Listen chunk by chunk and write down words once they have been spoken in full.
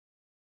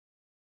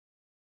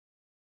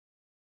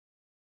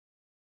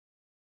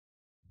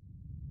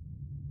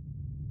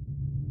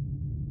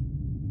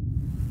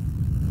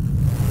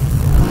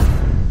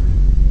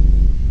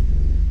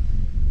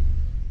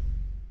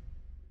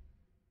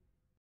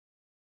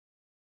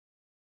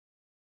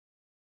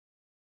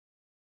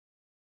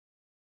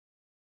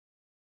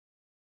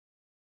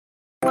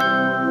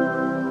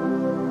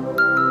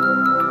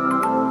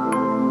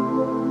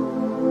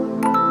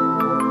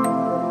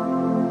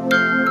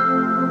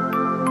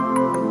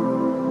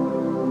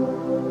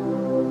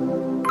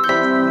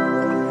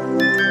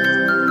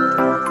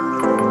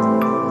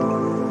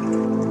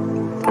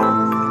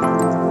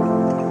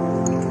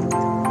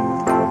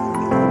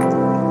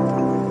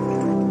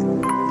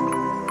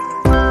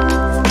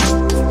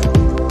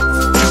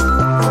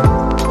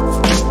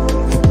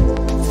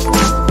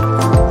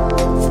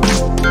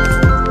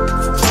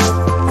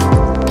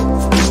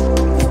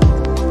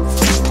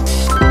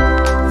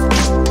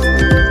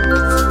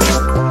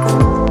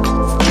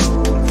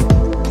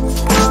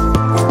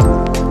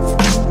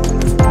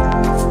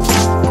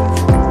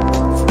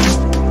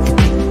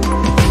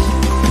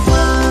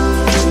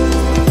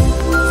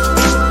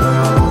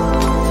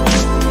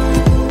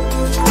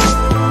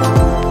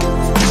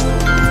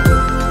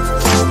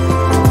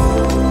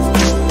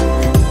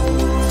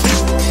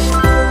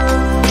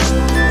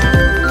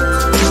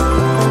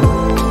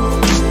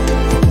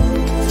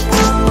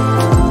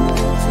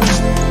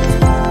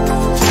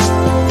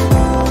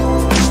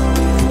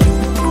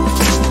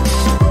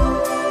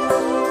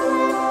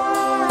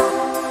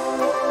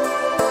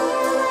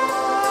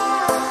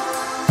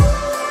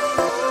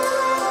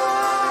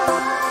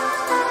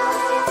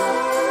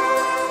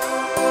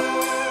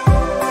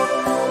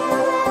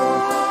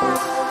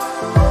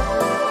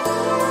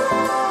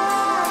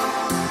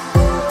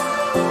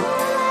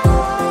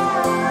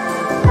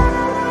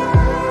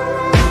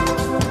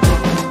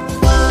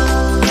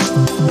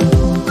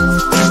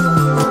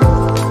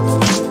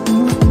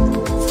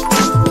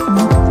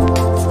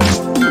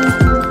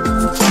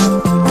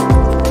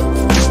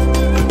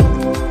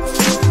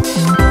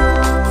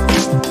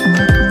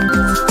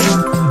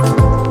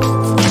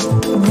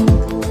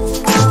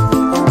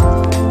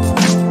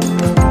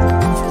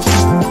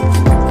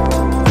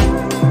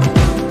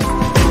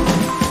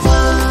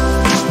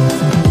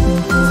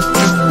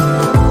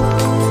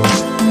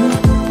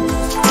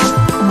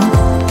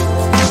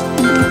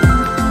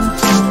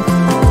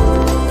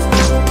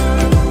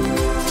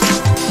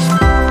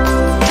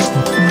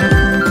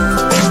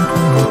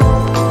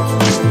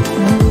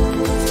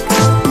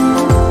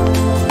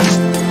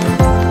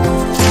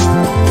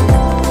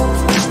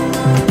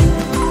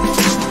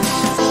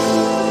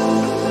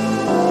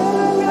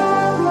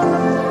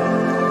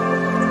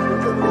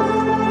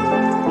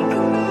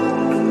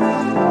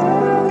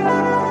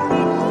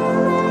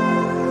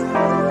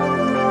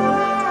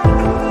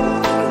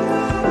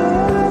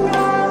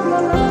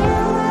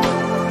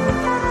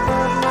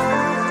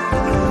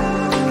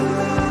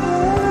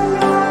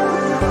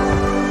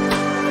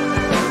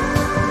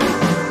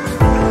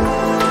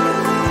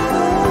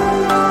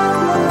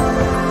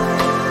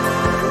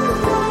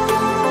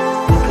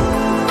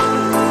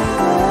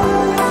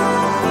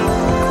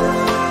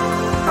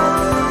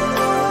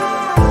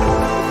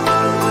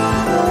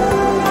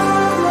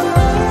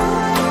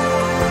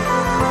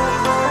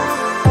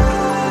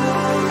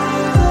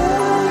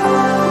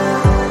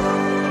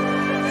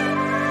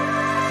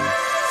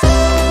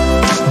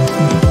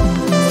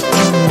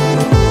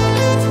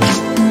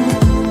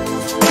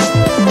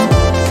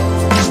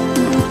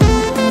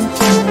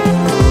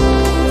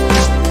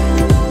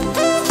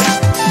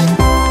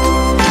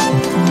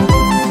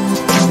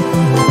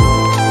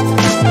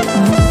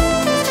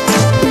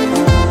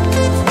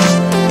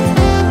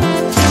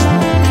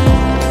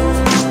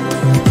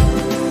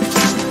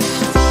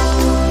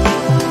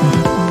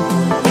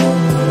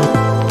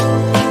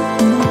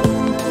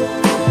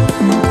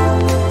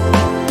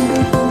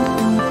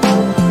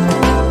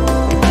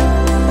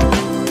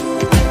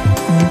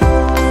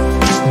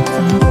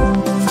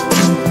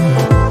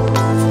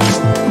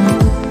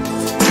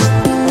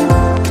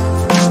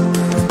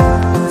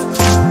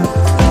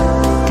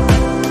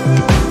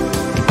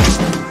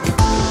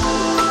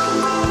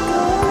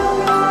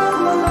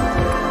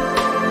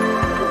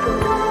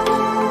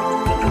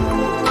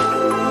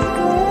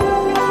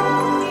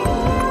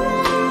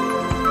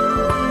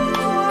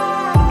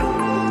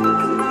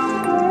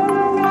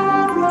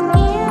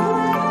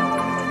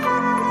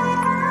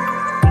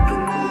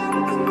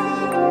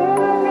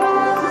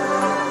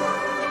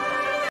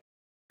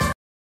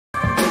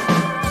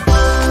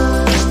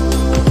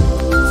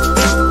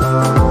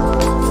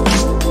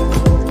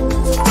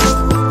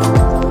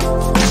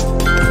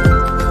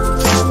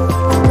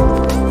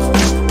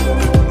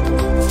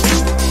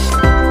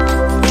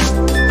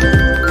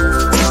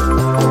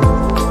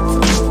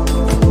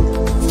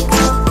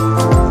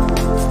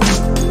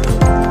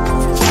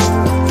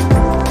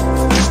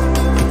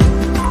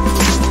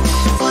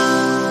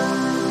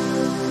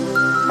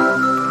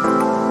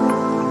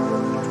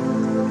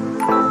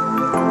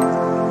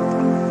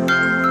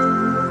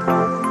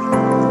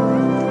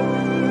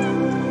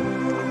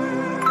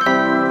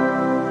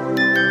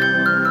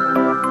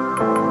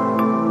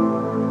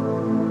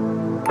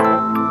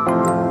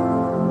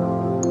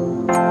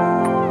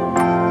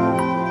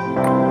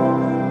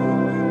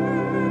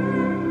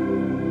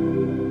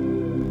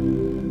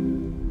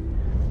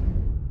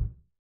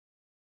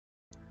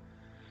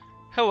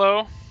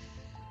Hello,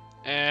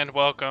 and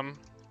welcome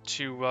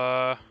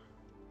to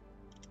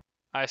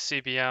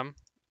ICBM.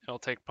 It'll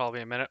take probably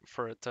a minute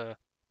for it to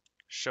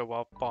show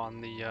up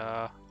on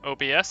the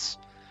OBS.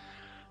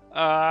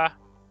 Yeah,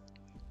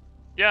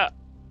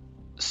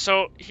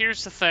 so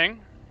here's the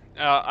thing.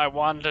 I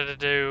wanted to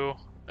do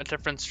a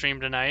different stream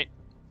tonight.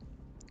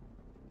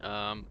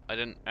 I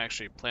didn't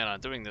actually plan on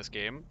doing this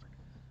game.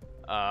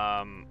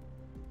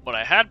 What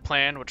I had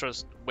planned, which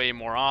was way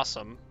more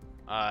awesome,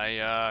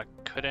 I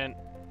couldn't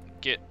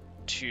get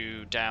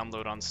to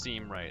download on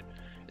Steam right.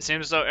 It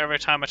seems as though every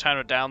time I try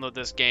to download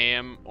this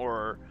game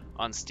or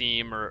on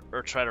Steam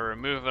or try to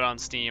remove it on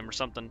Steam or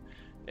something,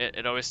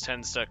 it always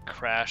tends to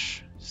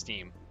crash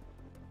Steam.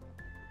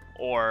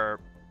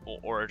 Or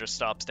it just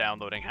stops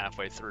downloading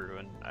halfway through,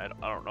 and I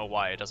don't know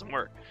why it doesn't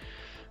work.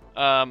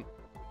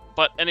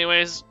 But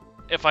anyways,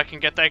 if I can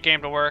get that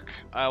game to work,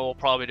 I will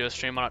probably do a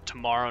stream on it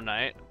tomorrow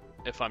night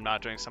if I'm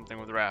not doing something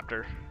with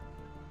Raptor.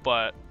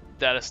 But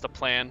that is the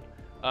plan.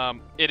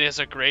 It is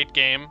a great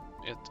game.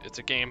 It's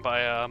a game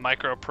by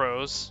Micro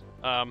Prose,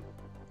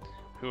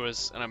 who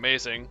is an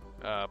amazing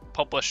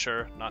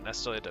publisher, not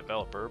necessarily a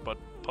developer, but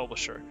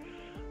publisher.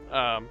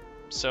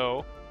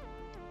 So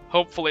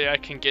hopefully I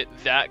can get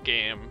that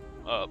game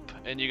up,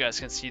 and you guys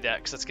can see that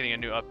because it's getting a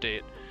new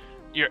update.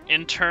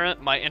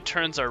 My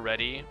interns are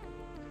ready.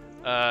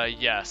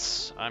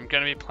 Yes, I'm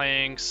gonna be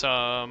playing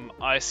some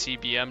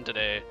ICBM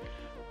today.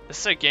 This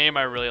is a game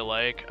I really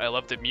like. I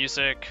love the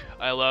music.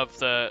 I love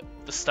the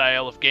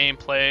style of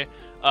gameplay.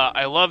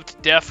 I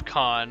loved DEF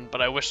CON,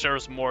 but I wish there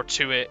was more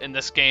to it, and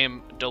this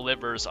game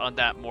delivers on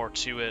that more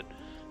to it.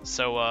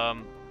 So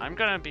I'm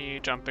gonna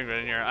be jumping right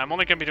in here. I'm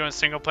only gonna be doing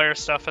single player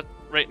stuff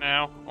right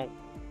now.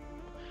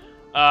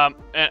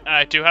 And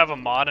I do have a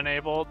mod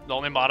enabled. The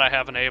only mod I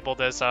have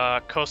enabled is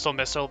Coastal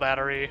Missile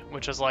Battery,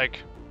 which is like,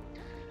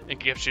 it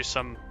gives you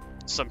some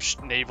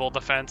naval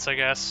defense, I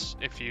guess,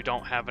 if you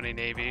don't have any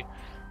navy,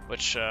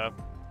 which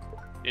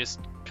is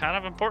kind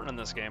of important in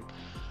this game.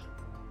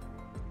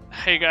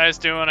 How you guys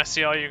doing? I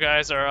see all you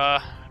guys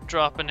are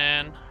dropping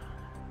in.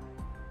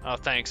 Oh,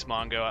 thanks,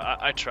 Mongo.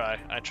 I try.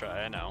 I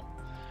know.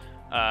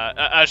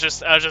 I was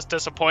just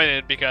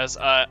disappointed because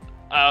I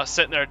was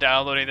sitting there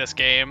downloading this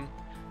game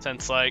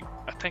since like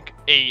I think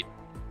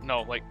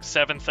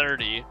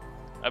 7:30.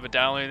 I've been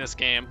downloading this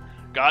game.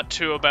 Got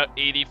to about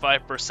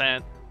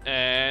 85%.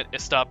 And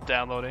it stopped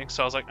downloading,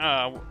 so I was like,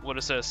 oh, what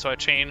is this? So I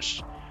tried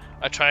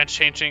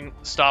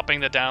stopping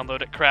the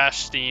download. It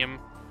crashed Steam,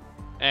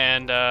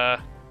 and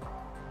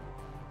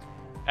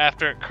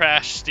after it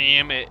crashed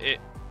Steam, it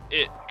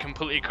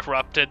completely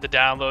corrupted the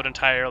download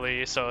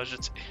entirely, so it was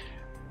just...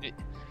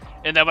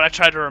 And then when I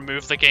tried to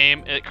remove the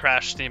game, it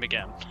crashed Steam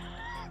again.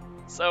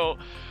 So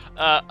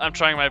I'm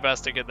trying my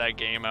best to get that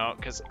game out,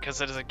 because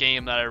it is a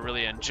game that I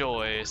really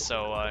enjoy,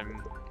 so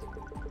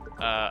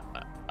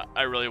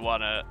I really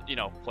want to,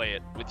 play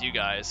it with you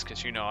guys,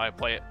 because I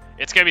play it.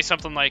 It's gonna be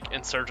something like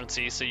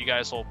Insurgency, so you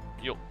guys will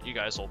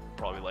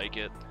probably like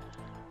it.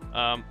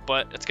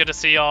 But it's good to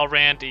see y'all,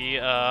 Randy,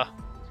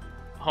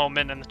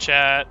 Holman in the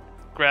chat,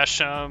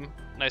 Gresham.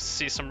 Nice to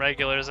see some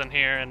regulars in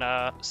here,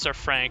 and Sir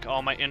Frank.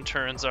 All my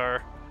interns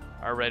are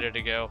ready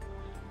to go.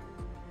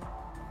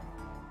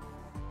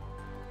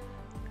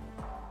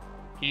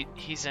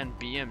 He's in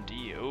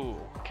BMD. Oh,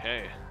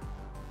 okay.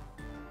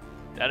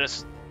 That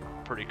is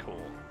pretty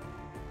cool.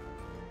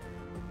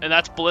 And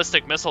that's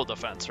ballistic missile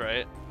defense,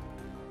 right?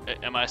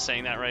 Am I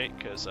saying that right?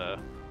 Because I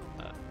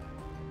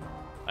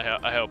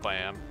hope I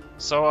am.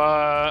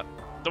 So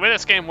the way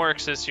this game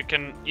works is you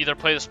can either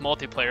play this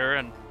multiplayer,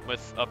 and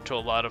with up to a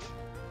lot of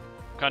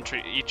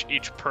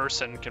each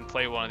person can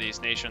play one of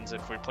these nations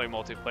if we play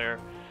multiplayer.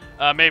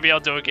 Maybe I'll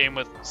do a game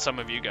with some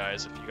of you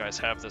guys if you guys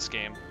have this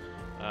game.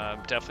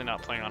 Definitely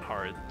not playing on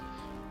hard,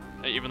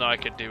 even though I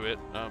could do it.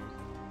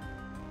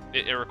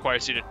 It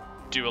requires you to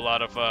do a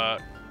lot of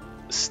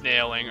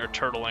snailing or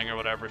turtling or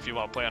whatever if you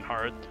want to play on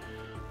hard.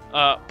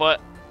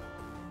 But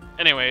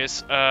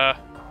anyways,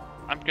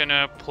 I'm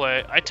gonna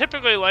play... I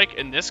typically like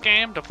in this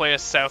game to play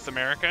as South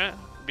America,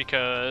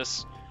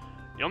 because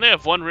you only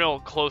have one real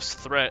close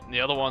threat and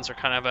the other ones are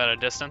kind of at a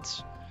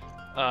distance.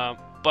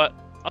 But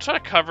I'll try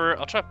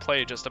to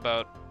play just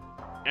about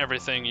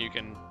everything you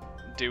can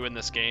do in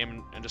this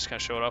game and just kind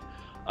of show it up.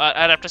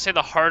 I'd have to say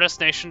the hardest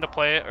nation to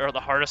play, or the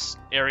hardest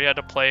area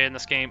to play in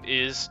this game,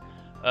 is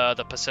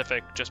the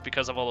Pacific, just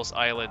because of all those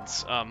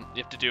islands. You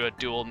have to do a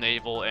dual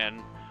naval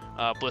and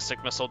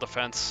ballistic missile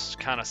defense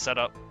kind of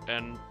setup,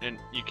 and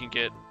you can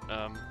get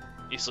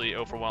easily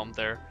overwhelmed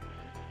there.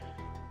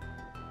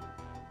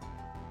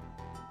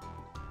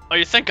 Oh,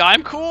 you think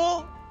I'm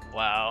cool?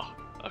 Wow.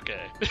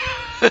 Okay.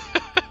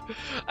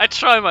 I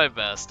try my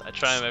best.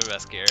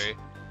 Gary.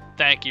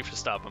 Thank you for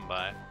stopping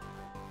by.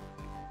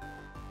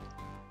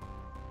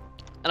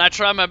 And I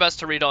try my best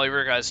to read all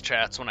your guys'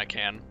 chats when I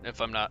can,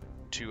 if I'm not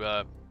too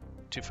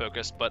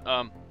focused. But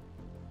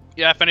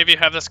yeah, if any of you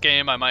have this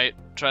game, I might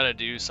try to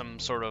do some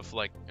sort of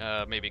like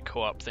maybe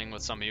co-op thing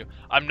with some of you.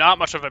 I'm not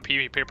much of a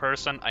PvP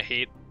person.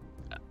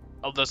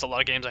 There's a lot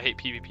of games I hate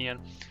PvP in.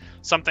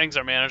 Some things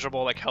are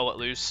manageable, like Hell Let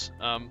Loose,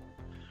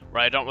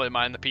 where I don't really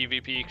mind the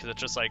PvP because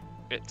it's just like,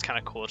 it's kind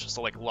of cool. It's just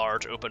like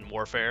large open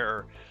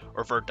warfare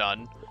or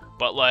Verdun.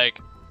 But like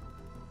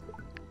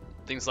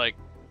things like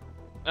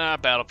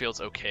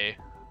Battlefield's okay.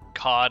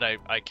 COD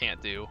I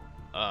can't do.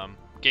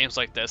 Games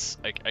like this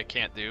I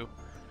can't do.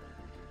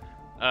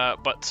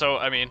 But so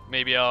I mean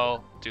maybe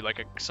I'll do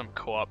like some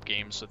co-op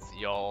games with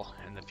y'all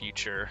in the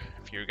future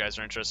if you guys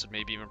are interested.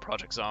 Maybe even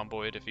Project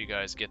Zomboid if you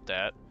guys get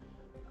that.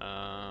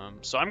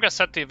 So I'm gonna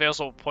set the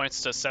available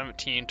points to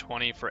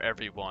 1720 for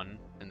everyone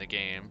in the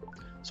game.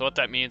 So what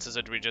that means is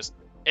that we just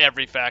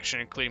every faction,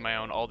 including my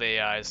own, all the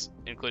AIs,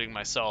 including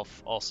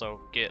myself,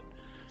 also get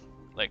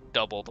like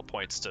double the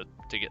points to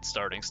get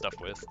starting stuff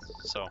with.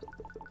 So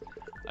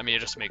I mean it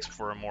just makes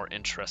for a more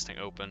interesting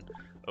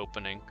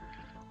opening.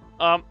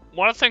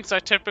 One of the things I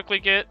typically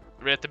get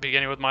right at the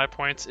beginning with my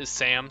points is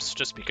SAMs,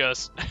 just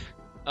because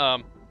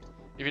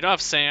if you don't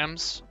have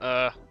SAMs,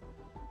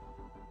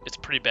 it's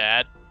pretty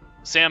bad.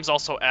 SAMs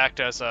also act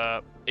as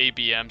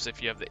ABMs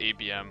if you have the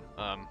ABM,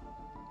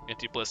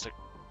 anti-ballistic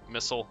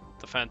missile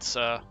defense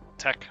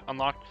tech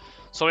unlocked.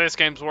 So the way this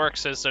game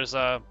works is there's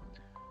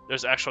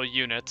actual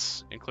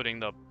units, including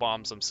the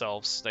bombs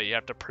themselves, that you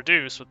have to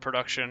produce with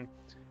production,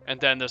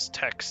 and then there's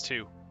techs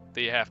too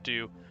that you have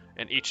to.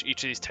 And each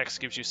of these techs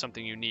gives you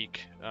something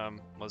unique.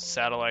 Those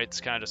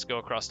satellites kind of just go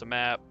across the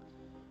map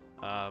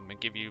and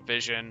give you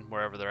vision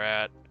wherever they're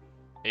at.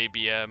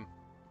 ABM,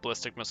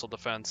 ballistic missile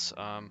defense,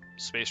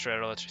 space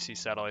radar lets you see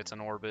satellites in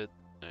orbit,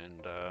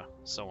 and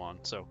so on.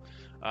 So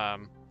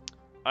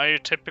I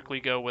typically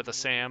go with a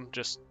SAM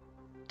just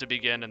to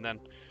begin, and then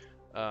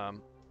I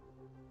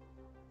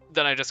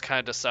just kind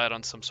of decide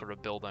on some sort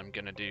of build I'm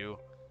gonna do.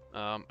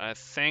 I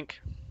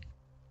think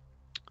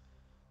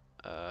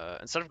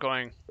instead of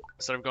going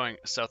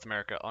South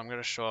America, I'm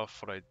gonna show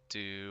off what I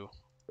do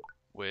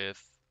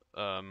with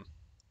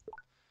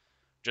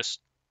just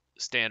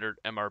standard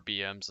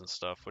MRBMs and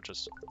stuff, which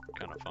is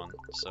kind of fun.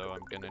 So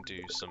I'm gonna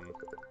do some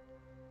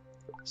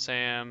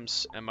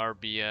SAMs,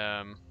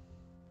 MRBM,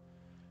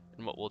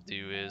 and what we'll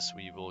do is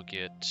we will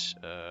get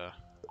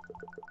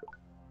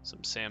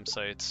some SAM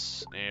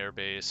sites, an air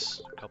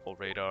base, a couple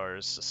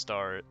radars to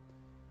start.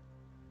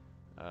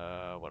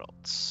 What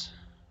else?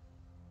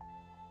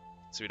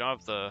 So we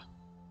don't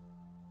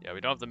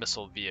have the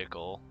missile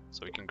vehicle,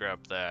 so we can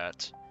grab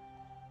that.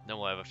 Then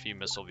we'll have a few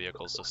missile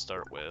vehicles to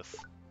start with.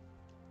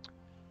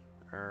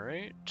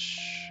 Alright,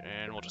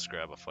 and we'll just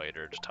grab a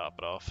fighter to top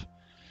it off.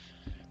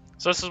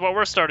 So this is what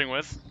we're starting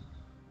with.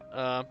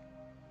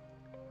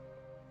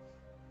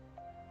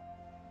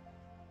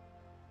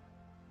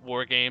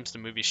 War Games, the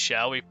movie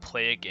Shall We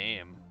Play a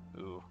Game?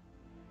 Ooh.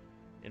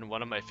 In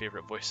one of my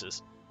favorite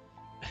voices.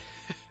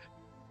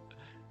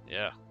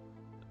 Yeah.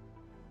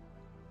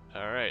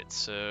 Alright,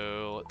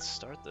 so let's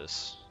start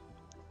this.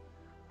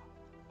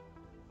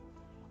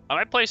 I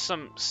might play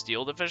some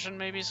Steel Division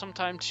maybe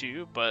sometime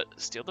too, but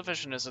Steel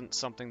Division isn't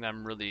something that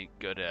I'm really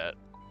good at.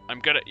 I'm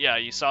good at, yeah,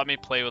 you saw me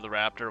play with the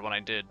Raptor when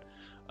I did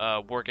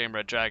Wargame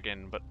Red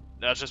Dragon, but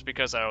that's just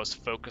because I was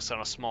focused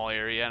on a small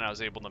area and I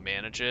was able to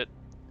manage it.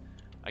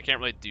 I can't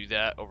really do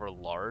that over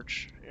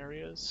large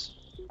areas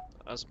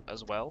as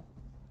well.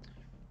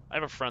 I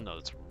have a friend though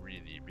that's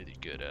really, really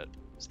good at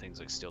things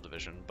like Steel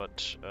Division,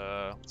 but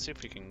let's see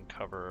if we can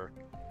cover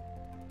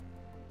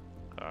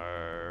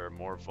our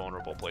more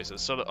vulnerable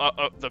places. So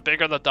the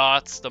bigger the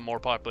dots, the more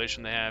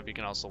population they have. You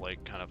can also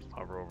like kind of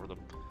hover over them.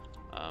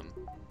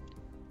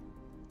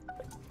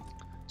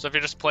 So if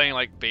you're just playing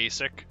like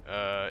basic,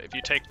 if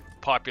you take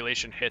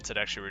population hits, it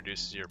actually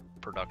reduces your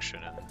production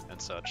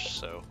and such.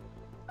 So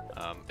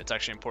it's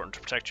actually important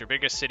to protect your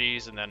biggest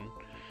cities, and then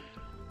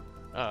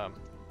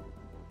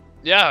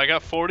yeah, I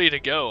got 40 to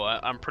go.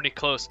 I'm pretty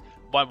close.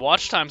 My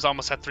watch time's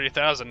almost at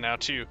 3,000 now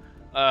too.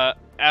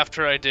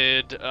 After I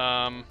did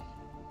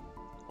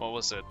what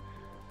was it?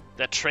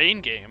 That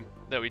train game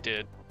that we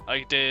did.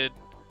 I did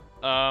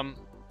what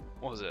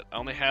was it? I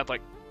only had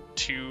like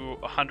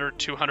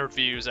 200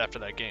 views after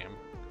that game.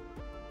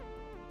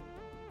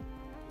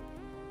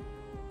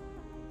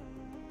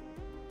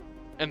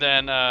 And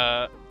then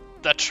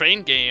that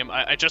train game,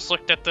 I just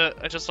looked at the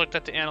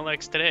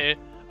analytics today.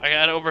 I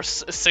got over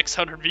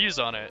 600 views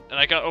on it, and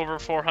I got over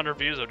 400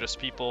 views of just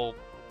people,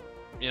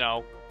 you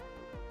know,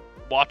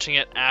 watching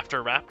it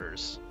after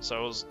Raptors. So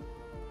it was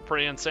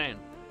pretty insane.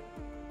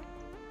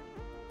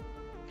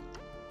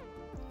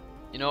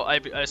 You know,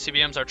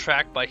 ICBMs are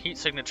tracked by heat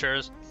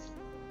signatures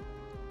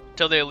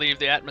till they leave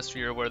the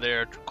atmosphere, where they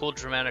are cooled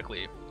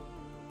dramatically.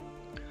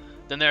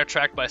 Then they are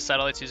tracked by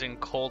satellites using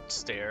cold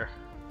stare.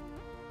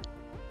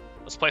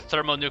 Let's play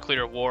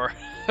thermonuclear war.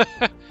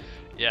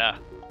 Yeah.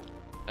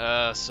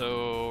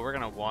 So we're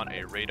gonna want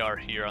a radar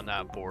here on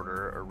that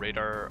border, a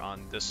radar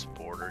on this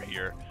border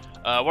here.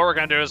 What we're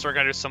gonna do is we're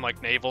gonna do some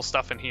like naval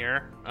stuff in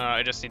here.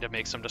 I just need to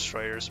make some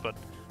destroyers, but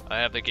I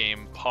have the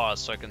game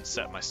paused so I can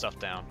set my stuff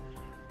down.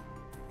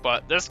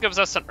 But this gives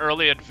us an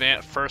early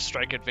first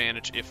strike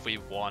advantage if we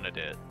wanted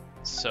it.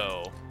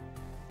 So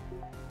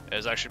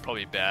it's actually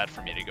probably bad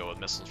for me to go with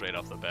missiles right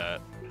off the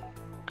bat,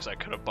 because I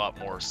could have bought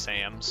more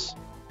SAMs,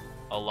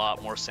 a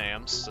lot more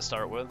SAMs to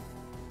start with.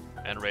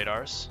 and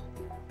radars.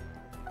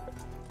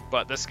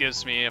 But this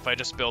gives me, if I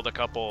just build a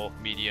couple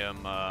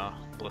medium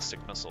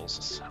ballistic missiles,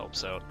 this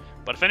helps out.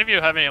 But if any of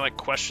you have any like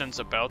questions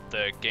about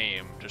the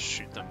game, just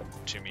shoot them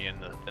to me in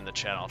the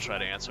chat. I'll try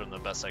to answer them the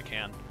best I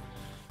can.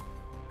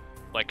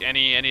 Like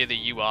any of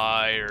the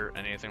UI or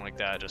anything like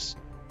that, just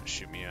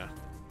shoot me a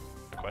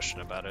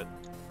question about it.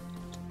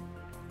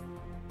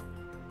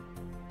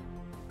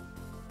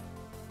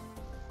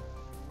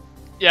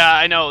 Yeah,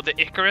 I know the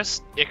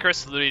Icarus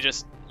literally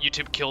just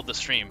YouTube killed the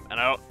stream,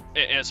 and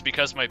it's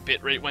because my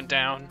bitrate went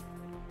down.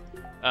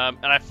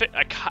 And I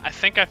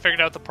think I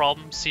figured out the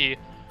problem. See,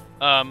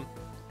 I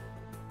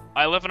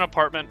live in an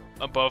apartment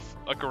above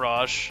a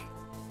garage,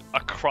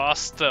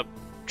 across the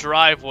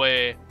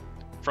driveway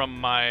from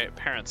my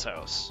parents'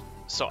 house.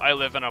 So I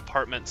live in an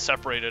apartment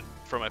separated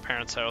from my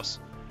parents' house,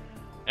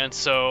 and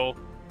so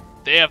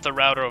they have the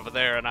router over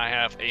there, and I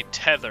have a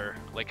tether,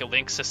 like a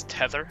Linksys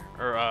tether,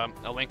 or a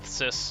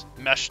Linksys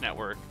mesh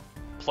network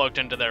plugged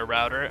into their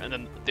router, and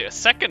then the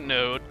second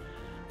node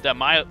that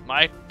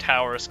my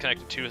tower is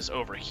connected to is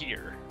over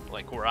here,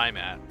 like where I'm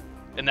at.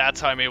 And that's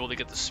how I'm able to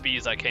get the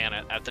speeds I can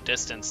at the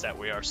distance that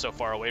we are so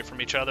far away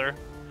from each other,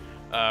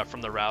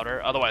 from the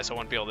router. Otherwise I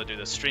wouldn't be able to do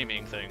the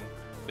streaming thing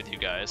with you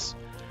guys.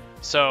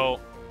 So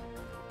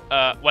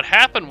what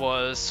happened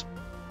was,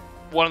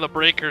 one of the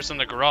breakers in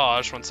the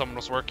garage, when someone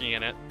was working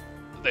in it,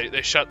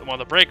 they shut one of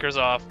the breakers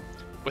off,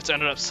 which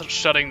ended up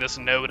shutting this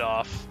node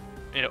off,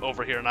 you know,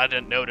 over here, and I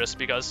didn't notice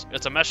because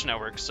it's a mesh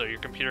network, so your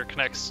computer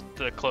connects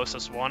to the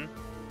closest one.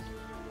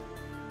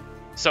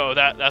 So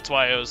that's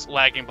why it was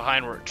lagging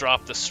behind where it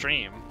dropped the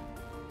stream.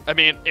 I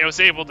mean, it was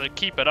able to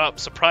keep it up,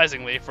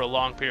 surprisingly, for a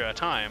long period of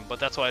time, but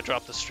that's why I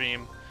dropped the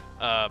stream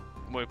when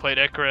we played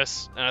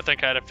Icarus, and I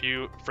think I had a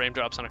few frame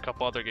drops on a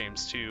couple other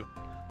games too.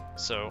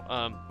 So,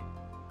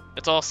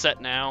 it's all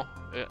set now.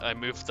 I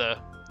moved the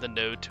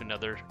node to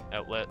another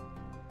outlet.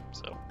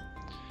 So,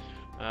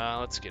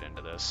 let's get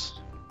into this.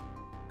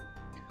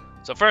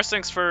 So first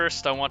things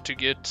first, I want to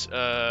get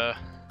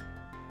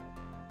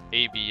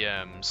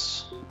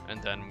ABMs,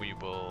 and then we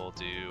will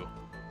do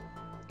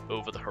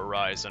over the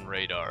horizon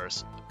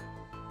radars.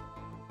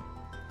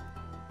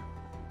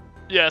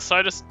 Yeah, so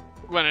I just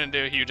went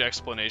into a huge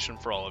explanation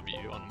for all of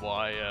you on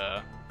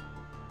why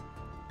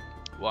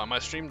my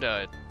stream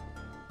died.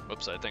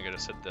 Whoops, I think I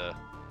just hit the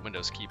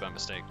Windows key by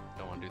mistake.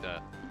 Don't want to do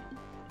that.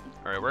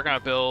 Alright, we're gonna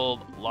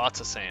build lots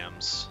of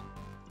SAMs.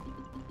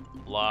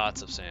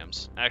 Lots of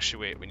SAMs.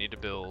 Actually, wait, we need to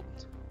build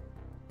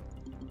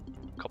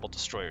a couple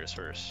destroyers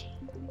first.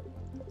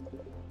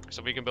 So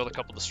if we can build a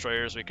couple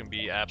destroyers, we can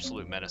be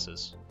absolute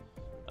menaces.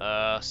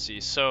 See,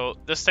 so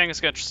this thing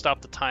is gonna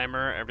stop the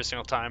timer every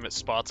single time it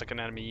spots like an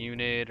enemy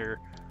unit or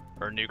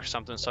a nuke or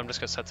something. So I'm just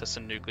gonna set this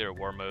in nuclear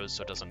war mode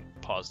so it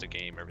doesn't pause the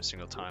game every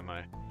single time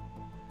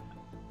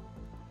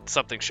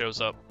something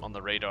shows up on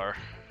the radar.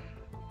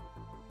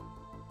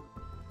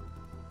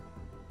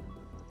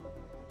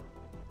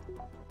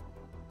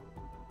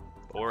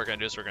 What we're gonna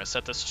do is we're gonna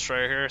set this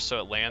destroyer here so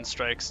it land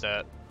strikes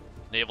that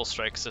naval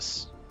strikes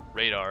this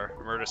radar.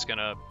 And we're just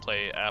gonna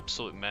play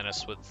absolute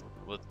menace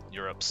with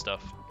Europe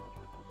stuff.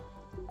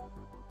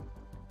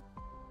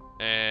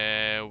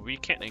 And we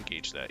can't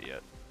engage that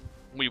yet.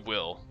 We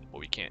will, but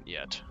we can't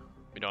yet.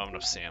 We don't have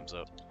enough SAMs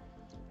up.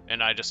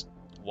 And I just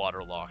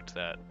waterlocked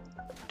that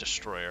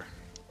destroyer.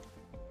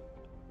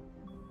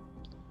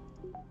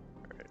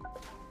 Alright,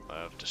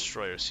 I have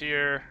destroyers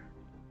here.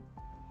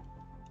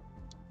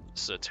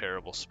 This is a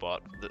terrible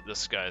spot.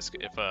 This guy's,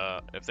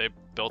 if they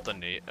built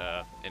an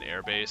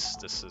air base,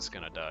 this is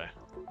gonna die,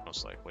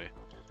 most likely.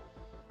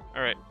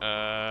 All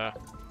right,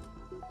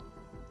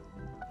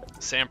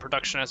 SAM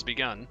production has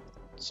begun.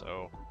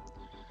 So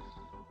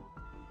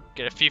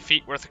get a few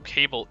feet worth of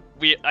cable.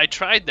 I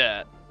tried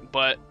that,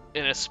 but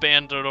it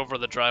expanded over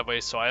the driveway.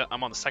 So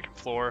I'm on the second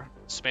floor,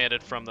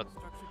 expanded from the.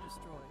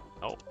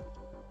 Oh,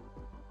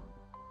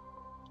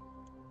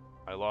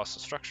 I lost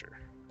a structure.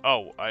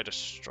 Oh, I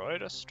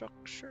destroyed a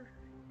structure?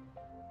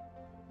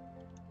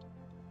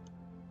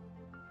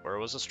 Where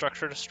was the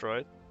structure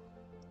destroyed?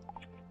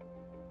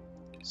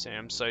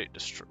 SAM site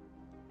destroyed.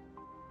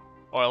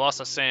 Oh, I lost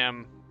a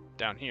SAM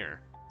down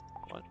here.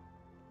 What?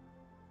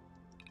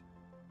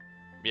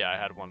 Yeah, I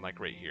had one like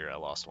right here. I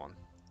lost one.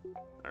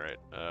 Alright,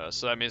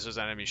 so that means there's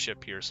an enemy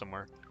ship here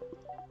somewhere.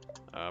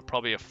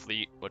 Probably a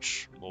fleet,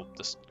 which will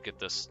just get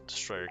this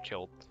destroyer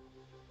killed.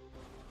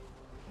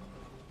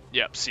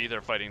 Yep, see,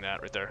 they're fighting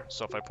that right there.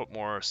 So if I put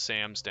more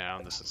SAMs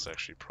down, this is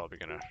actually probably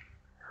gonna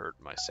hurt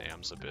my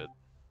SAMs a bit.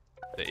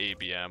 The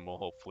ABM will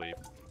hopefully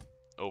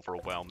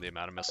overwhelm the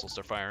amount of missiles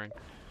they're firing.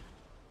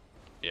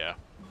 Yeah.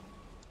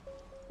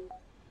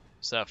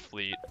 So that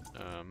fleet,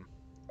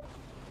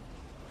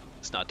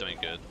 it's not doing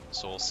good.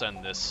 So we'll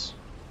send this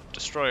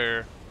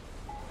destroyer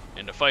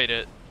in to fight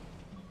it,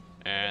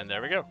 and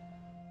there we go.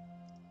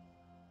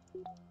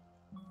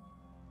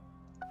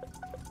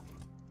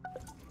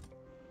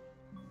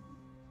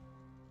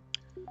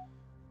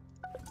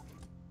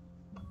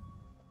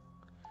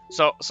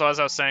 So as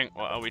I was saying,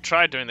 well, we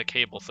tried doing the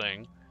cable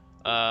thing,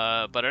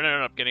 but it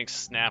ended up getting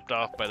snapped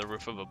off by the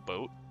roof of a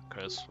boat.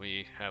 because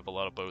we have a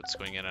lot of boats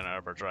going in and out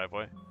of our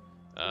driveway.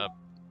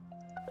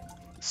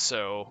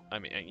 So, I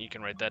mean, you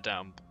can write that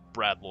down,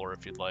 Bradlore,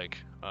 if you'd like.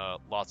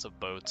 Lots of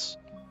boats.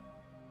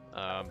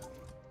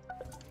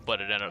 But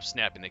it ended up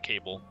snapping the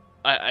cable.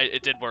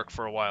 It did work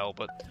for a while,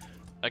 but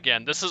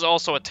again, this is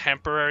also a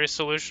temporary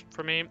solution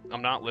for me.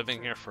 I'm not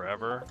living here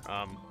forever.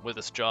 With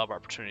this job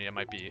opportunity, I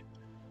might be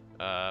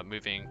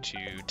moving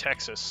to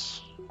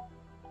Texas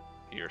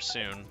here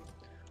soon.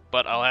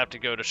 But I'll have to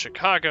go to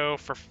Chicago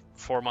for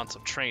 4 months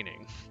of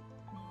training.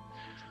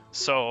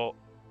 So,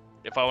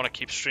 if I want to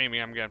keep streaming,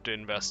 I'm gonna have to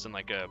invest in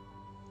like a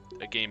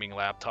gaming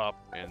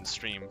laptop and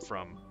stream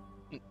from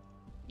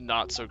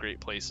not so great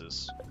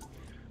places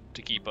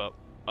to keep up.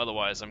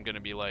 Otherwise, I'm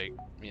gonna be like,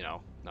 you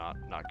know, not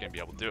gonna be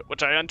able to do it.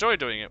 Which I enjoy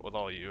doing it with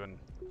all of you, and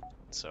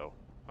so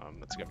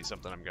that's gonna be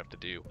something I'm gonna have to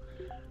do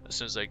as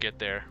soon as I get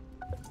there.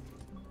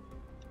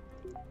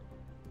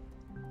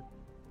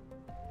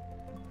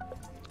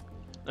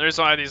 The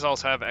reason why these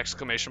also have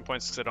exclamation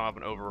points is because I don't have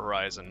an over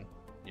horizon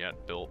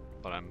yet built,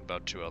 but I'm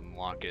about to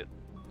unlock it.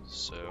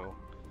 So,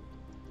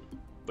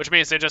 which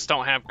means they just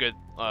don't have good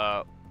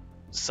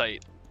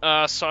sight.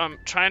 So I'm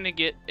trying to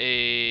get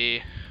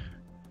a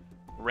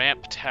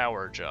ramp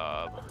tower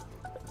job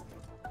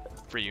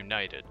for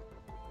United.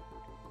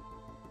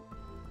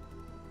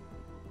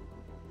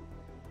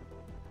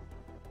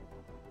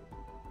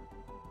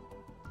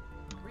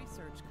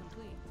 Research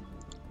complete.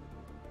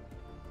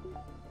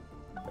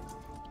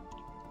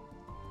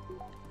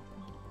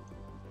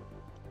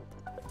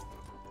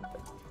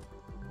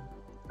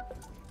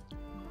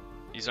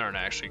 These aren't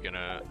actually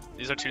gonna...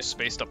 These are too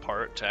spaced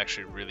apart to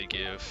actually really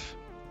give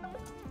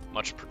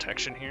much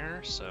protection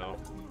here, so...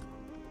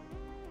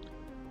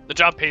 The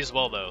job pays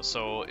well though,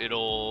 so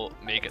it'll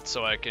make it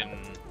so I can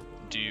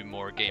do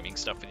more gaming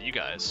stuff with you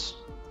guys.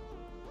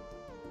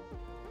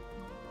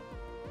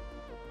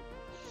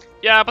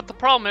 Yeah, but the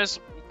problem is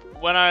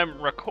when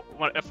I'm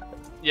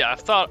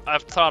I've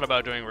thought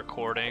about doing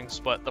recordings,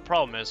 but the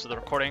problem is with the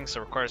recordings, it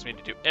requires me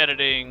to do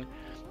editing,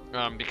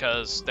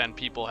 because then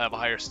people have a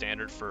higher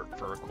standard for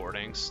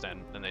recordings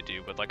than they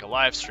do with like a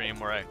live stream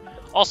where I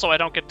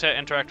don't get to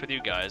interact with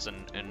you guys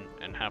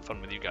and have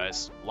fun with you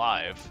guys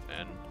live,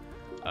 and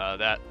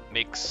that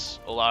makes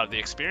a lot of the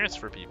experience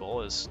for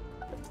people is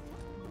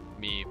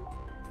me,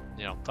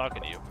 you know,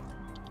 talking to you.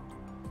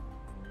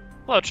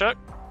 Hello, Chuck.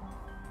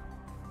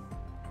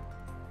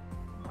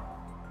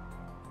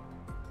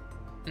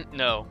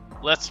 No,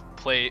 let's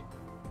play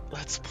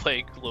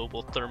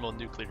global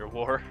thermonuclear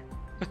war.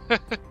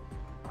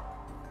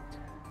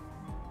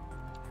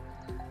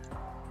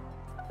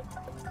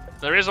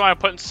 The reason why I'm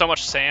putting so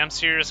much SAMs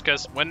here is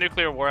because when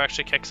nuclear war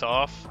actually kicks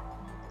off,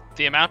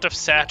 the amount of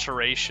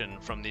saturation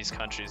from these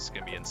countries is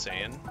going to be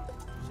insane.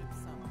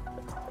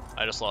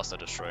 I just lost a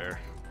destroyer,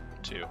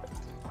 too.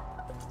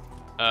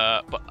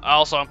 But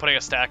also I'm putting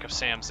a stack of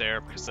SAMs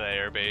there because of the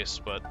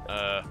airbase, but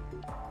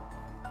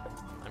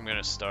I'm going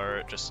to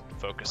start just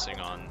focusing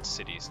on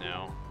cities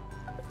now.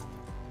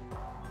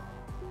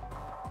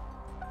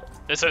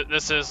 This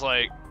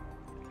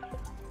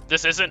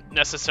isn't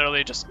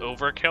necessarily just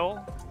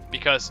overkill,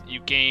 because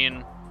you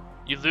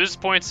lose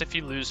points if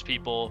you lose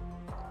people,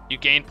 you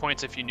gain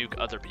points if you nuke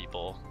other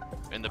people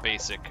in the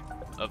basic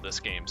of this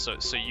game. So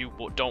you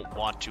don't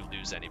want to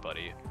lose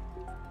anybody,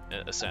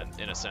 in a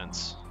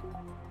sense.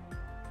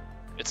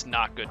 It's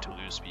not good to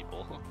lose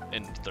people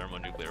in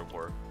thermonuclear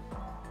war.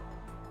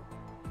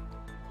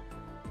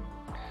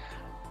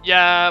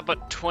 Yeah,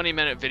 but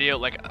 20-minute video,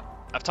 like,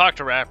 I've talked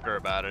to Raptor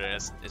about it,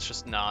 and it's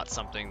just not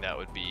something that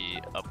would be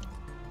up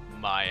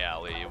my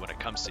alley when it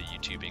comes to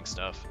YouTubing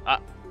stuff.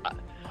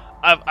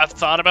 I've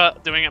thought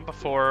about doing it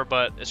before,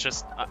 but it's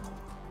just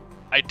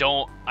I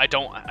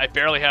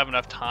barely have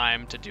enough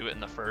time to do it in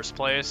the first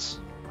place,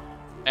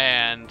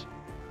 and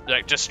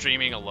like just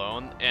streaming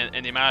alone,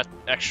 and the amount of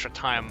extra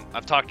time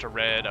I've talked to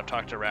Red, I've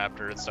talked to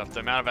Raptor and stuff. The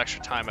amount of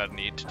extra time I'd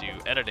need to do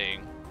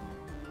editing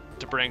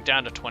to bring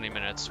down to 20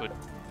 minutes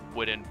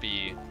wouldn't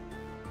be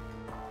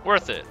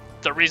worth it.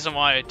 The reason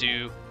why I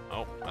do...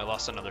 Oh, I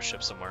lost another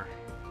ship somewhere.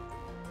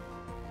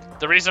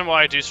 The reason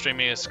why I do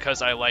streaming is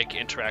because I like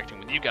interacting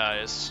with you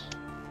guys.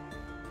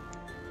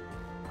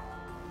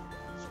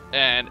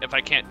 And if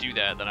I can't do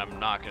that, then I'm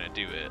not going to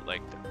do it.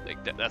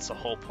 That's the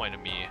whole point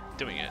of me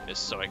doing it, is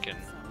so I can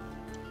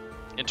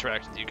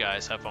interact with you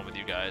guys, have fun with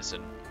you guys,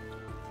 and...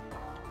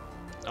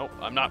 Oh,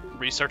 I'm not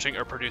researching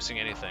or producing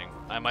anything.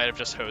 I might have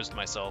just hosed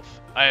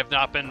myself. I have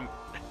not been...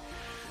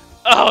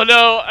 Oh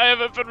no, I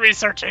haven't been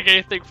researching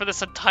anything for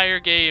this entire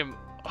game.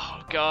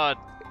 Oh god.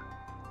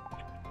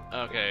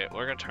 Okay,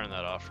 we're gonna turn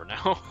that off for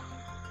now.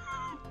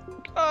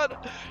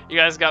 God, you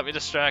guys got me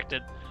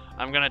distracted.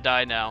 I'm gonna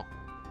die now.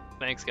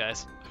 Thanks,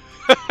 guys.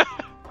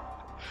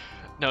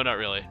 No, not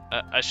really.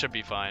 I should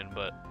be fine,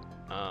 but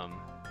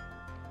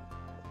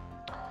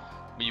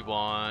we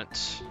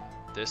want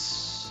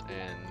this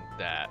and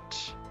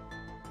that.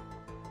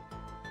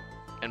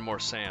 And more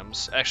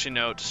SAMs. Actually,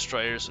 no,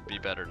 destroyers would be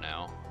better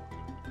now.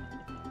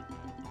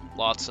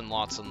 Lots and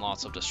lots and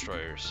lots of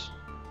destroyers,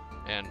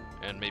 and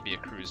maybe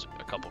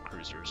a couple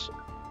cruisers.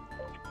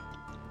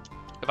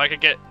 If I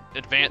could get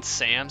advanced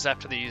SAMs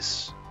after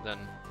these, then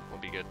we'll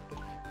be good.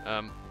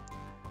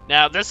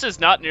 Now, this is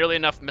not nearly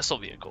enough missile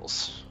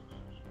vehicles.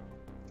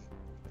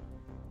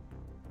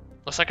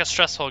 Looks like a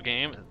stressful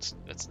game.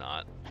 It's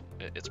not.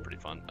 It's pretty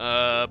fun.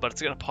 But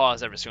it's gonna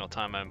pause every single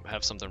time I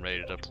have something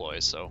ready to deploy,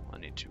 so I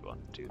need to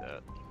do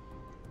that.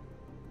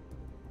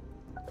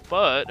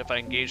 But if I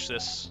engage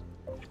this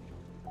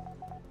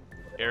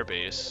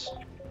airbase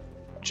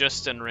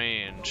just in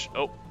range,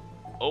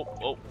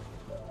 oh,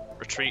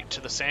 retreat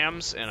to the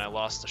SAMs, and I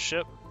lost the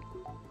ship.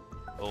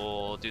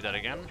 We'll do that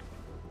again.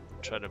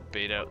 Try to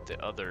bait out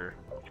the other.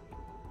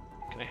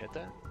 Can I hit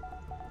that?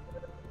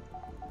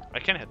 I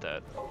can hit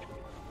that.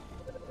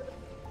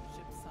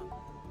 Ship sunk.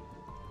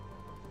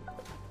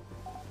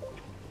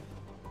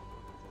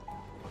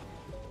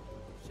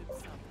 Ship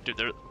sunk. Dude,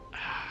 they're...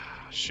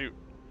 Shoot.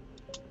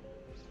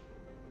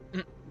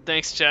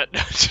 Thanks, chat.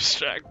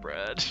 Distract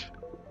Brad.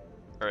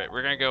 Alright,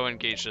 we're gonna go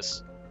engage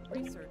this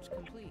Research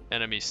complete.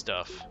 enemy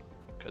stuff.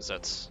 Because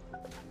that's...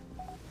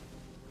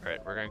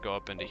 Alright, we're gonna go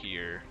up into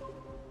here.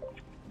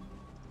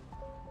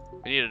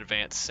 We need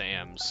advanced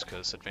SAMs,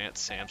 because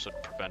advanced SAMs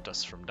would prevent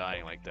us from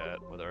dying like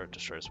that with our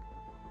destroyers.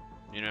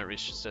 Unit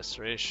reaches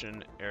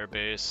destination,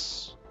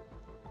 airbase,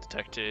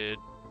 detected,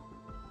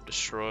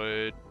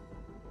 destroyed,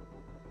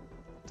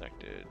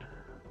 detected.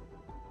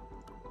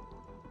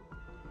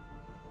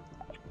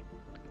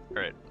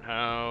 Alright,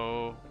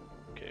 how...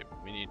 Okay,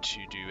 we need to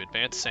do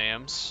advanced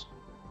SAMs,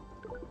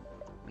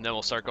 and then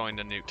we'll start going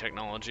to nuke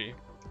technology.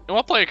 And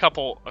we'll play a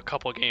couple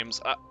games.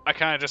 I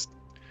kind of just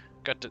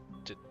got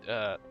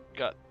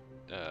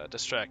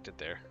distracted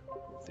there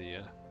with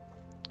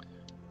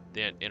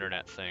the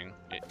internet thing.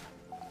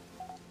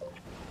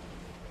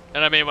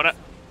 And I mean, when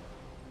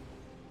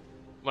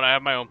I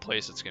have my own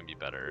place, it's gonna be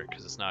better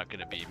because it's not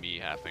gonna be me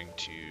having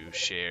to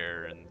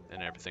share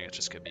and everything. It's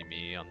just gonna be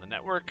me on the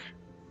network.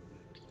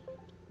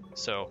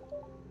 So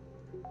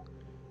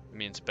it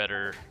means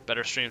better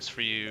streams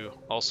for you.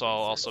 Also,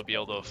 I'll also be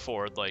able to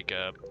afford like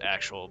a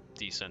actual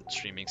decent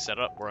streaming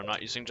setup where I'm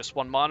not using just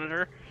one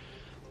monitor.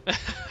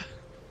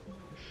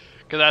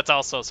 Because that's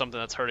also something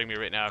that's hurting me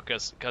right now.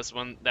 Because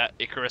when that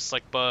Icarus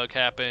like bug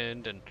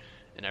happened and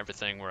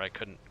everything where I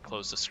couldn't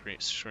close the screen.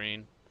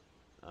 Ship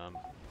sunk.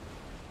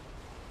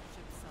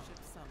 Ship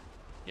sunk.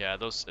 Yeah,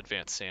 those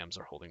advanced SAMs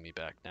are holding me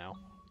back now.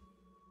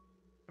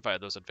 If I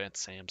had those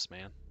advanced SAMs,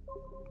 man.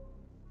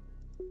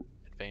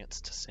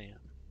 Advanced SAM.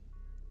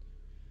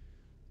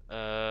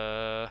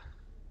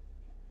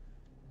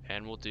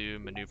 And we'll do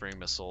maneuvering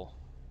missile.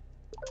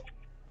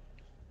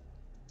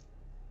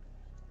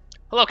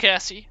 Hello,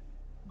 Cassie.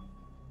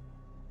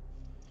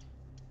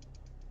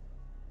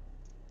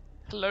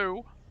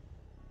 Hello.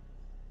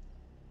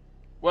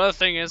 One other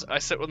thing is, I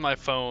sit with my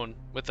phone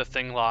with the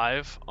thing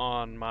live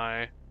on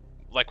my,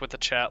 like with the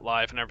chat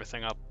live and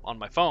everything up on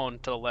my phone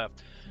to the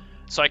left.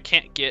 So I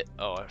can't get,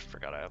 oh, I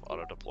forgot I have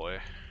auto deploy.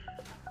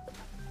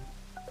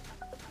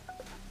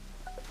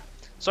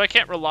 So I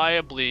can't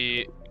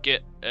reliably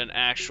get an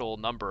actual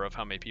number of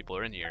how many people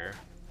are in here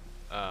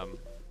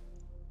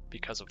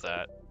because of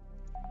that.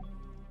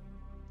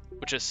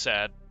 Which is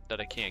sad that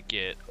I can't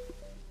get,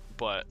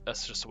 but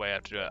that's just the way I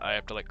have to do it. I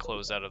have to like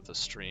close out of the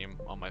stream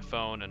on my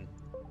phone and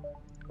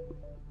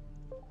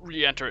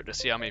re-enter it to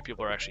see how many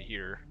people are actually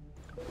here.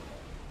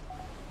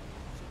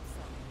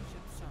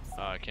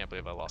 I can't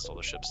believe I lost all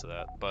the ships to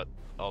that, but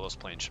all those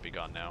planes should be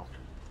gone now.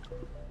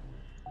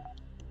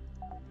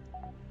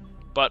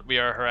 But we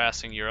are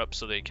harassing Europe,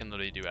 so they can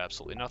literally do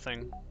absolutely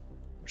nothing,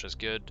 which is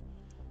good.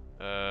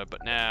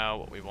 But now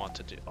what we want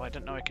to do... Oh, I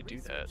didn't know I could do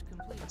that.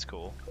 That's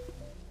cool.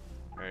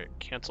 Alright,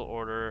 cancel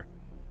order.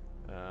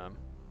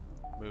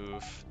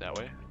 Move that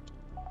way.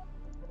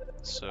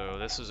 So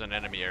this is an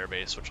enemy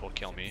airbase, which will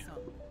kill me.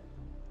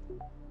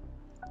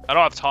 I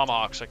don't have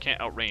tomahawks, so I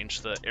can't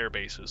outrange the air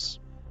bases.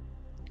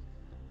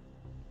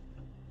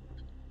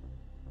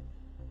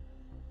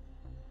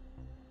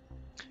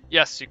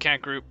 Yes, you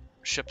can't group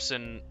ships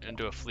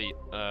into a fleet.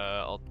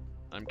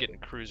 I'm getting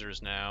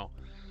cruisers now.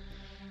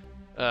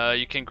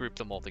 You can group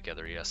them all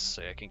together, yes.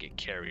 So I can get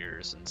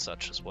carriers and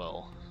such as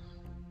well.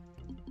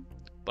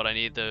 But I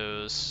need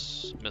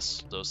those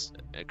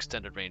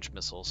extended range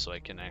missiles so I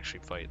can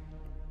actually fight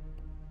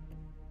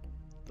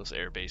those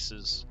air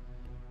bases.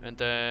 And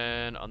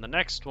then on the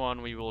next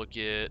one we will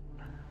get...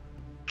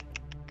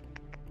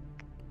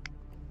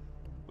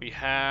 We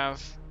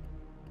have...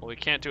 Well, we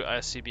can't do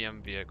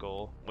ICBM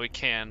vehicle. We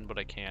can, but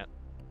I can't.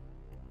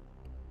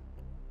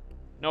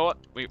 You know what?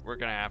 We're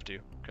gonna have to,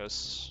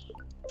 because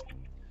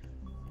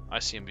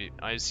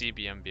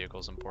ICBM vehicle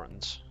is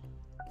important.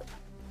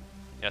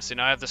 Yeah, see,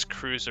 now I have this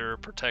cruiser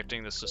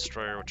protecting this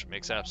destroyer, which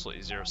makes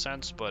absolutely zero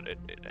sense, but it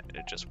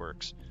just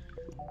works.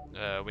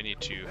 We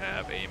need to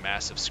have a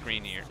massive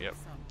screen here. Yep.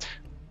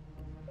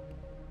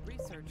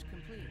 Research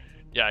complete.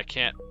 Yeah,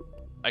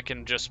 I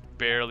can just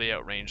barely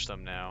outrange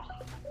them now.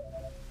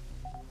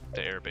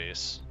 The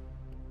airbase.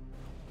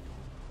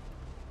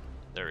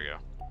 There we go.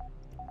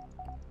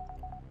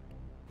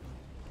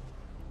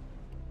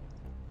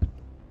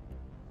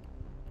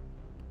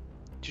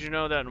 you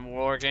know that in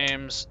war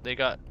games they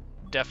got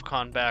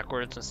DEFCON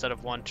backwards? Instead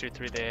of 1, 2,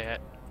 3, they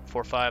had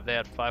 4, 5. They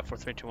had 5, 4,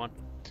 3, 2, 1.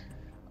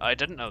 I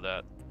didn't know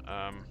that.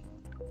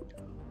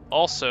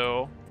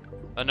 Also,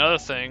 another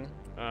thing.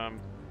 Wait,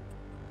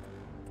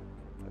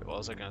 what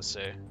was I gonna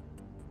say?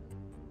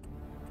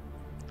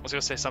 I was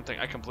gonna say something.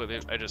 I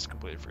just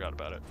completely forgot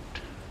about it.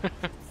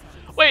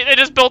 Wait, they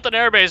just built an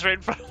airbase right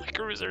in front of the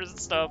cruisers and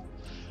stuff.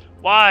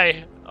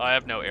 Why? Oh, I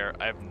have no air.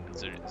 I have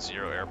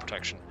zero air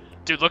protection.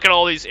 Dude, look at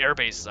all these air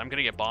bases. I'm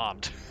gonna get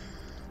bombed.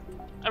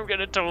 I'm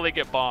gonna totally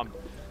get bombed.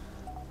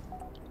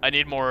 I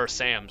need more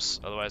SAMs,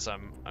 otherwise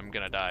I'm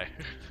gonna die.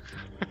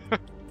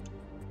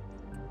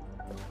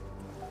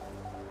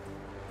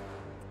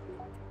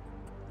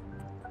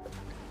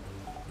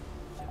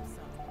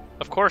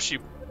 Of course you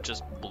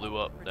just blew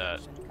up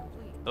that.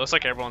 It looks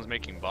like everyone's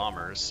making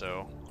bombers,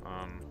 so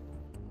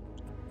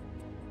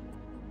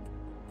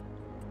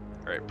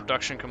alright,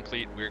 production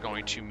complete. We're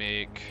going to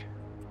make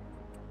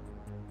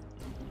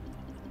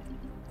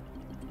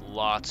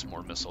lots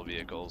more missile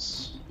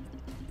vehicles.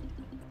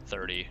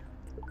 30.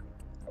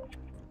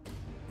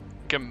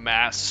 Can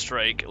mass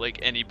strike like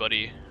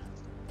anybody.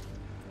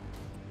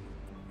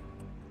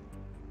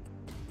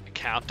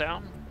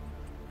 Countdown.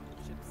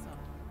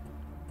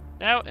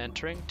 Now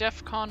entering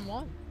DEFCON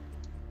 1.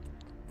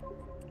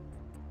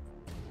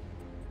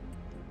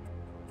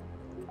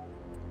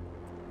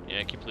 Yeah,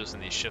 I keep losing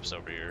these ships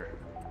over here.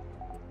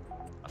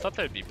 I thought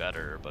they'd be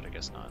better, but I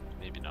guess not.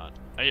 Maybe not.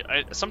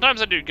 I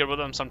sometimes I do good with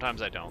them,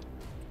 sometimes I don't.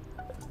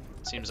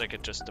 Seems like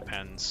it just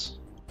depends.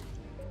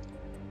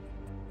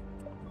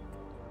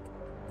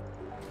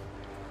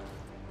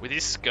 With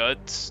these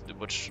Scuds,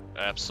 which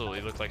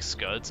absolutely look like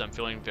Scuds, I'm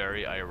feeling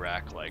very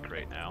Iraq-like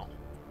right now.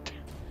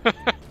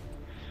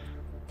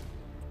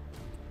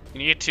 You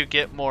need to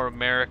get more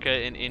America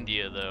in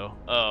India, though.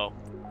 Oh,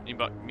 you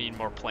mean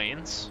more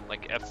planes?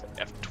 Like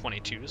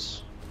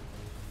F-22s?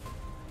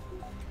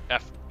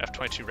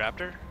 F-22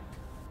 Raptor?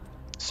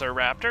 Sir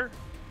Raptor?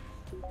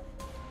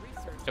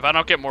 If I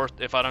don't get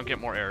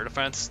more air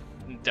defense,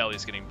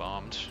 Delhi's getting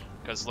bombed.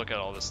 Because look at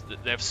all this.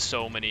 They have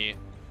so many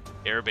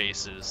air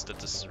bases that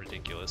this is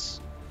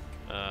ridiculous.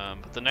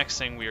 But the next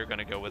thing we are going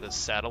to go with is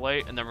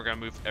satellite, and then we're going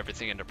to move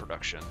everything into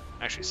production.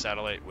 Actually,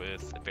 satellite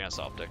with advanced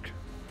optic.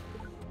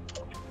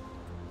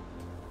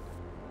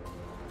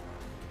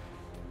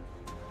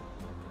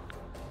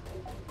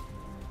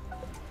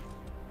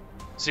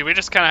 See, we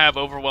just kind of have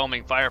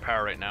overwhelming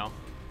firepower right now.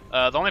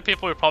 The only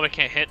people we probably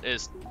can't hit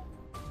is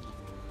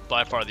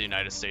by far the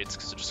United States,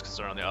 because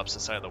they're on the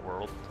opposite side of the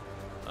world,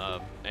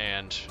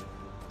 and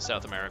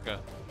South America.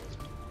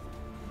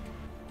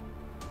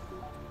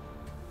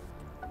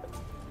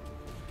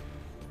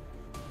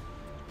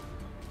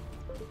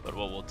 But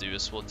what we'll do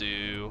is we'll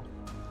do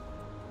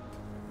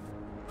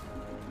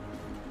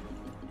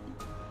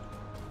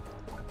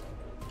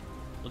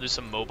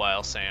some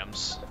mobile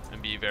SAMs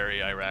and be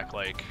very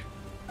Iraq-like.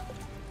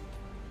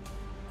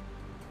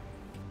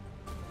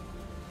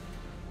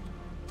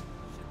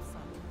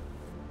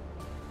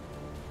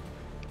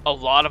 A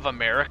lot of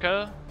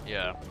America?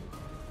 Yeah.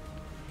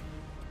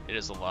 It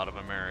is a lot of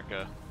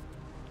America.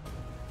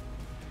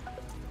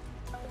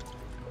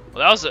 Well,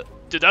 that was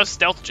dude, that was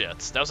stealth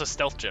jets. That was a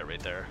stealth jet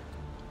right there.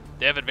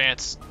 They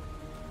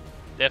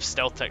have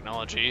stealth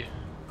technology.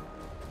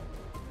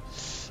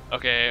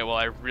 Okay, well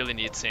I really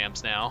need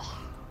SAMs now.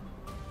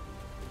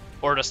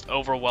 Or just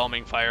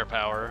overwhelming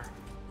firepower.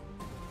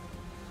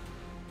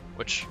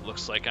 Which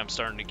looks like I'm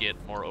starting to get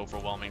more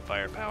overwhelming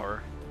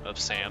firepower of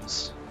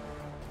SAMs.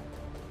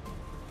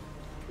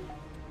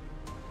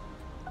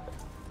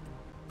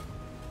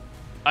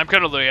 I'm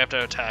gonna literally have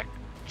to attack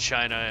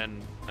China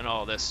and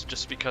all this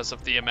just because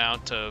of the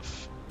amount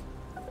of,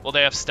 well,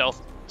 they have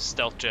stealth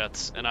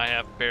jets and I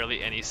have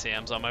barely any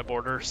SAMs on my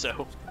border,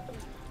 so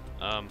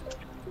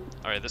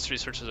alright, this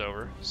research is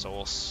over, so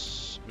we'll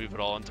move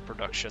it all into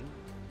production.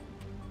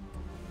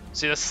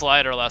 See, this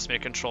slider allows me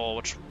to control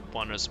which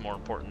one is more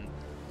important.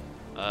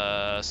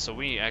 So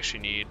we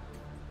actually need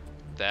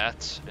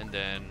that, and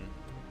then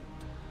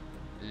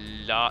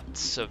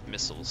lots of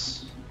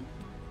missiles.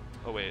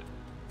 Oh wait.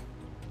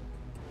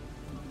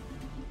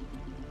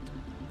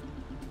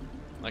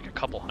 Like a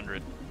couple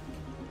hundred.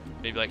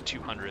 Maybe like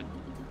 200.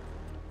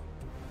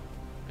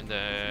 And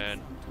then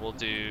we'll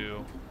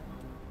do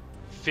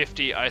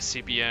 50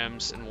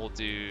 ICBMs, and we'll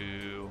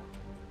do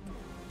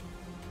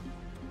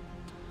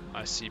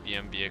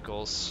ICBM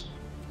vehicles.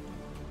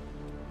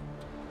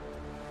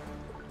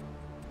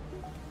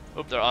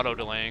 Oh, they're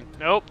auto-delaying.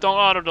 Nope, don't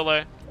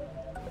auto-delay.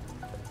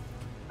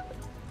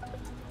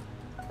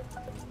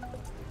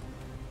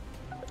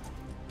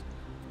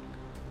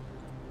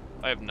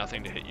 I have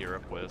nothing to hit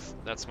Europe with.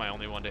 That's my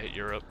only one to hit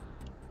Europe.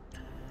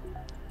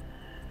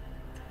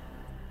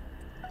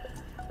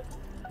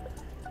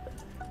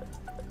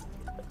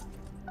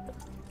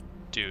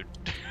 Dude.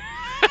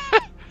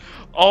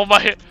 all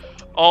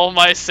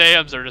my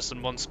SAMs are just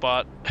in one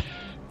spot.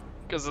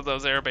 Because of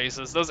those air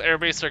bases. Those air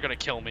bases are gonna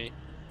kill me.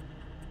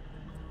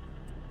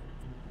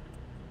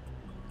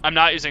 I'm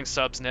not using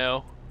subs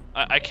now.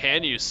 I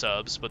can use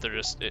subs, but they're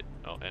just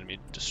oh, enemy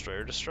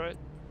destroyer destroyed.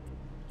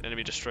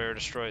 Enemy destroyer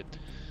destroyed.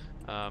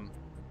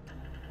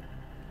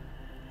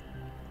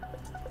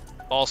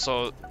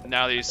 Also,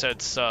 now that you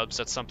said subs,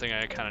 that's something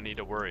I kind of need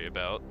to worry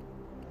about.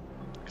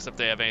 Because if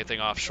they have anything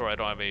offshore, I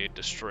don't have any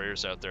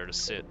destroyers out there to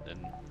sit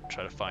and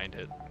try to find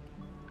it.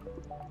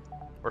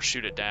 Or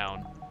shoot it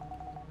down.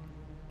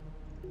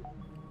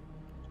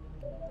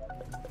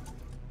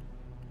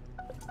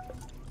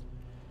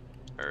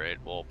 Alright,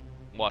 well,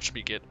 watch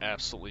me get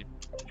absolutely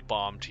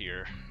bombed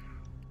here.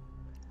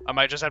 I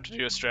might just have to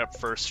do a straight up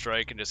first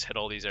strike and just hit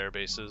all these air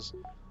bases.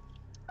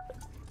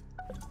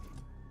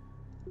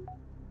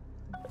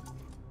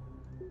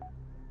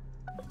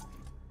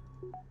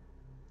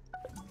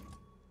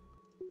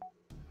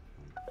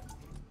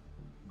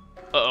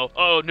 Uh-oh.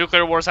 Uh-oh,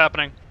 nuclear war's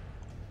happening.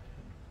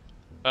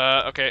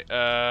 Okay,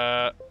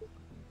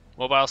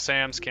 mobile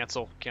SAMs,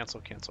 cancel.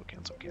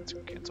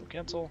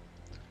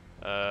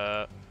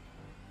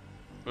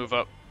 Move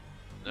up.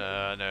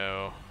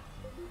 No.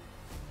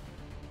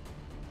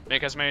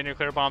 Make as many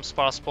nuclear bombs as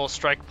possible.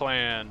 Strike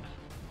plan.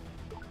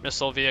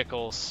 Missile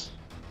vehicles.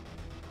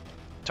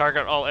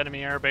 Target all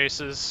enemy air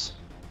bases.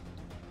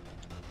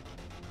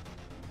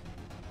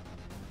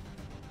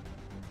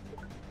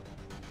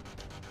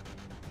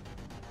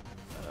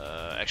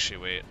 Actually,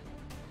 wait.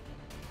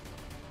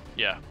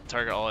 Yeah,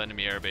 target all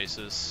enemy air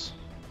bases.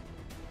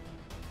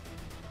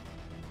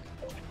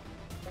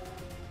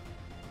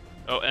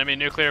 Oh, enemy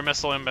nuclear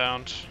missile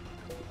inbound.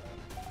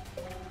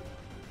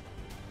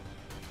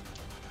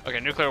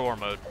 Okay, nuclear war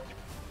mode.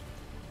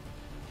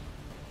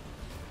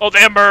 Oh, they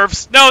have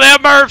MIRVs! No, they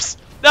have MIRVs!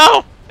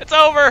 No! It's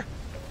over!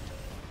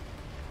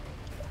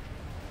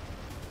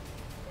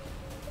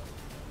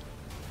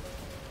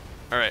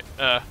 Alright,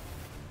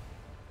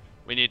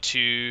 we need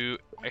to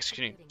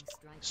executing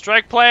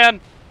strike plan!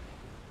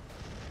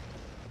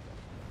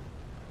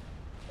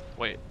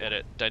 Wait,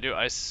 edit. Did I do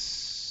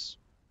ice?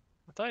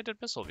 I thought I did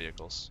missile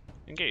vehicles.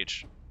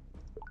 Engage.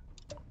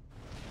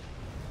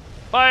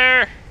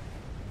 Fire!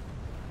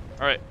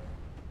 Alright.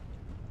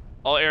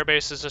 All air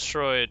bases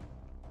destroyed.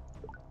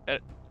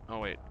 Oh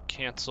wait,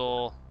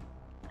 cancel.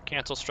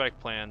 Cancel strike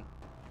plan.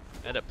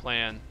 Edit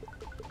plan.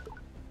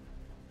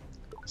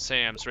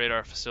 SAMs,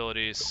 radar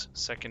facilities,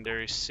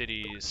 secondary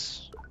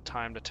cities,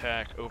 timed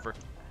attack, over...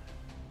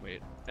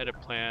 Wait, edit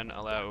plan,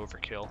 allow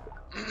overkill.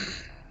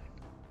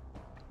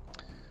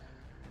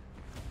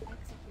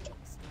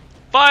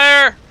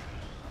 Fire!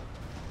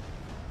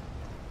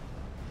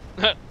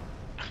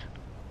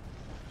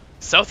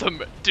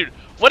 Dude,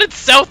 what did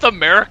South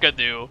America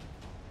do?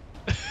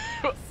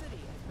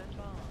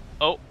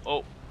 Oh,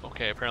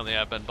 okay, apparently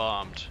I've been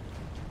bombed.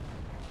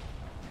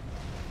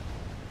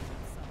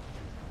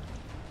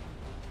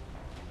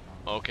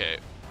 Okay,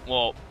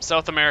 well,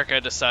 South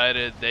America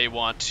decided they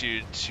want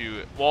to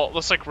well, it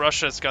looks like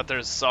Russia's got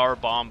their Tsar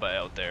Bomba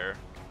out there.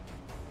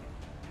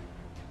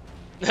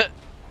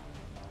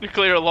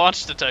 Nuclear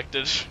launch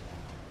detected.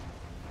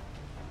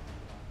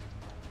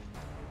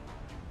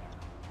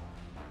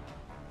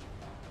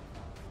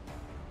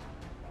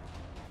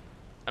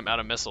 I'm out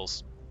of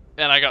missiles.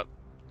 And I got,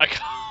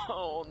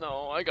 oh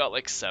no, I got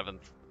like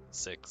 7th,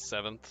 6th,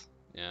 7th,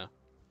 yeah.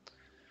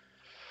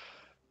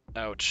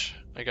 Ouch,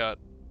 I got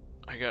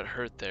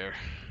hurt there.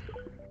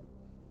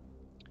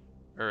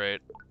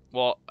 Alright,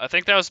 well, I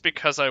think that was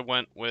because I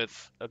went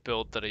with a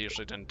build that I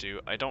usually didn't do.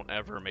 I don't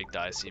ever make the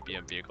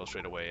ICBM vehicle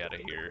straight away out of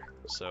here,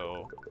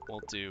 so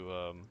we'll do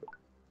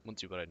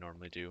what I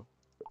normally do.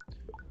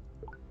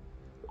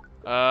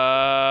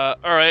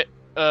 Alright,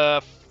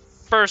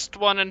 first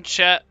one in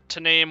chat to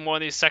name one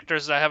of these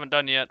sectors that I haven't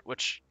done yet,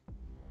 which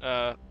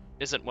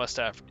isn't West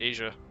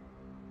Asia.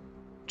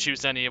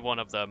 Choose any one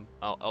of them.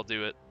 I'll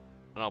do it.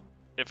 And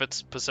if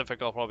it's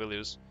Pacific, I'll probably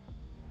lose.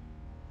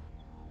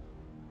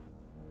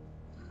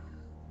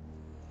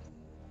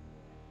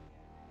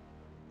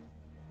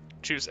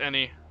 Choose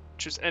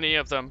any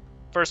of them.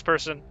 First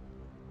person.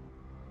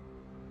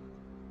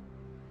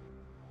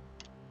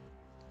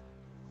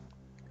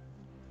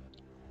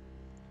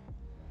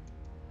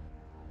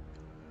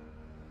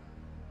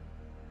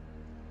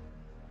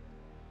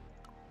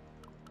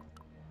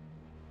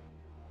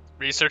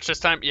 Research this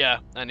time? Yeah,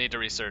 I need to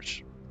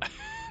research.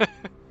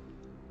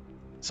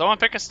 Someone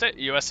pick a state.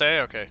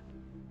 USA? Okay.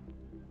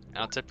 I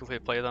don't typically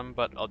play them,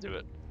 but I'll do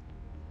it.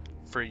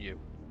 For you.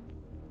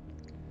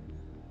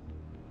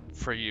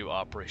 For you,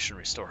 Operation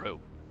Restore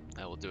Hope.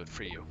 I will do it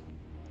for you.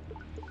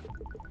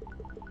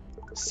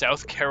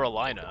 South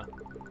Carolina.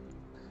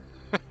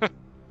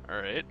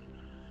 Alright.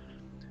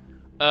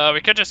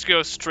 We could just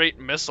go straight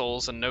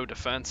missiles and no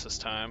defense this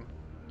time.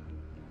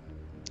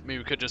 Maybe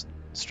we could just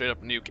straight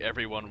up nuke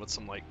everyone with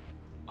some, like,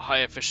 high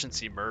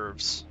efficiency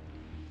MIRVs.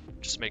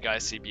 Just make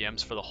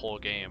ICBMs for the whole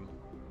game.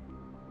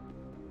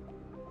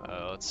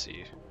 Let's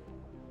see.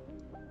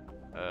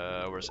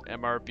 Where's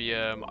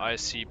MRBM,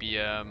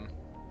 ICBM?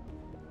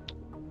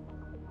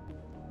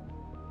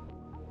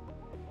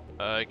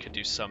 I could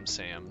do some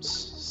SAM.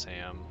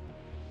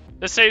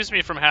 This saves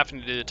me from having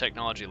to do the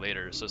technology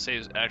later, so it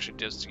saves actually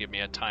just to give me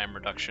a time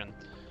reduction.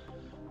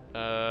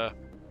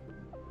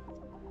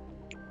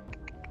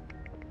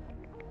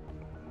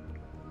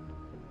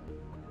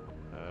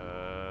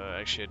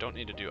 Actually, I don't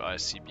need to do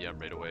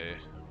ICBM right away.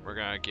 We're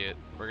gonna.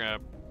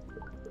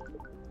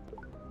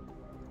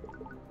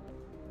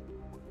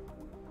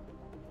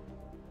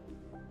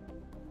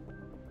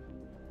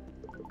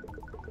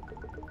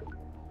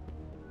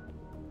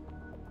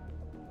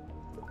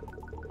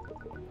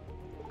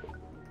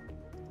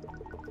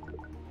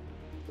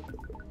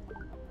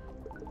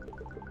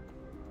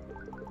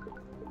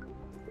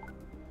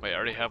 Wait, I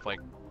already have like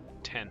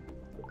 10.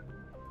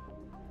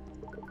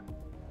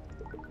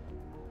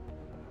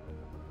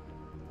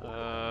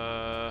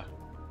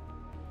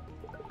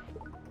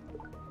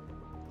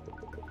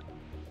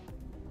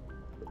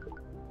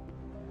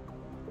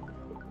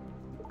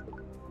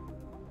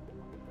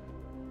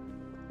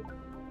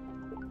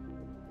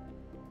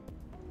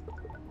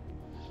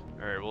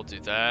 Alright, we'll do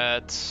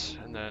that,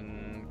 and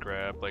then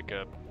grab like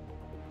a,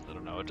 I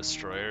don't know, a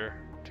destroyer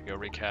to go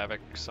wreak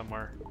havoc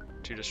somewhere.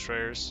 2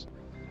 destroyers.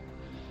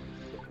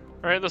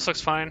 Alright, this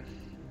looks fine.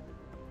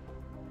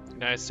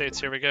 United States,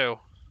 here we go.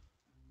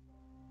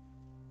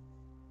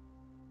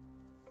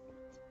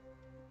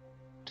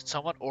 Did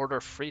someone order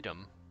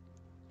freedom?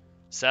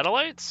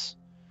 Satellites?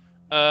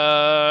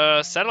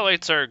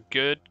 Satellites are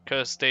good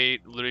because they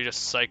literally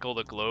just cycle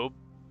the globe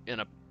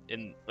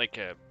in like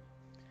a.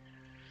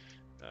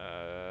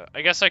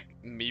 I guess like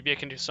maybe I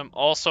can do some.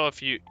 Also,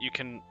 if you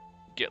can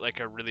get like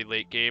a really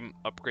late game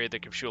upgrade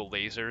that gives you a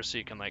laser, so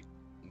you can like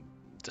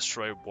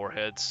destroy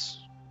warheads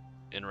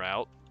en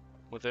route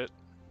with it,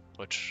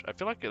 which I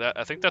feel like that.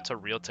 I think that's a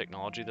real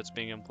technology that's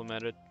being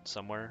implemented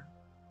somewhere,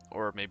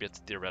 or maybe it's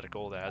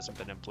theoretical that hasn't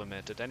been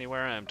implemented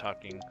anywhere. I'm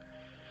talking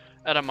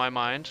out of my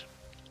mind.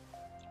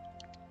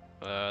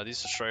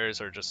 These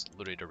destroyers are just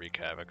literally to wreak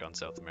havoc on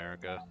South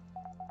America.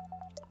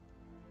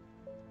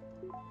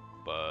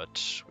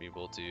 But we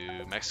will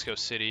do Mexico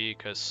City,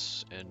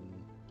 because in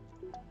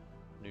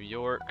New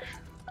York,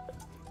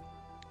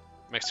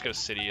 Mexico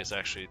City is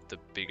actually the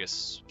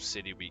biggest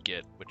city we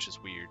get, which is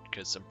weird,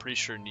 because I'm pretty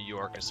sure New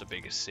York is the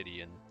biggest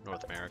city in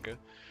North America.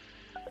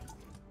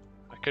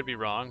 I could be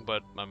wrong,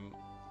 but I'm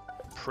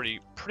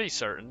pretty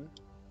certain.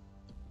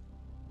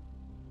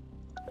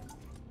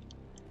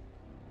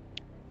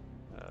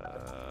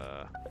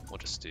 We'll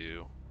just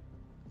do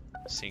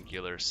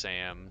singular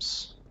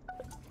Sams.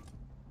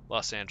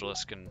 Los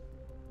Angeles can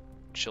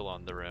chill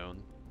on their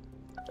own.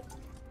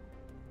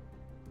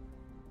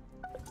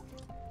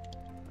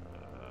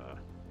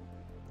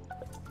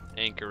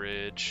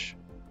 Anchorage.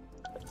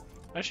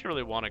 I actually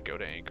really want to go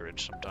to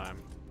Anchorage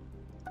sometime.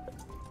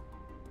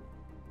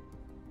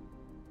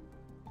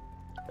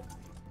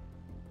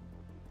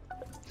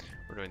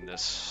 We're doing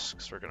this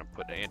because we're going to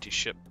put an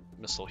anti-ship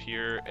missile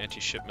here,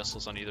 anti-ship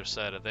missiles on either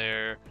side of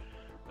there.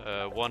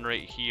 One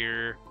right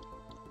here.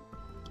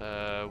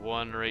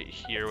 One right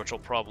here, which will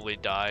probably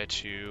die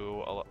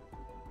to...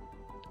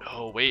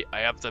 Oh, wait,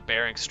 I have the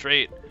Bering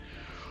Strait.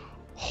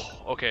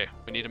 Okay,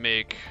 we need to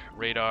make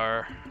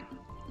radar,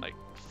 like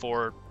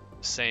 4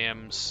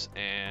 SAMs,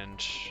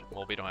 and,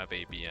 well, we don't have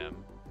ABM.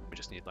 We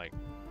just need, like,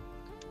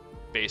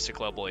 basic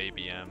level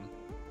ABM.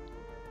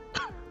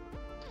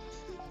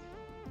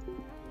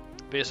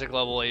 Basic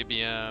level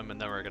ABM, and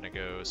then we're gonna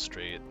go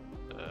straight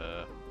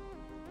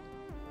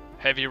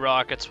heavy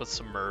rockets with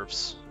some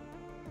MIRVs.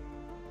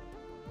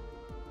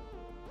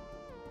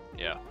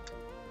 Yeah.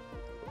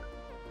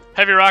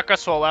 Heavy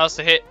rockets will allow us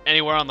to hit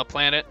anywhere on the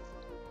planet.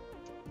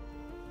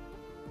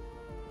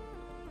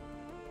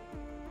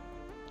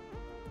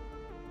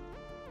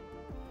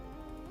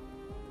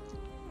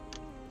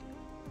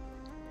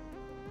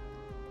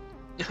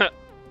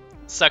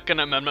 Second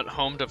Amendment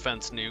home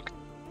defense nuke.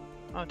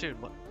 Oh, dude,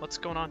 what's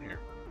going on here?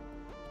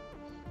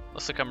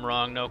 Looks like I'm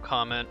wrong. No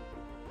comment.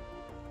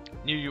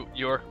 New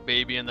York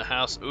baby in the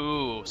house.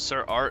 Ooh,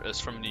 Sir Art is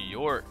from New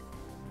York.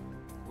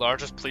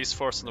 Largest police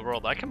force in the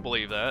world. I can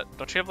believe that.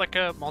 Don't you have like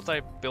a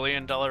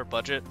multi-billion-dollar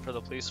budget for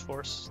the police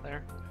force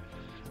there?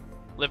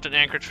 Lived in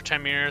Anchorage for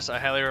 10 years. I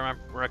highly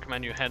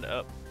recommend you heading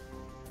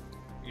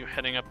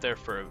up there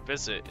for a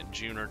visit in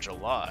June or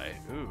July.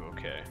 Ooh,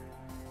 okay.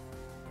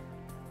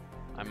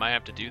 I might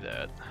have to do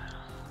that.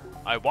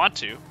 I want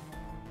to.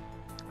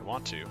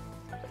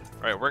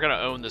 Alright, we're gonna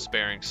own this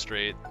Bering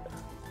Strait,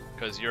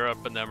 because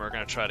Europe and them are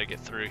gonna try to get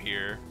through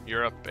here.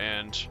 Europe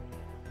and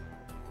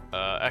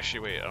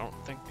actually wait, I don't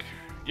think,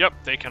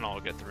 yep, they can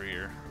all get through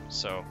here.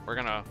 So we're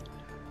gonna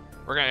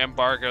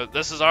embargo.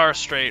 This is our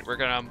strait. We're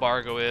gonna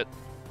embargo it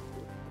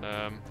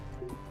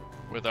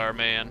with our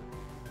man.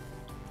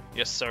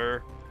 Yes,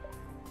 sir.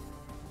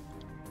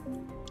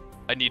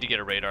 I need to get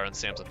a radar on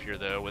SAMs up here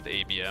though with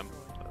ABM.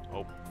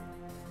 Oh.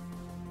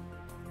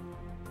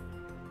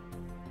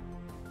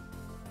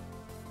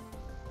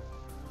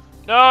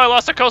 No, I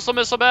lost a coastal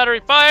missile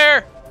battery.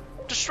 Fire!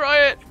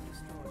 Destroy it!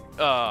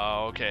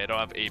 Oh, okay, I don't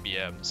have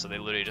ABM, so they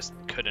literally just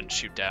couldn't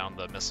shoot down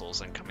the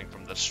missiles incoming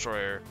from the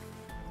destroyer.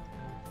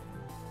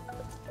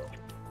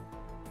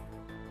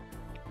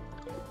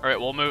 Alright,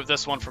 we'll move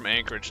this one from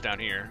Anchorage down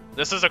here.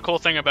 This is a cool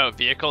thing about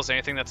vehicles.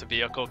 Anything that's a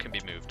vehicle can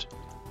be moved.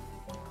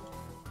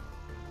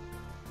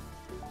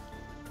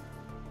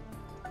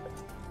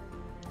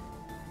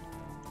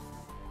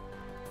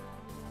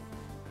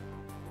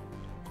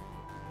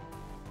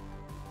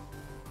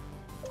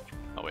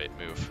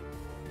 move.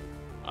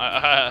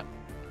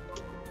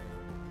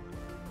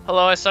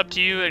 Hello, I subbed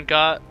to you and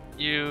got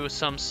you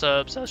some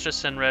subs. I was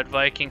just in Red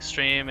Viking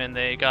stream and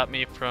they got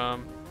me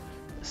from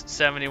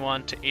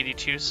 71 to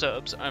 82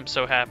 subs. I'm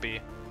so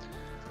happy.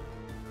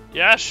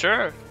 Yeah,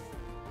 sure.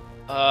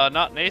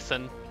 Not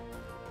Nathan.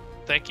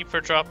 Thank you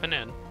for dropping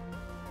in.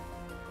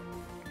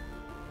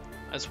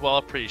 As well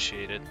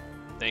appreciated.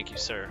 Thank you,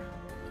 sir.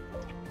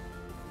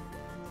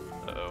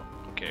 Uh-oh.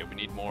 Okay, we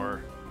need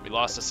more. We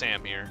lost a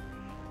Sam here.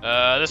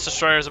 This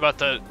destroyer is about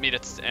to meet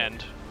its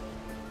end.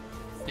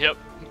 Yep,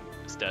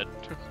 it's dead.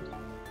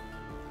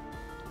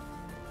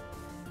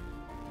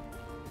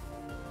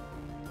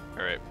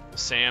 Alright,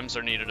 SAMs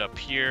are needed up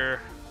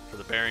here for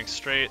the Bering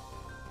Strait.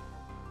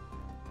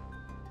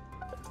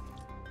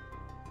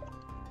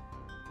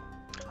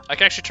 I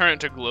can actually turn it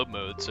into globe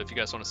mode, so if you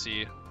guys want to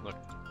see, look,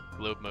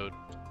 globe mode.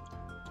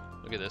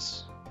 Look at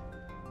this.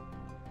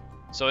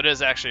 So it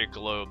is actually a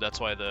globe, that's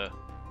why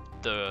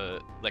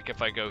like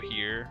if I go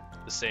here,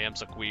 the SAMs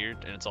look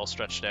weird and it's all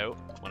stretched out.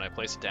 When I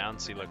place it down,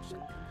 see, look,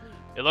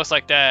 it looks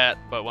like that,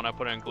 but when I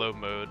put it in globe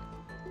mode,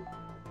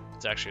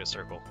 it's actually a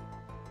circle.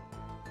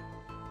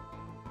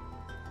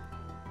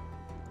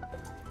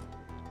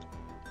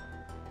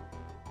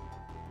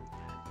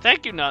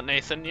 Thank you, Not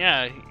Nathan.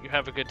 Yeah, you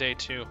have a good day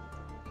too.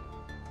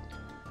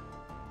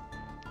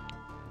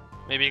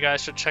 Maybe you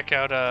guys should check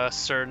out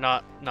Sir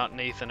Not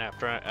Nathan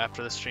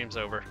after the stream's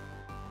over.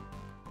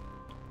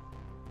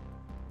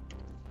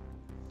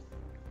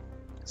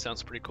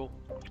 Sounds pretty cool.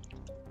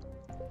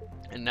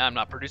 And now I'm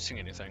not producing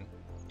anything.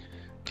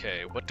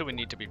 Okay, what do we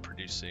need to be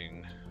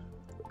producing?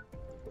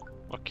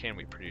 What can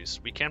we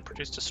produce? We can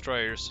produce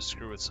destroyers to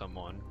screw with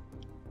someone.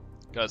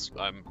 Because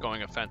I'm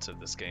going offensive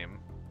this game.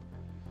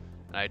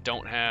 And I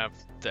don't have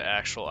the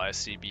actual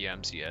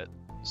ICBMs yet,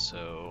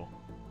 so...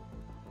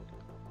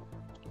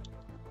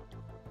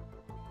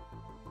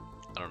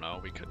 I don't know,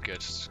 we could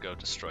just go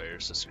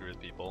destroyers to screw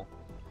with people.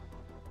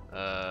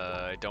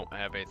 I don't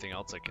have anything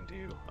else I can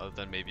do other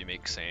than maybe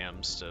make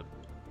SAMs to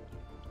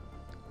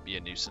be a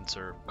nuisance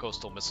or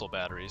coastal missile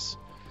batteries.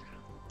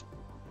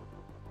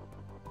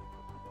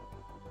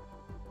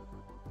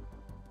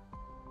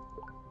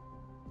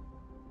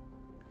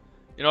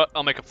 You know what?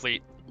 I'll make a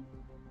fleet.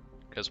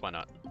 Because why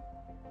not?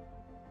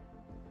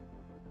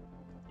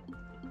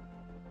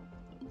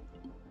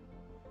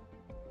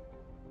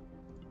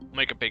 I'll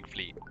make a big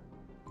fleet.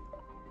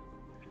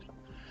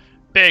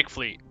 Big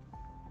fleet.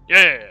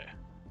 Yeah!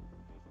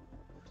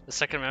 The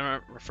Second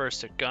Amendment refers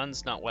to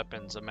guns, not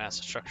weapons of mass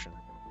destruction.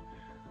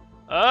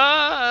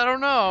 I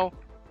don't know.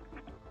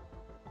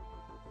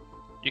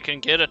 You can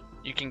get a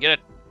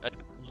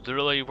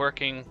literally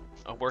working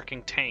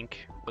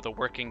tank with a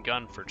working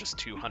gun for just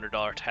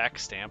 $200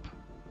 tax stamp.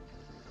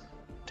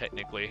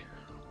 Technically.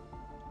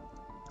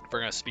 If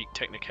we're gonna speak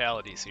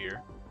technicalities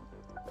here.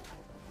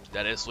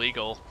 That is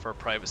legal for a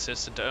private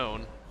citizen to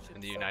own in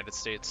the United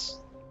States.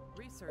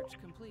 Research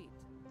complete.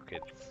 Okay,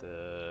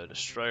 the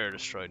destroyer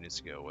needs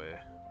to go away.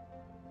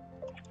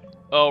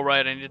 Oh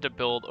right, I need to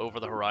build over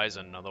the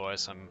horizon,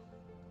 otherwise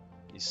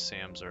these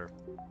SAMs are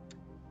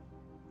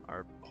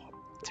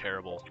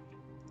terrible.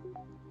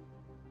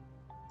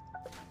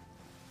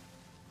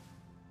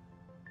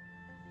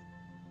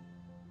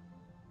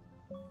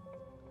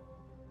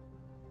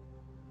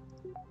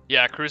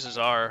 Yeah, cruisers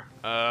are.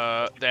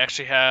 They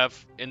actually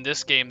have, in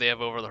this game, they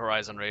have over the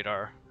horizon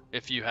radar,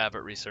 if you have it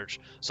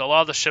researched. So a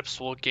lot of the ships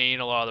will gain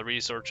a lot of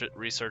the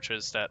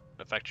researches that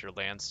affect your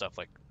land stuff,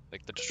 like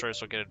the destroyers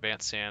will get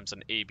advanced SAMs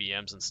and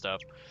ABMs and stuff,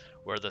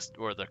 where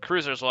the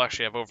cruisers will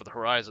actually have over the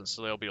horizon,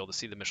 so they'll be able to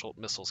see the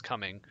missiles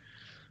coming.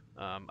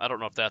 I don't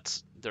know if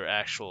that's their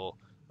actual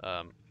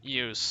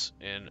use,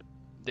 and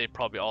they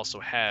probably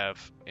also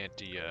have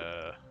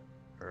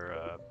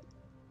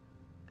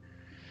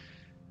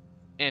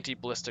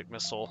anti-ballistic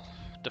missile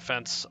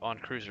defense on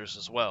cruisers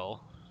as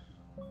well.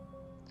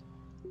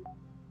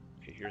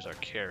 Okay, here's our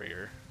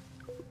carrier,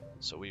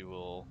 so we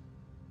will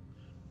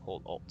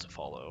hold Alt to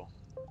follow.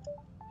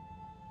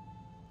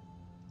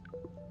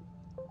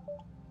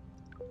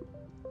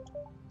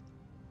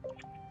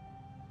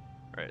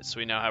 Alright, so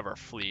we now have our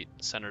fleet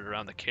centered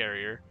around the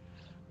carrier.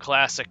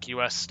 Classic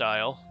US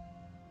style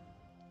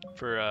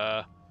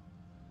for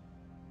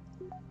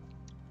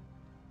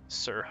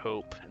Sir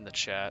Hope in the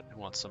chat who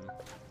wants some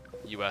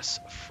US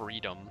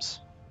freedoms.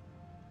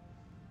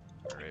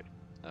 Alright,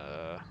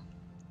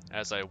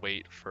 as I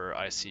wait for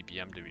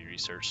ICBM to be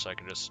researched, so I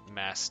can just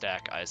mass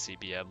stack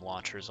ICBM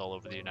launchers all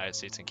over the United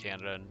States and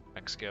Canada and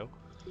Mexico.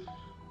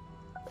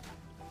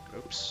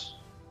 Oops.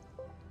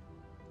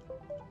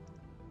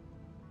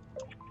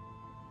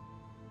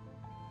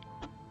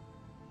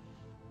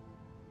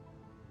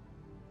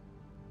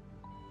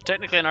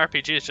 Technically an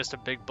RPG is just a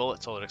big bullet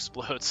till it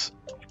explodes.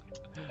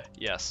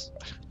 Yes.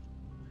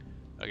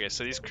 Okay,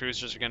 so these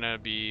cruisers are gonna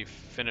be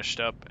finished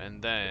up and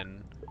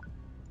then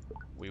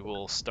we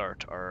will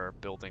start our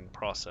building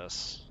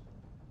process.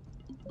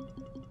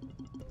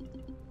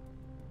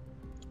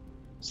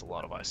 It's a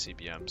lot of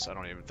ICBMs. I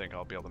don't even think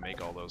I'll be able to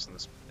make all those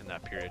in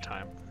that period of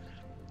time.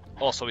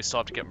 Also, we still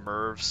have to get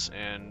MIRVs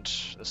and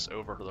this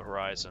over to the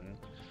horizon.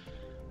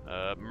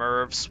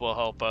 MIRVs will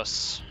help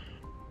us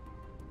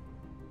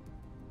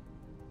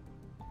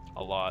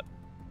a lot.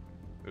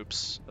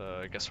 Oops,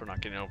 I guess we're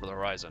not getting over the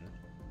horizon.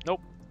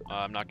 Nope,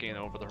 I'm not getting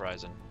over the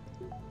horizon.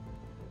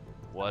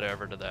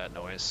 Whatever to that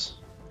noise.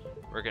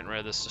 We're getting rid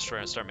of this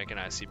destroyer and start making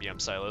ICBM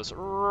silos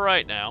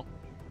right now.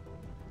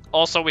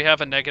 Also, we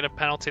have a negative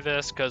penalty to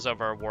this because of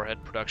our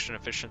warhead production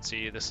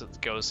efficiency. This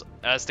goes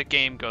as the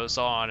game goes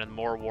on and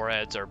more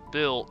warheads are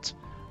built,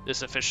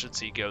 this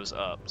efficiency goes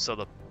up. So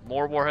the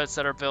more warheads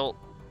that are built,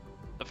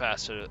 the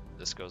faster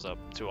this goes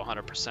up to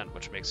 100%,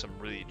 which makes them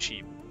really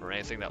cheap. Or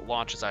anything that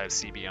launches out of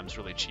CBMs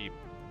really cheap.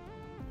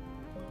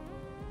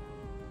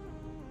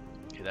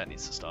 Okay, that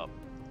needs to stop.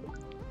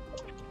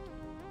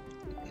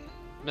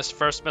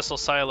 First missile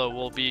silo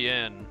will be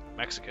in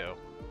Mexico.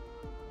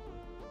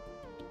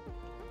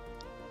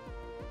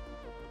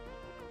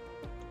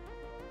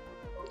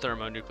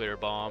 Thermonuclear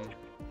bomb.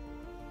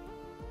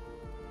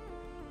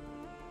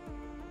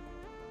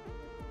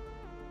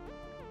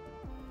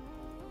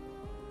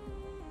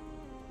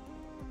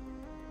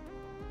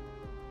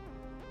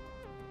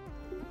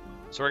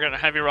 So we're getting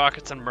heavy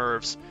rockets and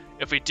MIRVs.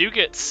 If we do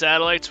get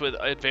satellites with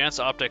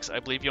advanced optics, I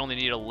believe you only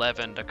need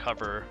 11 to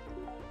cover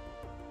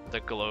the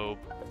globe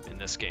in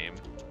this game.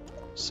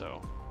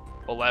 So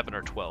 11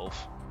 or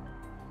 12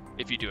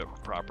 if you do it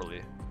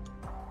properly.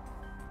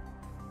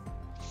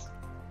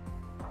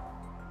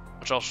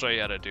 Which I'll show you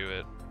how to do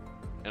it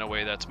in a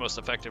way that's most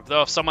effective.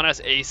 Though if someone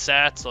has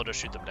ASATs, they'll just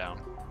shoot them down.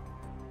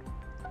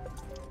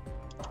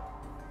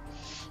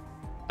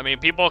 I mean,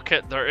 people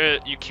can,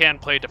 you can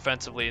play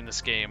defensively in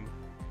this game,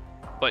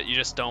 but you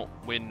just don't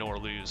win nor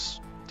lose,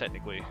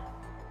 technically.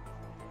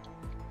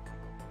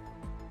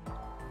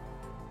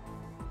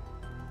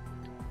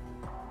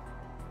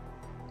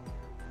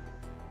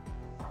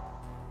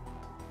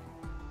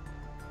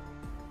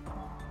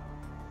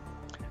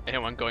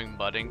 Anyone going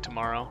mudding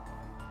tomorrow?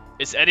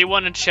 Is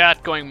anyone in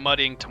chat going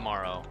mudding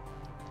tomorrow?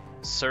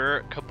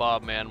 Sir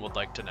Kebab Man would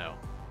like to know.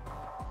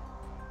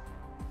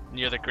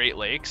 Near the Great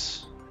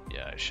Lakes?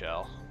 Yeah, I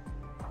shall.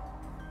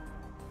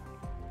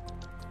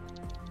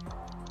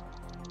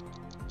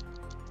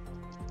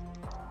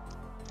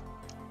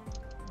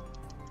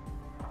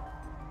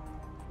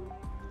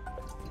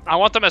 I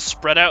want them as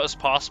spread out as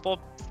possible.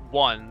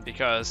 One,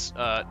 because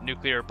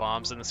nuclear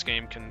bombs in this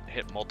game can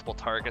hit multiple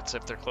targets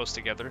if they're close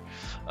together.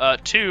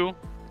 Two,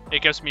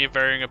 it gives me a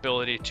varying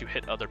ability to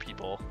hit other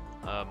people.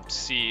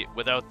 See,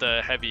 without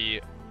the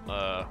heavy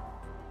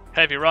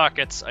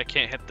rockets, I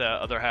can't hit the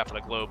other half of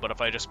the globe, but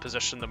if I just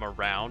position them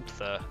around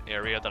the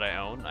area that I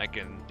own, I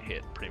can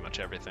hit pretty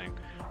much everything.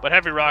 But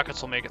heavy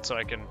rockets will make it so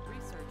I can...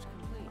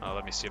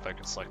 let me see if I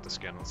can select this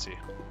again, let's see.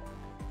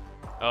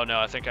 Oh no,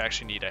 I think I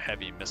actually need a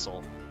heavy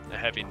missile, a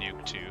heavy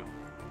nuke too.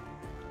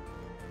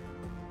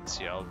 Let's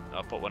see, I'll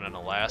put one in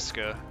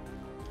Alaska.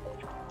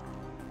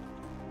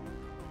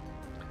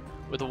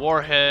 With the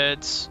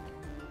warheads,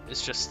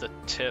 it's just the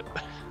tip.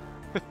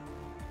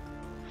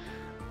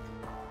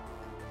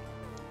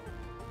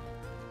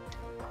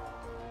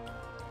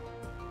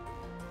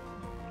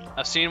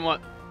 I've seen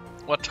what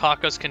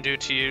tacos can do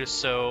to you,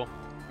 so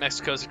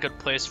Mexico's a good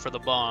place for the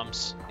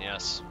bombs.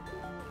 Yes.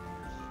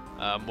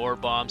 More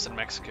bombs in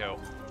Mexico.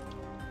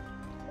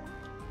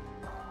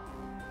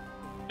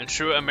 In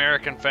true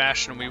American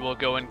fashion, we will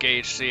go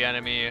engage the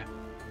enemy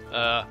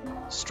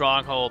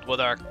stronghold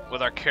with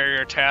our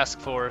carrier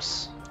task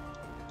force.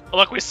 Oh,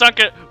 look, we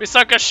sunk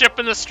a ship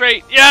in the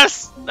strait.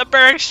 Yes, the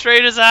Bering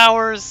Strait is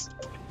ours.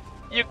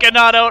 You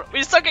cannot out.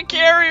 We sunk a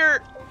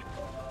carrier.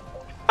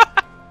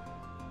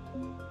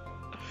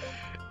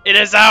 It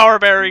is our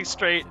Bering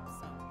Strait.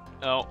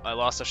 Oh, I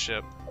lost a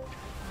ship.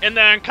 In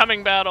the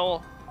oncoming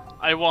battle,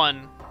 I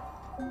won.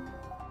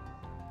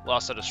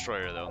 Lost a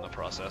destroyer though in the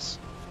process.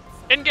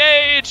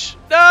 Engage!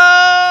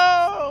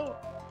 No!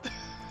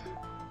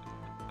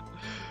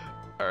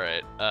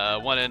 Alright,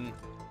 one in,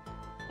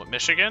 what,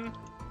 Michigan?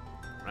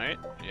 Right?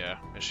 Yeah,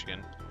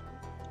 Michigan.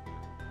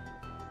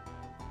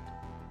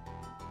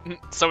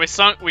 So we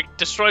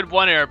destroyed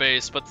one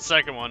airbase, but the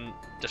second one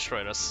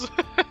destroyed us.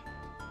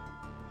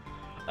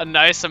 A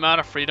nice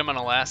amount of freedom in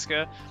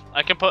Alaska.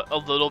 I can put a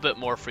little bit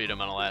more freedom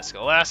in Alaska.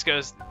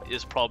 Alaska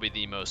is probably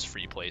the most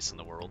free place in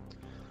the world.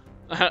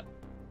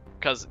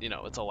 Because, you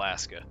know, it's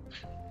Alaska.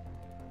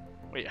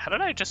 Wait, how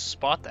did I just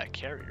spot that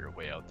carrier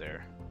way out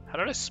there? How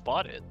did I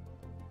spot it?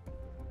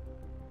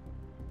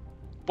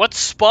 What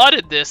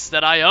spotted this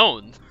that I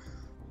own?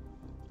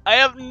 I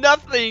have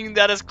nothing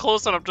that is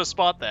close enough to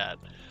spot that.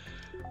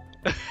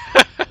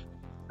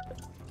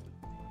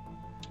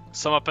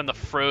 Some up in the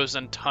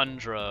frozen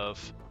tundra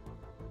of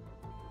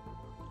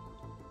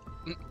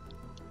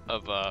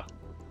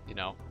you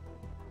know,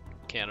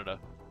 Canada.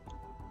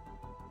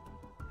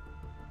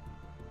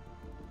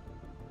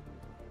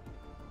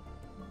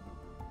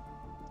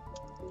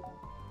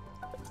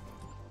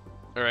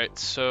 Alright,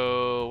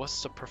 so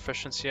what's the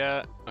proficiency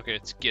at? Okay,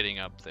 it's getting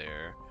up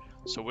there.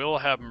 So we'll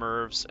have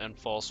MIRVs and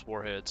false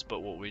warheads, but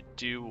what we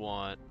do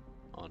want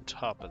on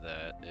top of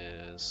that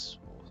is,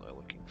 what was I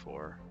looking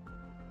for?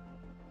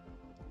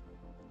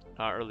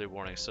 Early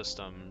warning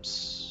systems,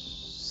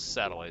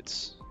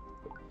 satellites.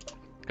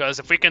 Because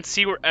if we can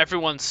see where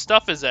everyone's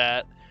stuff is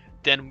at,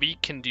 then we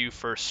can do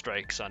first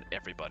strikes on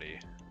everybody.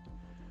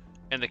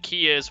 And the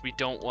key is we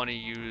don't want to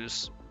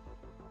use...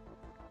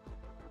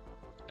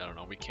 I don't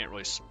know, we can't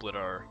really split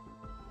our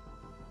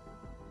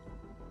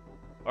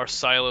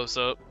silos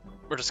up.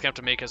 We're just going to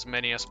have to make as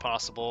many as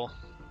possible.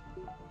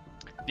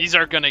 These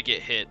are going to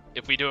get hit.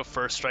 If we do a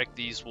first strike,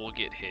 these will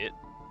get hit.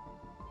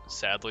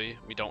 Sadly,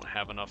 we don't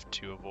have enough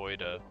to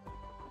avoid a...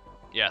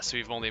 Yeah, so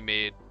we've only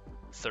made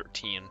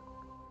 13.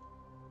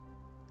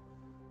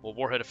 Well,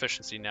 warhead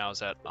efficiency now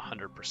is at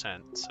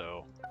 100%,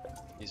 so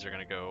these are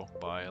going to go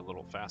by a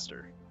little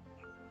faster.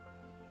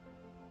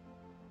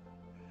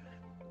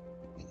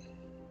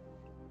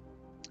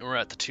 We're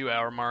at the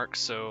 2-hour mark,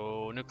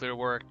 so nuclear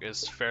work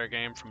is fair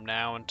game from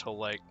now until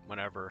like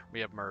whenever.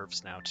 We have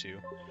MIRVs now too.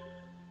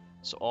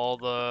 So all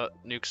the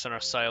nukes in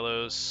our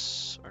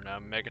silos are now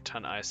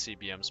megaton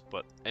ICBMs,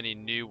 but any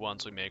new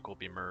ones we make will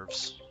be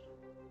MIRVs.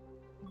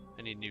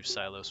 Any new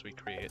silos we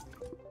create.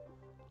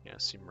 Yeah,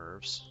 see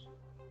MIRVs.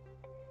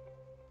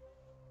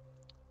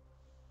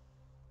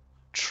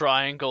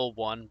 Triangle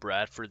 1,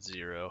 Bradford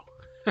 0.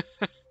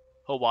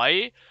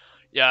 Hawaii?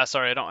 Yeah,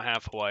 sorry, I don't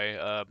have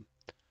Hawaii.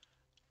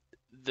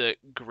 The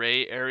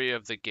gray area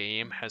of the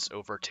game has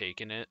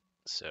overtaken it,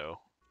 so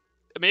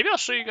maybe I'll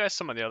show you guys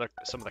some of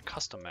the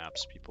custom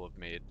maps people have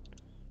made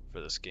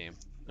for this game.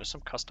 There's some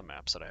custom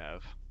maps that I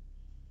have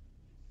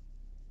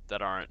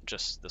that aren't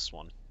just this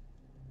one.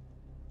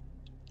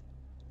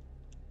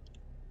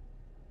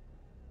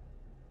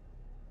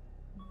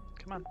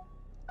 Come on,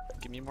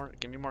 give me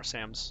more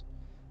SAMs,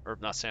 or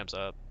not SAMs,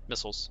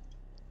 missiles.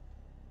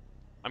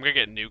 I'm gonna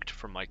get nuked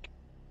from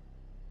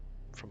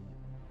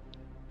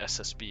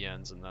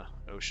SSBNs in the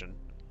ocean.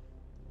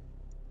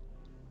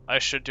 I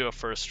should do a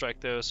first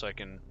strike though, so I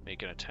can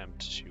make an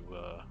attempt to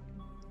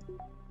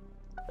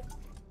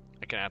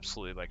I can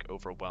absolutely like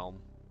overwhelm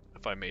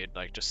if I made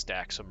like just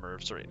stacks of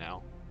MIRVs right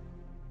now.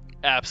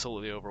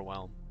 Absolutely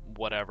overwhelm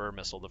whatever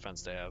missile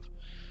defense they have.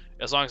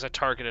 As long as I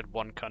targeted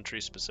one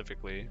country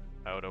specifically,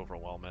 I would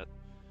overwhelm it.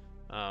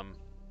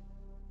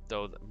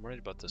 Though I'm worried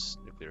about this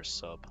nuclear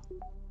sub.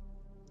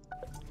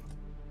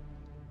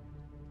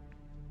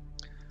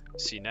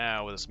 See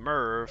now with this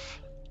MIRV,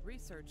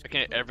 I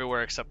can hit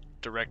everywhere except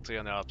directly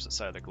on the opposite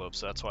side of the globe,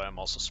 so that's why I'm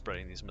also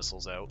spreading these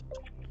missiles out.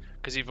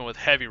 Because even with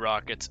heavy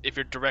rockets, if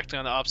you're directly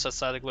on the opposite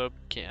side of the globe,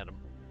 you can't hit them.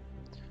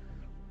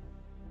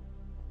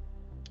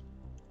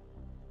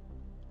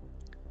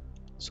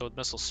 So with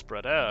missiles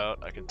spread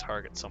out, I can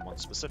target someone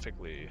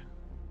specifically.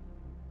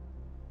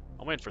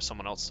 I'm waiting for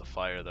someone else to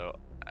fire though.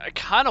 I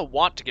kind of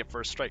want to get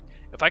first strike.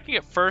 If I can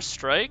get first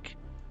strike,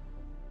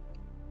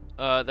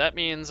 that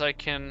means I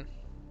can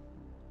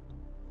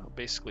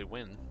basically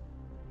win.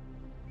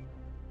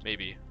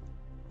 Maybe.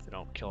 If they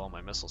don't kill all my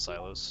missile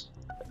silos.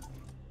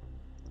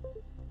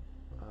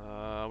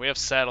 We have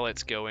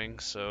satellites going,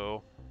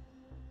 so...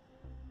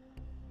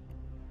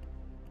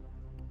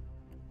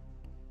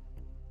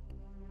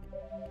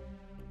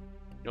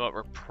 You know what,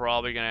 we're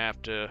probably gonna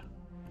have to...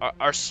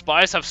 Our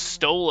spies have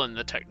stolen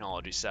the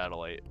technology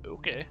satellite.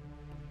 Okay.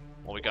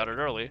 Well, we got it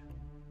early.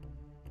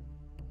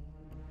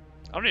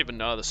 I don't even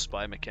know how the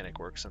spy mechanic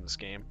works in this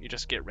game. You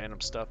just get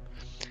random stuff.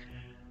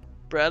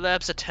 Brad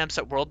Labs' attempts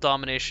at world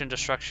domination and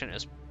destruction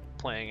is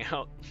playing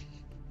out.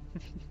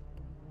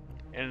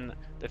 And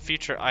the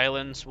future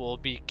islands will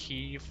be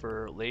key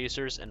for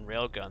lasers and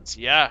railguns.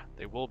 Yeah,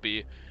 they will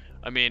be.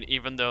 I mean,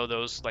 even though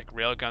those like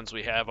railguns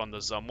we have on the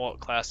Zumwalt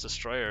class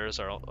destroyers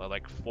are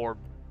like what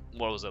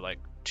was it, like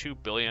 $2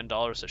 billion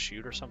a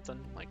shoot or something?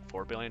 Like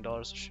 $4 billion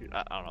a shoot?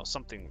 I don't know,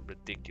 something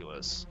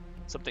ridiculous.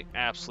 Something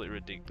absolutely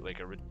ridiculous, like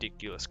a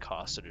ridiculous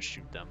cost to just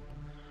shoot them.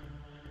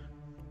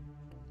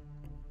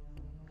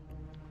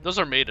 Those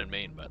are made in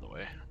Maine, by the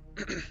way.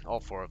 All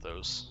 4 of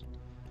those.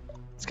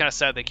 It's kind of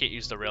sad they can't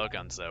use the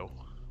railguns, though.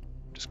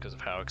 Just because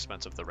of how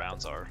expensive the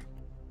rounds are.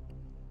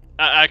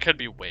 I could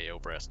be way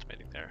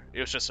overestimating there. It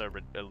was just a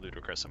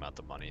ludicrous amount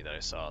of money that I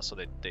saw, so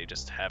they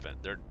just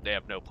haven't. They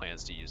have no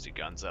plans to use the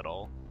guns at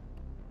all.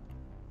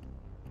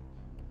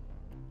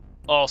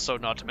 Also,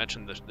 not to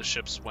mention the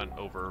ships went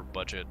over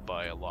budget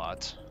by a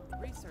lot.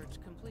 Research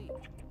complete.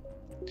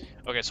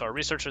 Okay, so our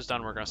research is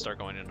done. We're going to start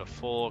going into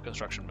full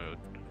construction mode.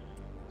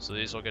 So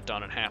these will get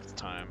done in half the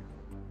time.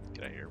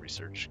 Get out of here,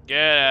 research.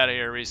 Get out of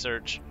here,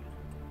 research.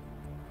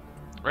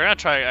 We're going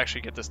to try to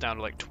actually get this down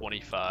to like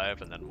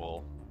 25, and then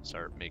we'll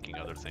start making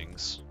other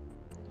things.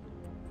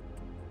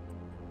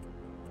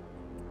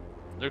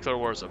 Nuclear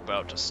war is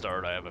about to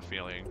start, I have a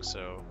feeling,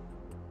 so...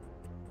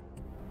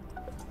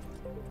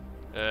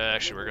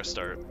 actually, we're going to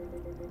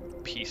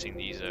start piecing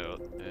these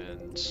out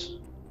and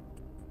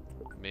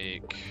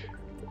make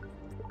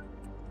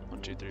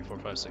 1, 2, 3, 4,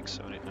 5, 6,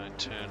 7, 8, 9,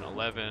 10,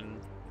 11,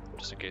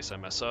 just in case I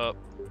mess up.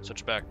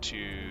 Switch back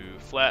to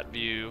flat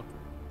view.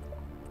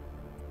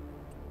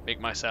 Make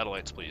my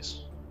satellites, please.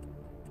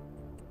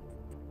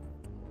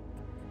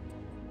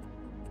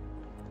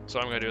 So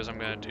what I'm going to do is I'm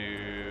going to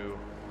do...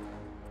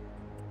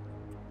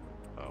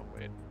 Oh,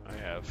 wait. I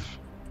have...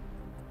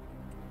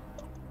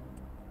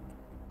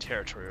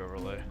 territory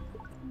overlay.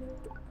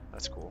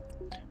 That's cool.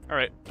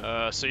 Alright,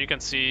 so you can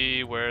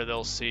see where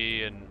they'll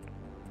see, and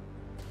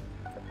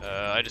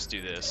I just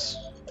do this.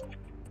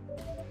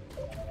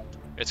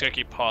 It's gonna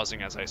keep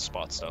pausing as I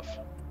spot stuff.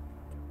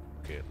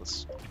 Okay,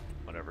 let's...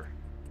 whatever.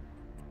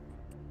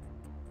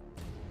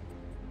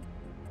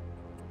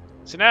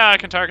 So now I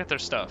can target their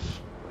stuff,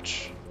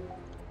 which...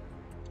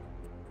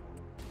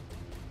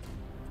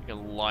 you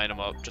can line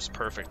them up just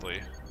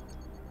perfectly.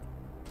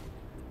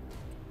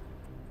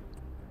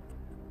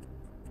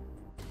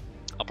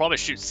 I'll probably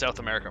shoot South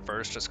America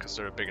first, just because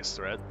they're the biggest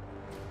threat.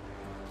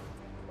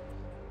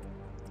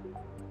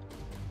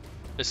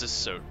 This is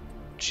so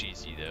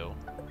cheesy, though,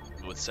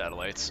 with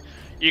satellites.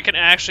 You can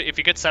actually, if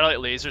you get satellite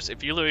lasers,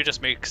 if you literally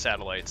just make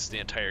satellites the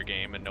entire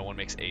game and no one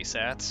makes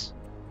ASATs,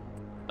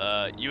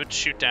 you would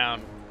shoot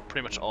down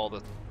pretty much all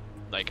the,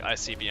 like,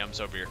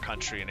 ICBMs over your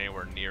country and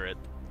anywhere near it.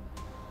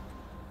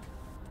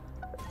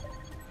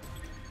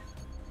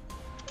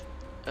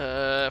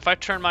 If I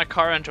turn my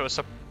car into a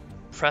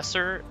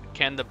suppressor,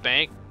 can the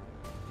bank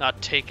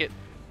not take it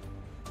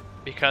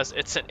because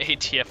it's an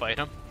ATF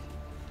item?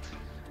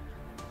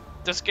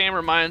 This game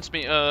reminds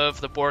me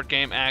of the board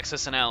game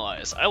Axis and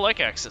Allies. I like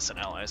Axis and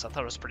Allies. I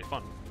thought it was pretty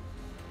fun.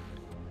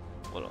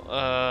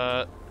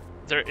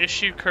 Their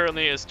issue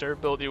currently is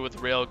durability with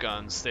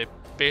railguns. They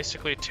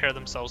basically tear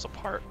themselves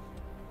apart.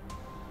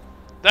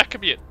 That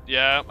could be it.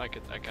 Yeah, I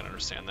can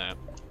understand that.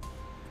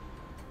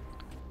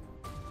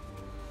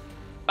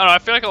 I don't know, I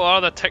feel like a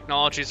lot of the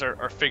technologies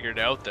are figured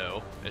out,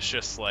 though. It's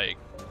just like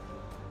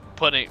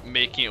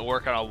making it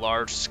work on a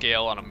large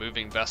scale on a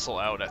moving vessel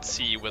out at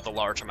sea with a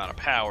large amount of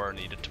power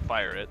needed to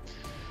fire it.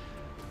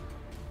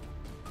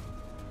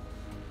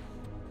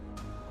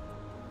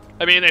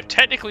 I mean, they've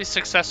technically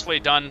successfully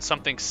done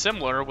something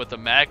similar with the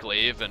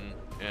maglev in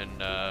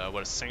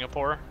what is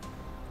Singapore?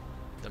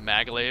 The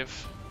maglev,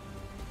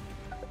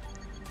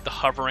 the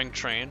hovering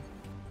train.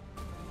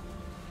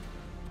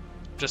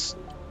 Just.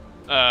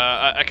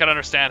 I can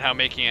understand how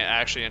making it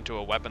actually into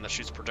a weapon that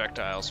shoots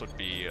projectiles would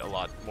be a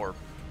lot more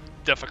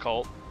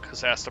difficult,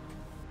 because it has to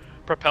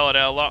propel it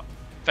at a lot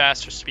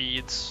faster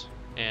speeds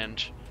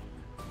and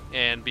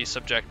be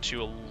subject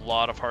to a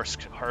lot of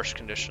harsh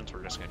conditions.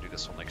 We're just gonna do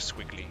this one like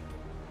squiggly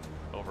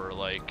over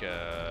like do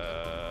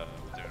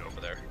it over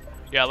there.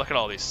 Yeah, look at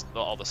all this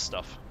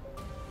stuff.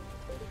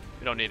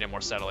 We don't need any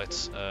more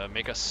satellites.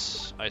 Make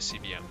us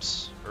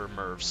ICBMs or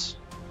MIRVs.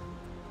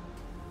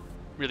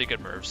 Really good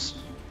MIRVs.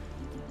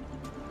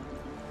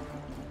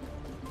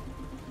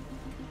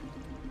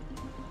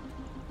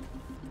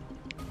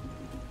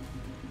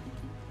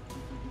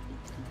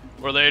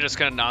 Or they're just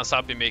gonna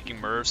non-stop be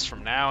making MIRVs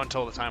from now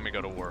until the time we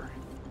go to war.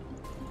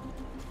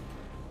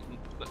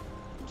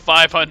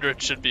 500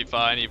 should be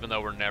fine, even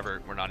though we're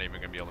not even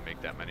gonna be able to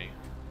make that many.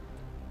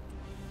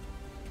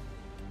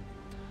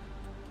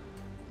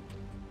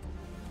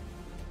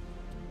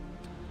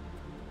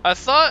 I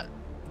thought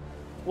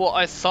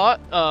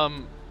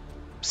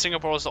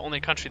Singapore was the only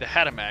country that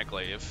had a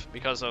maglev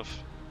because of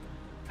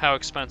how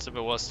expensive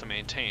it was to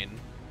maintain.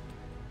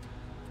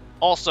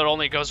 Also, it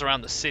only goes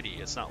around the city.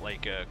 It's not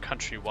like a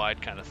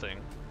countrywide kind of thing.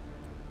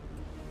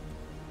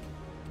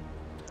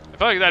 I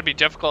feel like that'd be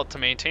difficult to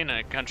maintain in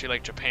a country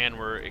like Japan,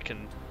 where it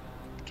can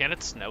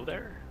it snow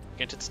there?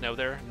 Can't it snow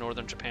there,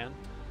 northern Japan?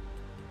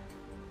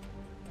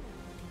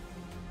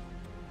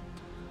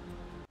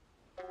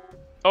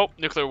 Oh,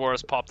 nuclear war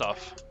has popped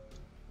off.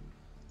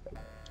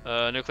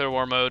 Nuclear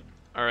war mode.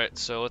 Alright,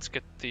 so let's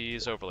get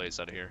these overlays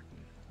out of here.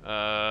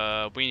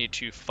 We need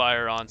to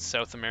fire on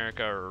South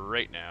America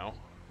right now.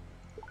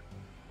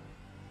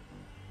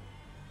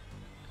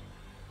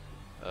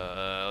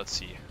 Let's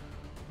see.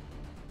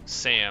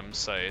 SAM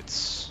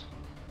sites.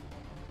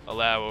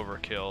 Allow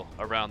overkill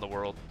around the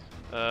world.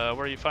 Where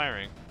are you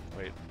firing?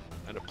 Wait,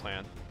 edit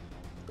plan.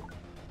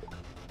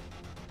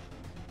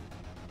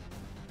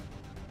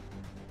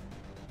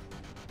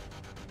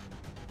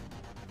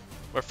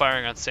 We're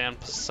firing on SAM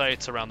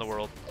sites around the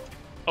world.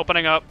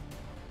 Opening up.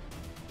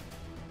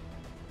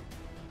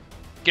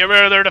 Get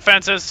rid of their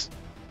defenses.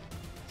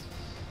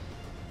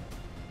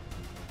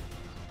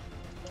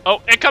 Oh,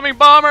 incoming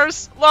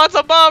bombers! Lots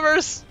of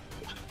bombers!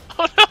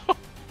 Oh no!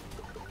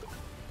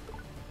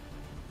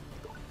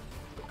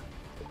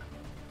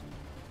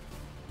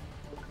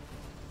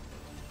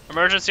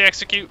 Emergency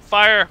execute.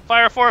 Fire!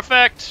 Fire for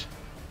effect!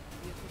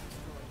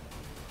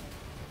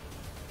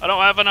 I don't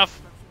have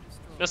enough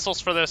missiles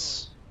for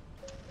this.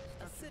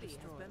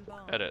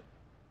 Edit.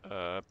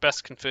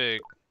 Best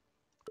config.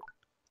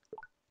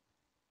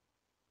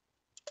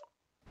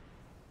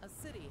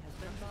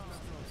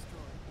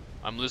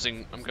 I'm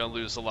gonna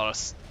lose a lot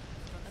of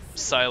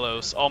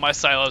silos. All my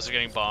silos are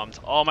getting bombed.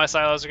 All my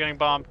silos are getting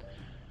bombed.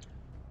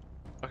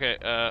 Okay,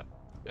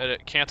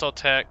 edit, cancel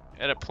attack,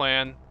 edit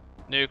plan,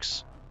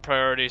 nukes,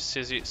 priorities,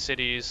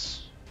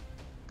 cities.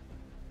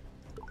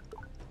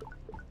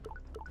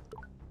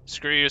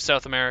 Screw you,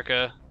 South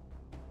America.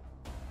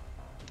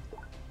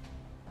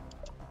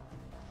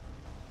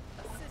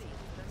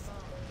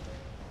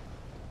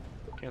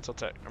 Cancel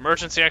attack.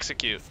 Emergency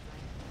execute.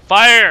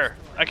 Fire!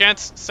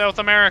 against South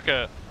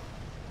America.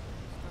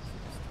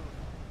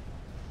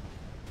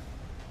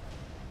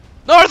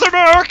 North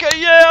America,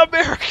 yeah,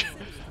 America,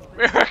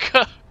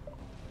 America.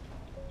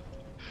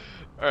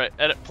 All right,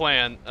 edit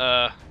plan.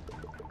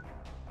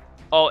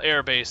 All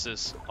air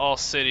bases, all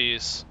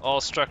cities,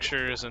 all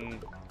structures in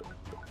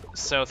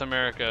South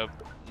America,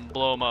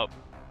 blow them up.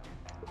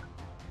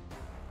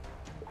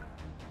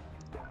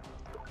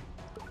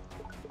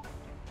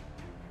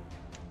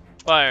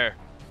 Fire!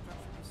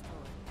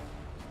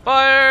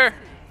 Fire!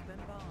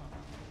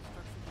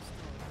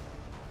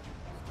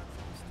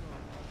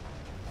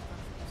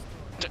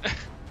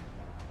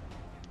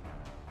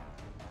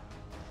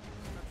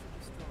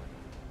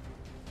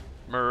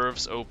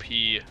 Mervs OP.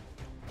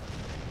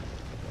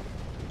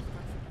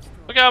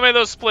 Look how many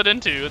those split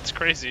into, it's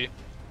crazy.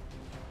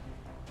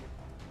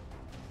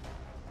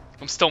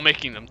 I'm still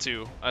making them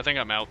too. I think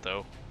I'm out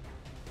though.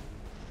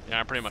 Yeah,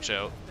 I'm pretty much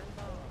out.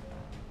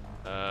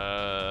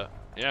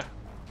 Yeah.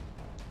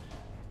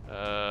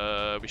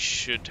 We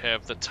should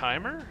have the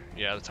timer?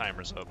 Yeah, the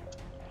timer's up.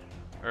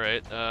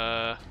 Alright, who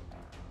are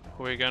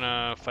we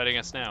gonna fight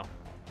against now?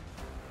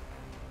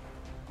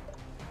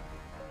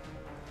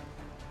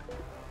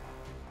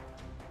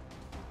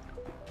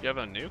 You have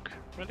a nuke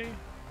ready?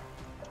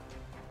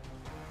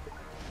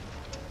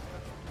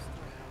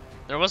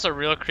 There was a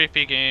real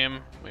creepy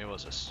game. Wait, what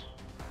was this?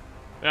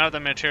 We don't have the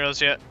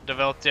materials yet,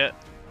 developed yet,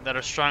 that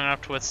are strong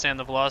enough to withstand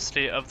the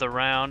velocity of the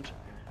round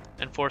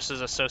and forces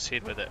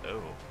associated with it.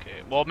 Oh,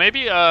 okay. Well,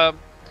 maybe, I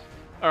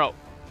don't know.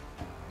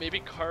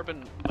 Maybe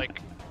carbon,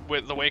 like,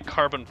 with the way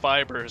carbon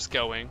fiber is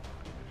going,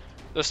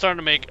 they're starting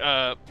to make,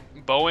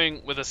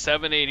 Boeing with a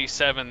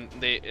 787,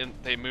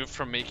 they moved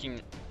from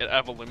making it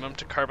out of aluminum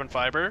to carbon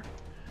fiber.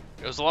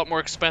 It was a lot more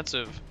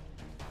expensive,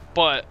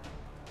 but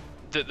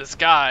this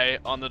guy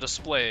on the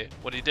display,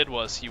 what he did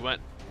was he went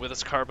with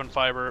his carbon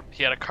fiber.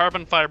 He had a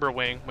carbon fiber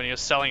wing when he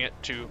was selling it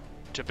to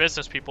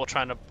business people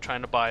trying to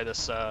buy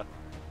this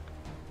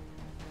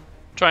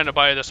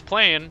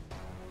plane.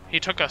 He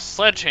took a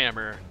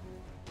sledgehammer.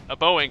 A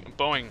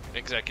Boeing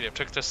executive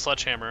took this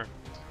sledgehammer,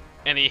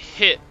 and he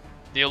hit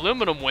the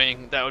aluminum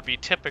wing that would be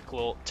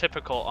typical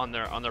on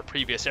their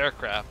previous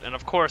aircraft. And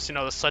of course, you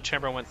know, the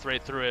sledgehammer went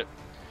right through it.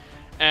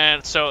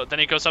 And so then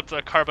he goes up to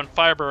the carbon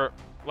fiber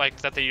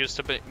like that they used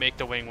to make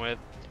the wing with,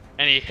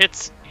 and he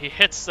hits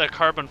the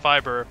carbon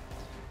fiber,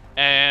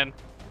 and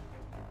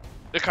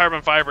the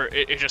carbon fiber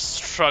it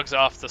just shrugs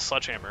off the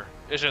sledgehammer.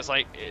 It's just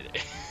like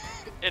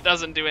it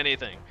doesn't do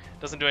anything,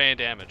 doesn't do any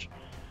damage,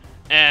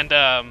 and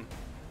I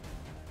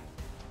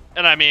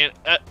mean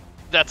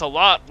that's a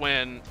lot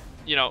when,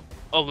 you know,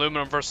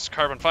 aluminum versus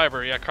carbon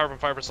fiber. Yeah, carbon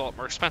fiber is a lot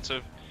more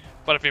expensive,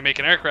 but if you make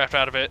an aircraft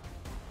out of it,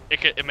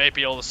 it may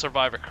be able to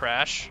survive a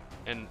crash,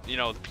 and you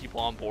know, the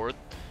people on board.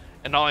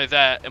 And not only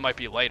that, it might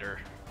be lighter.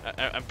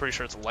 I'm pretty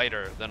sure it's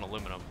lighter than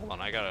aluminum. Hold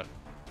on, I gotta...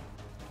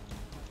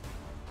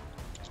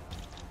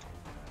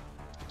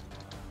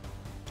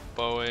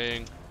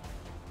 Boeing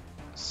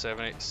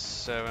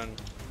 787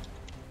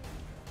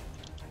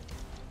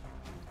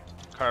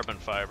 carbon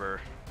fiber.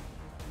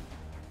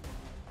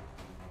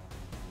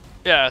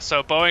 Yeah,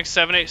 so Boeing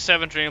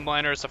 787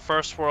 Dreamliner is the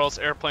first world's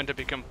airplane to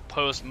be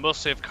composed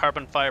mostly of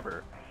carbon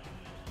fiber.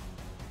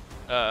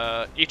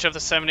 Each of the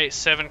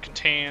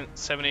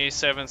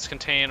 787s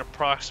contain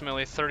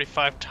approximately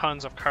 35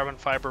 tons of carbon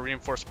fiber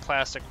reinforced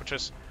plastic, which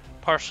is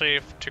partially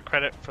to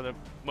credit for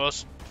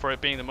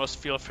it being the most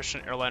fuel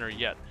efficient airliner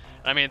yet.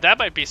 I mean, that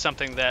might be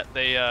something that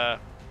they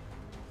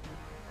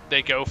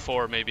go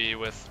for, maybe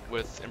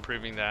with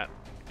improving that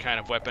kind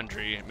of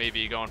weaponry,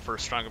 maybe going for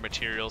stronger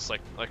materials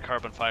like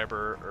carbon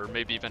fiber, or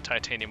maybe even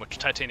titanium, which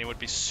titanium would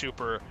be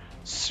super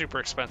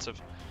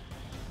expensive.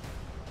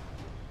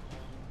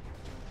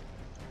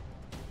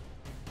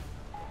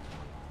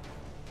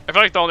 I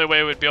feel like the only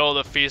way we'd be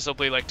able to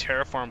feasibly like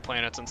terraform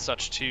planets and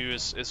such too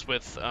is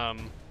with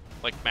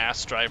like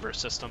mass driver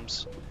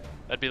systems.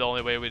 That'd be the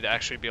only way we'd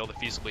actually be able to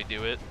feasibly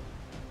do it.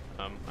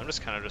 I'm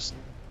just kind of just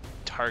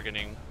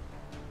targeting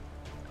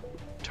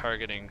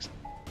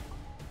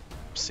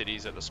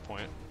cities at this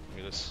point. Look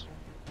at this.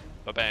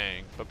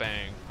 Ba-bang,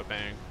 ba-bang,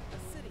 ba-bang. A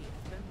city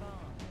has been bombed.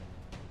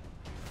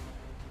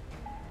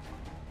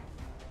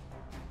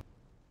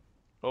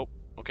 Oh,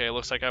 okay,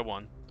 looks like I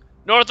won.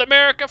 North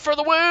America for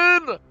the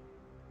win!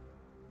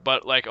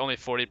 But, like, only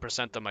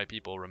 40% of my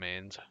people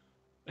remained.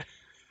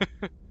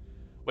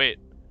 Wait.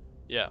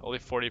 Yeah, only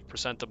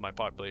 40% of my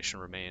population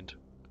remained.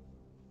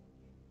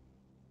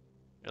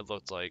 It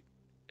looked like...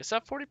 Is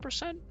that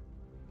 40%?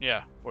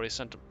 Yeah,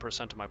 40%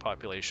 of my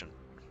population.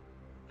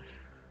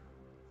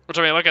 Which,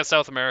 I mean, look at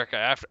South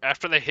America.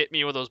 After they hit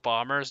me with those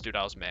bombers, dude,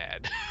 I was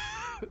mad.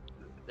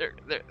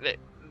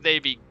 They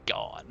be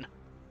gone.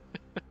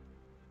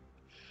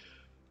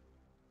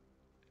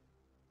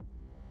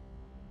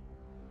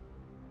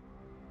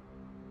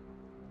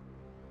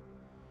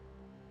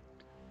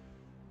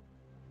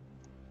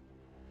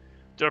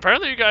 Dude,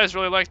 apparently you guys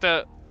really like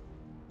that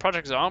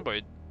Project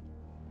Zomboid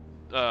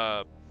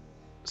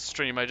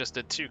stream I just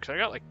did too, because I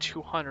got like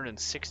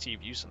 260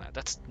 views on that.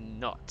 That's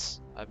nuts.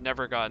 I've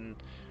never gotten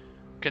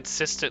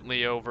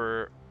consistently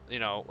over, you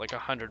know, like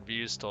 100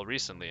 views till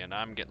recently, and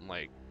I'm getting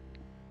like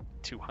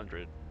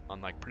 200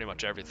 on like pretty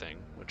much everything,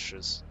 which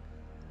is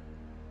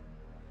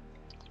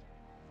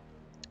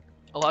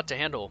a lot to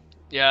handle.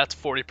 Yeah, it's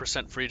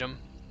 40% freedom.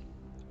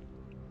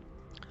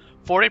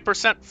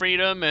 40%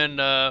 freedom and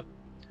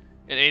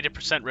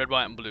 80% red,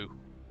 white, and blue,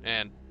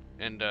 and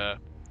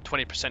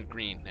 20%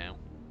 green now.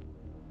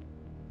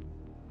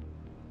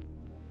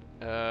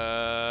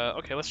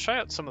 Okay, let's try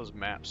out some of those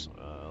maps.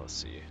 Let's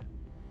see.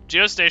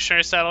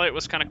 Geostationary satellite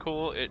was kind of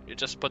cool. It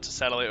just puts a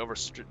satellite over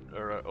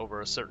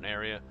over a certain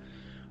area.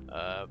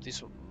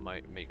 These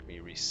might make me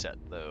reset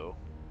though.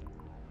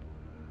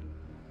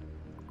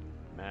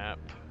 Map.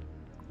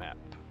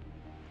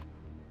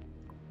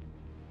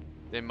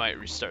 They might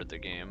restart the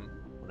game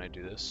when I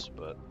do this,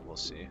 but we'll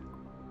see.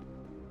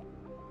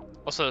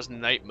 Also, there's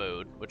night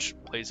mode, which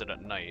plays it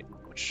at night,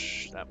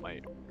 which that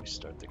might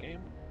restart the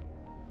game.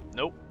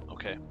 Nope.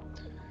 Okay.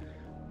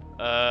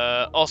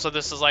 Also,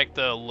 this is like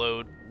the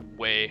load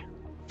way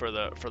for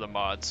the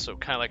mods. So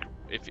kind of like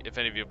if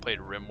any of you have played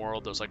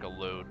RimWorld, there's like a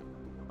load.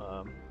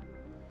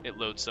 It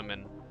loads them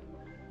in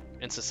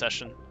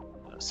succession.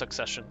 Let's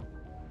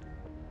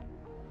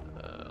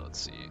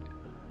see.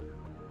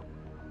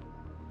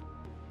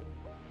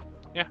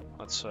 Yeah,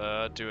 let's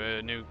do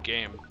a new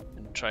game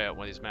and try out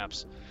one of these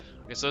maps.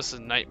 Okay, so this is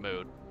night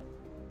mode.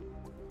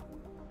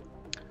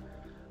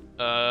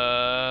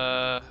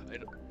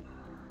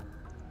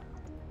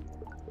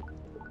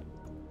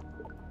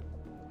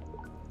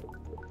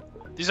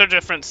 These are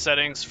different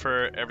settings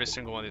for every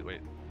single one of these.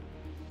 Wait.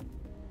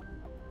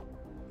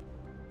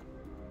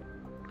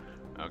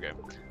 Okay.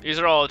 These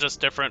are all just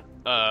different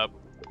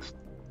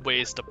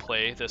ways to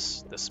play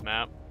this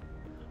map.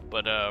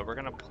 But we're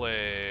gonna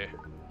play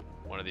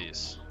one of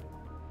these.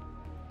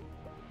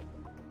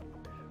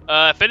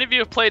 If any of you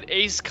have played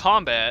Ace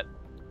Combat,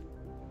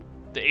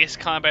 the Ace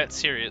Combat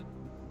series,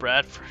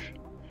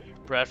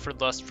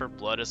 Bradford lust for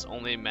blood is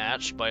only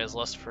matched by his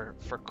lust for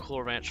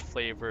Cool Ranch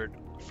flavored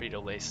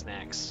Frito-Lay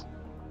snacks.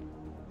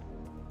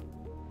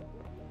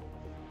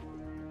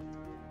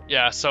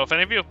 Yeah, so if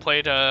any of you have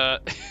played if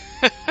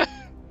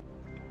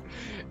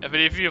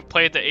any of you have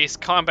played the Ace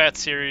Combat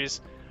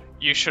series,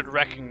 you should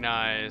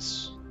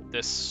recognize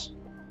this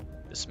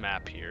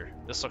map here.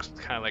 This looks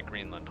kind of like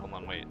Greenland. Hold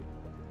on, wait.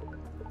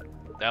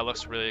 That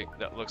looks really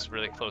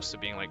close to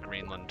being like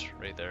Greenland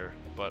right there.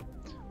 But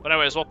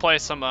anyways, we'll play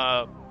some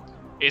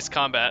Ace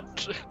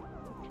Combat.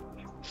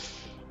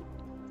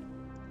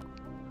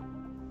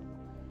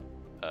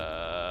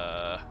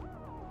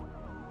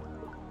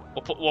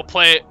 We'll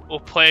play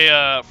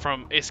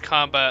from Ace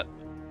Combat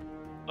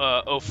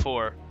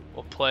 04.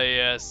 We'll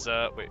play as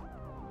wait.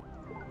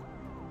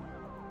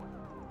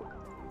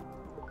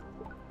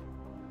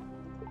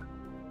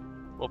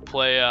 We'll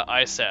play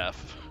ISAF.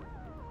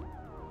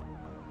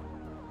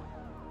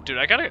 Dude,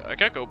 I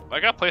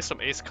gotta play some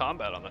Ace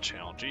Combat on the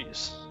channel.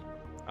 Jeez,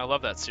 I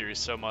love that series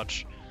so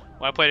much.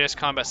 When I played Ace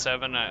Combat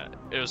 7,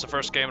 it was the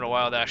first game in a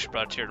while that actually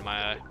brought a tear to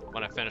my eye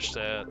when I finished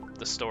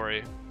the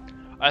story.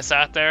 I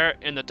sat there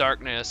in the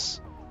darkness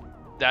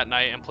that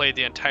night and played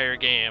the entire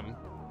game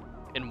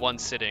in one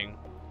sitting,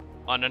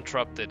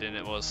 uninterrupted, and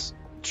it was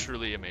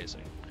truly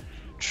amazing.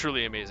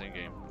 Truly amazing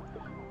game.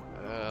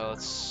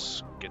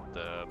 Let's get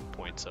the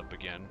points up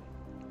again.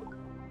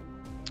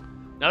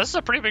 Now this is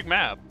a pretty big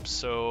map,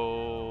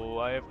 so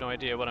I have no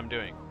idea what I'm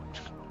doing.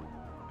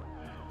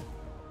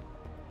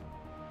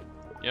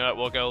 You know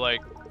what,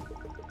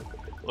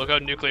 we'll go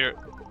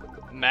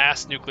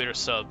mass nuclear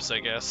subs, I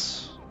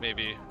guess,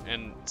 maybe,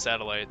 and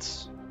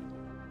satellites.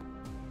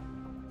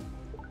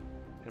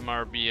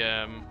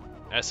 MRBM,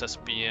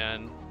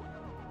 SSBN.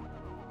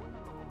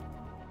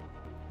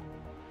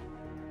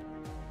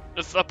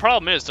 The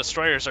problem is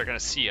destroyers are gonna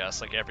see us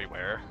like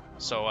everywhere,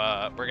 so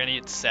we're gonna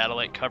need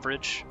satellite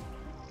coverage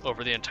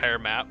over the entire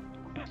map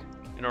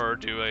in order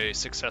to do a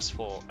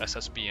successful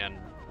SSBN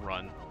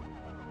run.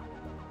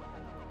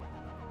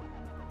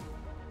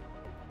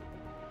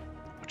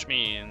 Which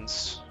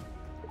means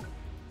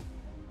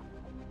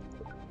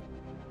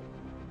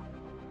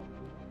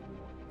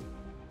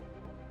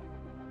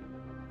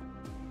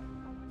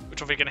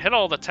if we can hit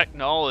all the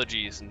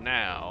technologies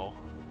now.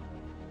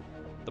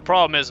 The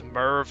problem is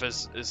Merv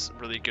is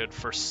really good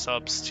for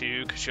subs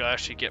too, because you'll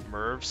actually get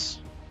Mervs.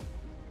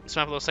 This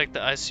map looks like the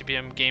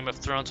ICBM Game of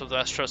Thrones with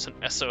Westeros and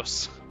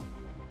Essos.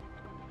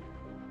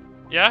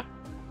 Yeah?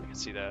 I can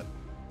see that.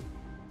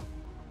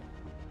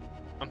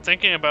 I'm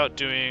thinking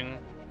about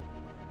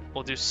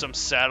we'll do some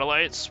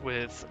satellites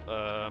with,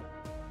 we'll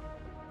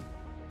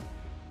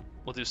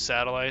do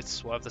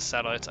satellites. We'll have the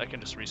satellites. I can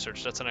just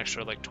research. That's an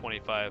extra like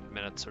 25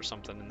 minutes or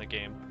something in the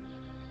game.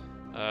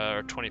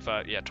 Or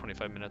 25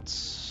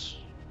 minutes.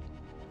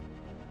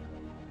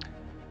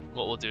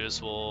 What we'll do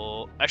is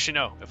actually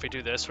no, if we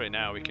do this right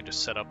now, we can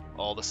just set up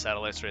all the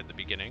satellites right at the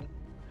beginning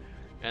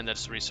and then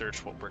just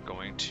research what we're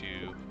going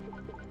to,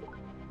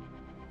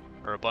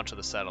 or a bunch of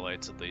the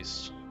satellites at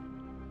least.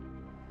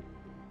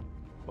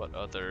 What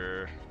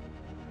other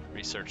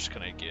research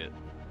can I get?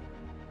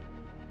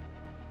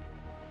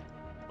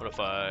 What if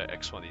I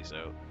X one of these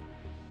out?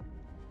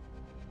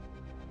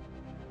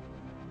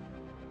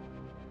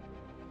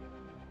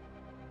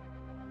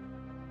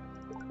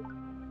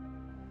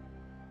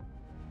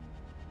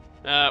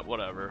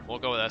 Whatever. We'll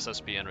go with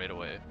SSBN right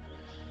away.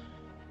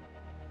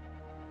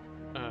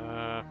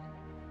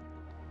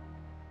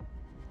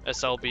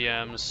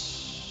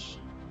 SLBMs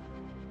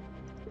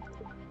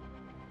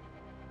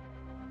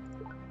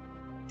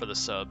for the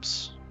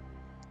subs.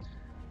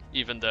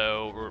 Even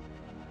though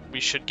we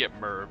should get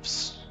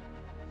MIRVs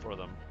for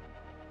them,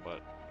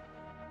 but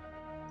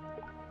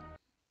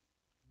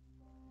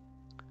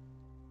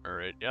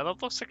alright, yeah,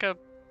 that looks like a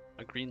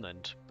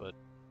Greenland, but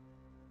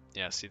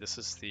yeah, see, this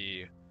is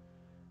the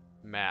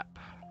map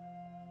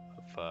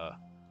of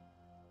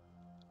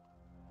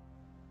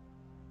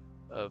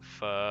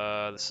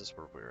this is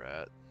where we're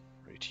at,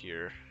 right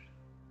here,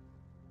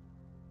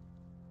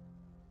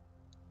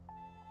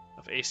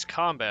 of Ace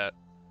Combat.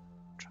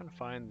 I'm trying to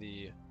find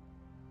the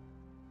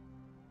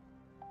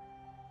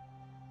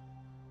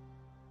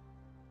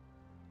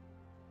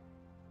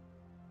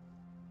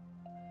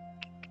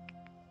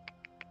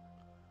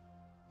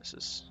this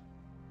is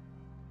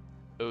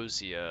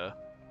Ozia.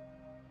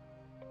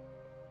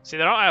 See,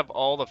 they don't have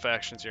all the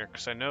factions here,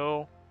 because I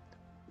know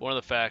one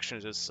of the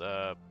factions is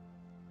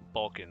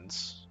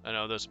Balkans. I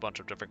know there's a bunch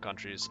of different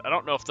countries. I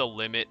don't know if the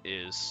limit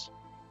is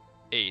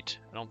 8.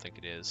 I don't think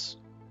it is.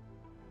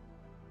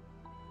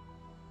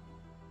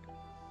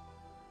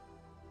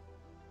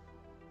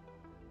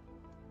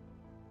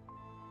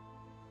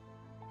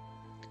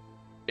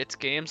 It's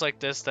games like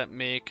this that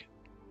make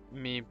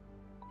me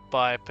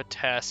buy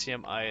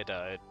potassium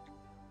iodide.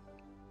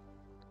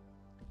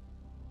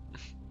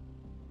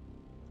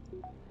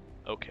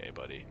 Okay,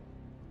 buddy.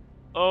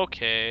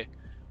 Okay,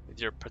 with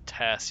your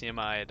potassium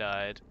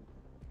iodide.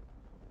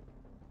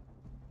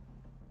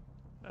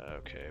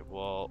 Okay,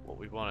 well, what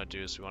we want to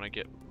do is we want to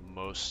get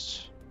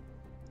most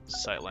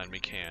sightline we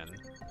can.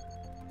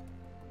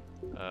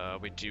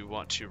 We do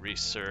want to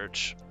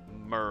research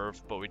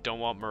MIRV, but we don't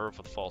want MIRV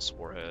with false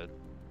warhead.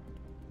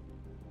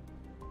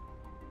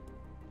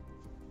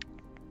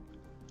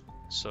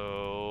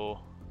 So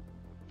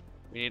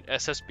we need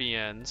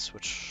SSBNs,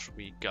 which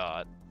we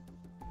got.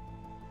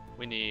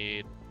 We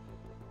need,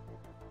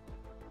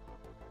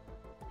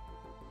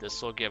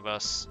 this will give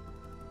us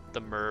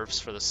the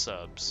MIRVs for the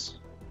subs.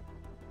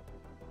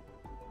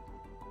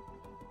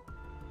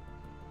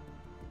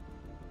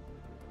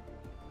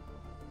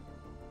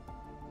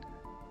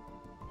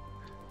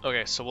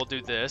 Okay, so we'll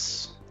do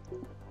this,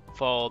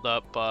 followed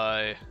up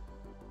by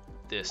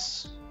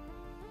this.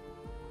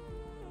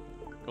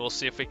 We'll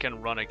see if we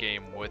can run a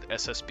game with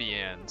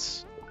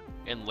SSBNs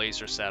and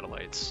laser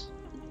satellites.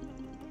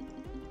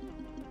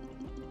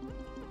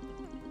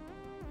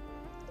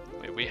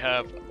 Wait,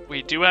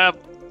 we do have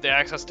the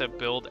access to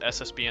build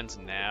SSBNs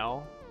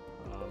now.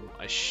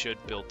 I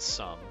should build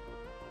some,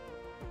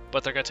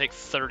 but they're gonna take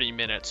 30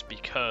 minutes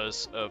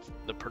because of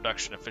the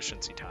production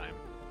efficiency time.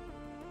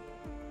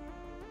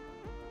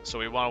 So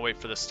we want to wait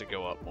for this to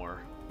go up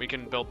more. We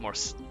can build more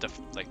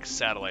like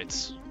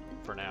satellites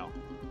for now.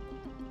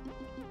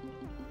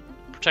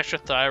 Protect your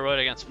thyroid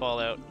against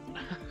fallout.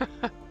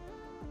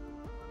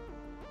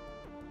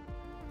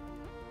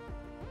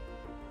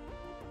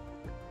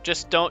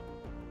 Just don't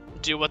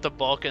do what the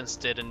Balkans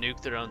did and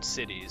nuke their own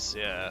cities.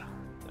 Yeah,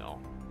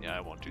 no, yeah,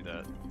 I won't do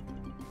that.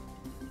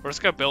 We're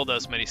just gonna build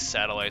as many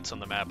satellites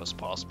on the map as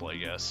possible, I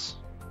guess.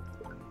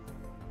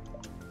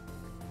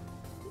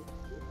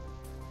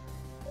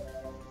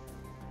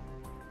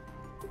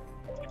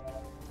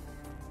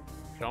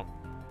 Don't.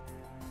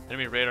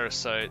 Enemy radar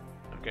site.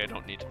 Okay, I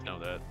don't need to know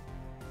that.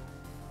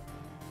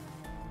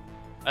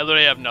 I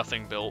literally have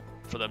nothing built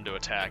for them to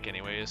attack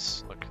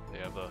anyways. Look, they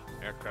have a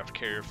aircraft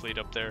carrier fleet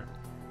up there.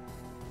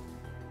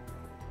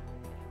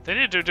 They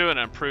need to do an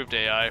improved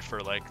AI for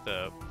like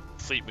the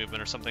fleet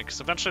movement or something, because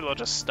eventually they'll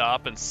just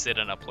stop and sit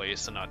in a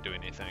place and not do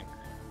anything.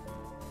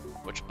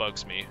 Which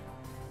bugs me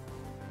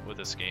with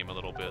this game a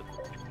little bit.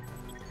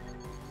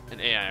 An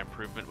AI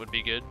improvement would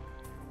be good.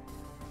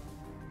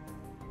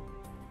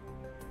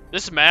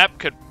 This map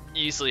could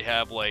easily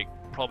have like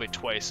probably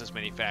twice as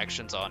many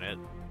factions on it.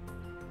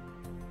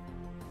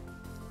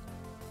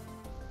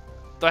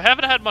 Though I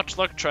haven't had much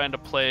luck trying to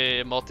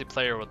play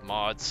multiplayer with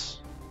mods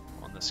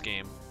on this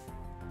game.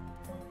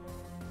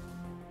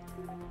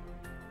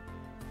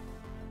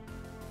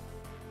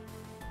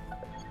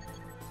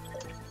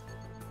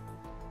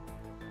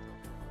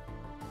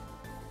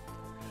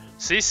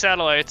 So these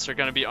satellites are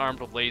going to be armed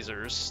with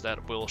lasers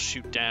that will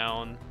shoot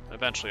down,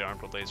 eventually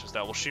armed with lasers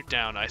that will shoot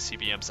down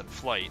ICBMs in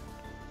flight.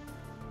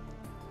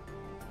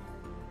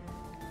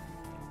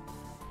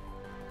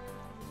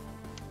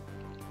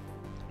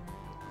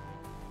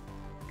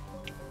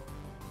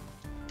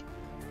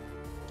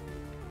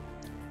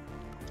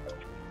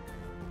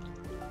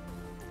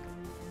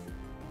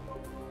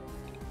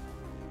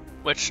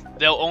 Which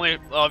they'll only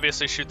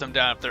obviously shoot them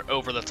down if they're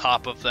over the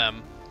top of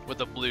them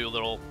with a blue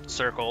little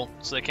circle,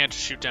 so they can't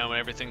just shoot down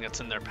everything that's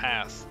in their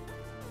path.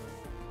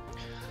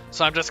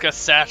 So I'm just gonna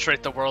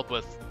saturate the world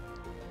with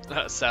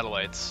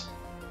satellites.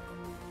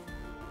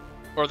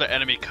 Or the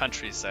enemy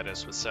countries, that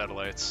is, with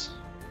satellites.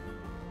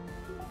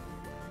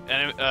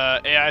 And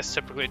AIs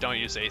typically don't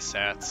use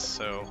ASATs,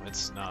 so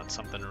it's not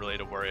something really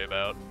to worry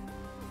about.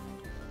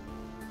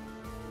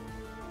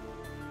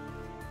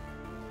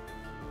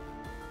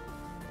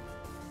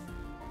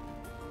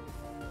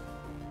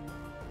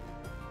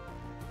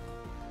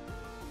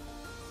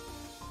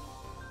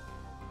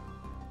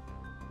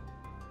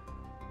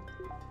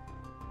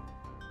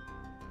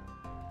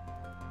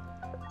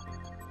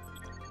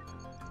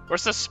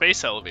 Where's the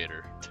space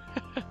elevator?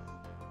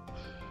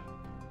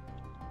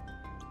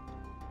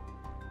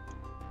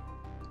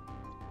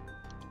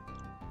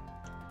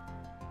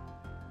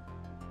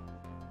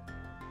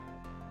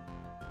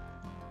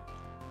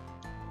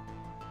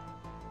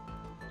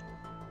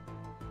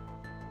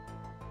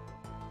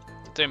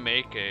 Did they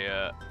make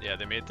a, yeah,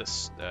 they made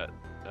this,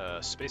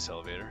 space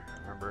elevator,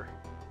 remember?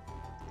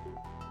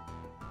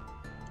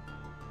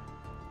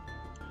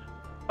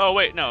 Oh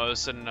wait, no, it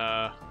was in,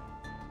 it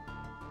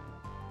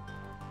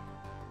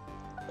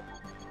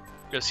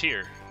was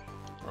here.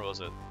 Or was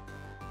it?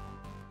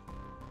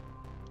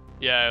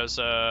 Yeah, it was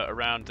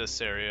around this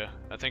area.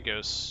 I think it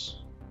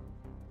was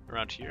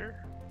around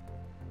here?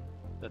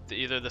 That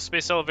either the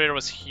space elevator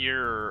was here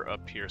or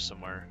up here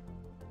somewhere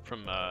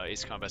from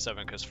Ace Combat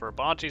 7, because for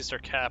Bounties, their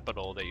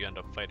capital, that you end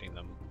up fighting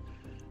them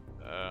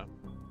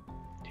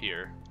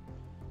here.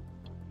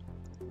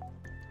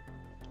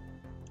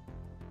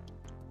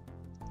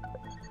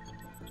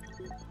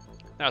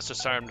 Now it's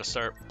just time to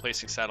start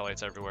placing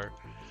satellites everywhere.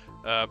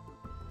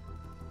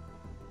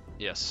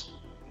 Yes.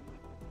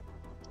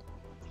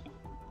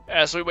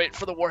 As we wait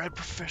for the warhead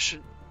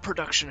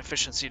production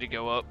efficiency to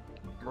go up,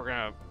 we're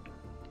gonna...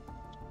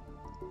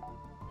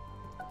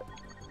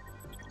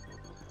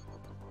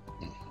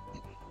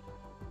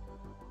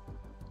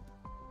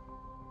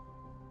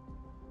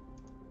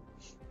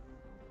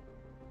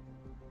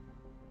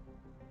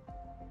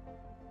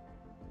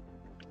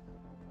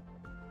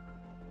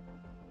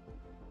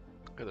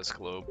 Look at this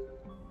globe.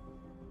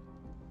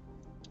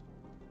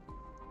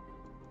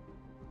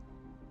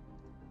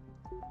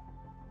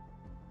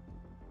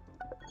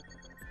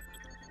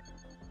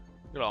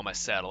 Look at all my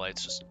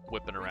satellites just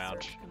whipping around.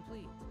 Research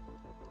complete.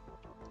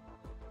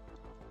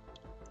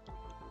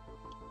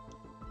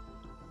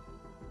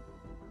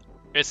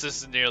 It's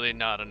just nearly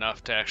not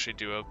enough to actually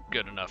do a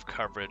good enough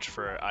coverage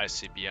for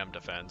ICBM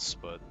defense,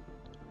 but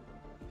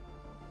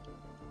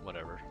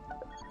whatever.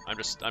 I'm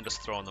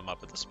just throwing them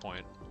up at this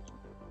point.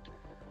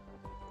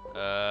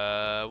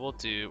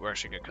 We're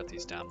actually gonna cut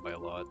these down by a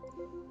lot.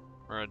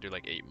 We're gonna do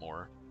like 8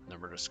 more, and then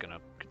we're just gonna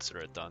consider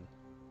it done.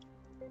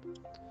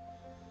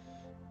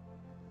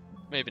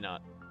 Maybe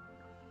not.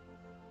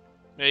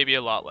 Maybe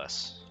a lot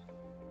less.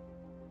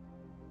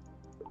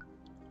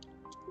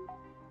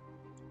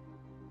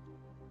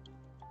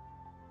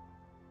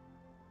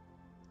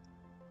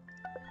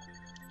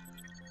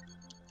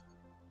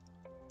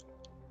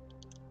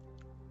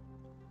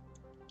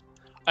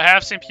 I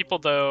have seen people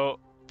though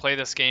play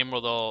this game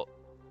where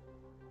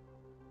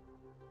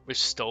we've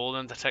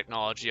stolen the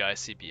technology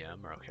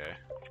ICBM, or okay.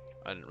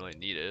 I didn't really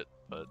need it,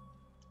 but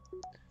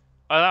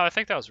I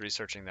think I was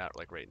researching that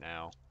like right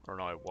now. Or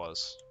no, I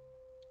was.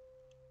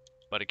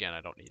 But again,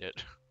 I don't need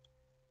it.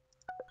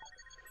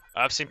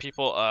 I've seen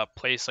people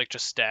place like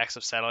just stacks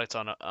of satellites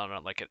on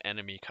like an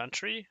enemy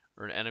country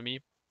or an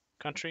enemy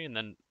country, and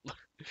then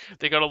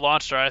they go to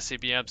launch their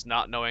ICBMs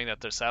not knowing that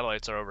their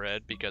satellites are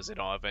overhead because they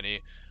don't have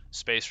any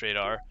space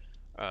radar,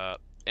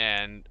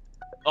 and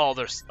all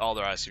their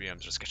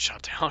ICBMs just get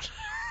shot down.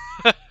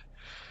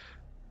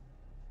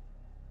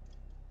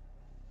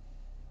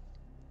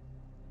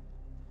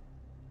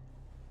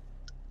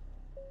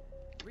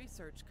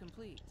 Research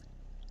complete.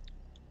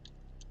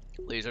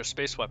 Laser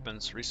space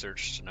weapons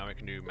researched. So now we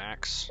can do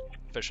max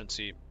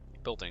efficiency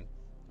building.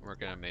 We're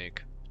gonna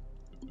make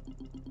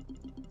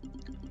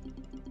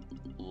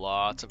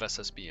lots of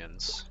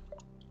SSBNs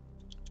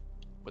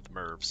with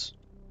MIRVs.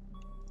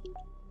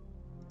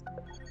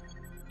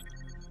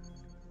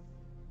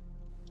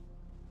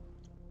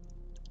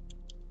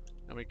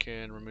 And we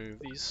can remove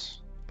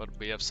these, but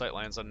we have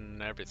sightlines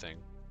on everything.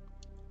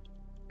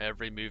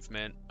 Every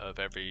movement of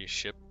every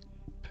ship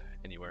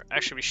anywhere.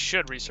 Actually, we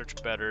should research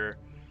better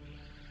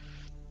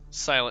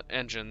silent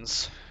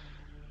engines.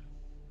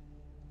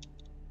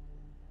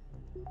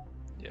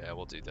 Yeah,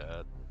 we'll do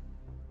that.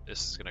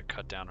 This is gonna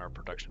cut down our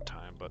production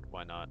time, but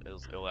why not?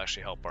 It'll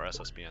actually help our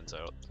SSBNs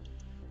out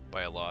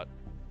by a lot.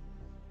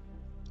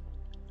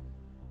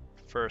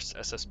 First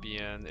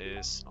SSBN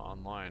is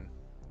online.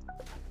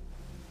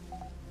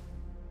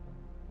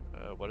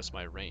 What is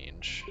my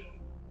range?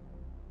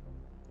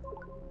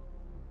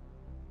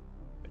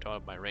 I don't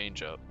have my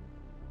range up.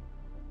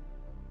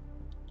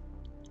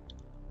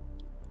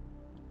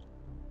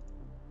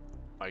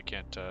 I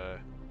can't,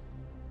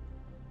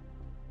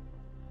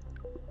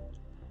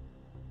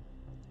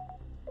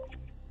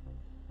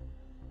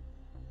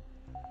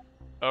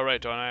 Oh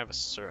right, don't I have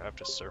have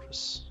to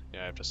surface?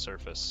 Yeah, I have to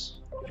surface.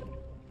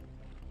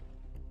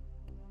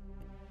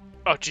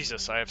 Oh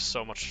Jesus, I have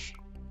so much.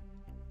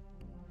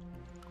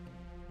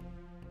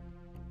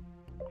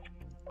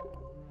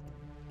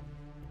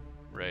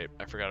 Right,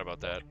 I forgot about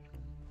that.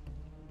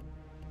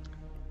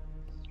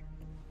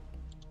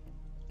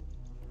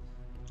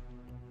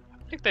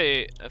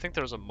 I think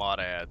there was a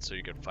mod ad so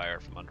you could fire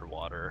from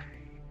underwater.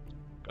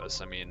 Because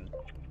I mean,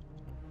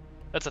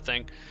 that's a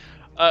thing.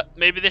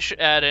 Maybe they should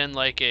add in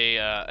like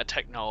a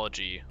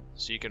technology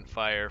so you can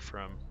fire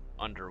from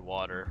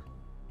underwater.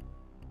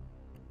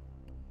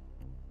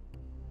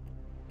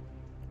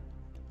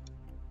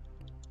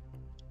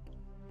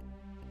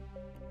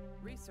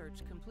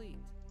 Research complete.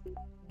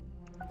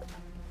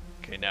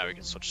 Okay, now we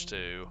can switch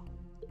to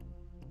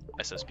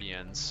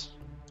SSBNs.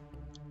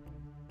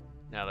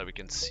 Now that we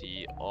can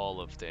see all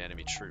of the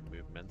enemy troop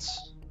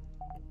movements.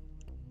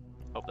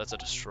 Oh, that's a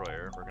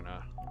destroyer. We're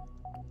gonna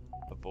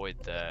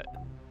avoid that.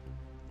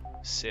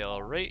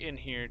 Sail right in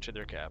here to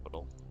their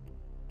capital.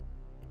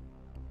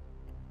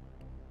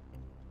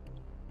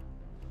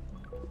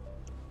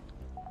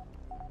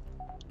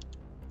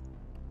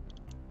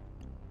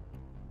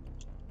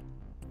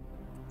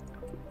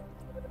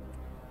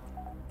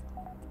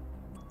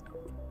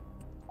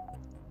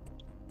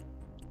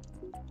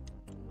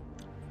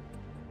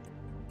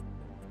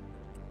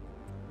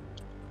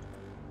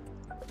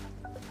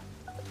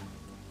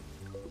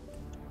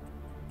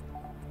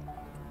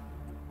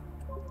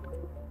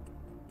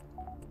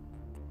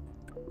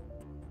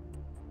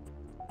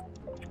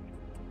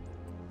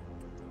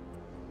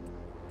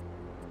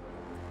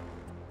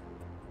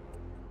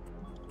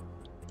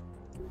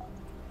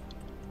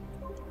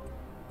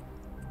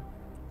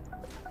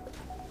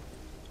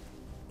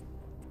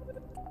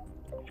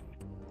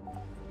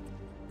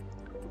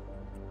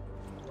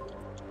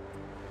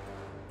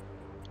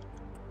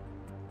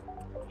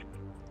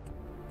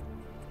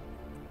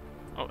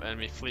 Oh,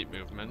 enemy fleet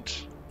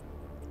movement.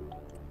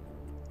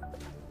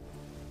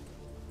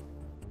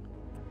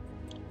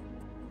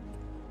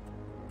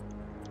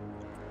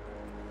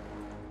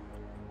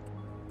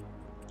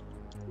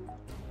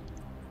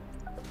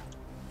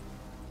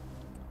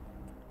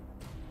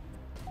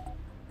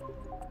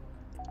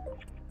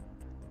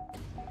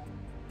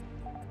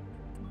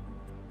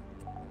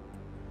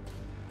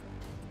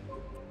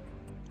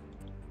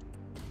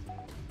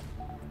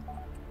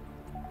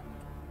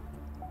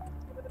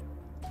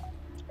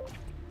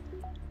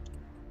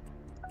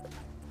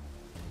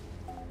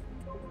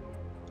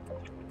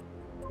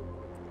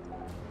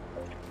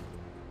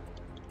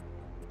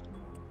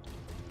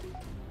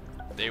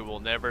 They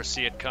will never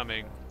see it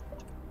coming.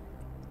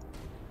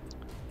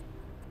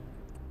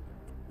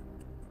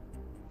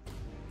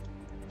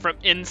 From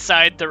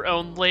inside their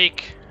own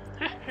lake.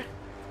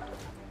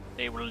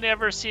 They will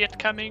never see it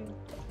coming.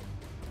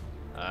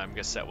 I'm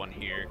gonna set one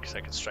here because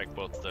I can strike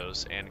both of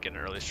those and get an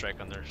early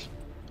strike on their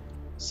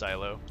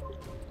silo.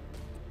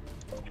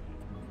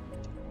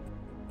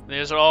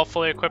 These are all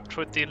fully equipped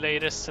with the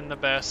latest and the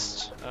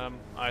best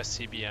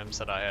ICBMs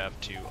that I have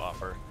to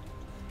offer.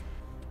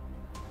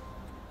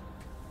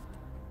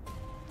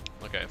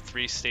 Okay, I have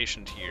 3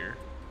 stationed here.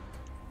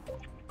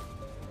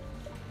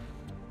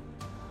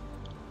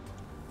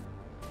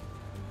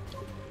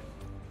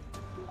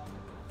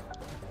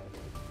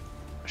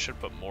 I should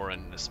put more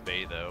in this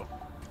bay though.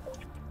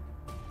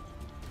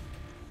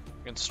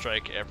 I can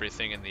strike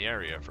everything in the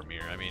area from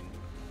here. I mean,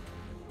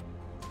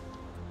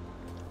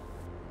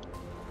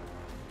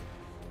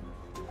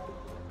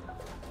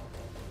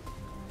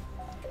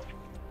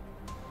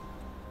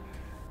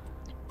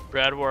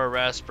 Brad wore a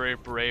raspberry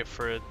beret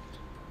for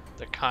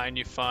the kind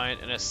you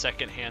find in a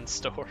second-hand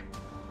store.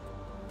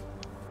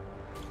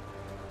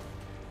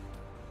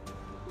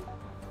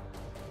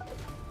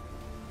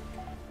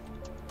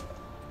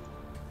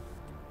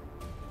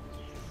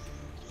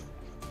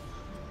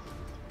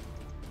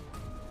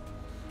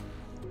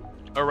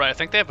 Alright, I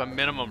think they have a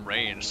minimum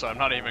range, so I'm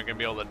not even going to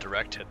be able to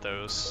direct hit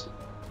those.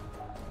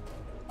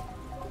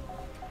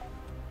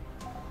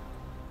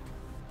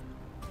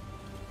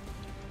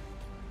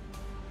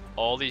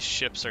 All these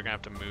ships are going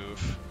to have to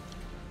move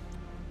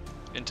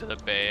into the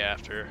bay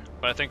after,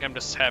 but I think I'm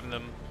just having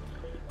them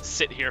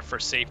sit here for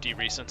safety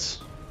reasons.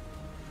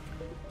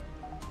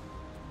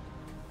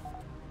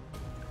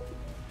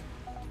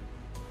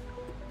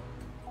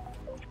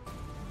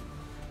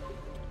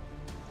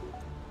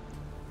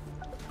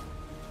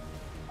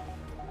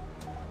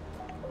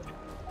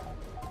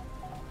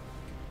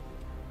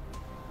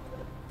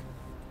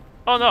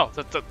 Oh no,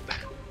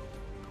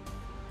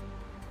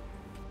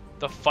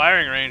 the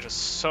firing range is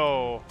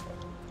so...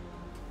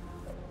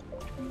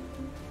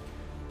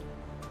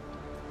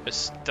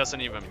 This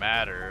doesn't even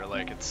matter.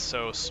 Like, it's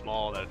so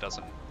small that it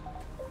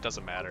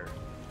doesn't matter.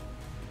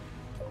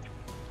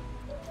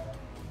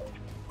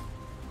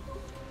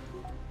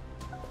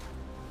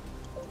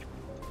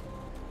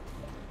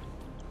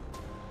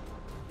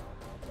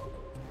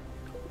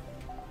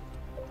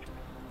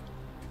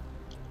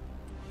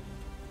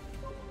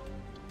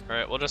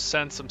 Alright, we'll just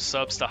send some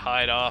subs to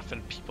hide off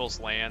in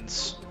people's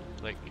lands,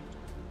 like,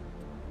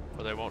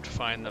 where they won't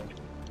find them.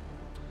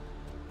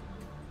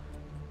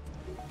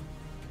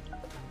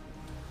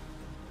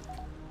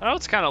 I know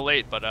it's kind of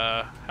late, but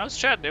how's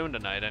chat doing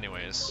tonight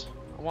anyways?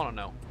 I want to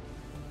know.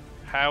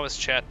 How is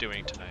chat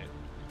doing tonight?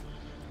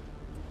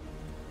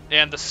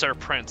 And the Sir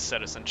Prince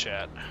said us in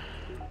chat.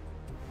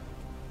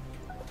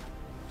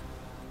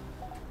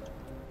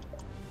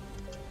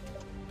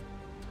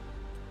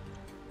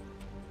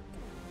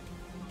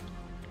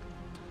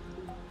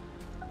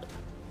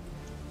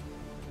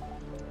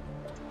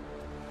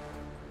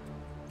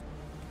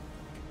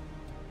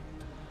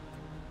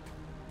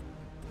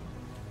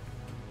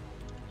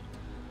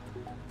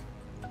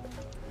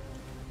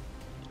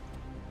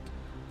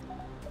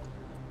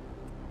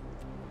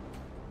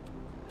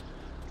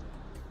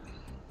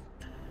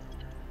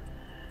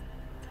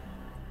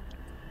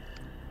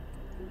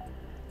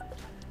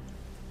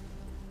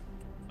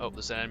 Oh,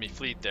 there's an enemy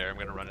fleet there I'm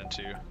gonna run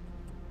into.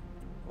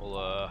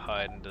 We'll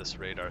hide into this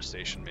radar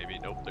station maybe.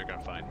 Nope, they're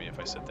gonna find me if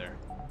I sit there.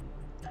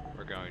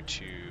 We're going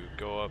to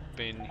go up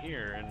in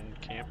here and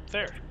camp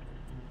there.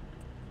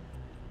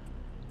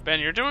 Ben,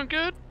 you're doing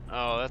good?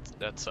 Oh,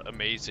 that's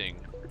amazing.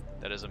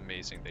 That is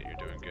amazing that you're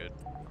doing good.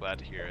 Glad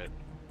to hear it.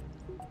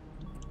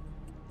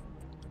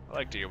 I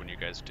like to hear when you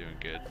guys are doing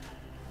good.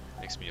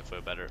 Makes me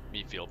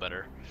feel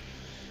better.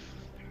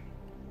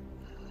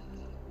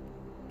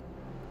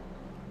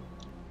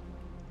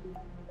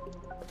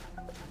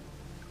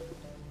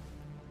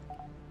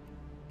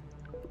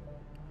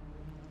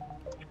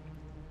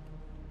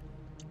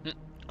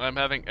 I'm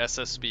having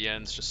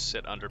SSBNs just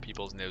sit under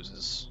people's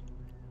noses.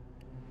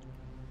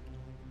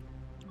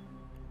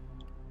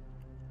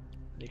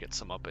 Need to get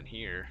some up in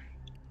here.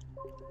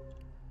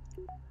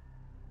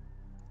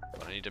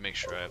 But I need to make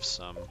sure I have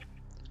some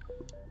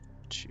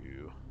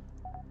to...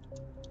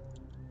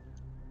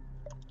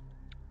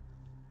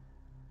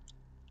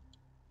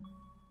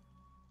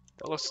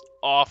 That looks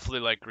awfully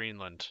like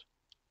Greenland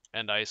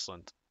and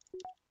Iceland.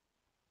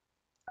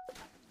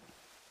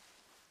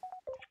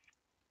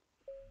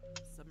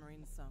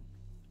 Submarine sunk.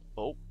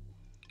 Oh,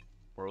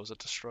 where was it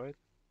destroyed?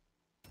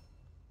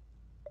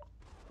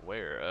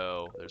 Where?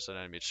 Oh, there's an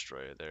enemy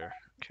destroyer there.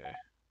 Okay.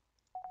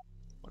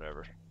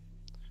 Whatever.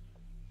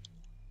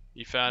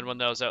 You found one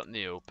that was out in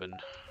the open.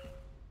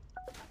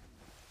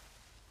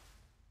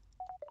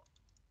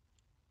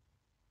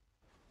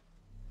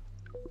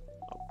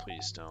 Oh,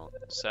 please don't.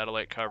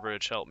 Satellite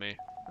coverage, help me.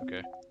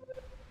 Okay.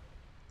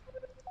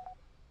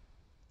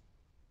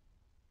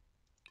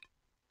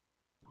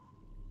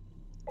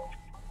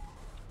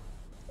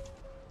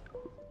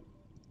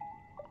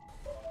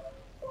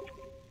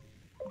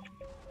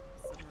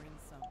 Submarine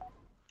sunk.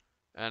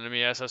 Enemy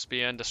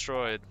SSBN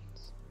destroyed.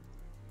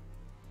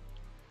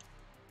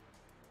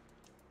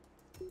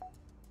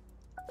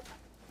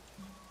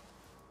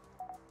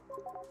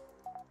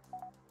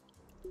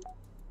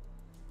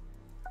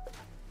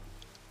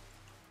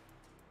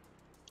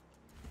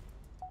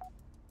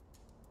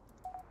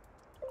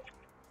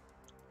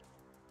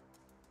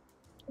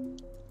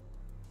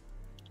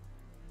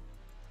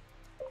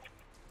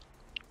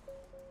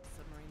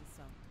 Submarine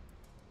sunk.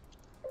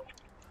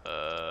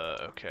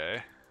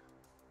 Okay.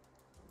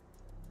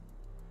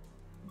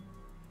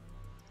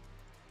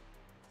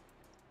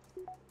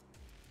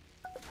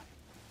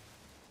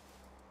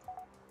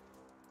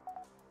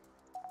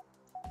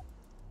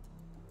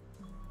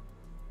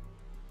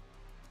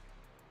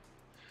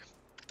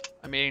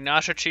 I'm eating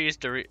nacho cheese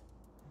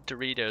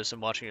Doritos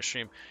and watching a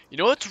stream. You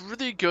know what's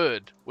really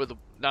good with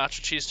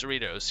nacho cheese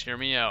Doritos? Hear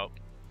me out.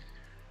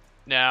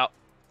 Now,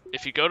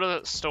 if you go to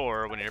the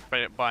store when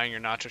you're buying your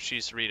nacho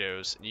cheese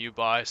Doritos and you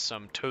buy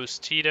some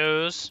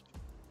Tostitos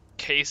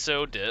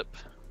queso dip,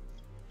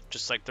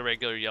 just like the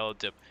regular yellow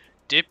dip,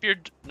 dip your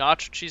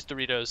nacho cheese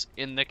Doritos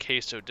in the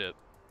queso dip.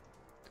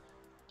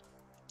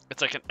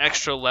 It's like an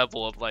extra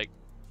level of like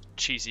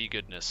cheesy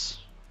goodness.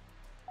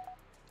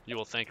 You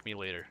will thank me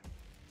later.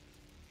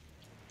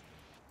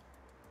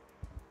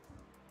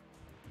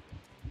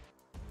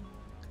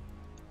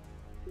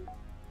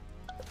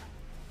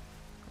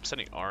 I'm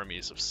sending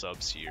armies of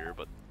subs here,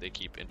 but they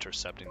keep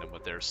intercepting them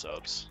with their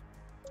subs.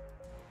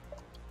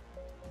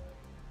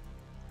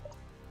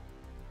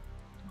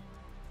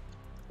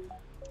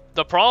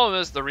 The problem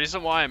is, the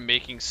reason why I'm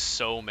making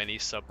so many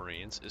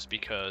submarines is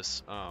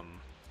because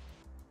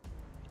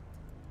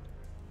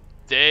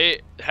they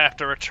have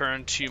to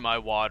return to my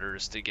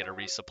waters to get a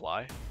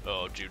resupply.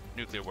 Oh, dude,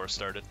 nuclear war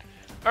started.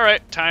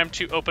 Alright, time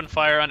to open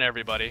fire on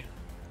everybody.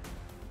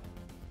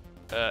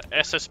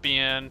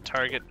 SSBN,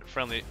 target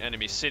friendly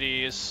enemy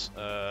cities.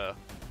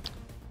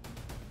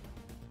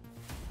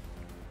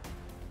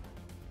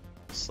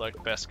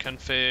 Select best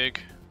config.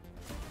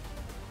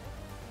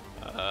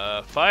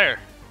 Fire.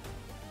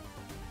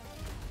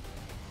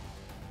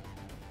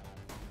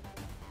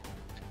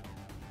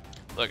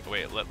 Look,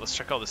 wait, let's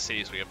check all the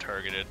cities we have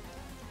targeted.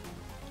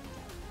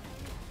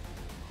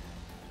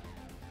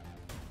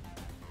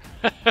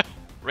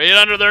 Right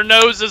under their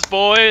noses,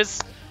 boys!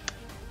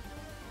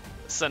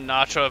 It's a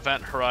nacho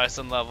event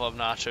horizon level of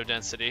nacho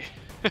density.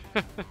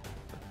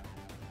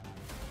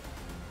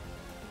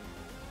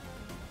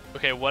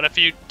 Okay, what if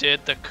you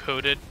did the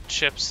coated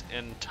chips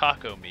in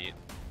taco meat?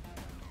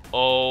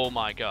 Oh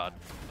my god.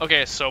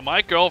 Okay, so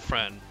my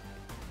girlfriend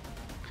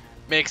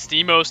makes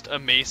the most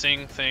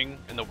amazing thing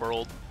in the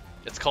world.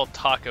 It's called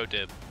taco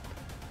dip.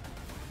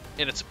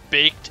 and it's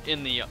baked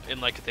in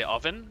like the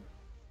oven.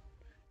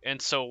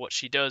 And so what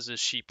she does is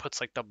she puts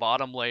like the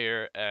bottom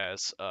layer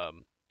as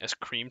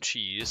cream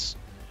cheese.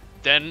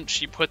 Then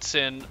she puts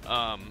in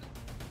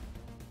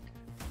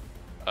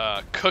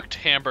cooked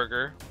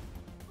hamburger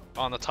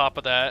on the top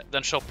of that.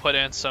 Then she'll put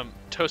in some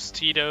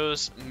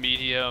Tostitos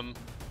medium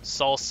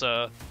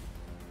salsa.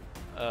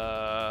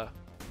 I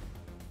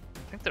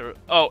think they're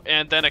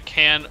and then a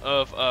can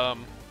of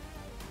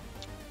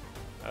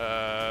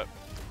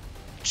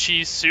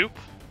cheese soup,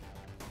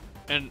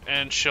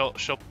 and she'll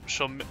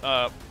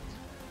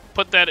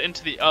put that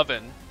into the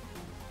oven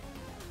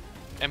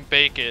and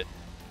bake it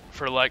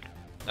for like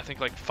I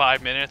think like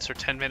 5 minutes or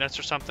 10 minutes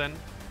or something, and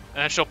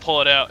then she'll pull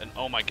it out and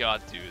oh my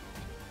god, dude,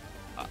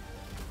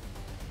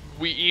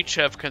 we each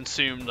have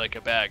consumed like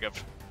a bag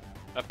of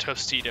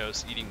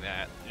Tostitos eating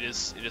that. It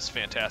is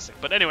fantastic.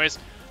 But anyways,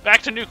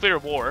 back to nuclear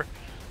war.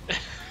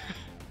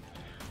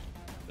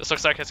 This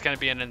looks like it's going to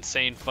be an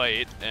insane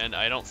fight, and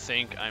I don't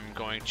think I'm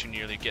going to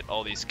nearly get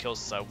all these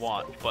kills as I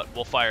want, but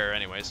we'll fire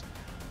anyways.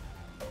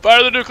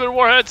 Fire the nuclear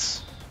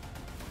warheads!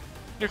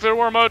 Nuclear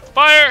war mode,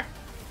 fire!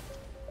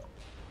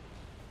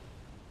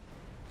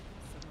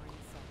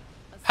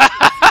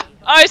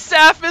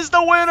 ISAF is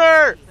the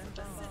winner!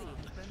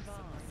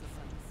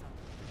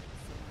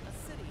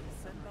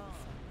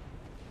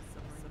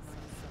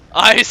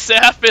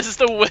 ISAF is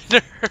the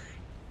winner!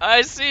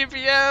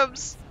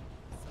 ICBMs!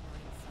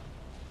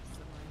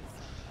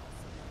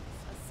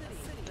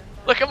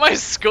 Look at my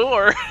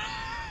score!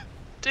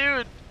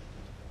 Dude!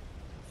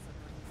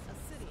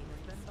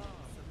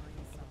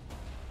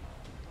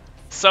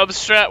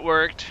 Substrat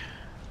worked.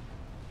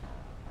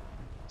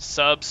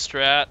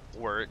 Substrat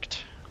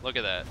worked. Look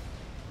at that.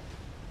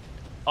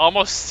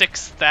 Almost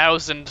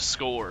 6,000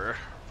 score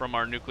from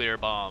our nuclear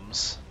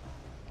bombs.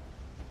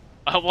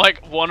 I'm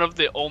like one of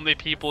the only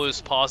people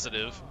who's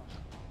positive.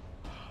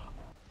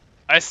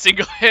 I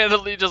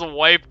single-handedly just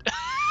wiped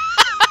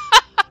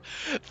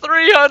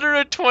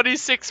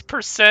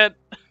 326%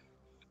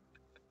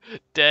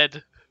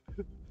 dead.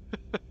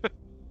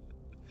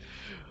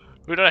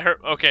 Who did I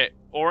hurt? Okay,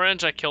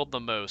 orange I killed the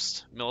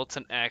most.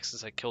 Militant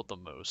axis I killed the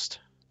most.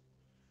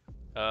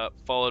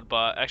 Followed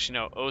by, actually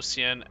no,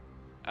 Ocean,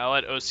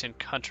 allied Ocean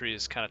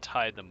countries kind of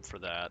tied them for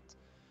that.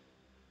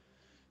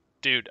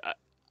 Dude,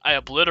 I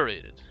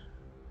obliterated.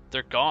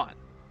 They're gone.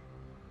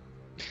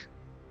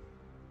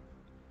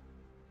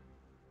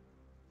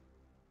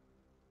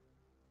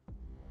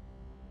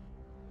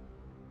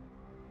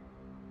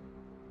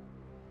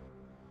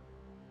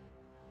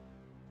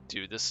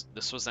 Dude, this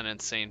was an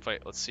insane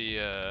fight. Let's see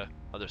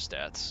other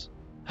stats.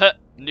 Huh,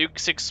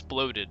 nukes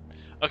exploded.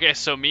 Okay,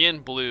 so me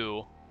and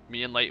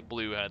light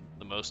blue had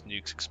the most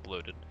nukes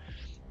exploded.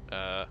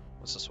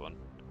 What's this one?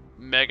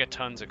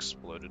 Megatons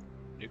exploded.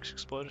 Nukes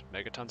exploded?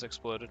 Megatons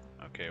exploded?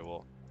 Okay,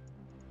 well,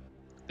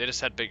 they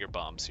just had bigger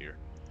bombs here.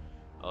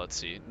 Let's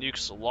see.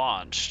 Nukes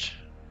launched.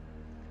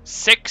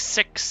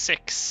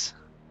 666.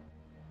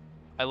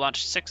 I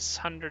launched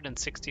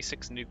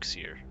 666 nukes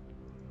here.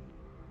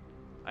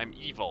 I'm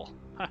evil.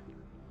 Huh.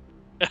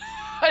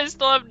 I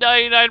still have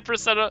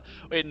 99% of...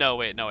 Wait,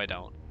 no, I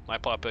don't. My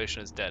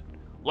population is dead.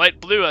 Light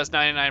blue has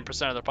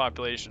 99% of their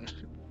population.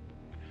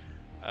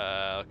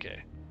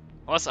 Okay.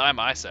 Unless I'm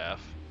ISAF.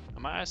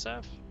 Am I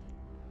ISAF?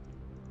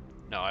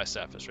 No,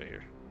 ISAF is right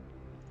here.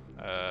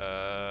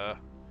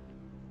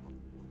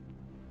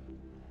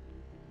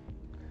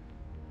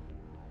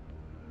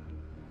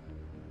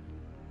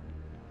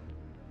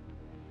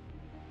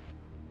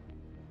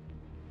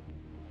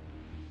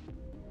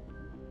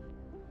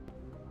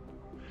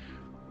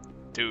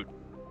 Dude,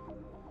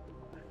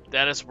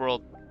 that is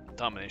world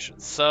domination.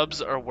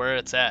 Subs are where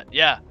it's at.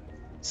 Yeah,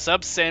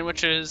 sub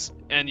sandwiches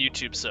and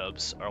YouTube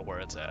subs are where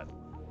it's at.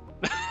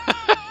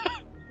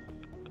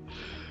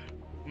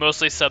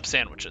 Mostly sub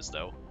sandwiches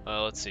though.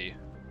 Let's see.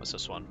 What's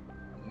this one?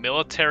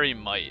 Military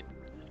might.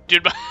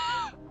 Dude,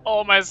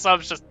 all my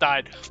subs just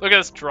died. Look at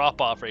this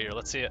drop off right here.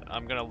 Let's see it.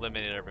 I'm gonna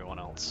eliminate everyone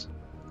else.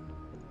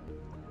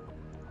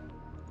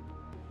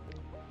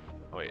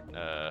 Oh, wait,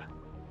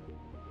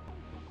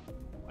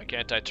 why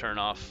can't I turn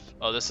off?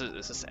 Oh, is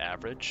this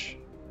average?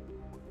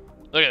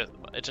 Look at it,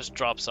 it just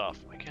drops off.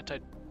 Why can't I?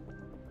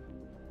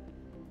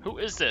 Who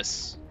is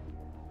this?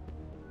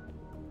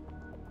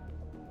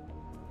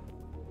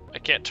 I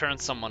can't turn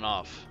someone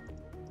off.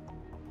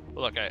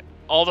 Look,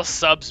 all the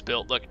subs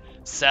built. Look,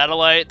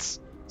 satellites,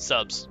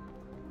 subs.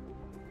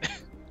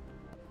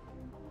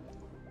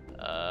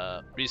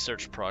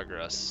 Research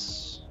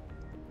progress.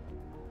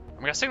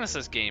 I'm guessing this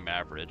is game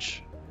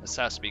average. This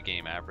has to be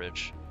game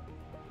average.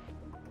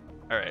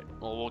 Alright,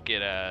 well, we'll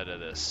get out of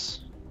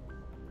this.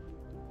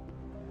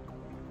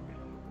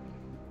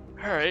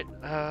 Alright,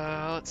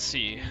 let's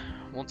see.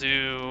 We'll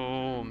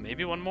do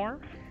maybe one more?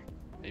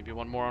 Maybe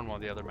one more on one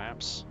of the other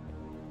maps.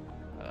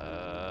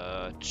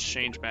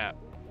 Change map.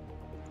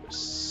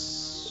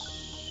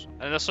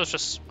 And this was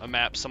just a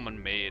map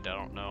someone made, I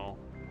don't know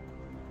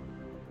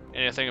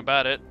anything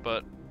about it,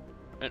 but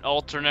an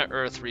alternate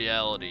Earth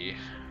reality.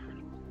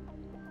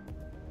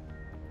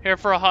 Here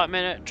for a hot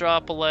minute,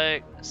 drop a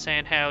like,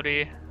 saying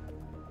howdy.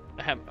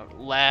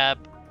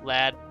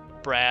 Lad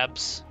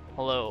Brabs.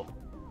 Hello.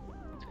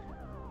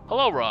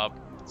 Hello, Rob.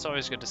 It's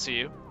always good to see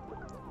you.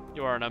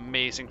 You are an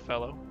amazing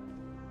fellow.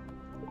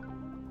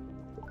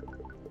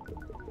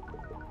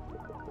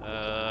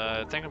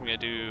 I think I'm gonna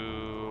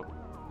do...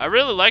 I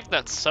really like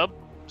that sub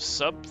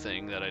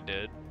thing that I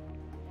did.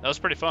 That was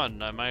pretty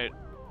fun. I might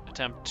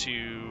attempt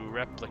to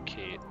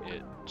replicate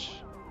it.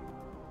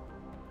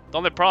 The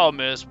only problem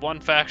is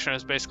one faction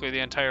is basically the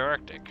entire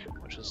Arctic,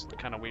 which is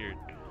kind of weird.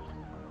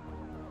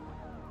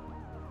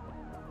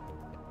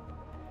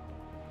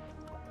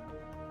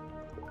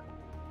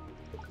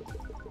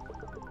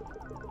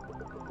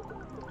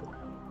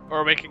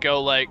 Or we could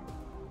go like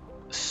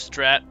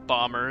strat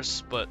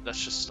bombers, but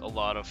that's just a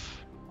lot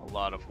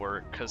of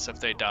work, because if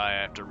they die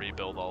I have to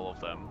rebuild all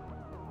of them.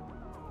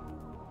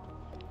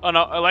 Oh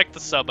no, I like the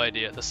sub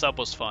idea. The sub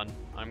was fun.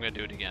 I'm gonna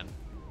do it again.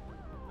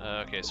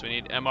 Okay, so we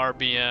need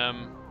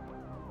MRBM.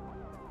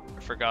 I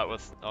forgot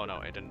with... Oh no,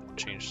 I didn't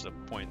change the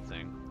point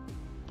thing.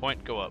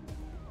 Point go up.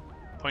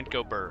 Point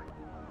go burr.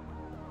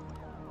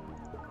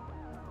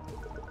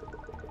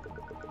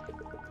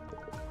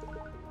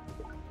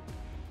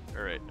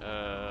 Alright,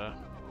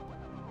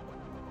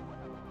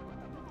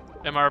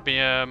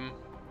 MRBM,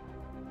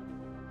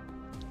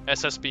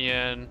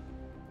 SSBN,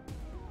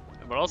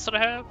 and what else did I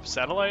have?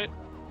 Satellite?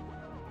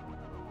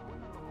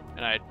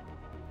 And I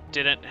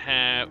did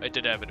have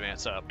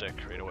advanced optic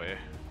right away.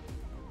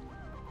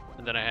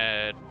 And then I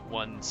had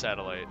one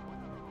satellite,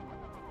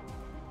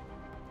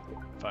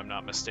 if I'm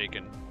not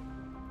mistaken.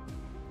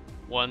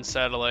 One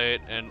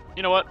satellite, and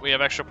you know what? We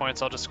have extra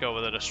points, I'll just go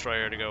with a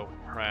destroyer to go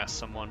harass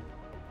someone.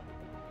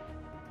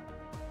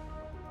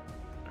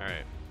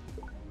 Alright.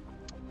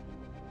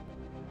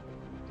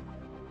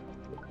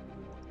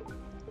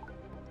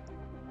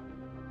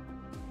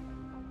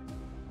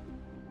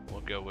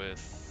 We'll go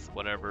with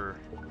whatever.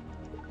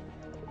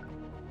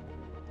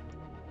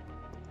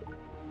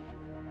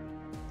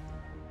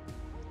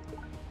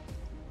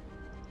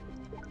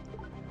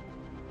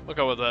 We'll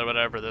go with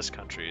whatever this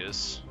country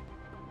is.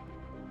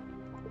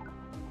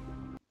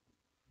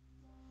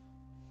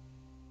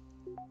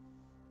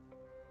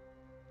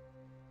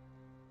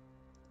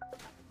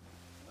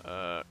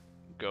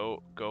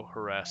 Go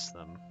harass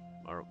them.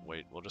 Or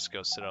wait, we'll just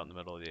go sit out in the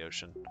middle of the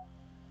ocean.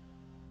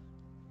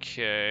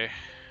 Okay.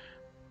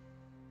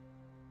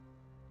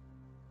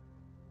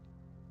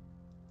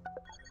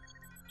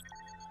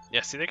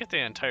 Yeah, see, they get the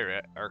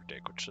entire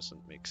Arctic, which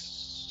doesn't make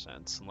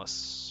sense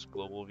unless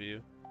global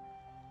view.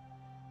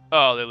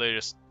 Oh, they literally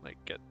just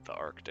like get the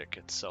Arctic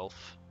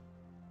itself.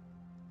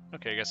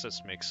 Okay, I guess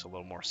this makes a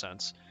little more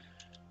sense.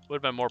 Would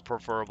have been more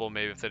preferable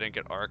maybe if they didn't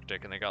get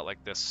Arctic and they got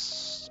like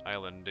this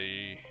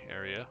islandy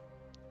area,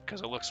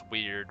 because it looks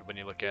weird when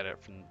you look at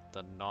it from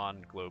the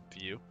non-globe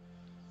view.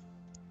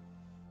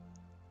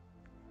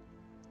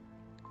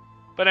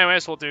 But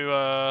anyways, we'll do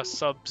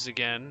subs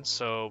again.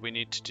 So we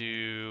need to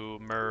do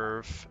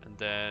Merv, and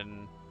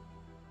then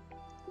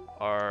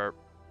our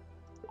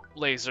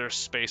laser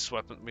space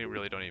weapon. We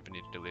really don't even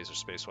need to do laser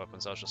space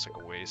weapons. That was just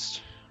like a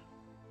waste.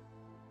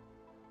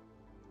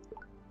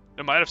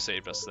 It might have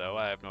saved us though.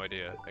 I have no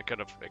idea. It could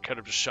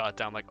have just shot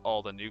down like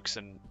all the nukes,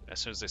 and as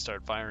soon as they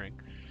started firing.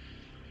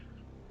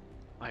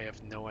 I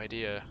have no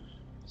idea.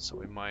 So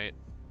we might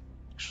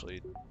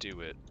actually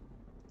do it,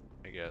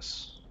 I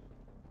guess.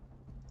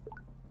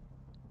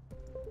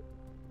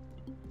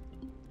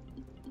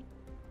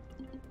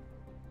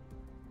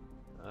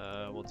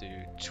 We'll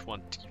do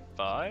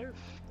 25?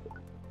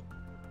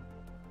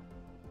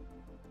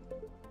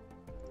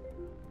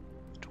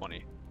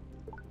 20.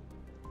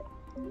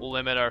 We'll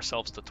limit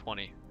ourselves to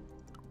 20.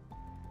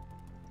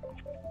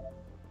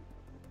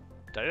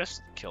 Did I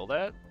just kill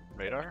that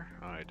radar?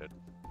 Oh, I did.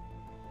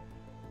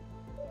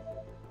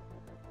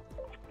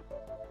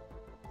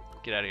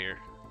 Get out of here.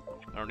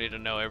 I don't need to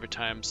know every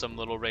time some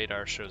little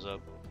radar shows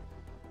up.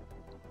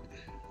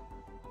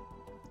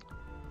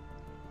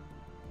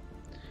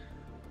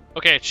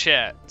 Okay,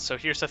 chat. So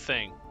here's the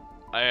thing.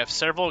 I have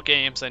several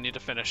games I need to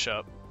finish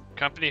up.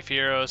 Company of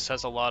Heroes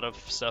has a lot of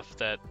stuff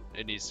that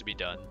it needs to be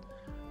done.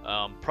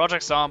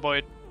 Project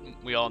Zomboid,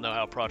 we all know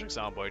how Project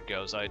Zomboid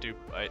goes. I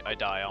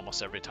die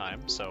almost every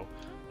time, so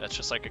that's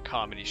just like a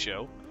comedy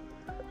show.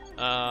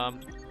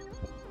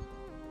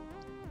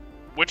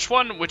 Which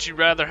one would you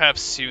rather have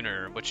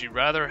sooner? Would you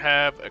rather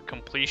have a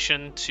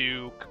completion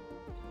to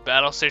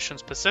Battle Station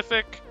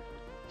Specific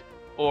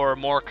or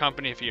more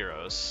Company of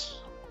Heroes?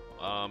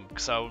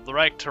 Because I would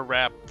like to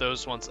wrap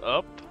those ones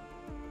up.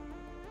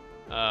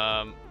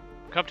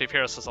 Company of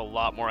Heroes has a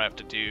lot more I have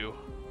to do.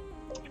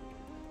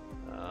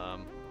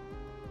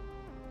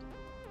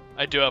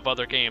 I do have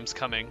other games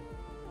coming,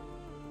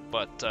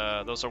 but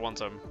those are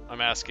ones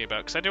I'm asking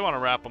about, because I do want to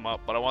wrap them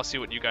up, but I want to see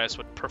what you guys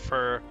would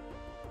prefer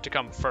to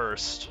come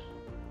first,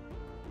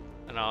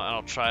 and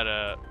I'll try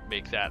to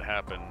make that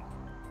happen.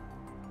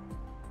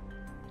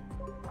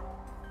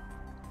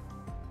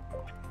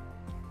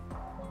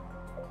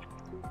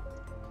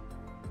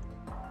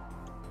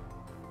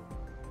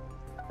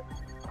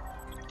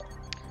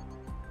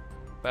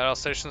 Battle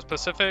Station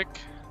Specific.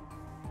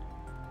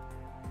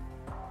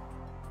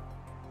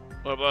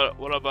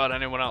 what about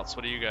anyone else?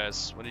 What do you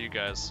guys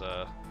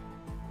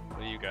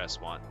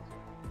want?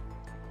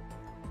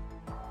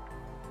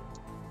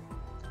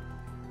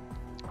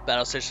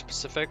 Battle Station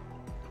Pacific?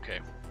 Okay.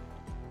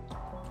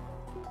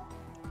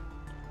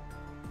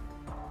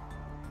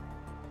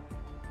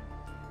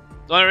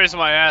 The only reason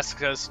why I ask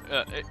is because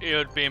it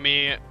would be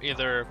me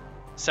either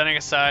setting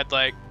aside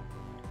like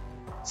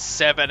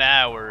 7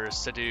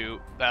 hours to do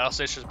Battle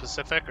Station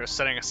Pacific, or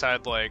setting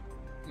aside like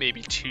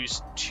maybe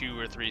two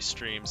or three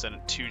streams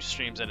and 2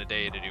 streams in a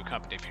day to do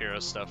Company of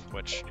Heroes stuff,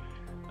 which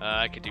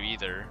I could do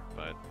either,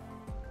 but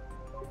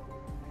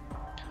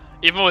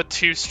even with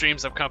 2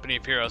 streams of Company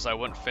of Heroes, I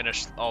wouldn't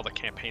finish all the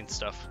campaign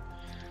stuff.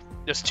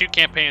 There's 2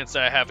 campaigns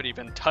that I haven't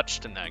even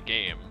touched in that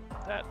game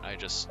that I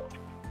just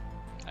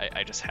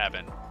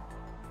haven't.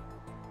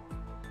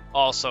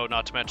 Also,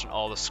 not to mention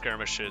all the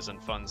skirmishes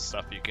and fun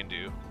stuff you can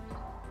do.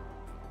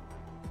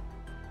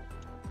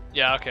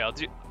 Yeah, okay,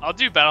 I'll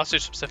do Battle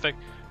Station Pacific.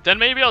 Then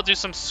maybe I'll do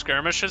some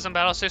skirmishes in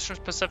Battle Station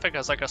Pacific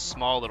as like a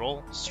small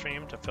little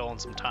stream to fill in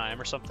some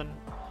time or something.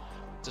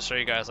 To show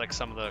you guys like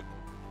some of the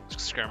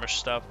skirmish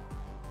stuff.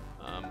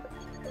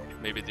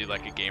 Maybe do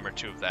like a game or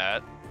 2 of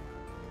that.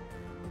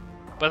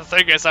 But the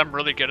thing is, I'm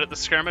really good at the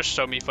skirmish,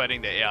 so me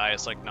fighting the AI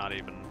is like not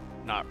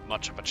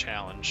much of a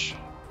challenge.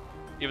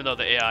 Even though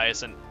the AI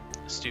isn't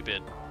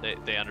stupid,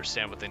 they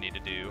understand what they need to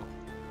do.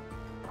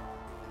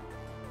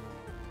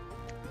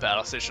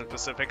 Battle Station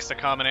Pacific's the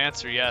common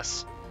answer,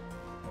 yes.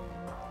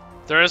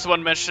 There is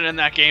one mention in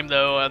that game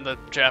though, in the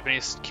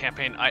Japanese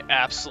campaign, I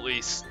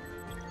absolutely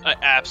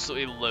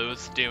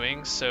loathe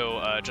doing.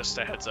 So just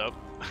a heads up,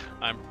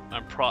 I'm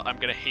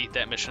gonna hate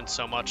that mission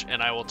so much,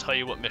 and I will tell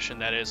you what mission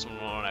that is when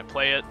I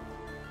play it.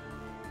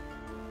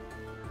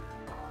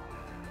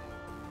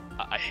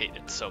 I hate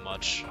it so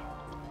much.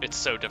 It's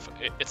so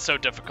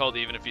difficult,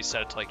 even if you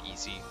set it to like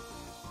easy.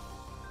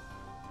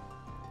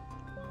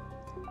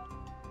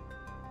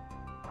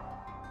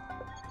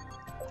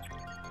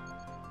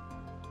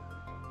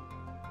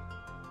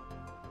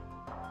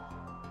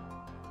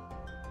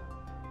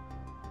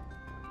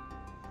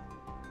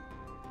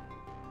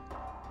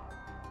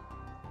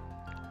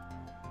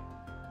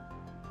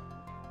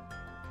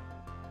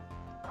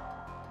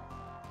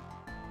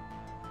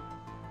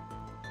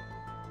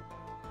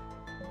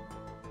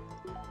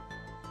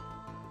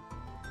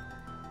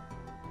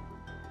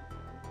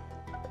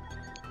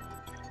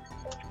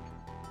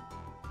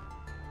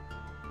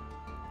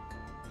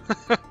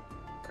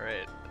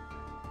 Right.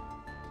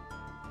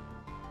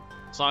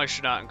 As long as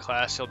you're not in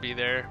class, you'll be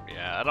there.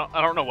 Yeah,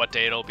 I don't know what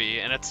day it'll be,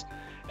 and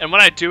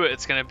when I do it,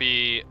 it's gonna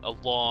be a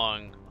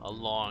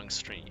long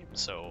stream.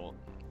 So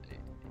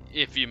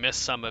if you miss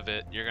some of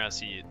it, you're gonna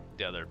see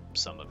the other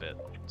some of it.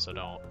 So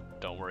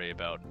don't worry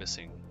about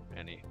missing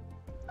any.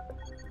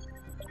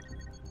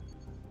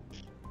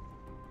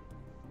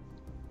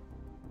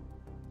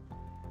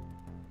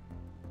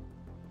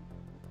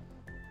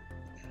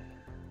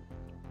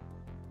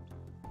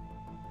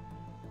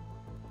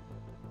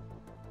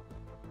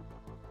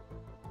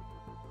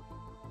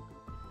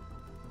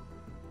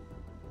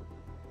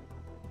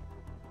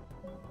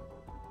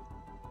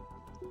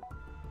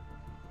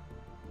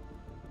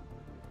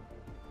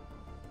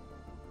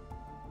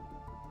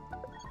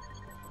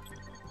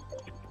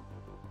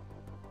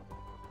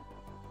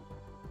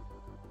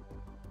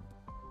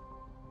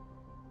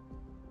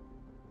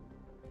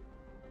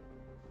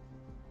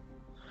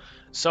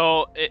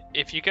 So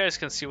if you guys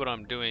can see what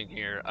I'm doing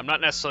here, I'm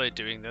not necessarily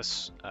doing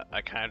this.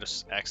 I kind of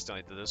just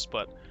accidentally did this,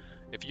 but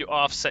if you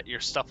offset your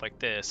stuff like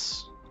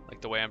this,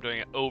 like the way I'm doing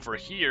it over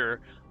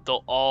here,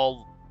 they'll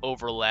all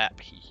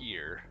overlap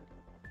here.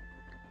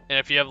 And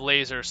if you have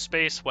laser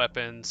space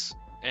weapons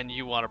and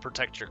you want to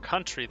protect your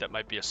country that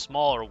might be a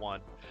smaller one,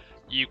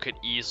 you could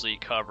easily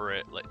cover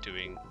it like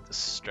doing the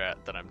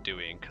strat that I'm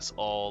doing, because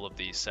all of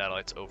these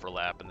satellites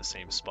overlap in the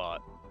same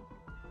spot,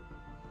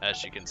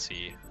 as you can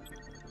see.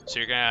 So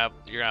you're gonna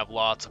have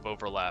lots of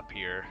overlap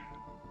here.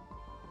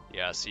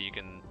 Yeah, so you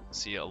can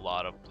see a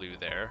lot of blue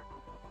there.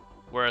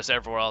 Whereas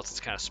everywhere else it's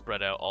kind of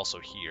spread out also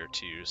here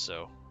too,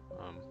 so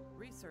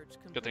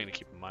good thing to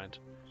keep in mind.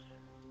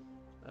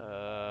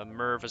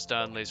 Merv is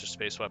done, laser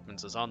space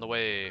weapons is on the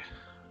way.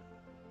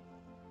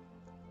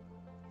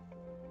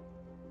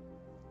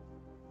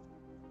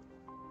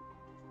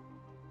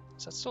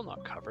 Is that still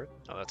not covered?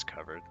 No, that's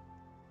covered.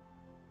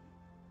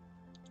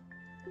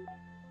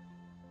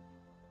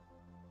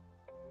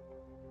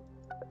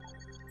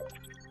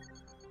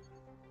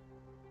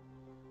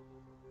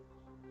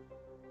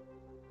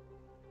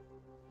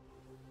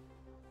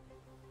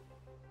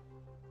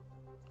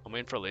 I'm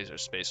waiting for laser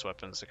space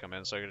weapons to come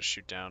in, so I gotta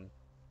shoot down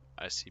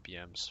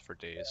ICBMs for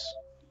days.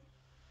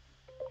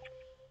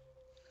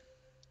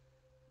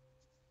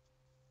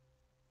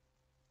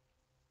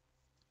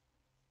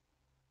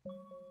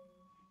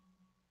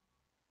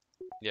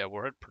 Yeah,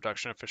 warhead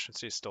production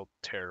efficiency is still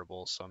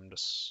terrible, so I'm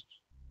just...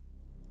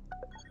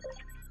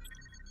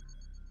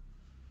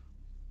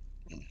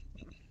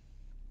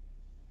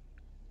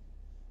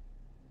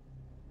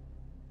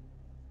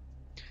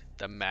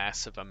 The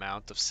massive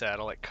amount of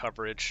satellite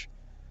coverage.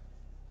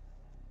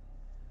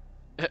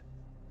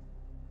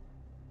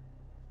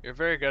 You're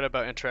very good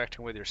about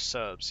interacting with your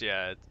subs.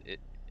 Yeah,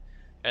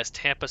 as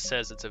Tampa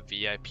says, it's a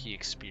VIP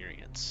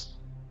experience.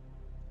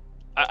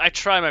 I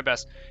try my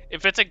best.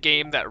 If it's a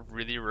game that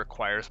really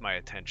requires my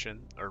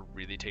attention or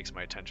really takes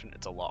my attention,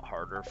 it's a lot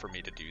harder for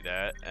me to do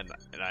that. And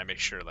I make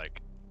sure,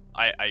 like,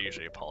 I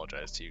usually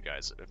apologize to you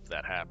guys if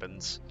that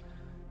happens.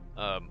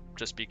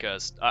 Just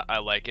because I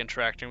like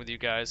interacting with you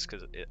guys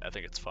because I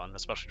think it's fun,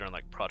 especially during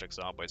like Project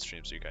Zomboid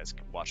streams. So you guys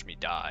can watch me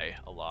die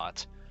a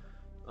lot.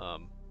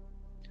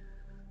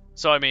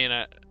 So I mean,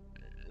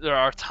 there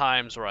are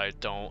times where I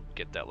don't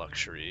get that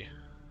luxury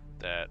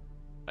that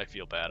I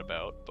feel bad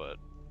about, but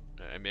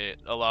I mean,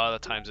 a lot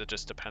of the times it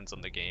just depends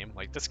on the game.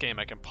 Like this game,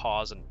 I can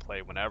pause and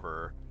play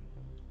whenever,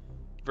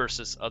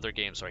 versus other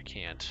games where I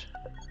can't.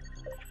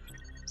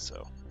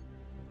 So.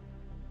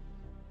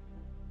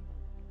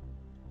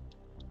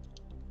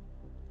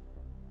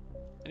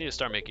 I need to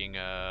start making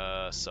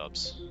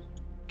subs.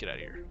 Get out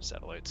of here,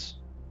 satellites.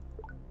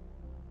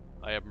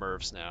 I have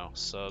MIRVs now.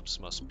 Subs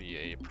must be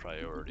a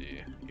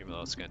priority, even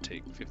though it's going to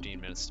take 15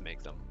 minutes to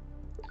make them.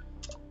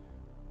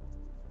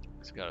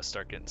 So gotta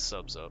start getting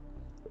subs up.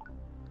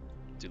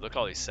 Dude, look at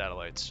all these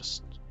satellites,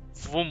 just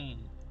boom.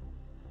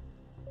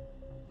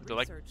 They're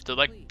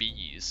like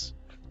bees.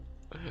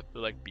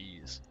 They're like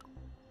bees.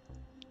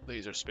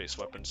 Laser space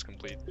weapons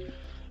complete.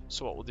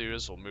 So what we'll do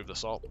is we'll move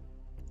this all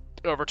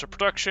over to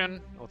production.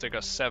 It'll take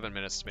us 7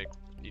 minutes to make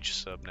each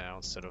sub now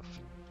instead of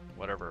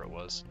whatever it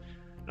was.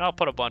 And I'll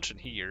put a bunch in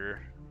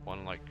here.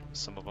 Like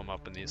some of them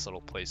up in these little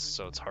places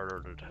so it's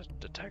harder to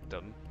detect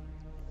them.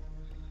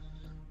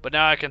 But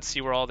now I can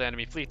see where all the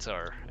enemy fleets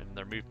are and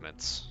their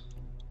movements.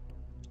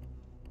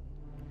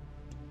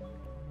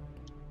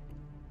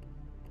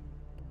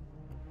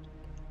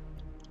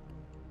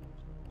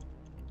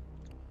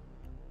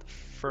 The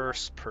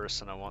first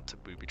person I want to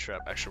booby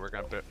trap. Actually, we're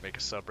gonna make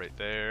a sub right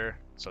there,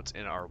 so it's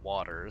in our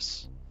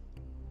waters.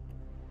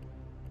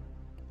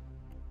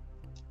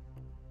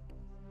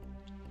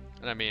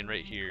 And I mean,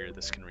 right here,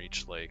 this can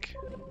reach like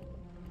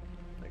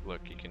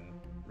look, you can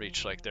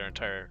reach like their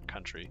entire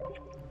country.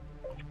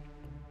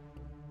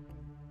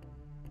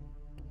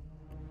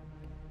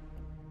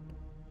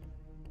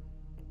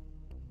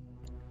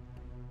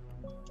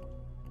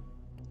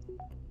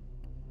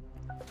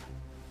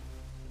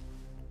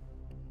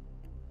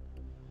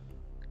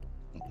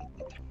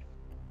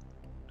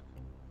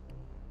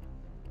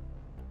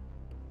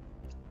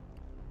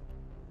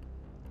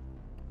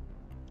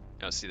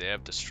 Now see, they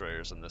have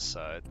destroyers on this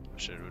side,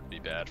 which it would be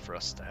bad for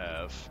us to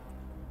have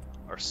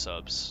our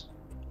subs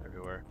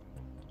everywhere.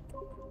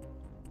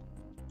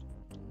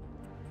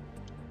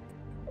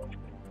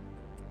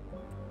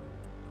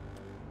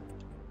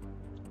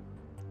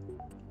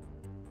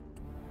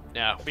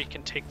 Now, if we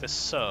can take this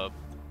sub,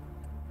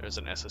 there's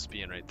an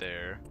SSB in right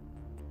there,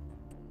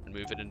 and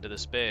move it into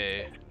this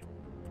bay,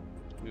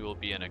 we will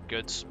be in a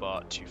good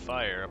spot to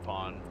fire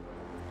upon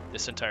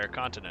this entire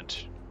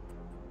continent.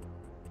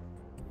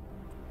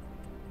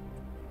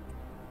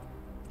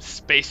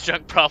 Space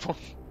junk problem.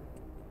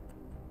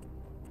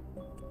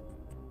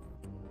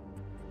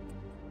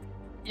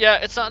 Yeah,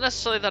 it's not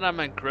necessarily that I'm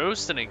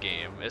engrossed in a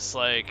game. It's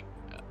like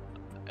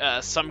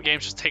some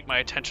games just take my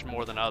attention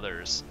more than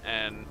others,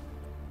 and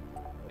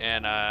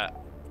I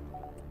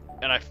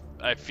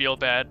feel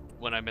bad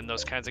when I'm in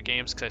those kinds of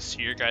games because I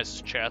see your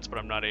guys' chats, but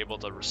I'm not able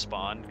to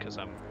respond because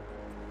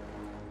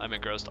I'm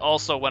engrossed.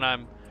 Also, when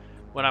I'm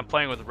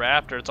playing with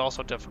Raptor, it's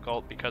also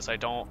difficult because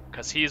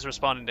he's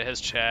responding to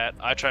his chat.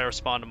 I try to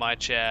respond to my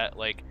chat,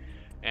 like,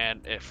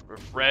 and if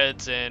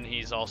Red's in,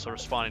 he's also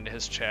responding to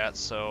his chat.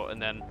 So,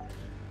 and then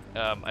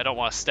I don't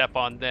want to step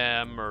on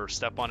them or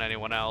step on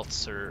anyone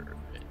else,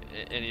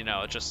 and you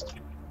know, it just,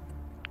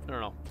 I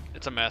don't know,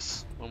 it's a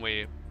mess when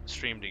we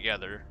stream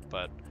together.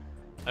 But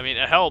I mean,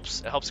 it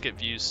helps get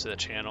views to the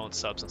channel and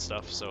subs and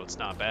stuff, so it's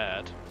not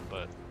bad,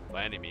 but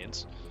by any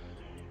means.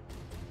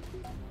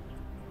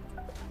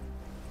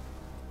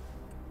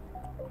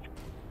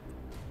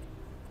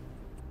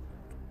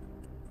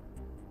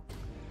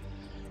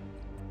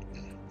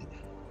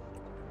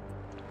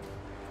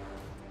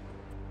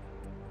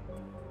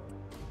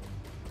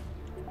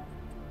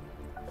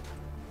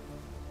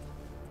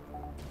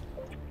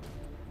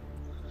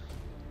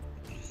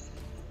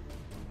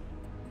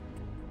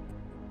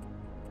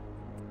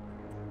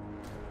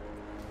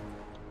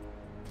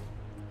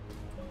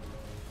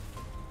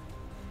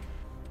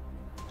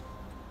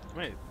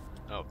 Wait,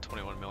 oh,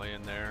 21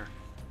 million there.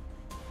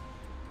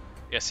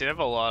 Yeah, see, I have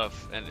a lot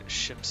of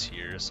ships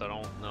here, so I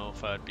don't know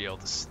if I'd be able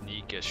to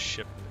sneak a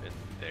ship in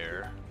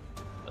there,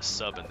 a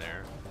sub in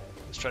there.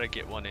 Let's try to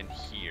get one in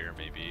here,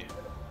 maybe.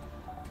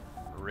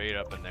 Right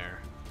up in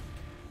there.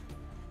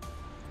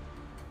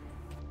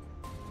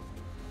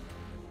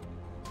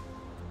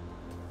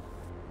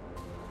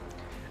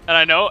 And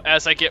I know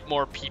as I get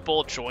more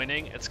people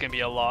joining, it's going to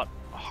be a lot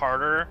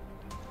harder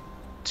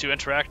to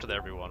interact with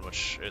everyone,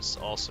 which is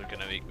also going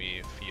to make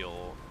me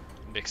feel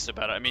mixed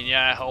about it. I mean,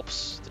 yeah, it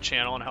helps the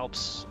channel and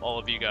helps all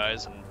of you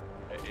guys, and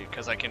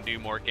because I can do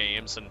more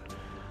games and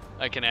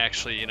I can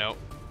actually, you know,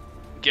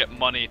 get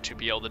money to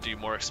be able to do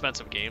more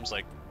expensive games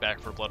like Back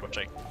for Blood, which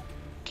I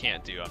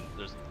can't do.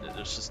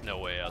 There's just no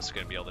way I was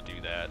gonna be able to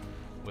do that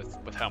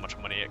with how much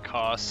money it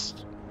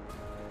costs.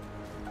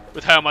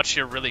 With how much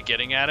you're really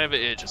getting out of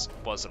it, it just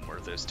wasn't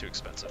worth it. It's too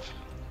expensive.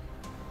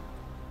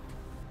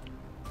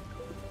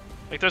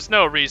 Like, there's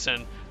no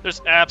reason.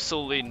 There's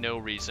absolutely no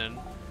reason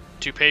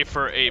to pay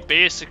for a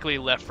basically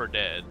Left 4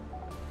 Dead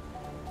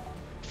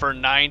for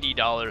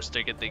 $90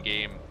 to get the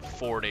game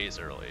 4 days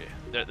early.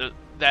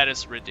 That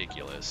is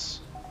ridiculous.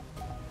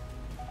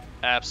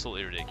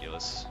 Absolutely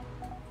ridiculous.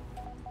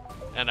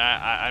 And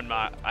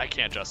I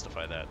can't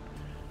justify that.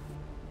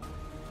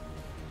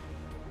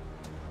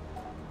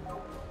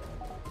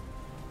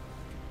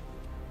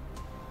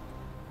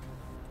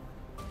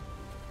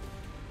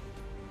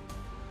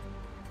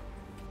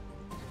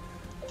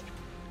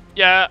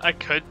 Yeah, I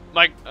could.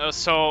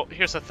 So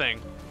here's the thing.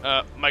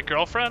 My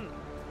girlfriend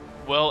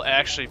will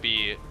actually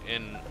be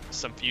in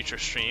some future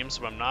streams,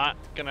 but I'm not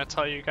gonna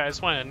tell you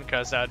guys when,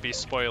 because that'd be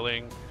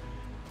spoiling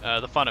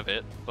the fun of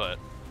it. But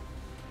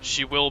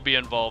she will be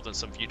involved in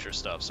some future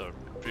stuff, so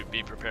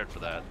be prepared for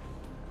that.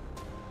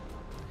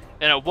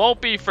 And it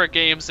won't be for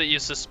games that you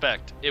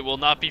suspect. It will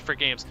not be for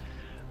games.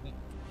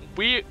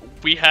 We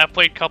have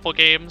played couple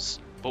games,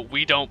 but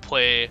we don't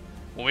play.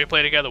 When we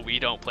play together, we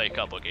don't play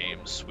couple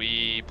games.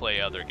 We play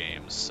other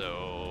games,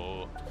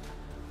 so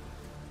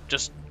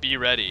just be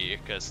ready,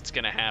 because it's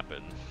gonna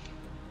happen.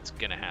 It's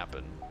gonna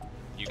happen.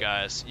 You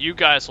guys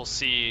will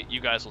see.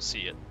 You guys will see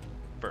it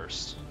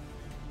first.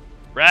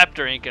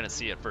 Raptor ain't gonna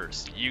see it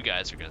first. You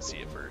guys are gonna see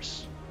it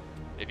first.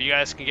 If you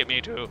guys can get me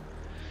to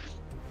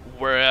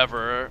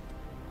wherever,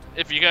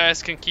 if you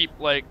guys can keep,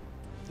 like,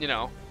 you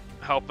know,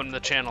 helping the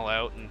channel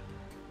out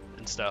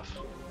and stuff.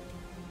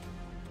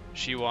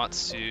 She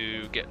wants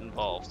to get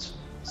involved,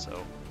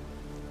 so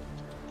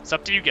it's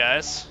up to you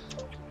guys.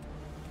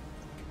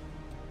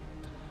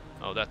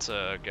 Oh, that's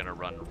gonna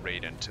run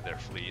right into their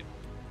fleet.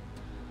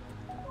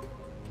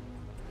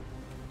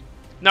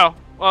 No,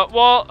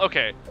 well,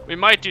 okay, we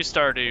might do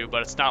Stardew,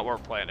 but it's not what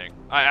we're planning.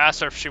 I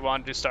asked her if she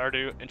wanted to do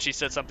Stardew, and she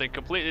said something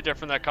completely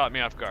different that caught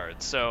me off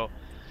guard. So,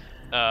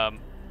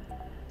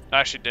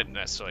 actually didn't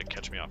necessarily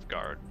catch me off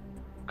guard,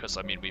 because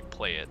I mean we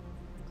play it.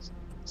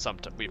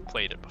 We've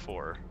played it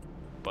before.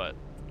 But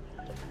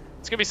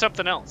it's gonna be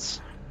something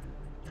else,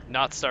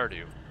 not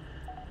Stardew.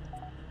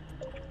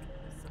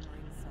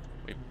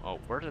 Wait, oh,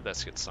 where did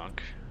this get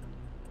sunk?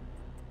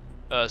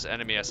 It's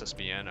enemy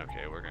SSBN.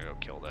 Okay, we're gonna go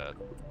kill that.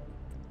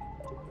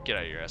 Get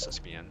out of your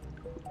SSBN.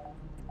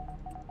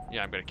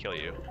 Yeah, I'm gonna kill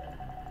you.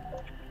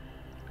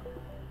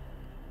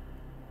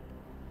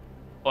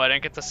 Oh, I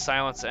didn't get the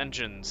silence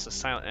engines. The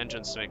silent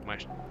engines to make my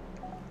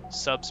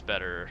subs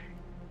better.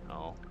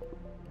 Oh.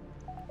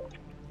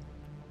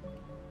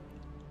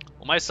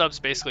 Well, my subs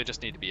basically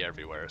just need to be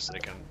everywhere, so they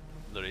can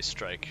literally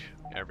strike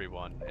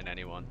everyone and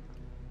anyone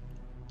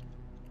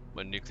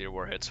when nuclear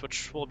war hits,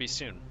 which will be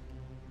soon.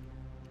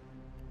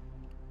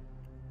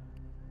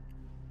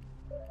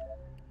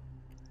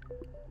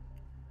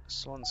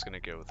 This one's gonna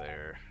go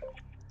there.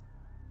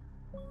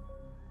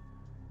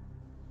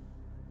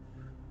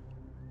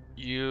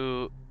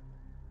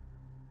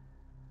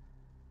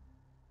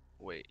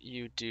 Wait,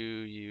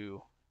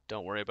 you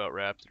don't worry about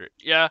Raptor.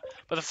 Yeah,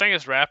 but the thing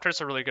is, Raptor's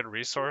a really good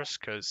resource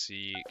because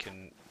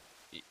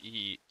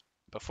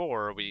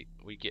before we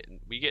get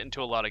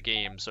into a lot of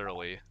games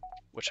early,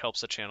 which helps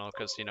the channel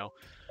because, you know,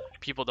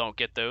 people don't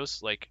get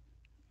those. Like,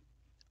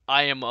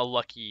 I am a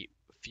lucky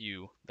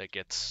few that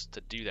gets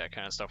to do that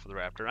kind of stuff with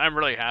Raptor. I'm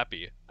really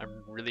happy.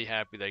 I'm really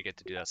happy that I get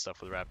to do that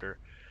stuff with Raptor,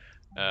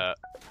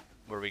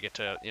 where we get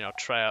to, you know,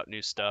 try out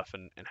new stuff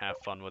and have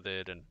fun with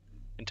it and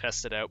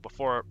test it out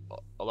before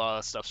a lot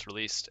of stuff's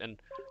released.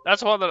 And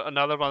that's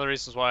another one of the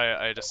reasons why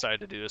I decided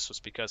to do this, was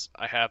because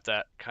I have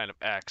that kind of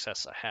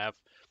access. I have,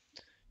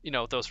 you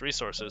know, those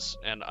resources,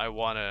 and I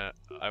wanna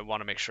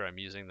make sure I'm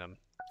using them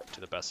to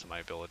the best of my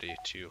ability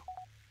to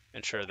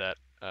ensure that.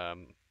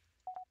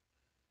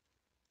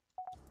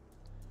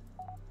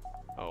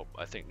 Oh,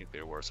 I think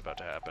nuclear war is about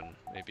to happen.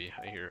 Maybe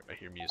I hear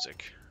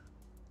music.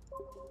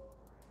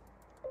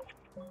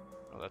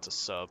 Oh, that's a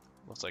sub.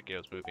 Looks like it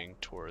was moving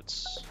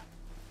towards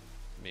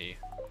me.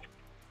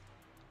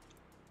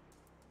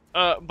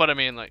 But I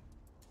mean, like,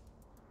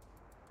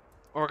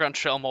 Oregon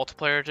Trail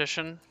Multiplayer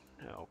Edition?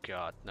 Oh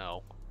god,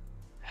 no.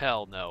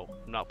 Hell no.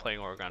 I'm not playing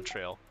Oregon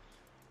Trail.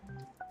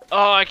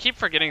 Oh, I keep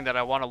forgetting that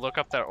I want to look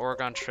up that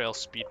Oregon Trail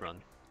speedrun.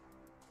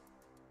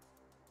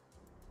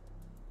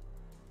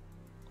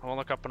 I want to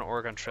look up an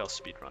Oregon Trail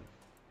speedrun.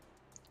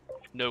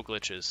 No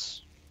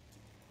glitches.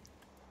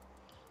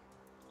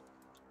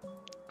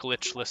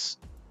 Glitchless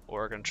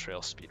Oregon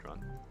Trail speedrun.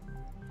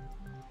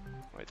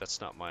 Wait,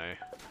 that's not my...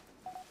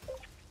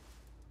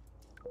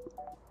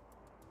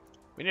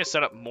 We need to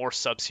set up more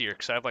subs here,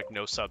 because I have, like,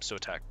 no subs to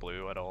attack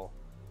blue at all.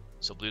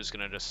 So blue's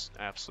gonna just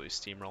absolutely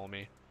steamroll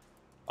me.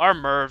 Our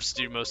Mervs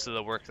do most of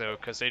the work, though,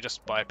 because they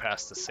just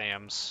bypass the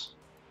SAMs.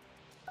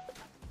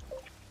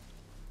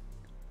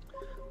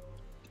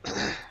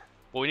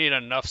 Well, we need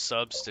enough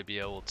subs to be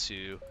able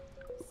to...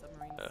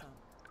 Submarine sunk.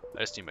 I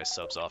just need my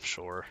subs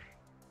offshore.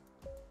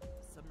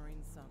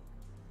 Submarine sunk.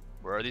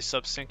 Where are these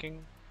subs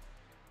sinking?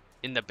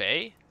 In the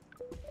bay?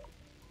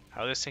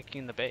 How are they sinking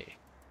in the bay?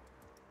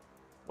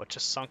 What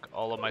just sunk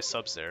all of my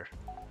subs there?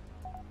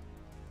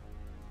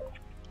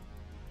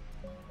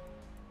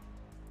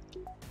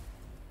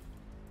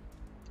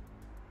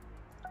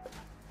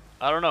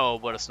 I don't know,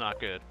 but it's not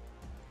good.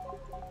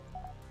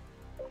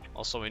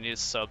 Also, we need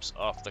subs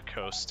off the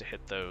coast to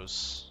hit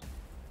those.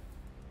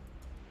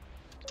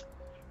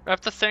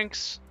 Raptor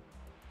thinks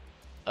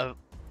a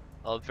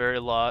very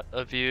lot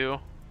of you.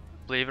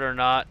 Believe it or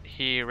not,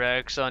 he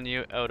rags on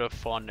you out of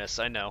fondness.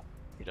 I know,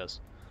 he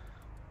does.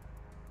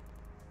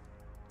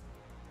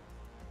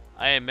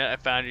 I admit I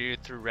found you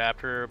through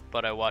Raptor,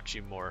 but I watch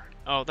you more.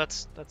 Oh,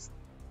 that's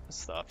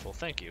thoughtful.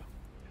 Thank you.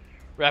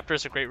 Raptor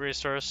is a great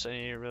resource, and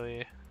he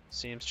really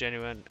seems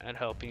genuine at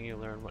helping you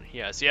learn what he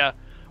has. Yeah,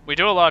 we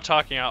do a lot of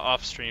talking out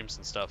off streams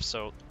and stuff.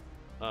 So,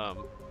 I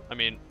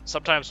mean,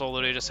 sometimes we'll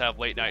literally just have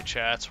late night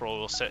chats where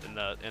we'll sit in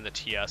the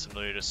TS and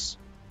literally just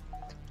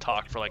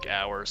talk for like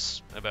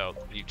hours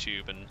about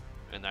YouTube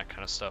and that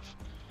kind of stuff.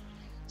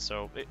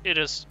 So it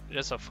is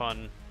a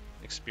fun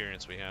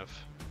experience we have.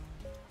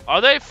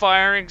 Are they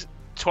firing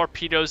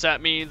torpedoes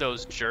at me,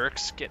 those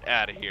jerks? Get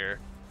out of here.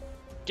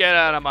 Get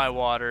out of my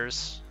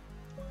waters.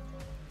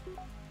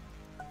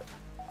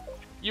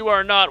 You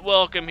are not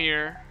welcome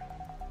here.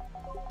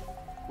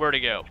 Where'd he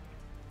go?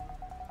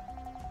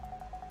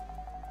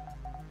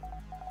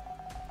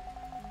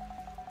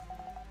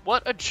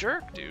 What a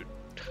jerk, dude.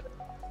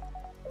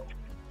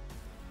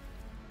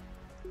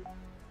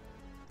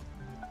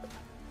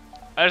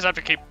 I just have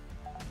to keep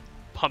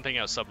pumping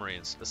out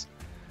submarines.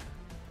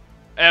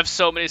 I have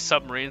so many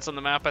submarines on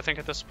the map, I think,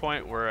 at this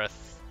point, where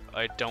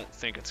I don't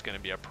think it's going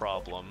to be a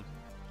problem.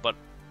 But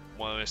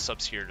one of the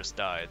subs here just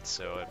died,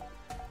 so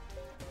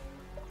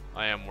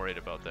I am worried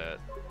about that.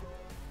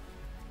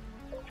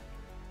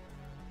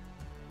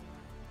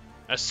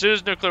 As soon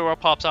as nuclear war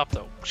pops up,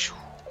 though.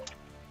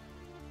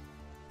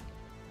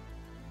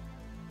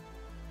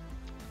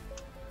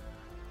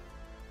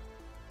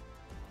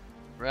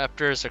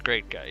 Raptor is a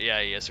great guy.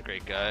 Yeah, he is a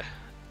great guy.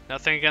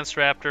 Nothing against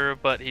Raptor,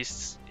 but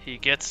he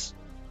gets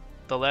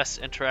the less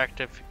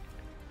interactive.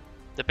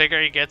 The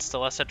bigger he gets, the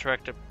less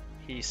interactive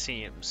he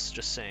seems.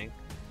 Just saying.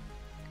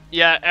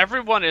 Yeah,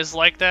 everyone is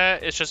like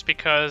that. It's just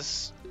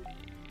because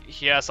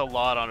he has a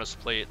lot on his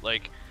plate.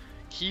 Like,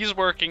 he's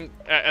working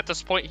at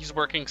this point. He's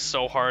working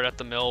so hard at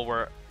the mill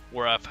where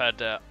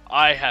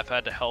I have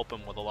had to help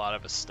him with a lot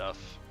of his stuff.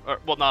 Or,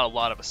 well, not a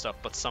lot of his stuff,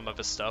 but some of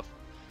his stuff.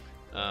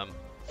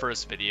 For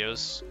his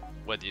videos,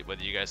 whether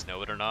you guys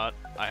know it or not,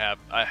 I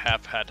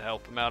have had to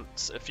help him out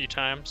a few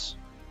times.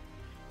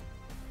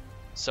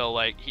 So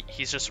like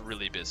he's just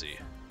really busy,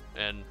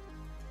 and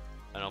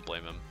I don't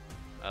blame him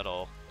at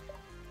all.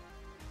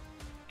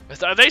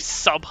 Are they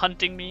sub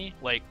hunting me?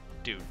 Like,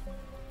 dude,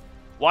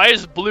 why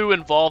is Blue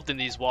involved in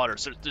these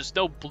waters? There's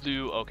no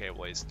Blue. Okay,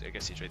 well I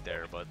guess he's right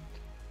there, but.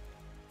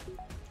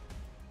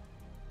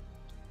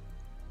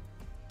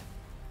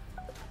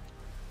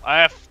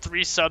 I have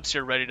 3 subs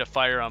here ready to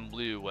fire on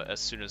Blue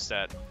as soon as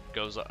that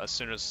goes. As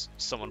soon as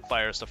someone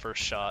fires the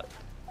first shot,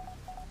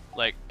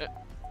 like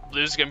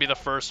Blue's gonna be the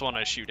first one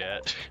I shoot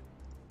at.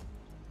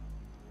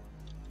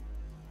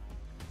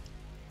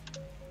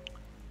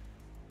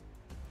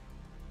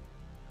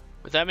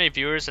 With that many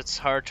viewers, it's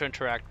hard to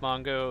interact,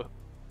 Mongo,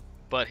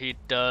 but he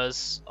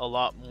does a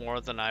lot more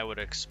than I would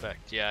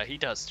expect. Yeah, he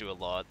does do a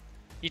lot.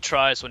 He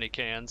tries when he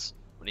cans.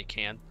 When he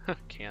can.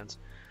 Cans.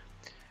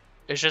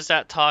 It's just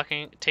that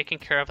taking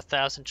care of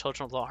 1,000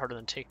 children is a lot harder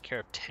than taking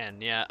care of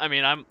 10. Yeah, I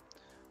mean,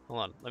 hold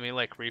on, let me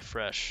like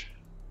refresh.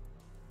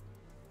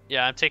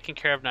 Yeah, I'm taking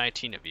care of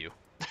 19 of you.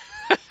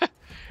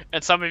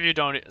 And some of you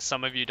don't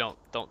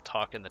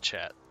talk in the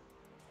chat.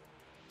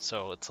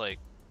 So it's like,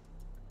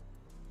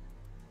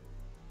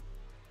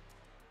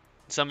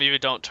 some of you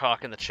don't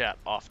talk in the chat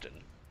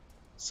often.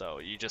 So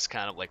you just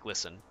kind of like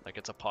listen, like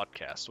it's a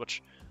podcast,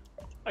 which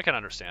I can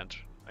understand.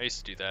 I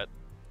used to do that.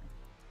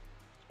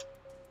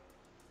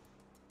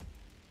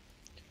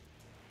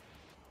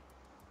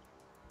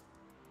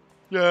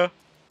 Yeah.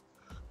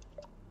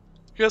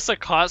 He has to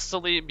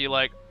constantly be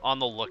like on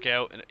the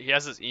lookout, and he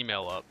has his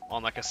email up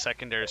on like a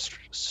secondary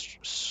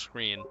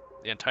screen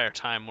the entire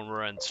time when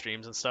we're on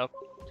streams and stuff.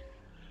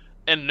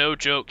 And no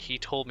joke, he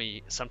told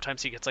me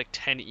sometimes he gets like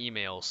 10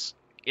 emails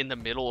in the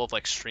middle of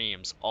like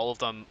streams, all of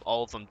them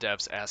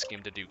devs asking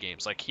him to do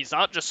games. Like, he's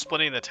not just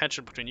splitting the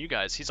attention between you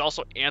guys, he's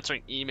also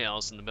answering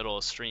emails in the middle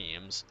of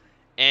streams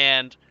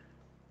and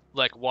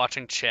like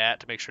watching chat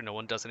to make sure no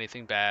one does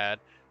anything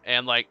bad.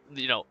 And like,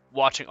 you know,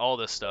 watching all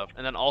this stuff,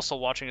 and then also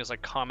watching his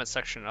like comment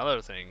section and other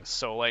things.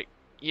 So like,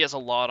 he has a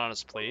lot on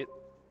his plate,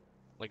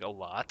 like a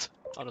lot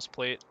on his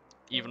plate,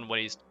 even when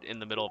he's in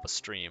the middle of a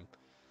stream.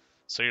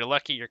 So you're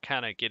lucky you're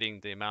kind of getting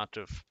the amount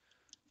of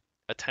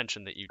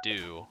attention that you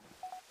do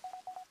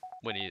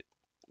when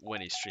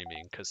he's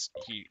streaming, because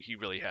he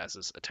really has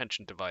his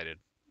attention divided.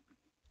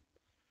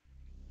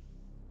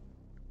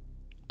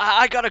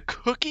 I got a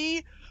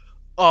cookie?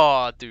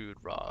 Oh, dude,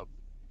 Rob,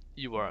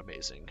 you are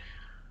amazing.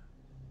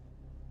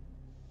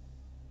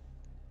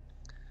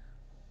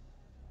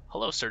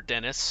 Hello, Sir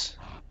Dennis.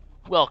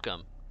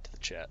 Welcome to the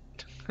chat.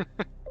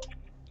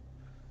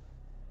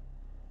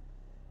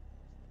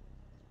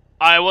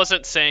 I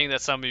wasn't saying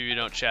that some of you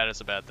don't chat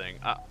is a bad thing.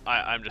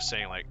 I'm just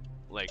saying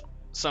like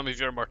some of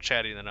you are more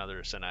chatty than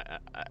others,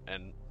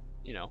 and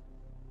you know,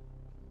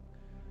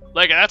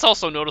 like that's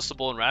also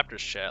noticeable in Raptors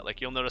chat.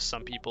 Like you'll notice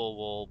some people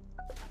will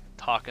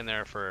talk in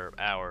there for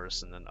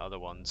hours, and then other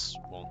ones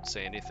won't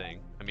say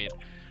anything. I mean,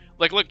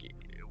 like look,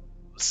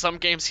 some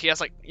games he has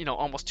like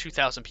almost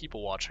 2,000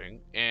 people watching,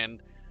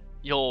 and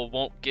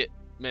won't get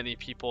many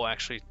people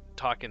actually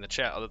talking in the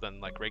chat other than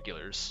like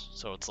regulars.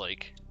 So it's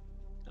like,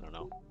 I don't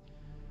know.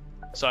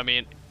 So I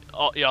mean,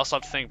 you also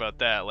have to think about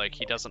that. Like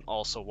he doesn't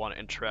also want to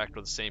interact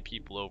with the same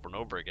people over and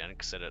over again,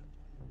 because it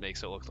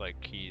makes it look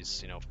like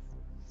he's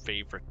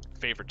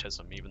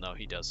favoritism, even though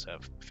he does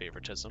have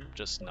favoritism,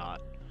 just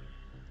not.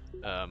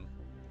 Let's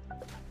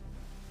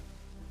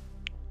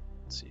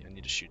see, I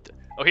need to shoot that.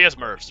 Oh, he has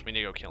Murphs. We need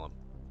to go kill him.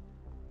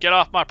 Get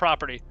off my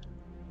property.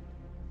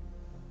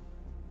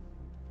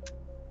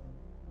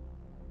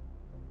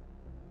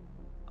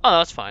 Oh,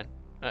 that's fine.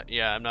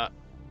 Yeah, I'm not,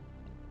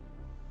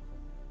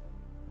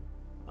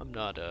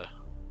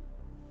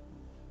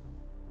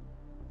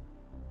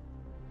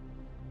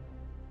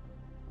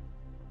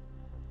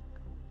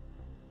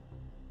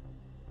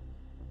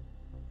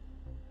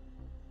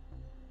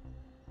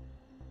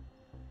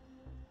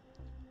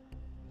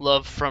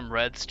 Love from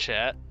Red's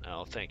chat.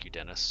 Oh, thank you,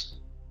 Dennis.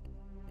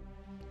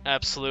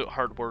 Absolute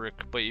hard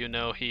work, but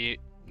he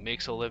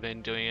makes a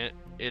living doing it.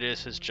 It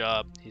is his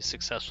job. He's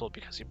successful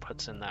because he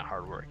puts in that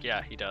hard work.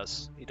 Yeah, he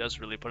does. He does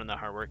really put in that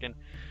hard work. And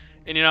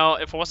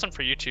if it wasn't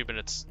for YouTube and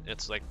it's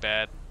like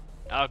bad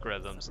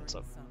algorithms and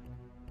stuff.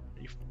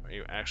 Are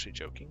you actually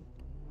joking?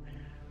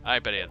 I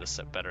bet he had to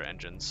set better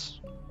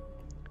engines.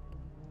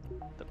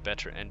 The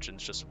better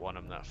engines just won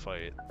him that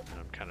fight, and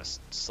I'm kind of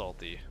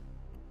salty.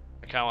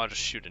 I kind of want to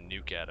just shoot a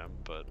nuke at him,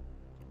 but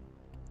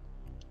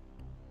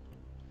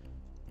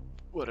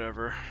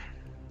whatever.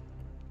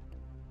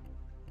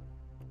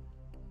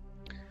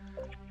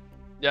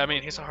 Yeah, I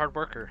mean, he's a hard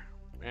worker,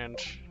 and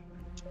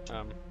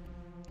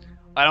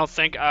I don't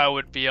think I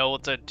would be able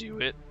to do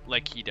it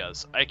like he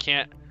does.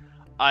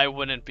 I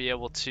wouldn't be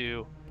able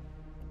to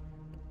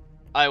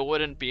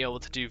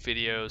do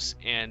videos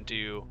and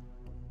do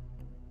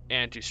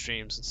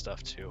streams and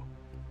stuff too.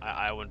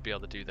 I wouldn't be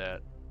able to do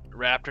that.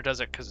 Raptor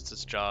does it because it's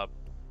his job,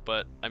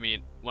 but I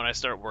mean, when I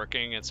start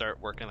working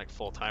like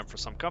full time for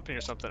some company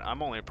or something,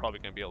 I'm only probably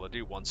gonna be able to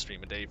do one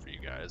stream a day for you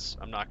guys.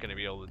 I'm not gonna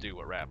be able to do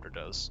what Raptor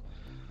does.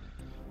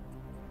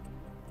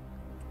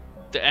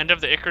 The end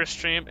of the Icarus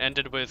stream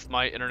ended with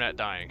my internet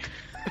dying.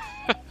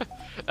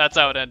 That's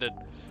how it ended.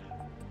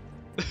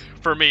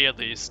 For me, at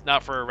least.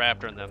 Not for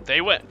Raptor and them.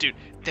 They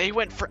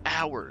went for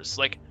hours.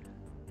 Like,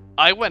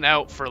 I went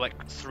out for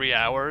like 3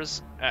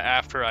 hours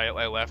after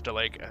I left at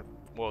like,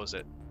 what was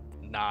it?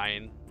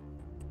 9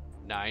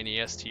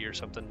 EST or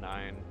something.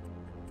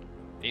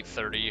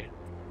 8:30. I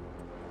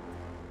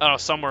don't know,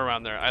 somewhere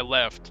around there. I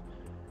left.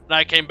 And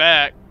I came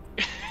back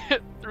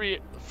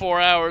 4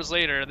 hours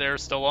later and they're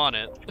still on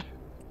it.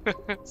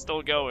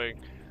 Still going.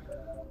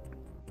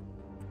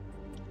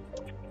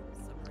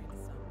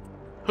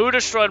 Who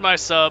destroyed my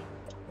sub?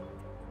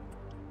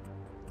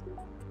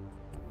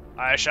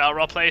 I shall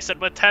replace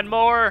it with 10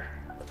 more.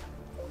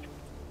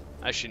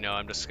 Actually, no,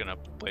 I'm just gonna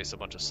place a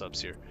bunch of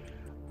subs here.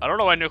 I don't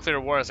know why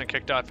Nuclear War hasn't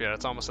kicked off yet.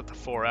 It's almost at the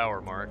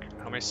 4-hour mark.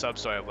 How many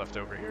subs do I have left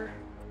over here?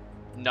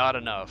 Not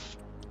enough.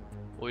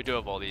 Well, we do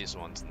have all these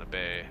ones in the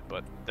bay,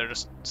 but they're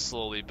just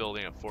slowly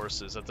building up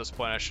forces. At this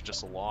point, I should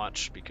just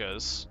launch,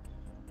 because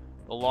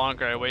the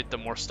longer I wait, the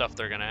more stuff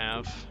they're gonna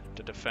have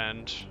to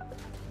defend.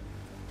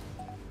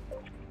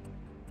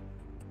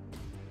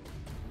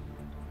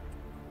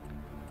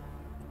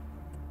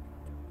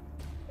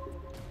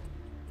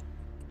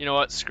 You know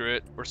what? Screw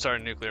it. We're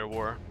starting nuclear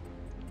war.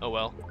 Oh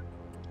well.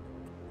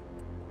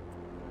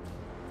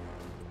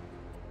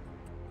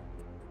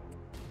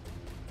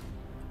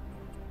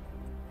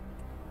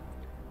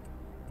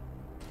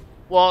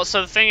 Well,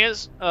 so the thing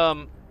is,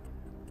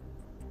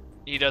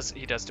 he does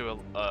do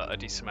a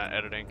decent amount of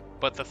editing,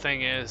 but the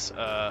thing is,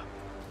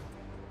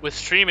 with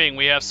streaming,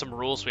 we have some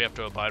rules we have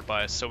to abide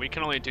by. So we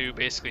can only do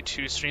basically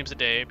 2 streams a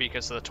day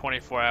because of the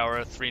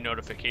 24-hour 3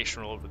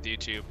 notification rule with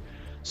YouTube.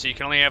 So you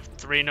can only have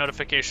 3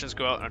 notifications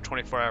go out in a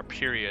 24-hour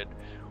period,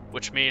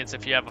 which means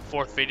if you have a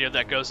 4th video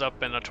that goes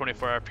up in a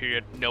 24-hour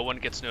period, no one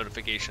gets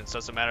notifications.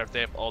 Doesn't matter if they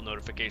have all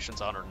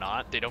notifications on or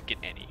not, they don't get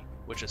any,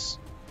 which is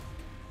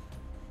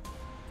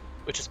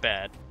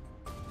bad.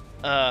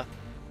 And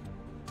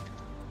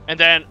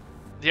then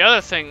the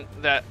other thing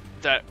that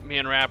me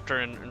and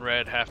Raptor and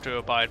Red have to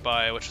abide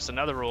by, which is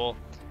another rule,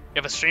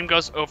 if a stream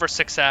goes over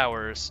 6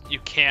 hours, you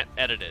can't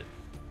edit it.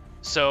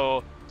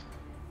 So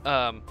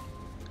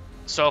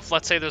if,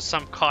 let's say, there's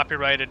some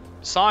copyrighted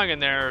song in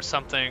there or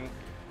something,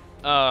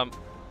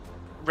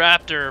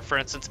 Raptor, for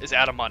instance, is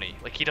out of money.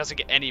 Like, he doesn't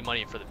get any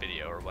money for the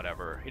video or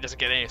whatever. He doesn't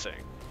get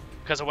anything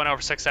because it went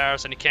over 6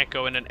 hours, and he can't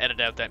go in and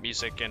edit out that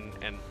music and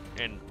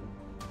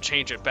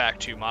change it back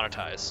to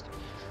monetized.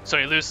 So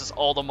he loses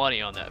all the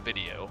money on that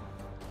video.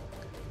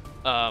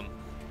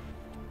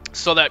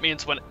 So that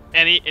means when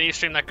any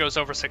stream that goes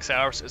over 6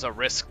 hours is a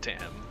risk to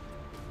him.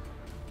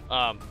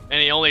 And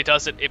he only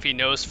does it if he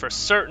knows for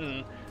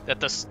certain that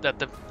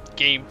the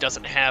game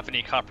doesn't have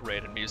any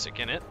copyrighted music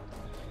in it.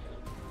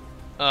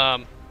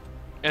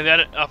 And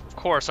then, of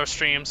course, our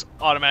streams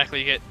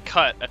automatically get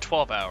cut at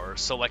 12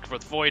 hours. So, like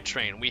with Void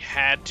Train, we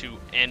had to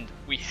end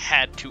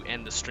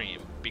the stream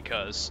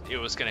because it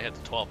was gonna hit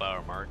the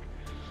 12-hour mark.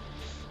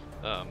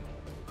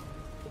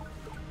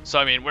 So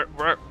I mean,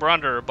 we're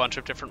under a bunch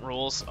of different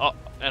rules,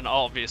 and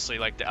obviously,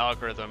 like the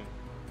algorithm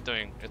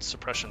doing its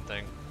suppression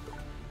thing,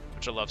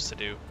 which it loves to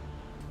do.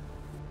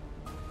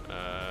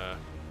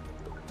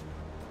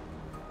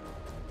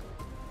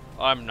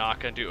 I'm not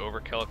gonna do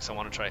overkill because I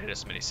want to try to hit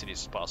as many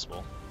cities as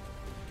possible.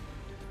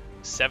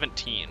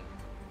 17.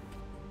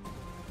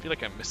 I feel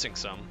like I'm missing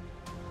some,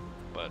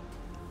 but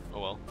oh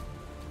well.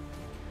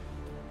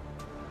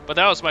 But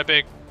that was my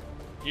big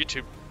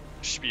YouTube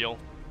spiel.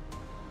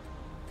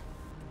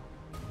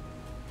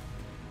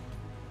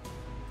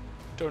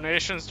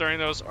 Donations during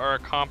those are a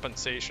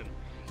compensation.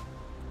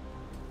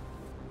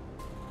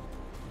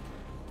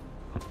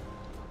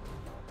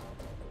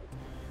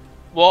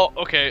 Well,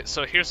 okay,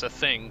 so here's the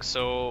thing.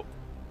 So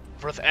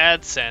with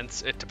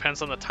AdSense, it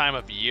depends on the time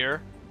of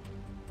year.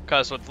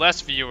 Because with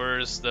less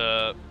viewers,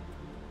 I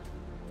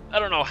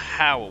don't know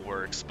how it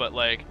works, but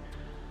like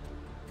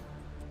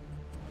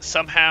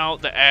somehow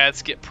the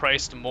ads get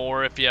priced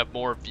more if you have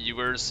more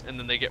viewers, and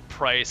then they get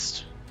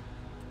priced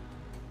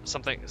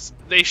something,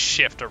 they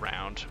shift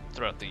around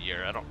throughout the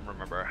year. I don't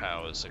remember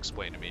how it was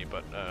explained to me,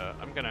 but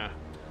I'm gonna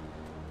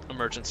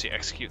emergency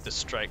execute this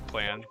strike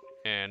plan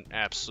and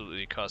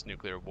absolutely cause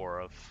nuclear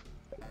war of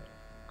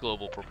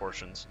global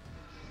proportions.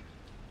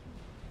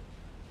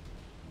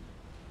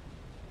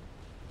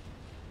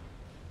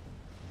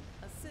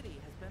 A city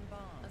has been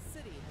bombed. A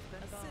city has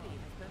been bombed. A city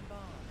has been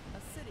bombed.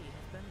 A city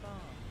has been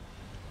bombed.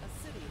 A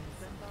city has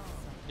been bombed.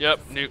 Yep,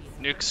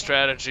 nuke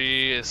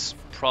strategy is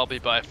probably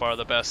by far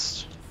the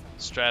best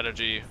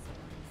strategy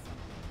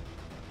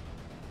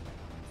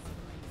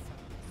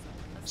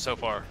so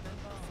far.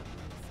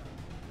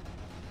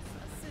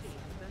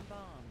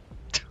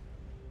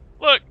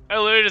 Look, I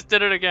literally just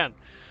did it again.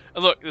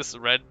 And look, this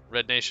red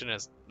nation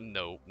has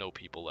no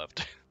people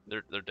left.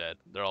 They're dead.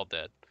 They're all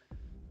dead.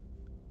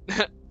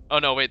 Oh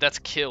no, wait, that's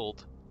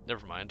killed.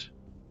 Never mind.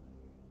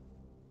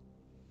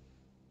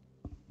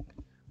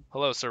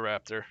 Hello, Sir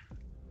Raptor.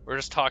 We're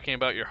just talking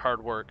about your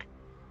hard work.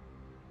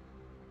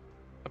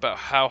 About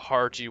how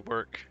hard you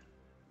work.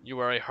 You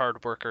are a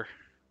hard worker.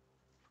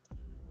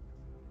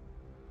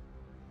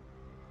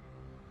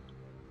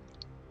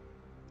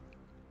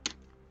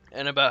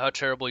 And about how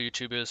terrible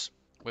YouTube is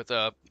with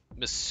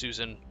Miss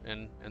Susan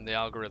and the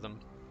algorithm.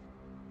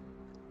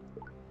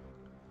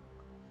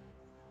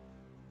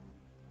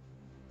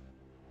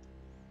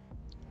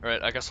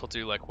 Alright, I guess we'll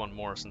do like one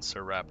more since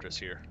Sir Raptor's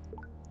here.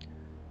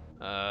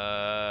 Yeah.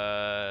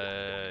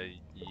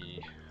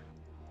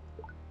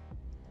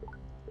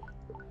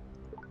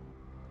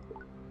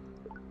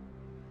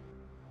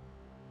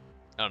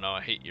 I don't know,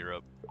 I hate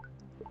Europe.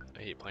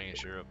 I hate playing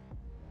as Europe.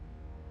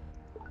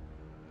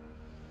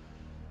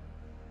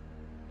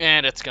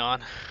 And it's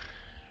gone.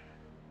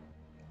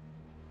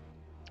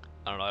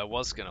 I don't know, I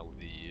was gonna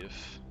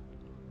leave.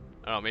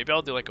 I don't know, maybe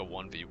I'll do like a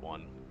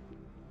 1v1.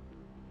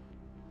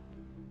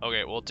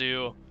 Okay, we'll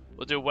do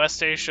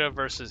West Asia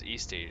versus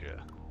East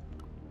Asia.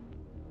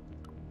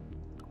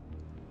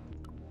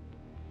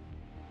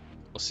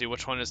 We'll see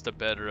which one is the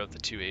better of the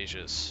two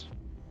Asias.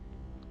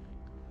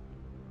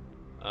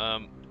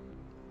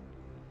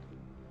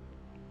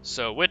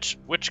 So which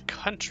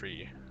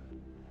country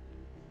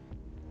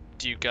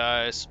do you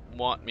guys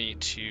want me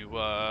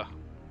to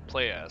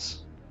play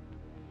as?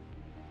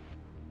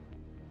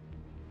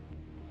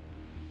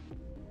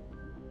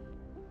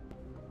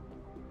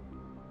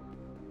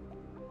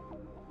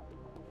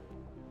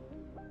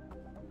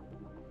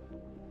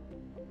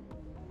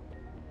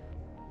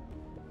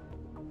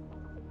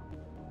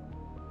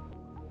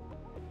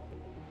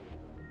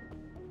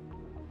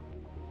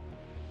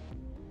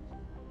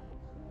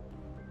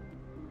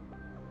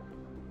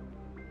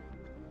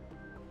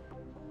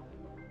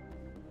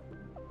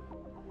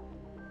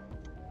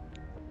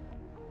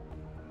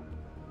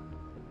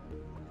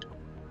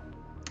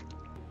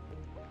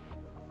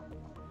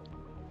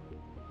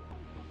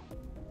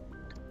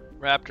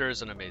 Raptor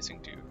is an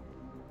amazing dude.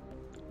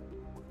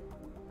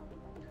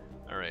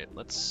 Alright,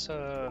 let's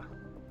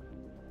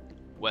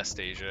West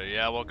Asia.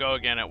 Yeah, we'll go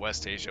again at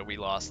West Asia. We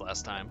lost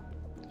last time.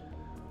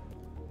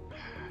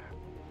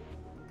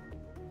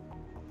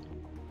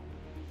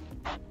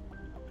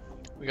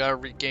 We gotta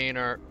regain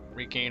our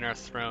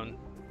throne.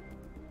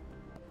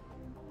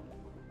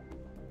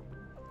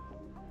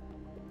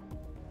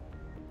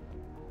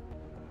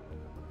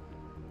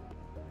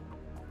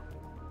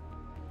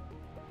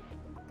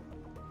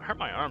 I hurt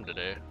my arm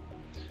today.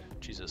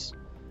 Jesus.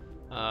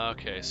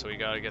 Okay, so we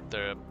gotta get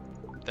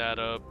that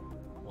up.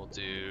 We'll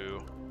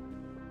do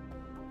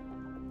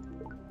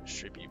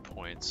distribute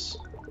points.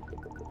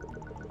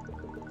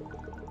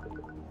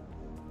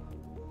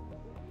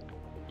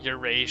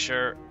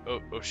 Eurasia,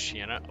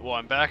 Oceania. Well,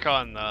 I'm back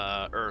on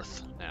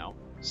Earth now,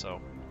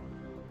 so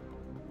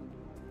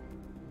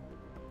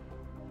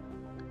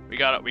we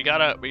gotta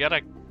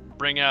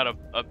bring out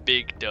a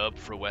big dub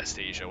for West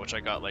Asia, which I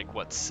got like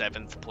what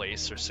 7th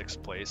place or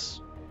 6th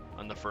place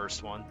on the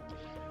first one,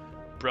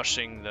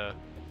 brushing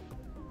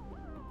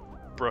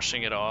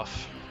it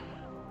off.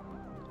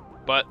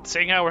 But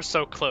seeing how we're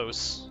so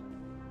close,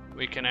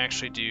 we can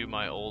actually do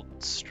my old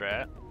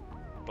strat.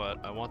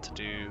 But I want to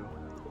do.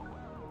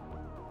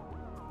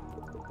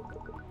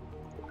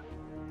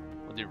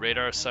 We'll do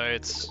radar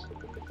sites.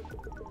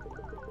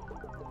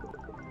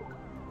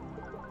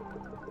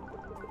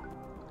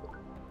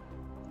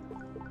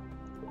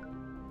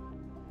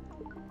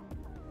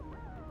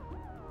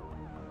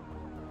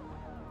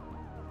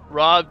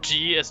 Rob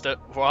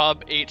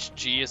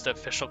HG is the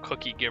official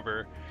cookie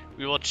giver.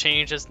 We will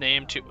change his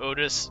name to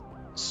Otis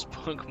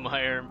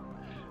Spunkmeyer,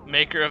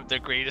 maker of the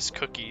greatest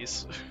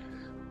cookies.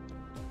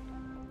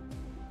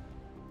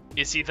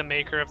 Is he the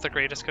maker of the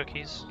greatest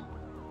cookies?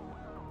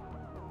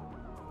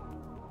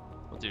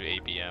 We'll do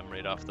ABM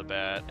right off the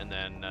bat, and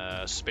then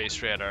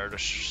Space Radar to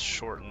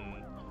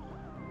shorten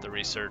the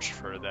research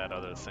for that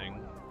other thing.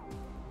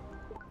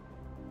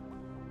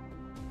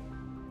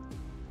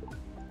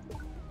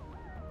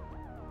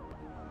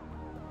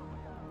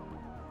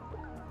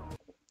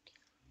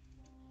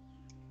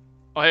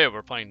 Oh hey,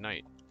 we're playing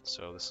night,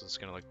 so this is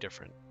gonna look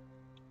different.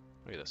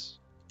 Look at this.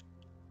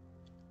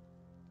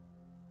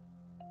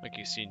 Like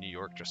you see New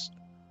York just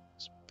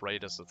as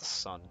bright as the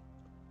sun.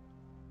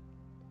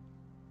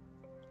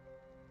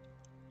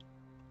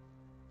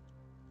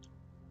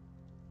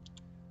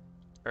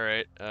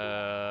 Alright,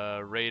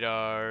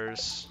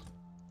 radars.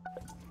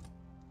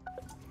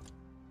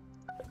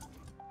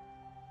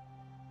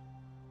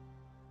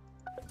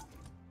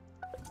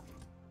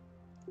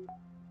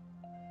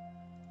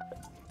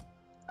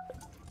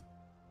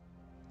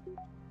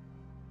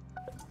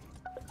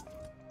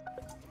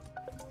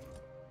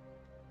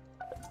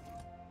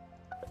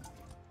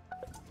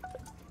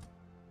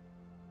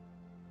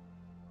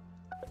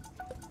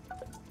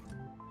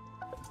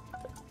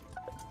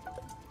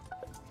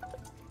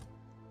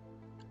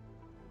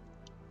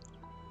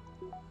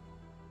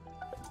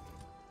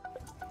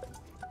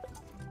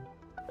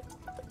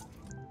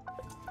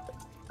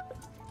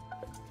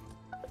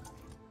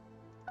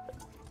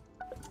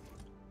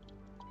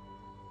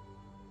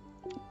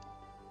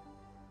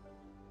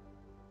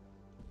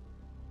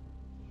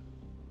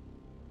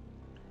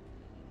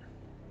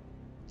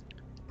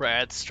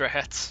 Brad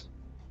strats.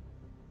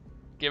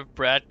 Give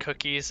Brad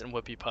cookies and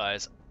whoopie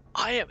pies.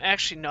 I am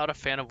actually not a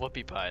fan of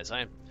whoopie pies.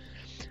 I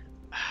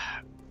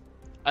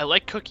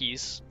like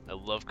cookies. I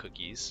love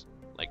cookies,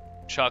 like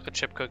chocolate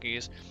chip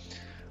cookies.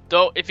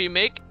 Though if you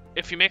make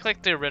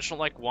like the original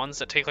like ones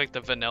that take like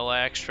the vanilla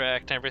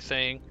extract and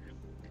everything,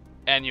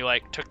 and you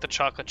like took the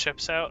chocolate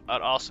chips out,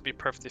 I'd also be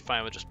perfectly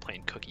fine with just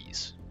plain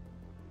cookies,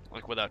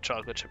 like without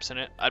chocolate chips in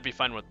it. I'd be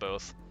fine with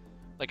both.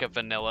 Like a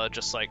vanilla,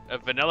 just like a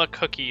vanilla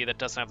cookie that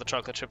doesn't have the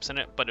chocolate chips in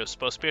it, but it was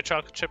supposed to be a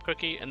chocolate chip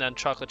cookie, and then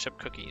chocolate chip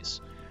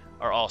cookies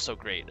are also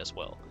great as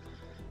well.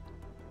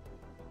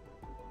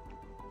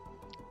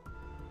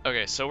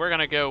 Okay, so we're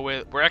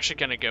actually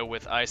gonna go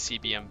with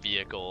ICBM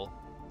vehicle.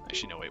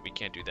 Actually, no, wait, we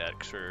can't do that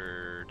because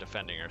we're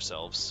defending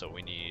ourselves. So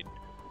we need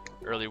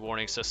early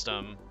warning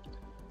system,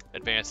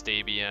 advanced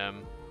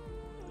ABM,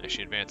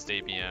 actually advanced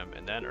ABM,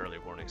 and then early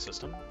warning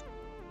system,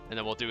 and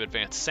then we'll do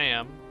advanced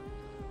SAM.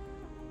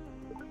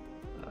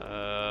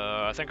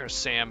 I think our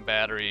SAM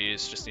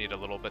batteries just need a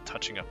little bit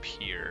touching up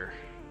here,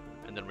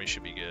 and then we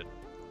should be good.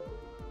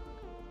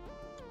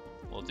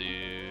 We'll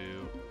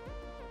do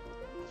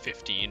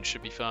 15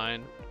 should be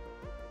fine.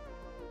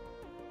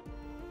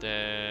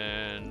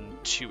 Then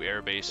 2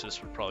 air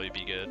bases would probably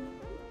be good.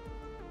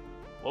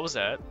 What was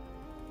that?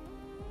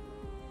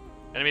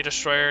 Enemy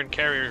destroyer and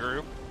carrier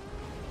group.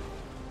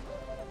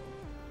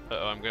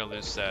 Uh-oh, I'm gonna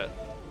lose that.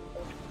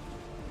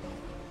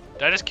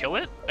 Did I just kill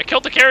it? I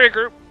killed the carrier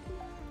group!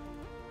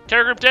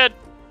 Carrier group dead!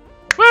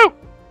 Woo!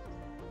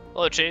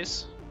 Hello,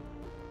 Chase.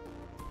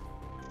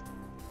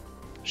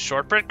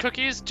 Shortbread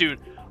cookies? Dude,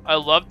 I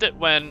loved it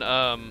when,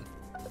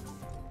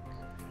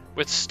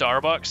 with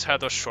Starbucks had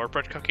those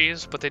shortbread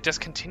cookies, but they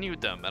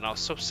discontinued them, and I was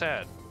so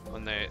sad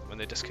when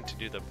they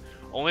discontinued them.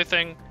 Only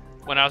thing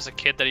when I was a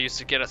kid that I used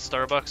to get at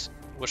Starbucks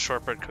was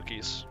shortbread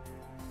cookies.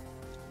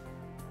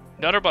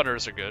 Nutter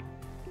Butters are good.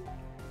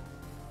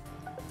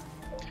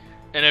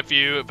 And if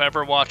you've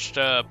ever watched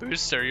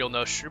Booster, you'll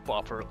know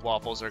Stroop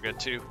waffles are good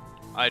too.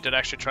 I did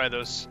actually try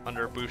those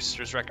under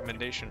Booster's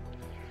recommendation.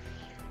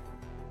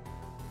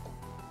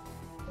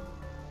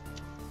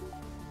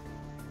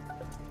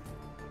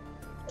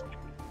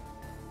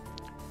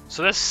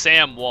 So this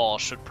SAM wall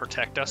should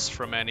protect us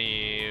from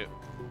any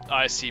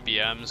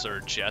ICBMs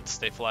or jets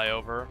they fly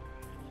over.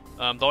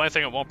 The only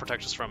thing it won't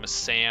protect us from is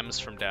SAMs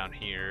from down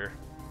here,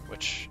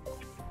 which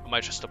I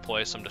might just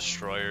deploy some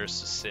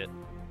destroyers to sit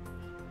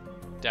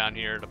down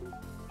here to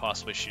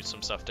possibly shoot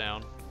some stuff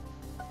down.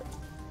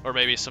 Or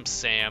maybe some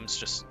SAMs,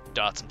 just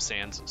dot some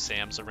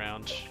SAMs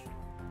around.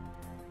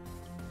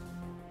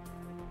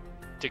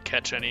 to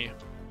catch any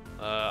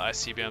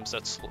ICBMs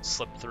that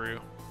slip through.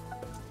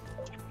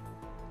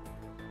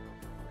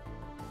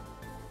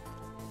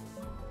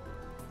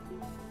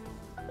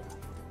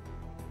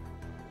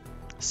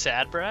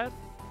 Sad Brad?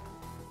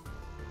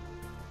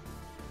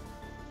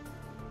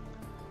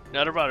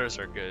 Nutter butters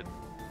are good.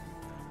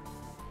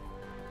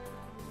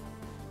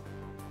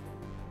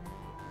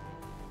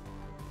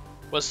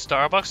 Was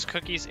Starbucks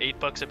cookies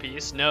 $8 a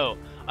piece? No,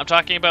 I'm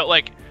talking about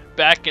like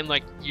back in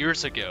like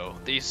years ago.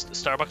 These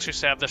Starbucks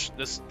used to have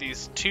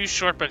these 2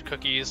 shortbread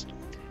cookies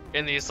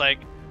in these like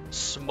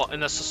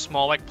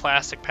small like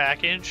plastic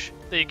package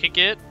that you could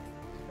get,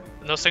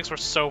 and those things were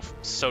so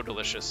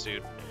delicious,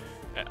 dude.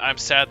 I'm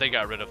sad they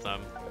got rid of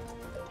them.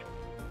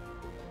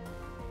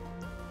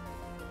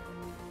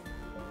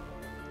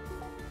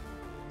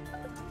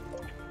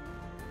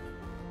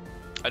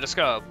 I just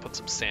gotta put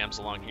some SAMs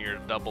along here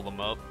to double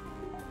them up.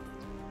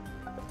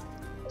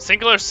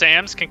 Singular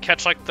SAMs can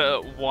catch like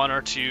the 1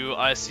 or 2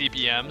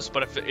 ICBMs,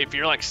 but if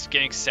you're like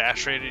getting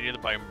saturated either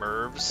by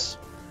MIRVs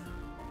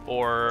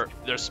or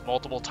there's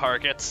multiple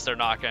targets, they're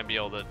not gonna be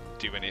able to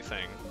do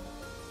anything.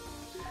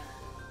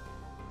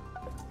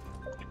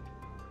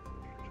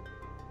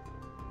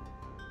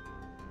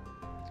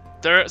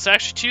 There's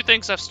actually 2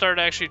 things I've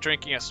started actually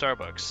drinking at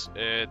Starbucks.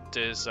 It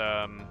is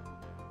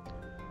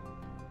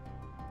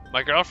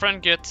my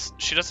girlfriend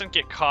she doesn't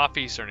get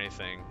coffees or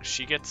anything.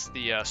 She gets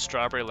the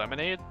strawberry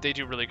lemonade. They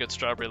do really good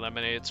strawberry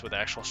lemonades with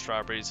actual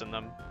strawberries in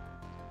them.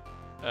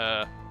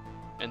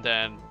 And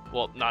then,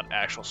 well, not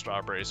actual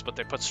strawberries, but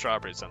they put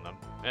strawberries in them.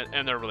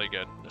 And they're really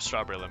good. The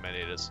strawberry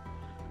lemonade is.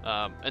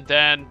 And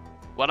then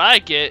what I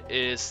get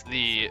is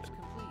the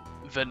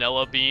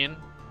vanilla bean.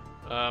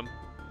 The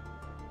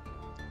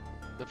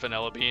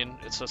vanilla bean.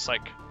 It's just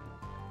like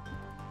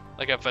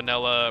a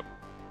vanilla,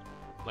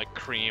 like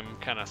cream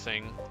kind of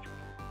thing.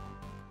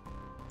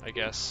 I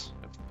guess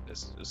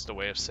is the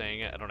way of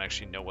saying it. I don't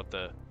actually know what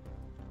the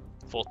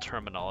full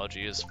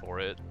terminology is for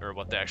it or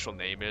what the actual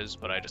name is,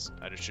 but I just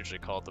usually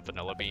call it the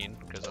vanilla bean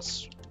because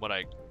that's what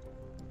I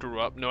grew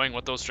up knowing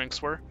what those drinks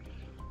were.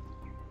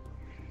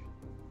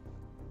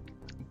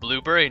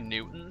 Blueberry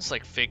Newtons,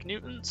 like fig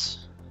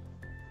Newtons.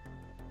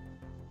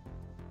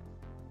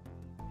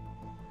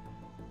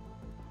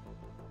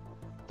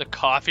 The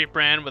coffee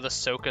brand with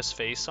Ahsoka's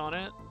face on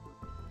it.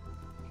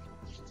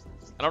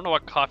 I don't know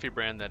what coffee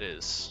brand that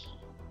is.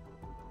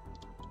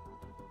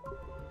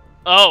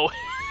 Oh,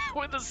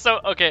 with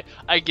the okay,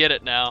 I get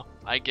it now.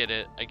 I get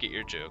it. I get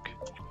your joke.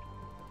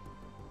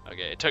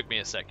 Okay, it took me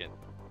a second.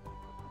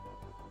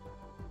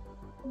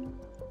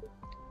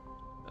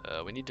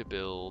 We need to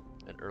build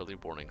an early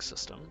warning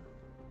system.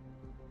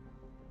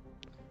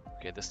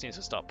 Okay, this needs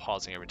to stop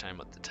pausing every time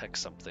it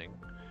detects something.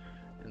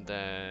 And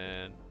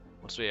then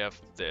once we have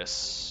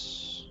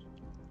this,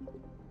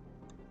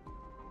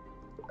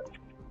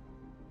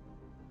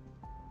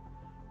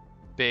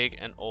 big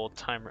and old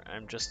timer.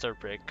 I'm just a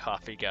big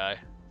coffee guy.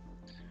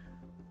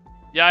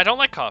 Yeah, I don't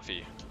like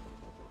coffee.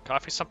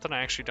 Coffee's something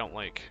I actually don't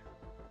like.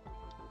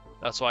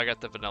 That's why I got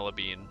the vanilla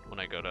bean when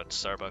I go to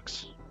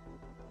Starbucks.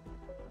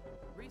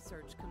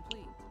 Research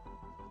complete.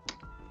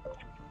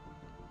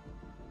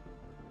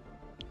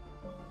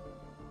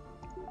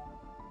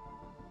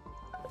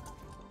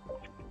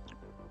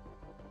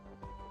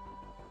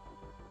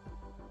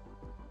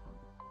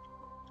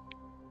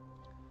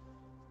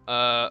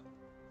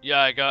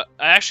 Yeah,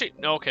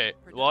 okay.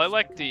 Well, I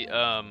like the,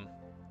 I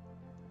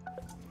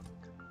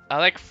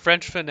like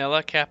French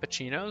vanilla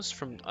cappuccinos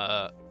from,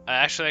 I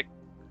actually like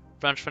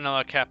French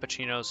vanilla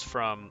cappuccinos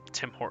from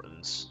Tim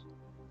Hortons.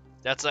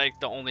 That's like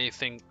the only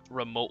thing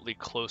remotely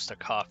close to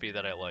coffee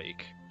that I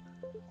like.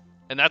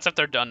 And that's if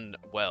they're done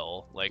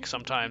well. Like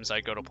sometimes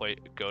I go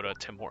to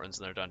Tim Hortons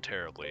and they're done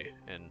terribly,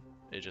 and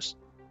it's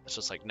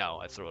just like, no,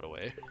 I throw it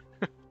away.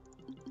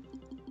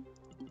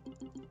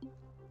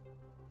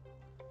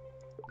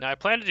 Now I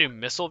plan to do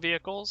missile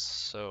vehicles,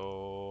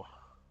 so...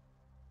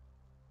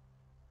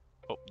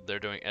 Oh, they're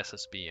doing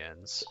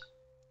SSBNs.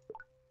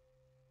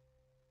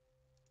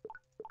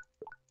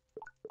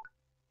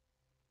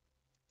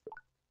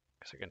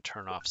 Guess I can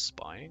turn off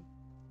spying.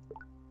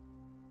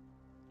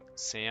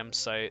 SAM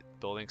site,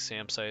 building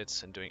SAM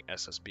sites, and doing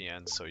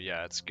SSBNs, so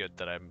yeah, it's good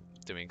that I'm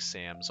doing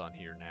SAMs on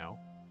here now.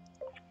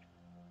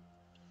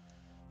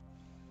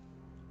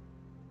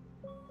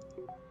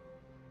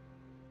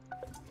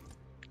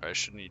 I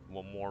should need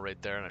one more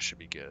right there, and I should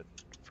be good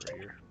for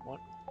here. What?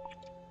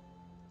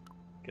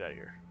 Get out of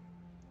here.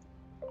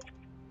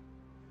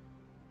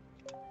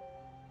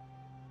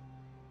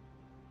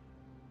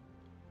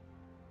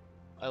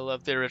 I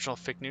love the original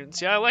Fig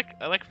Newtons. Yeah, I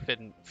like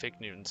Fig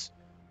Newtons.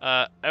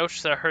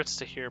 Ouch, that hurts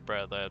to hear,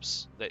 Brad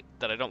Labs.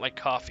 That I don't like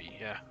coffee.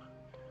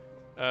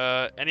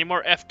 Yeah. Any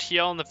more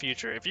FTL in the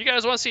future? If you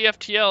guys want to see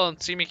FTL and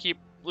see me keep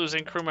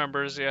losing crew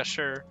members, yeah,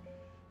 sure.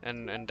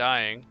 And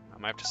dying. I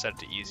might have to set it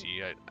to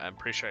easy. I'm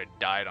pretty sure I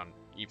died on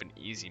even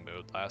easy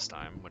mode last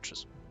time, which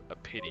is a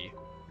pity.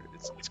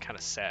 It's kind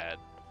of sad.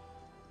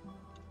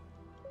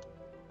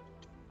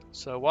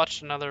 So I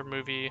watched another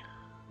movie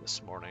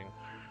this morning.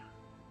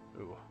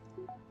 Ooh.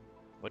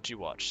 What'd you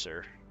watch,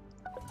 sir?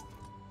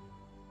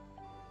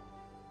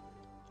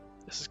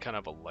 This is kind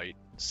of a light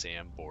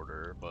sand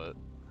border, but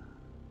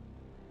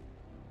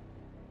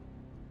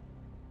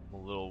I'm a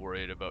little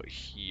worried about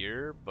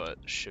here, but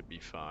should be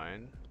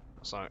fine.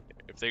 As long,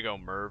 if they go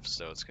MERVs,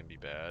 though, it's gonna be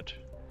bad.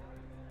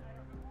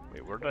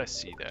 Wait, where did I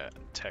see that?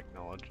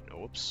 Technology.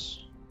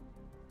 Oops.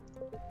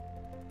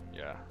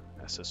 Yeah,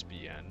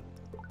 SSBN.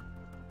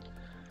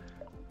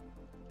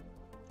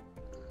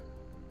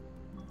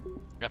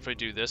 After we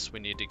do this, we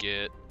need to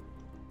get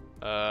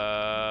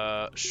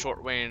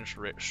short range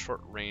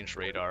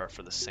radar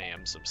for the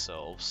SAMs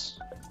themselves.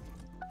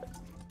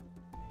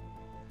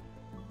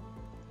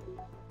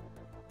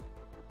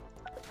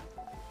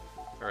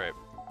 All right.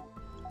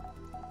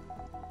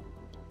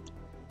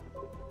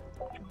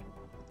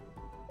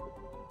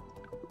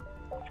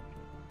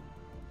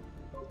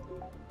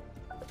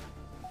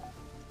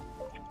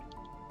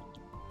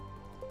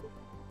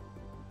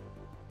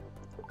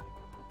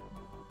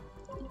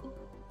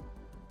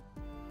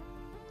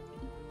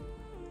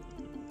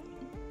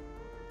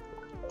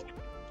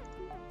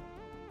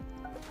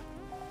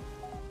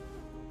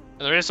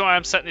 And the reason why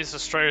I'm setting these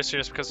destroyers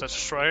here is because the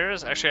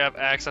destroyers actually have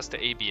access to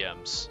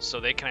ABMs, so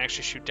they can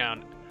actually shoot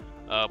down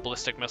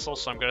ballistic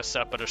missiles. So I'm going to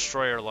set up a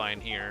destroyer line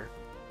here,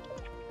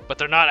 but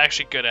they're not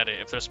actually good at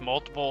it. If there's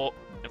multiple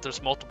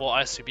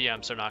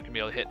ICBMs, they're not going to be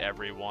able to hit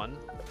every one,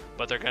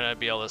 but they're going to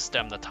be able to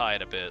stem the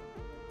tide a bit,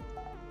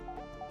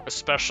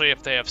 especially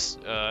if they have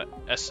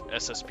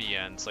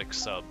SSBNs, like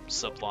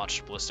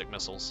sub-launched ballistic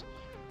missiles.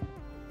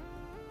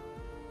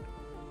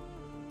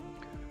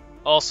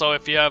 Also,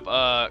 if you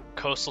have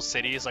coastal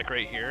cities like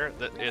right here,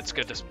 it's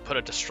good to put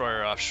a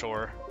destroyer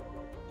offshore,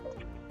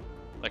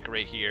 like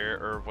right here,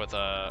 or with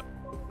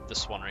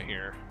this one right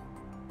here.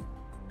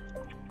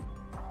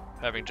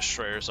 Having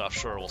destroyers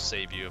offshore will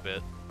save you a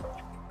bit.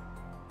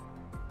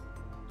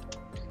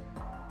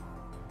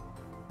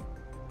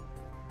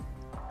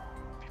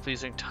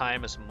 Pleasing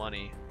time is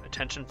money.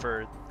 Attention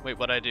for... Wait,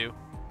 what'd I do?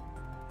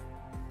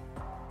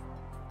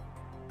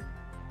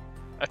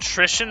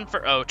 Attrition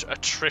for... Oh,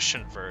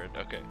 attrition for...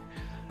 Okay.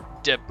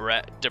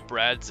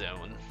 Debrad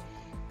zone.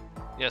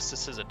 Yes,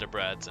 this is a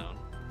Debrad zone.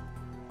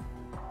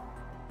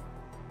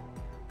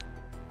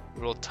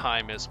 Little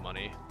time is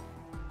money.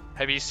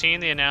 Have you seen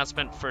the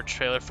announcement for a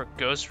trailer for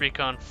Ghost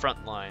Recon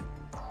Frontline?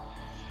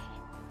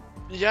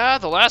 Yeah,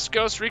 the last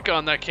Ghost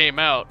Recon that came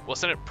out,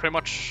 wasn't it pretty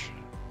much...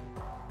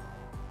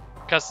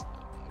 Because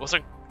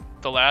wasn't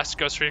the last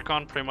Ghost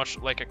Recon pretty much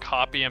like a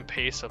copy and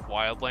paste of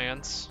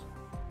Wildlands?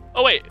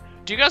 Oh wait,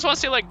 do you guys want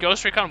to see like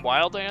Ghost Recon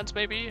Wildlands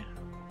maybe?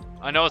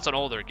 I know it's an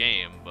older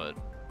game, but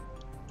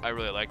I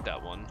really like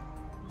that one.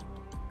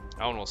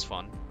 That one was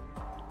fun.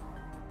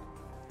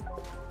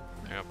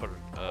 I'm gonna put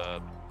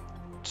a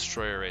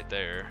destroyer right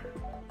there.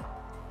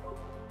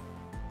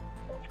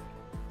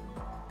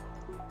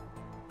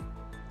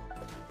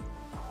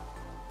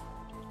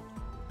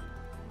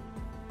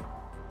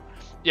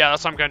 Yeah,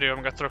 that's what I'm gonna do. I'm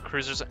gonna throw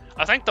cruisers.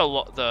 I think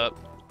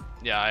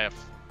yeah,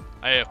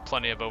 I have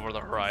plenty of over the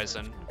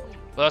horizon.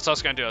 But that's what I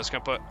was gonna do. I was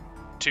gonna put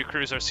 2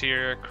 cruisers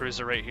here,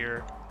 cruiser right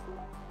here.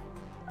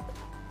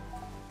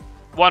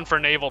 1 for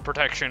naval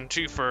protection,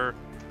 2 for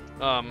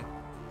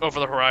over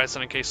the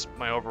horizon in case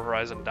my over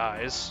horizon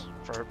dies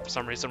for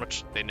some reason,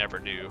 which they never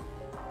do.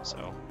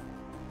 So,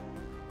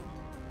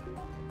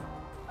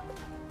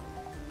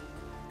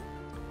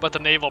 but the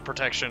naval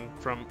protection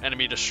from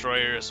enemy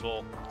destroyers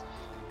will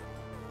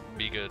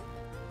be good.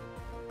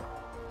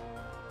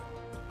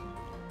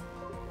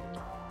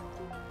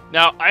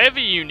 Now, I have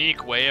a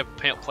unique way of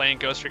playing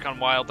Ghost Recon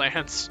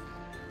Wildlands.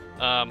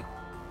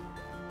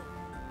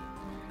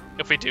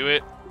 If we do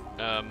it,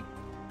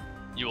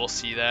 you will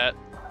see that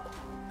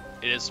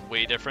it is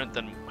way different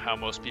than how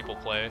most people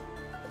play.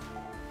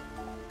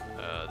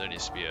 There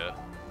needs to be a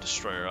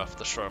destroyer off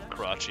the shore of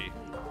Karachi.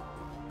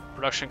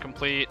 Production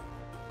complete.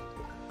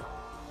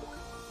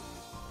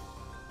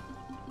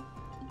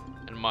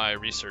 And my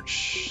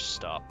research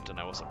stopped and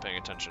I wasn't paying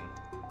attention.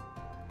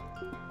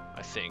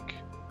 I think.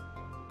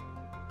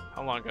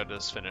 How long ago did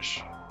this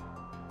finish?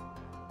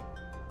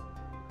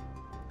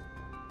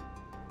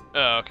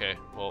 Oh, okay.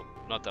 Well,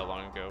 not that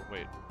long ago.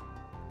 Wait.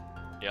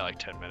 Yeah, like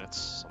 10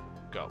 minutes.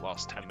 Got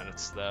lost 10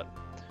 minutes to that.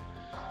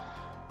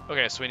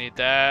 Okay, so we need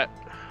that.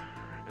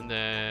 And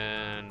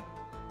then...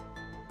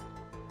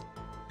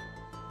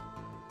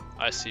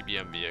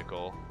 ICBM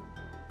vehicle.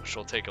 Which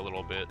will take a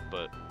little bit,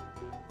 but...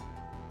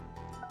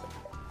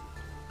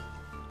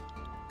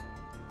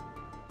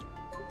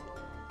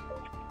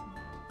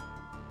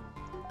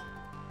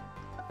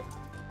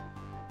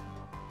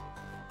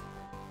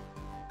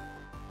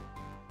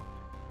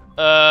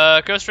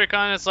 Ghost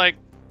Recon is like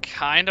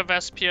kind of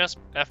FPS,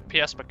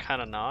 but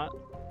kind of not.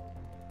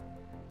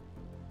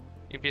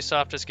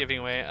 Ubisoft is giving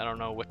away, I don't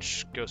know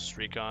which Ghost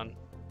Recon.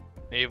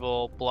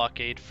 Naval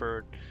blockade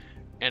for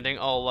ending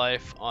all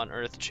life on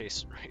Earth.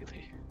 Chase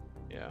Rayleigh.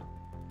 Yeah.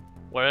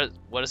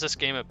 What is this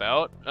game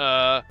about?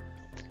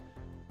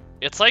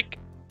 It's like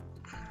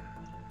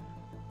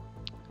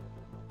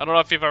I don't know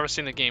if you've ever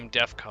seen the game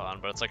DEF CON,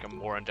 but it's like a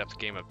more in-depth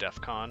game of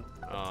DEF CON,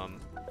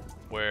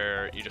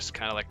 where you just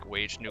kind of like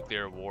wage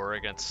nuclear war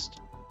against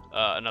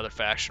another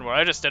faction. Where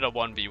I just did a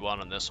 1v1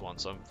 on this one,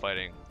 so I'm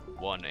fighting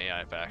one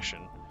AI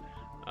faction.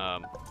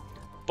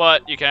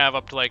 But you can have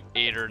up to like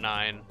 8 or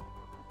 9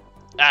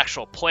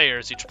 actual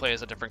players. Each player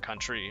is a different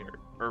country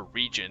or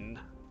region,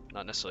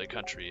 not necessarily a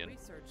country, and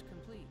Research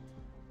complete.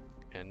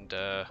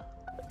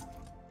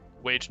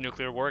 wage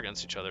nuclear war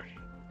against each other.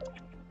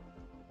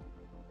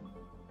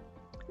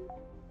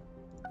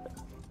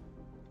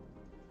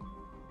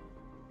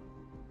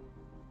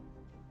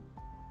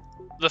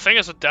 The thing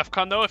is with DEF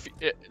CON though,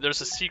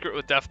 there's a secret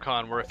with DEF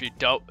CON where if you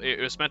it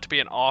was meant to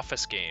be an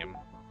office game,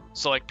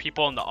 so like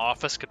people in the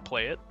office could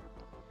play it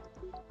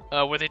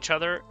with each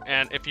other,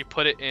 and if you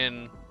put it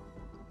in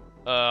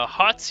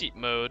hot seat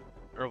mode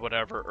or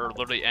whatever, or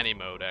literally any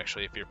mode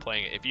actually, if you're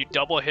playing it, if you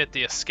double hit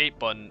the escape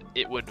button,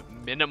 it would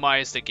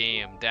minimize the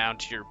game down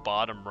to your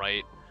bottom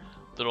right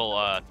little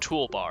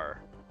toolbar.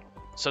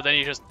 So then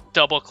you just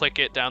double click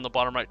it down the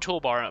bottom right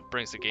toolbar and it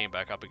brings the game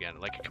back up again.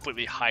 Like it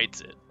completely hides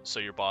it so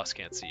your boss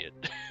can't see it.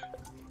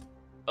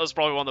 That was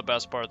probably one of the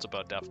best parts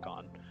about DEF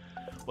CON,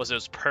 was it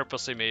was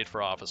purposely made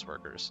for office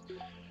workers.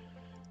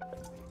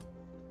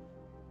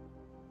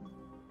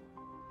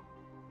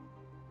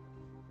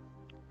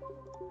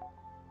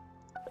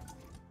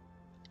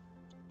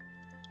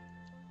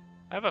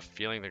 I have a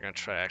feeling they're going to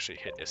try to actually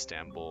hit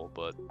Istanbul,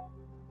 but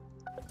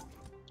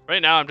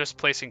right now I'm just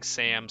placing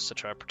SAMs to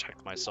try to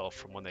protect myself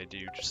from when they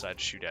do decide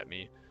to shoot at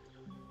me.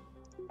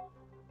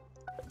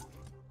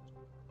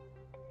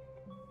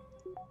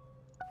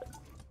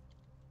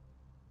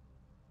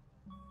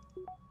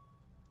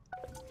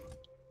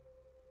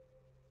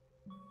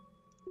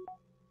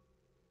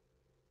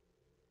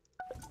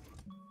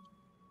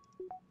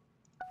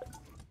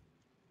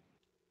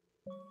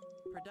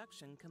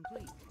 Production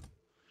complete.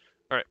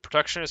 Alright,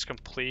 production is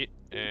complete,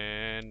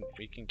 and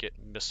we can get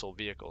missile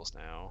vehicles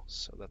now,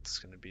 so that's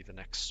going to be the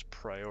next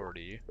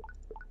priority.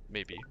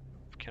 Maybe.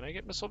 Can I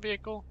get missile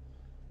vehicle?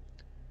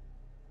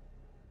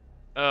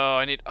 Oh,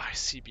 I need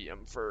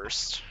ICBM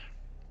first.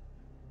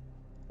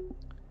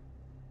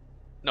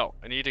 No,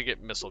 I need to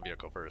get missile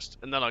vehicle first,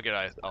 and then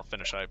I'll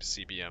finish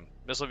ICBM.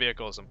 Missile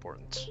vehicle is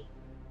important.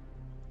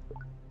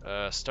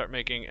 Start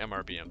making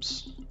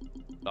MRBMs.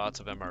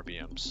 Lots of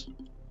MRBMs.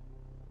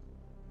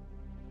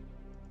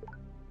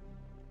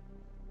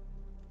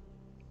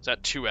 It's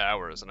at 2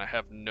 hours, and I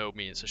have no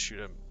means to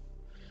shoot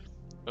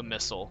a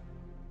missile.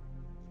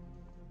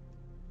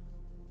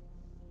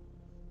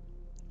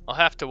 I'll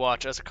have to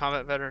watch. As a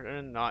combat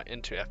veteran, not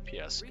into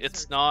FPS.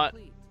 It's not.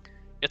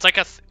 It's like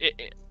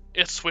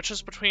it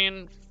switches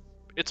between.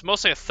 It's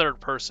mostly a third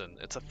person.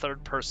 It's a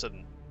third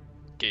person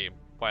game.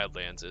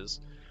 Wildlands is.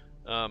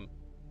 I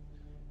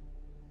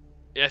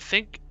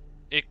think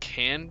it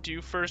can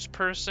do first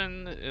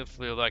person if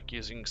we're like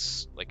using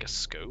like a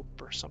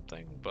scope or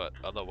something, but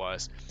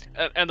otherwise,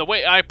 and the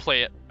way I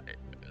play it,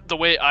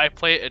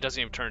 it doesn't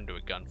even turn into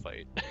a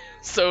gunfight.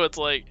 So it's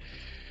like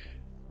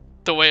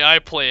the way I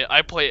play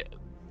it.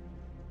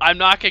 I'm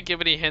not gonna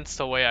give any hints to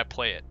the way I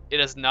play it. It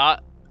is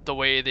not the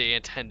way they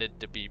intended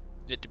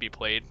it to be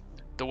played.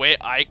 The way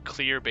I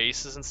clear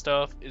bases and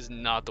stuff is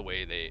not the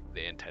way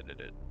they intended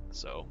it.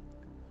 So.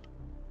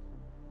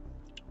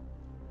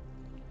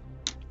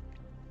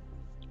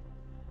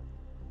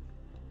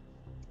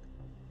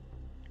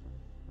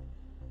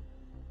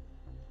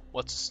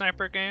 What's a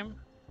sniper game?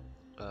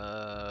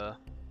 Oh,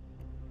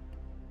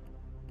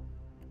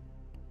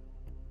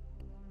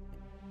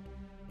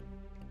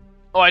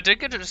 I did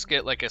get to just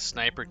get like a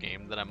sniper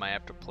game that I might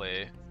have to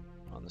play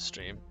on the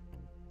stream.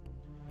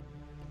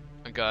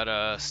 I got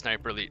a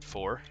Sniper Elite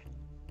 4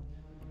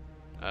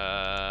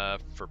 for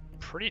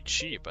pretty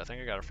cheap. I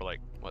think I got it for like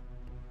what,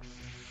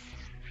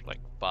 like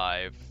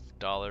 $5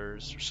 or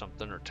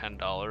something, or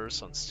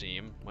 $10 on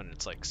Steam when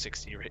it's like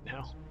 60 right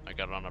now. I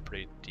got it on a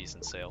pretty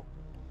decent sale.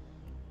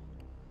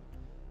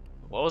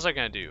 What was I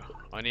gonna do?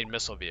 I need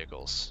missile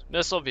vehicles.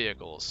 Missile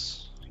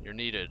vehicles. You're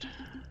needed.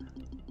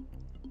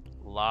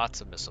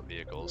 Lots of missile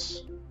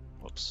vehicles.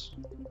 Whoops.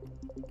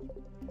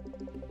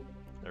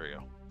 There we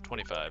go.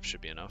 25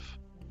 should be enough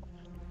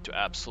to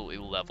absolutely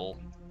level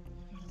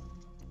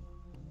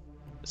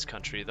this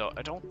country, though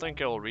I don't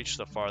think it will reach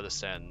the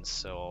farthest end,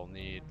 so I'll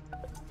need...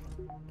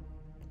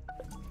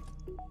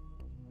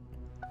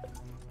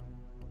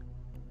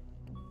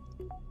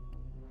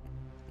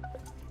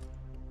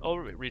 I'll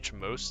reach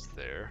most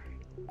there.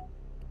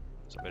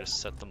 So I'm going to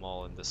set them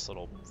all in this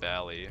little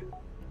valley.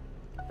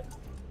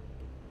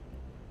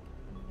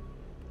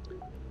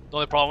 The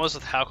only problem is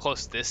with how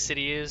close this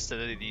city is to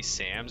these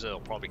SAMs, it'll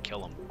probably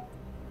kill them.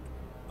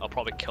 I'll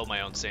probably kill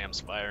my own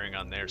SAMs firing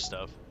on their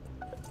stuff.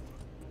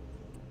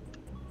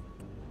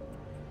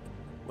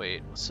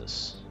 Wait, what's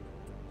this?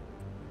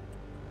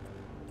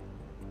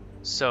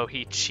 So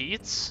he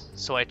cheats?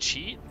 So I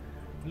cheat?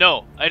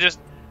 No, I just...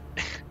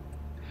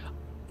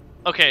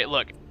 Okay,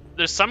 look.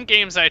 There's some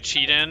games I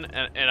cheat in,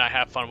 and I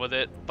have fun with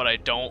it, but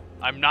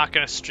I'm not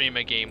gonna stream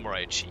a game where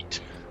I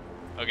cheat.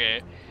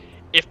 Okay?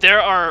 if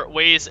there are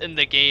ways in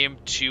the game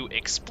to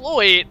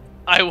exploit,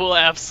 I will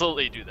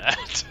absolutely do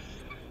that.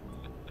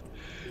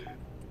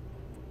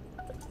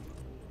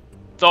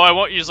 Though I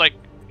won't use like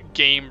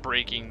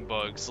game-breaking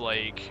bugs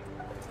like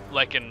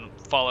in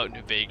Fallout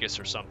New Vegas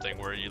or something,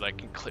 where you like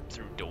can clip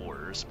through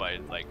doors by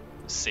like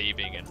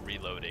saving and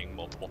reloading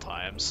multiple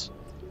times.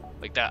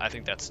 Like that, I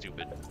think that's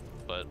stupid.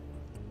 But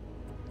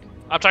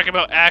I'm talking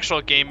about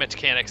actual game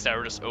mechanics that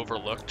were just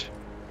overlooked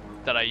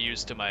that I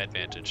used to my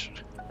advantage.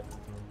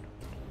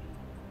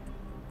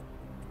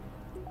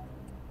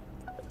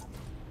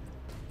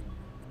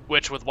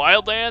 Which with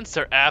Wildlands,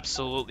 there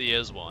absolutely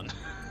is one.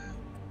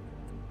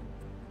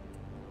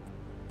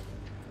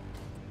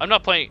 I'm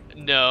not playing.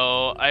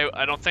 No,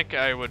 I don't think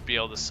I would be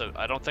able to.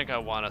 I don't think I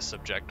want to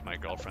subject my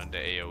girlfriend to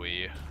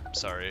AOE. I'm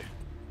sorry.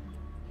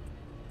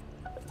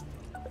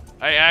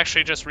 I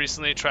actually just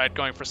recently tried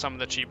going for some of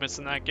the achievements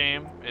in that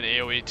game in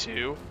AOE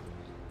 2.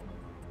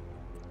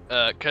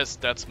 Cause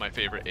that's my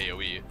favorite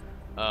AOE.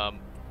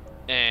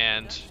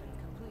 And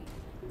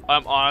I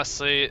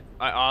honestly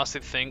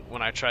think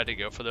when I tried to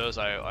go for those,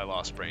 I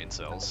lost brain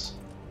cells.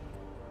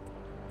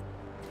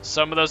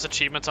 Some of those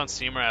achievements on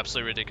Steam are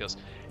absolutely ridiculous.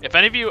 If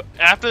any of you,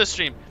 after the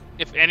stream,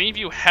 if any of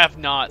you have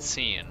not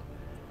seen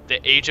the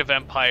Age of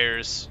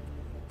Empires...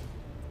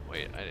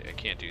 Wait, I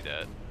can't do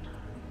that.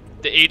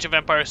 The Age of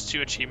Empires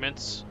 2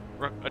 achievements,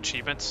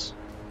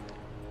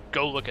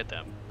 go look at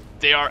them.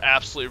 They are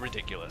absolutely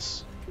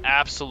ridiculous.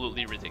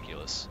 Absolutely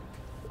ridiculous.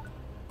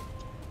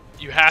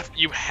 You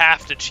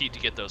have to cheat to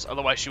get those,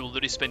 otherwise you will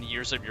literally spend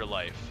years of your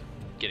life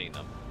getting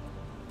them.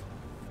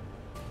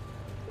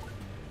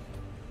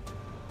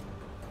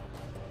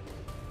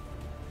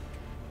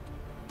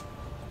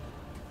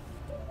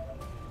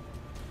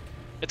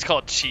 It's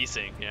called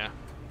cheesing, yeah.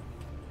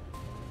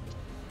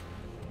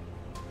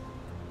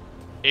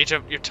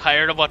 You're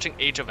tired of watching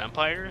Age of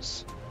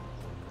Empires?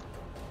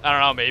 I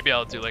don't know, maybe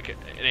I'll do like an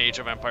Age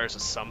of Empires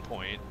at some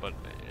point, but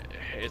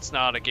it's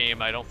not a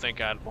game I don't think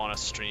I'd want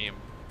to stream.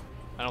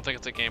 I don't think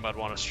it's a game I'd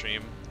want to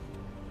stream.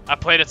 I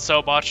played it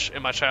so much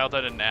in my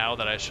childhood and now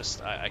that I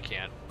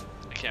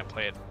can't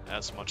play it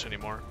as much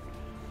anymore.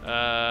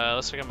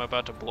 Looks like I'm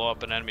about to blow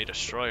up an enemy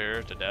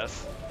destroyer to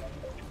death.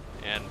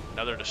 And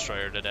another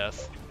destroyer to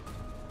death.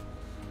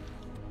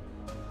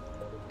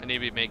 I need to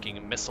be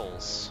making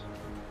missiles.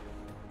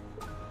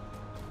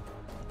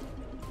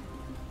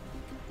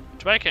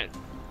 Too bad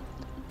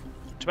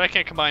I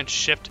can't combine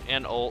shift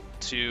and alt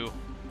to...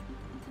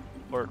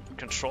 or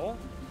control?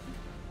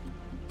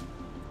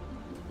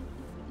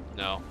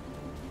 No.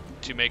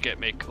 To make it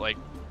make like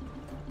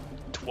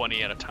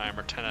 20 at a time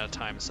or 10 at a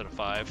time instead of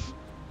 5.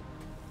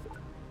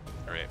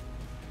 Alright.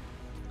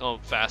 I'll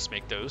fast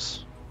make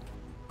those.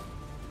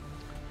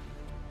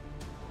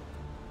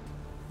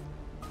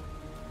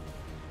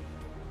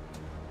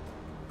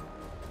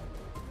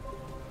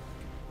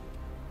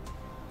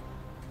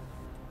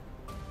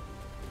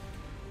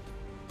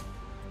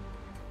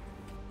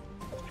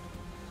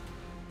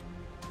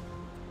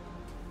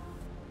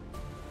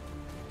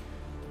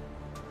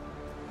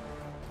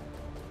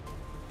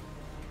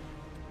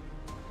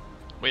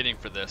 Waiting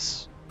for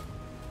this.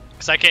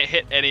 Because I can't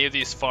hit any of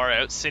these far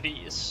out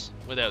cities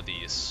without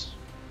these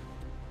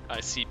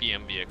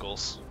ICBM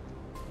vehicles.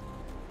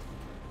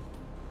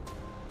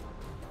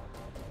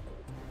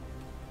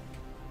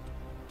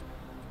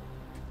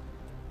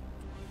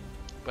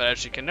 But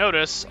as you can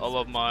notice, all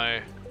of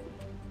my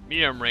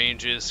medium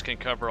ranges can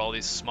cover all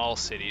these small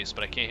cities,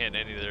 but I can't hit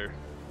any of their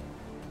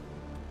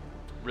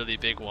really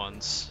big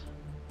ones.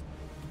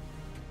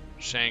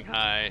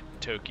 Shanghai,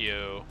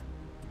 Tokyo,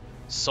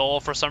 Seoul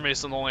for some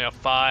reason only a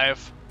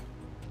 5.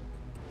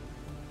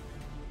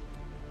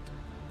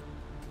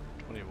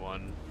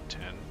 21,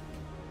 10.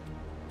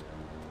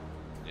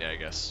 Yeah, I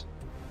guess.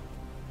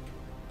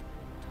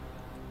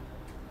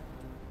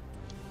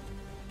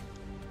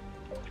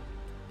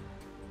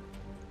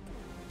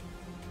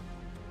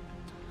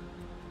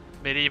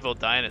 Medieval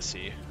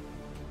Dynasty.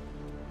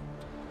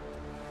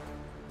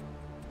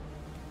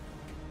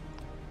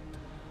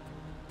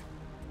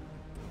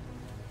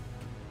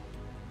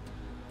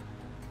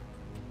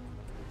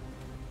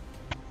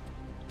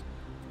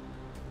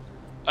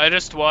 I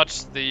just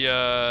watched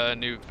the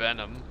new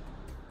Venom.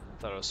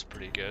 Thought it was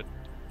pretty good.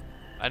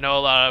 I know a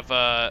lot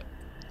of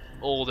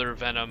older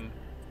Venom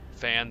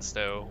fans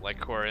though,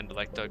 like who are into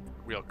like the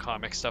real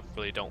comic stuff,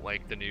 really don't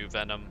like the new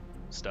Venom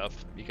stuff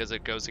because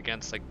it goes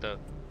against like the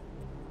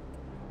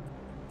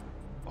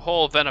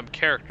whole Venom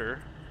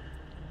character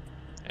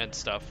and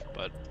stuff.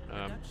 But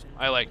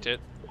I liked it.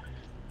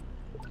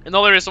 And the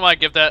only reason why I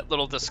give that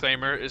little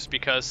disclaimer is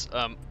because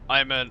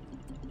I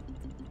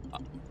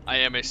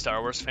am a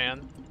Star Wars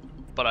fan.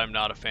 But I'm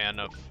not a fan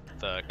of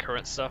the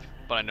current stuff,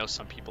 but I know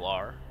some people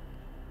are.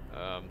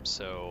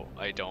 So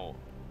I don't...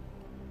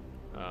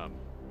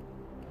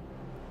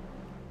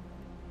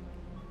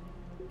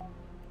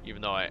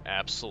 even though I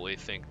absolutely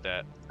think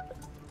that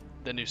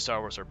the new Star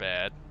Wars are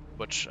bad,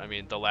 which, I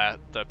mean,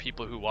 the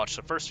people who watch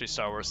the first 3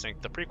 Star Wars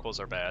think the prequels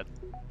are bad.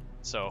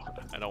 So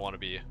I don't want to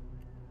be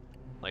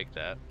like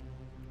that.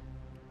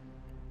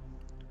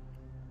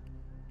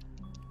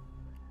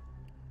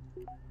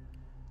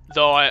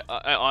 Though I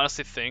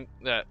honestly think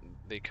that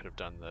they could have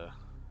done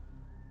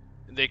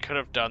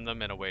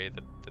them in a way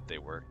that they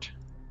worked.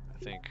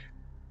 I think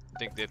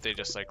that they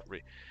just like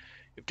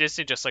if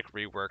Disney just like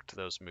reworked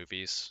those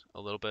movies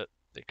a little bit,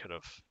 they could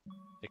have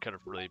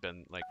really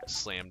been like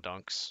slam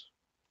dunks.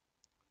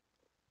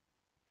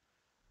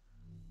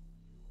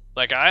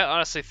 Like I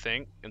honestly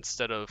think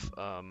instead of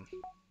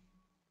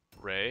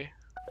Rey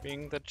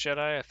being the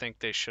Jedi, I think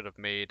they should have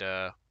made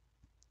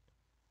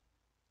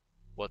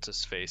what's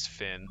his face,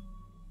 Finn,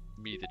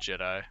 be the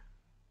Jedi.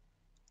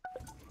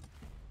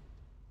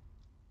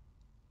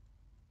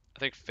 I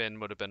think Finn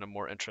would have been a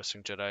more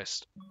interesting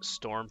Jedi.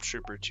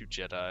 Stormtrooper to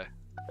Jedi.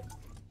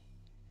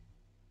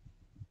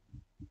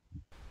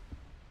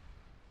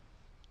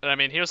 And I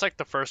mean, he was like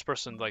the first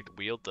person to like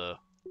wield the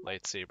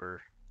lightsaber.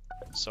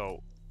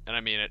 So, and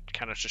I mean, it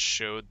kind of just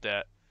showed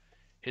that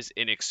his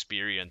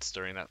inexperience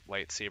during that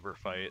lightsaber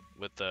fight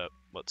with the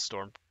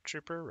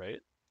Stormtrooper, right?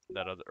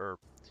 That other, or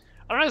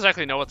I don't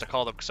exactly know what to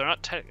call them because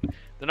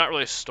they're not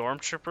really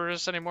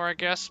Stormtroopers anymore, I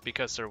guess,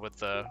 because they're with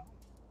the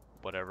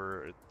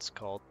whatever it's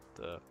called,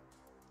 the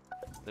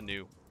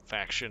new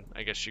faction.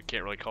 I guess you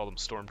can't really call them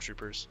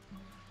Stormtroopers.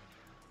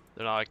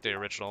 They're not like the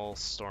original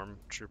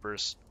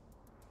Stormtroopers.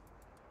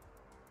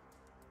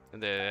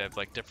 And they have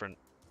like different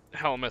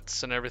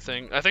helmets and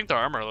everything. I think the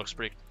armor looks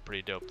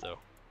pretty dope though.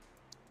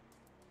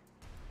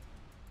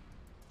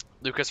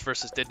 Lucas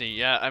versus Disney.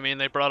 Yeah, I mean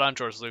they brought on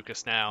George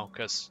Lucas now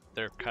because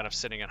they're kind of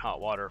sitting in hot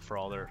water for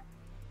all their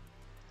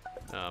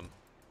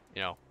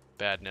you know,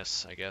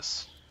 badness, I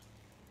guess.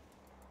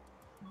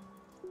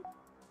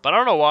 But I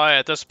don't know why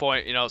at this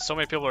point, you know, so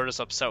many people are just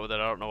upset with it.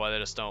 I don't know why they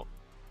just don't.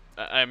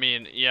 I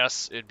mean,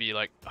 yes, it'd be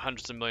like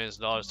hundreds of millions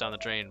of dollars down the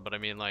drain, but I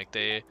mean, like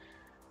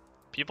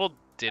people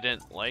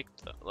didn't like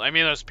them. I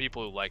mean, there's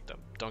people who like them.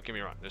 Don't get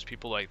me wrong. There's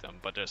people who like them,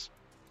 but just,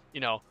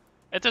 you know,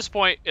 at this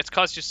point, it's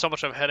caused you so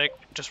much of a headache.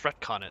 Just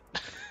retcon it.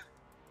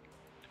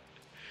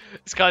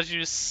 It's caused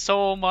you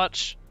so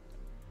much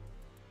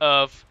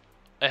of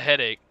a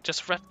headache.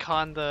 Just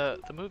retcon the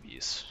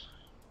movies.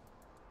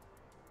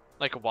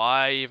 Like,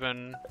 why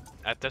even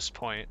at this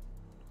point?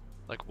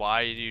 Like,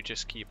 why do you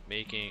just keep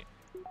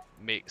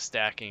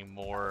stacking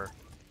more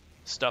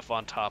stuff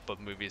on top of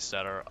movies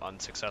that are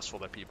unsuccessful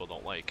that people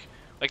don't like?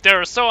 Like, they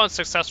were so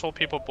unsuccessful,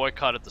 people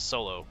boycotted the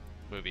Solo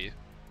movie.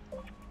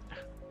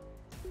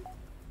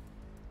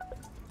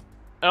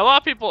 And a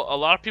lot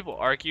of people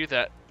argue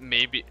that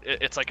maybe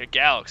it's like a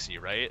galaxy,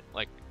 right?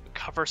 Like,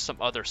 cover some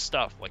other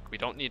stuff. Like, we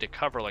don't need to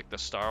cover like the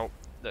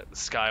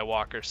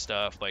Skywalker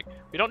stuff. Like,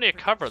 we don't need to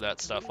cover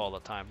that stuff all the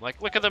time.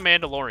 Like, look at the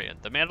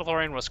Mandalorian. The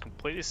Mandalorian was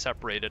completely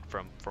separated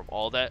from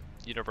all that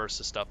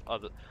universe stuff.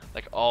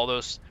 Like all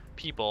those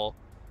people,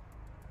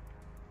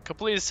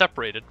 completely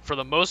separated for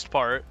the most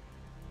part,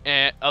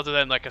 and other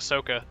than like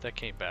Ahsoka that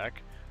came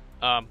back,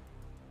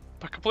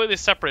 but completely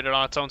separated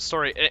on its own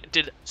story. And it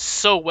did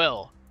so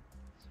well.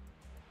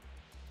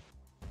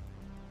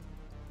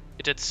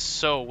 It did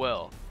so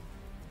well,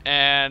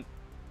 and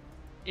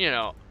you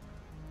know,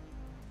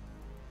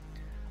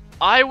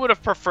 I would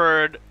have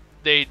preferred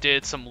they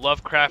did some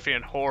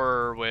Lovecraftian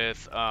horror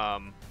with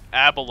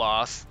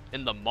Abeloth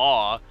in the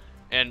Maw,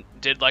 and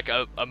did like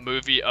a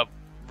movie of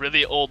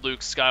really old Luke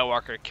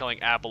Skywalker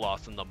killing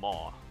Abeloth in the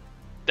Maw.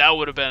 That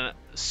would have been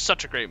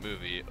such a great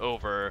movie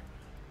over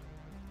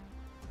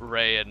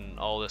Rey and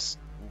all this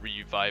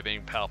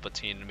reviving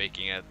Palpatine and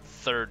making a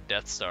third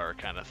Death Star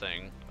kind of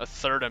thing. A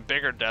third and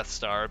bigger Death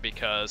Star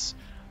because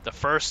the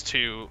first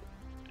two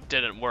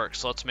didn't work,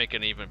 so let's make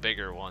an even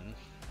bigger one.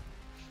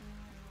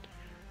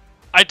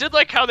 I did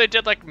like how they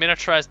did like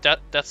miniaturized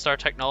Death Star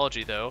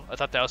technology though. I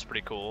thought that was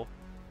pretty cool.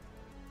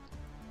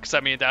 Because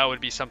I mean that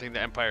would be something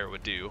the Empire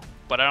would do.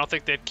 But I don't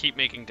think they'd keep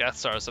making Death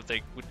Stars if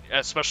they would,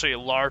 especially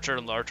larger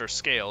and larger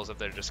scales, if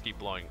they just keep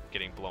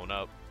getting blown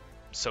up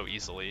so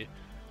easily.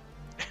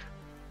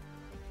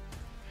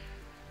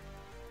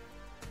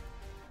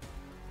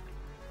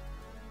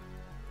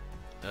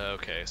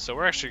 Okay, so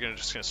we're actually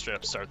just gonna straight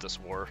up start this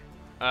war.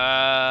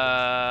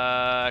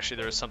 Actually,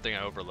 there was something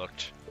I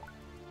overlooked.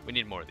 We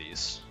need more of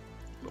these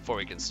before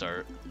we can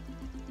start.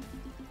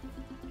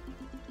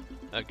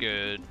 A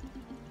good,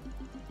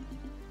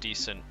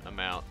 decent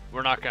amount.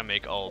 We're not gonna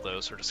make all of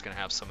those. We're just gonna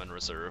have some in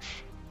reserve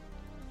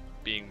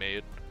being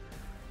made.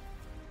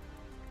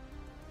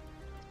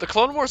 The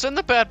Clone Wars and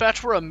the Bad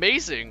Batch were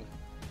amazing.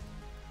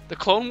 The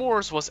Clone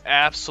Wars was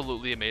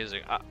absolutely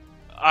amazing.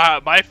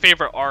 My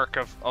favorite arc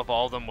of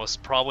all of them was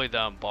probably the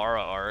Umbara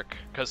arc,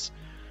 because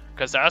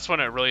that's when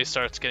it really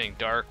starts getting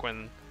dark.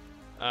 When,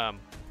 I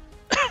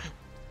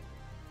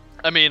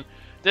mean,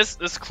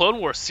 this Clone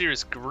Wars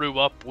series grew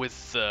up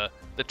with the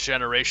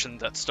generation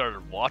that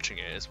started watching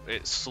it.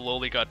 It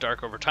slowly got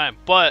dark over time.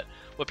 But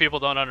what people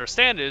don't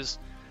understand is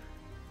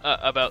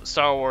about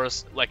Star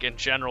Wars, like in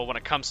general, when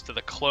it comes to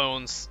the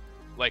clones,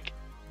 like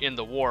in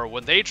the war,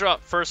 when they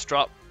first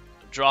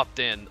dropped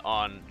in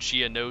on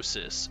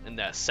Geonosis in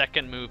that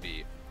second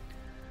movie,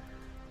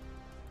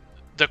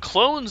 the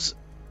clones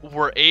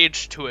were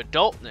aged to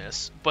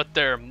adultness, but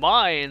their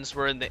minds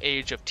were in the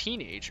age of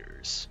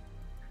teenagers.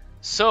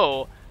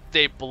 So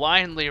they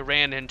blindly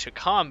ran into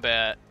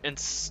combat and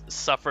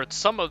suffered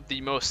some of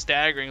the most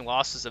staggering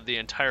losses of the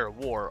entire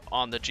war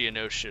on the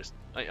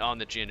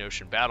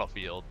Geonosian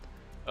battlefield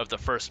of the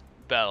first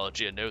Battle of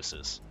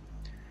Geonosis.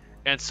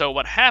 And so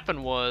what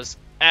happened was,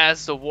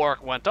 as the war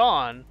went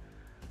on,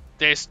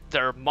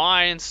 their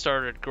minds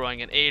started growing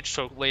in age.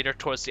 So later,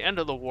 towards the end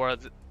of the war,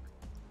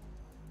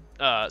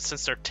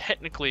 since they're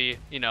technically,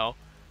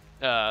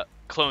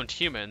 cloned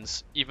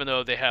humans, even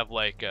though they have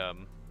like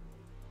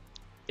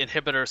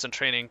inhibitors and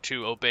training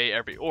to obey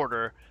every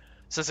order,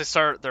 since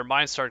their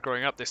minds started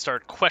growing up, they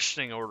started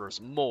questioning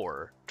orders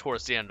more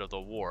towards the end of the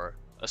war,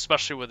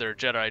 especially with their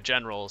Jedi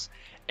generals,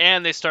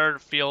 and they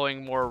started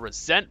feeling more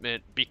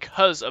resentment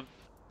because of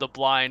the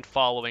blind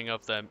following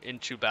of them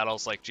into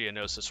battles like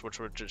Geonosis, which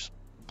would just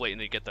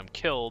blatantly get them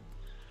killed,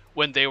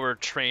 when they were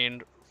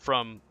trained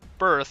from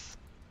birth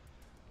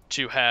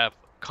to have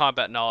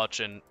combat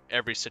knowledge in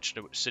every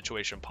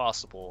situation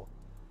possible,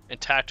 and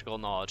tactical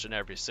knowledge in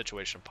every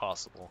situation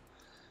possible.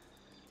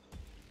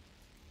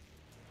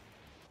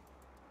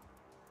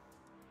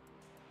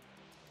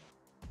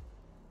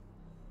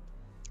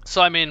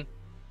 So, I mean,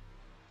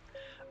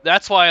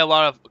 that's why a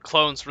lot of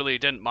clones really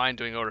didn't mind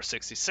doing Order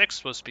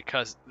 66, was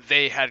because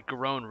they had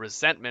grown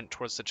resentment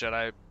towards the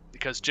Jedi,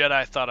 because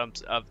Jedi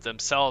thought of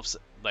themselves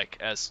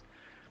as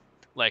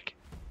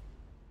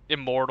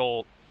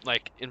immortal,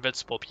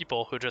 invincible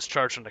people who just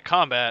charged into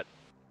combat,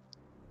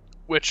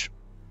 which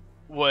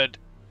would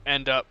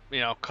end up,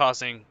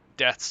 causing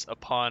deaths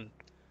upon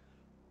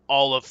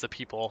all of the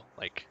people,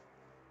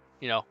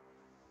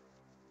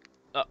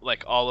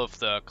 all of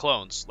the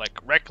clones,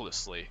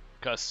 recklessly,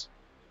 because,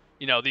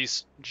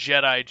 these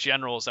Jedi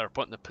generals that were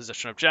put in the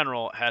position of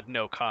general had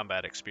no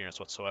combat experience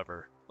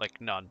whatsoever,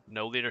 none,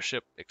 no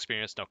leadership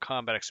experience, no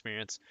combat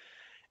experience,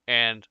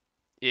 and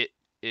it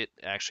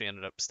actually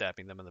ended up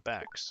stabbing them in the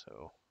back.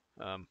 So,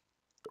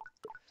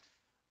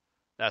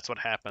 that's what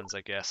happens,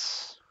 I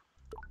guess,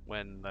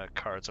 when the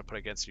cards are put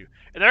against you.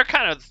 And they're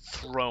kind of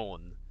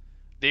thrown.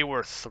 They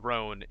were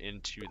thrown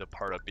into the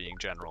part of being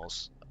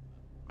generals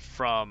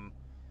from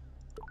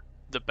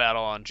the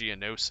battle on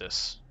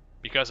Geonosis.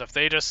 Because if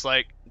they just,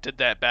 did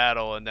that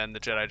battle and then the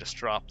Jedi just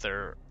dropped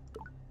it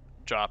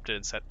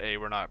and said, hey,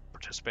 we're not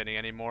participating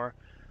anymore,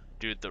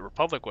 dude, the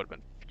Republic would have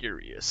been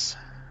furious.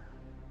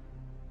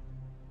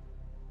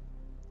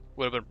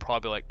 Would have been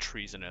probably,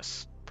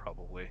 treasonous,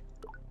 probably.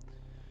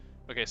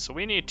 Okay, so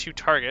we need to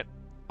target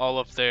all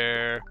of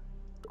their...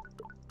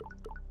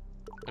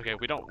 Okay,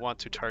 we don't want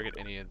to target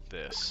any of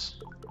this.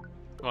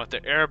 We want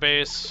their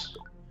airbase,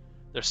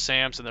 their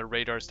SAMs, and their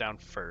radars down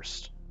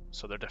first.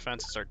 So their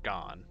defenses are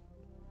gone.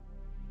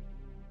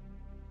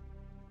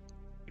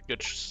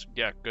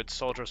 Good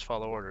soldiers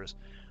follow orders.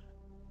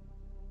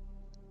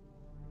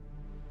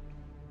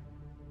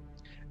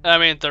 I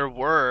mean, there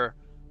were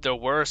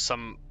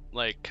some,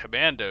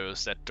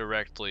 commandos that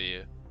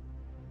directly...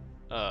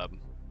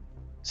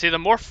 See, the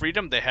more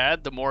freedom they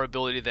had, the more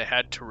ability they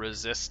had to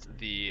resist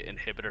the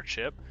inhibitor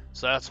chip.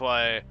 So that's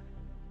why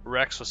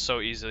Rex was so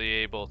easily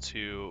able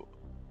to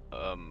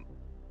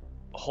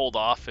hold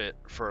off it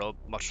for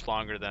much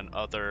longer than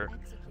other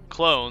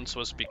clones,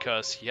 was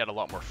because he had a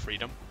lot more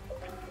freedom.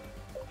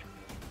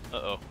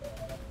 Uh-oh.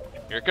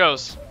 Here it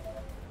goes.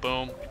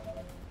 Boom.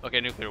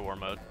 Okay, nuclear war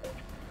mode.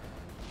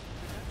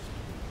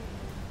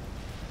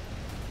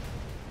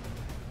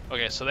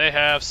 Okay, so they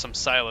have some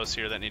silos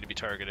here that need to be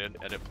targeted.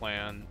 Edit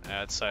plan,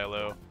 add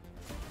silo,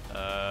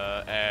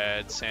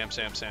 add SAM,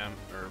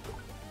 or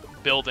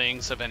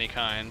buildings of any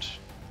kind.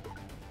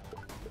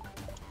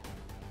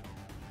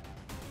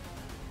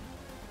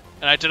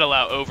 And I did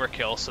allow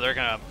overkill, so they're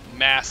gonna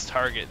mass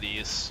target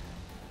these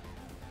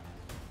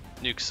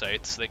nuke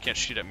sites, so they can't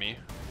shoot at me.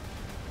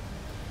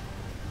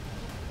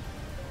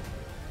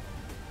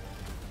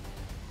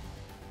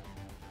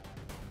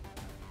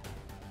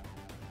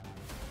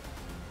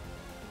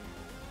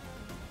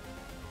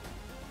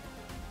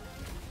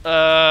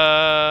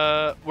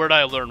 Where'd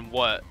I learn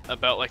what?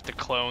 About, the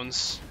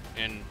clones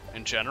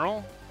in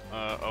general?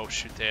 Oh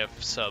shoot, they have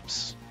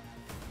subs.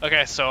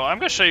 Okay, so I'm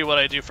gonna show you what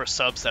I do for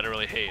subs that I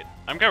really hate.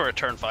 I'm gonna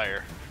return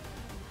fire.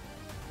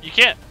 You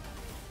can't...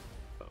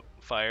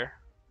 Fire,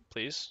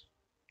 please.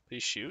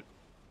 Please shoot.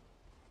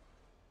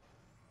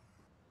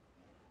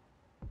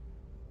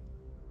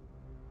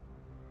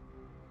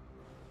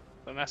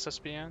 An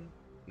SSBN?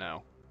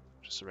 No.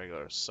 Just a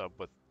regular sub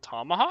with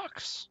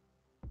tomahawks?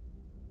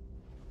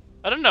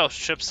 I don't know if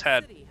ships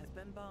had...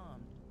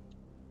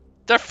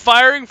 They're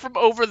firing from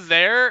over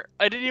there?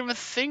 I didn't even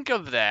think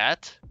of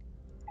that.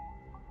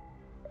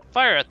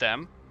 Fire at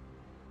them,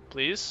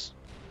 please.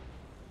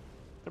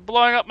 They're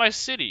blowing up my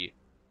city.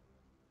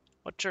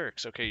 What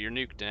jerks? Okay, you're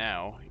nuked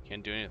now. You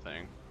can't do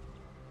anything.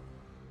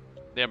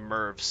 They have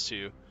MIRVs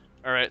too.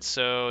 Alright,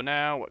 so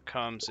now what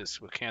comes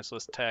is we'll cancel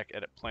this attack,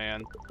 edit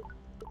plan.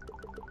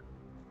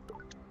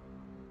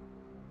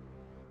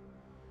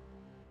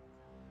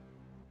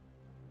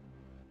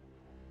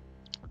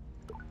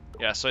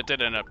 Yeah, so I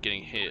did end up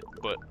getting hit,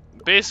 but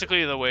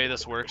basically the way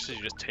this works is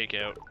you just take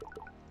out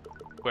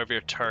whoever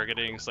you're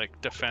targeting is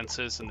like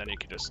defenses, and then you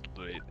can just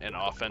and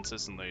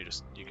offenses, and then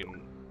you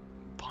can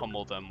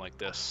pummel them like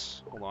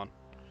this. Hold on.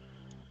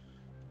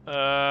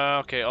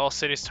 Okay, all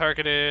cities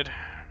targeted.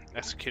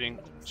 Executing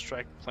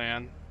strike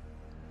plan.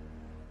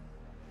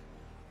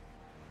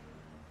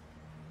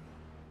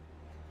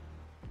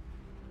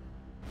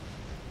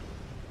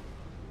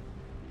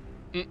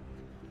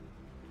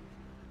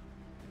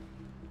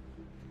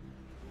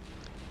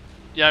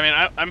 Yeah, I mean,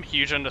 I'm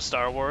huge into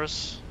Star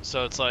Wars,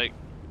 so it's like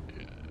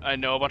I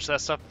know a bunch of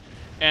that stuff,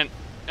 and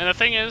the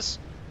thing is,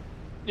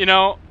 you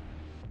know,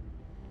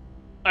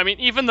 I mean,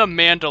 even the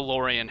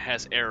Mandalorian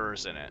has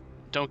errors in it.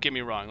 Don't get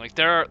me wrong. Like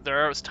there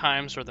are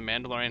times where the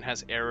Mandalorian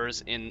has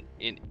errors in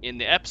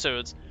the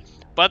episodes,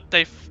 but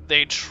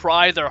they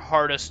try their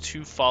hardest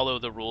to follow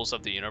the rules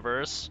of the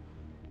universe.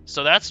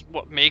 So that's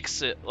what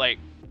makes it like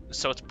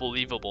so it's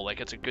believable.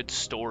 Like it's a good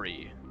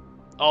story.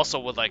 Also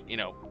with like, you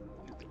know,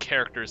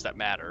 characters that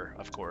matter,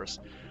 of course.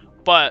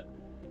 But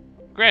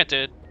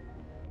granted,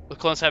 with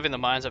clones having the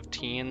minds of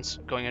teens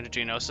going into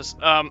Geonosis,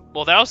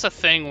 well, that was the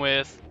thing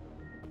with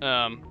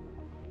the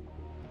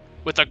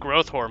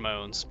growth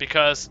hormones,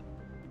 because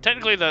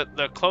technically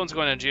the clones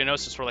going into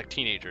Geonosis were like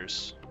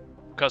teenagers,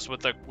 because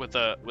with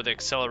the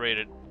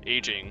accelerated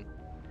aging,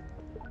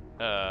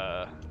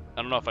 I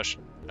don't know if I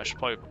should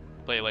probably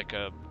play like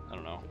a, I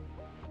don't know,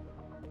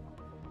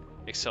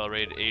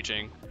 accelerated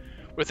aging.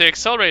 With the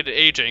accelerated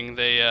aging,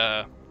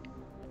 they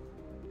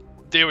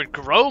would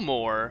grow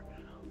more,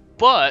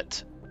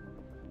 but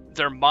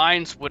their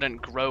minds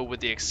wouldn't grow with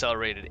the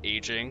accelerated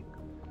aging.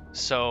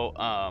 So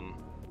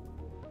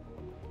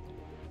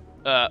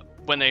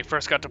when they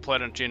first got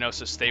deployed on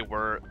Geonosis,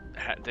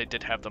 they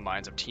did have the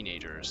minds of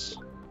teenagers.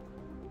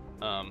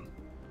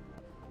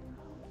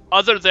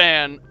 Other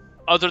than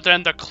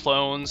the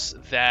clones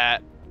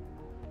that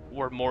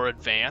were more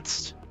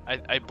advanced,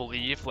 I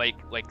believe, like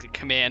the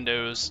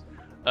Commandos,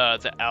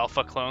 the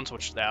Alpha clones,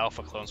 which the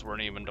Alpha clones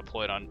weren't even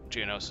deployed on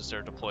Geonosis.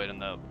 They're deployed in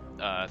the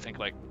I think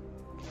like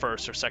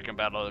first or second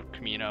Battle of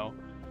Camino.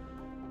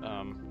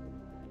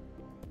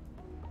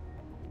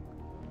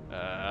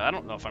 I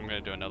don't know if I'm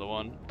gonna do another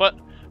one, but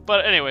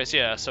anyways,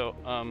 yeah. So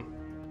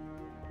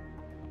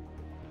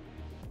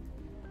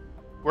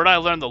where did I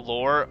learn the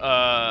lore?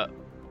 I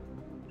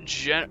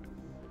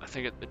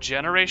think the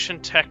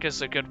Generation Tech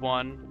is a good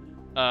one.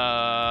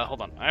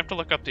 Hold on, I have to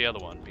look up the other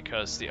one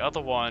because the other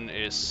one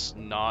is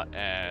not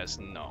as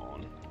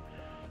known.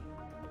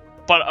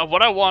 But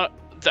what I want,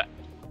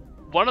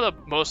 one of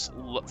the most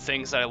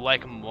things that I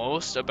like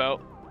most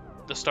about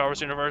the Star Wars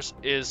universe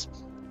is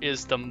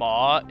the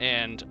Maw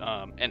and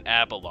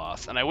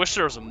Abeloth, and I wish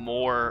there was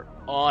more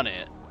on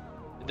it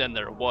than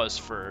there was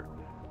for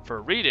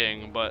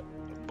reading. But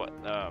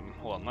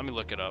hold on, let me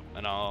look it up,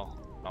 and I'll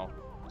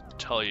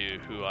tell you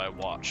who I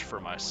watch for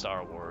my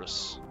Star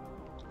Wars.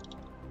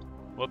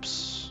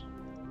 Whoops.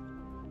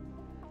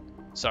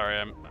 Sorry,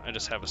 I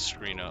just have a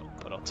screen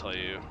up, but I'll tell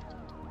you.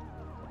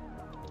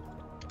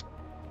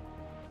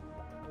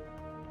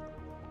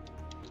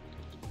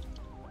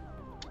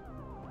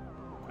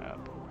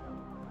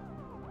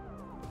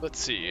 Let's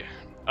see.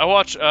 I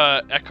watch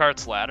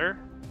Eckhart's Ladder.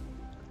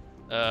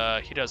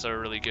 He does a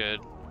really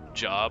good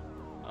job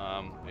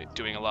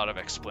doing a lot of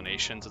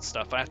explanations and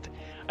stuff. I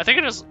think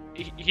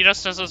he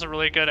just does a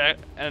really good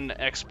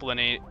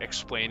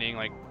explaining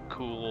like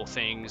cool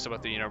things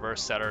about the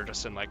universe that are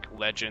just in like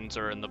legends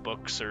or in the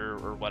books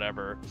or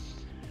whatever.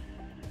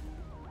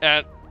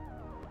 And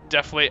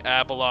definitely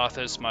Abeloth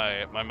is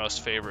my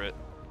most favorite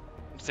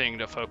thing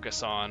to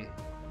focus on.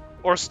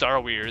 Or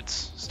Star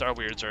Weirds. Star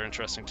Weirds are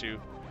interesting too.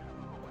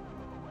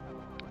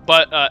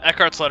 But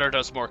Eckhart's Ladder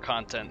does more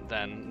content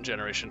than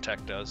Generation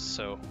Tech does,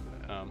 so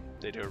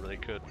they do it really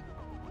good.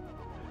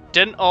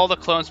 Didn't all the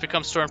clones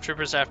become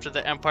stormtroopers after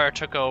the Empire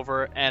took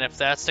over? And if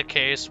that's the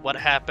case, what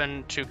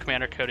happened to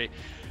Commander Cody?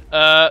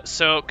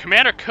 So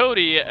Commander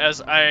Cody,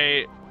 as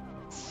I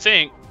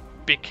think,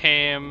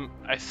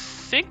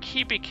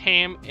 he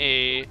became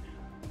a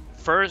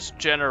first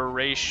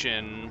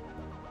generation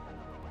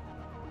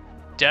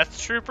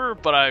Death Trooper,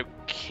 but I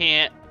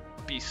can't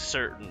be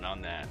certain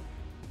on that.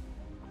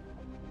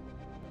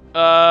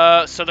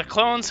 So the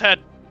clones had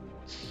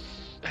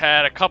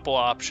a couple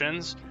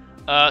options.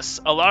 A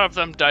lot of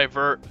them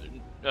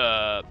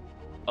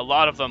a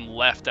lot of them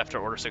left after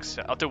Order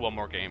 66. I'll do one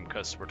more game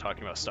because we're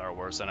talking about Star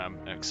Wars and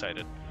I'm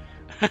excited.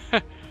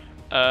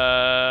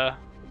 So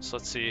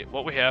let's see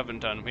what we haven't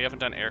done. We haven't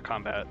done air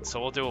combat, so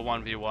we'll do a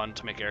 1v1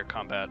 to make air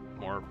combat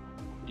more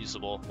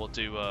usable. We'll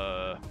do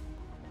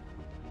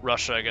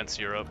Russia against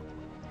Europe.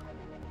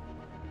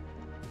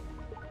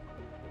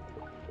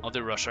 I'll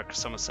do Russia because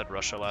someone said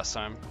Russia last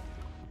time.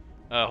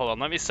 Hold on,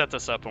 let me set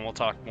this up and we'll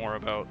talk more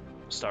about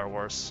Star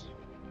Wars.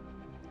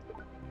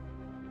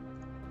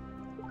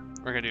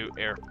 We're gonna do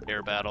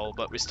air battle,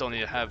 but we still need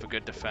to have a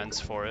good defense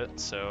for it.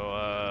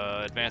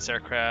 So advanced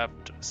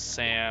aircraft,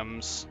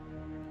 SAMs,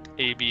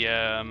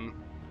 ABM.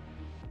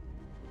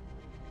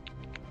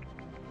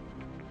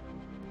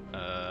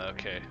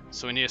 Okay,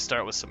 so we need to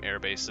start with some air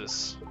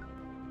bases,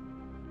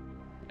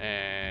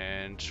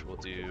 and we'll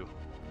do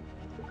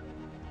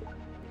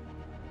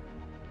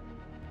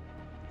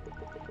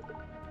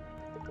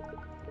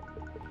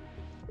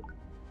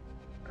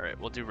Alright,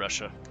 we'll do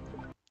Russia.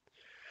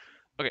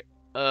 Okay,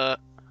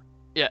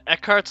 yeah,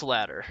 Eckhart's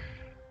Ladder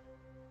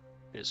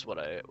is what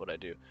I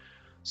do.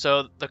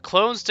 So the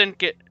clones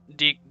didn't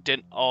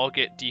all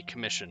get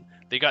decommissioned.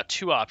 They got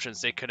two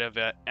options. They could have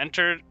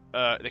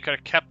they could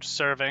have kept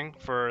serving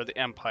for the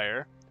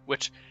Empire,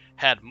 which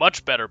had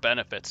much better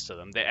benefits to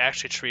them. They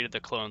actually treated the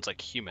clones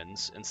like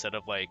humans instead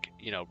of like,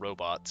 you know,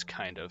 robots,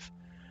 kind of.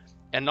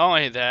 And not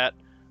only that,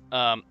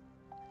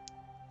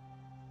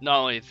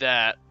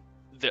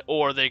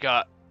 or they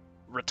got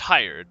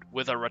retired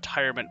with a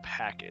retirement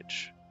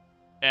package.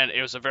 And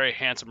it was a very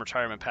handsome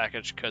retirement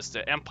package because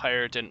the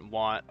Empire didn't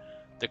want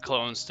the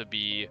clones to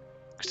be,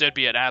 because it'd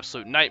be an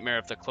absolute nightmare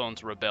if the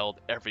clones rebelled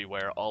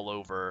everywhere, all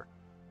over,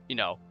 you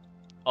know,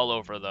 all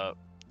over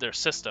their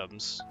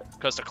systems,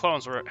 because the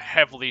clones were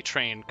heavily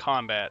trained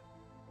combat,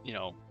 you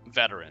know,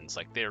 veterans.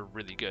 Like, they're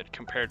really good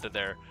compared to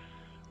their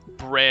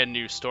brand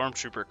new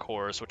stormtrooper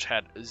corps, which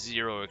had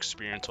zero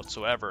experience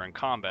whatsoever in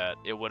combat.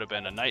 It would have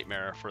been a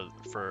nightmare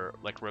for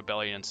like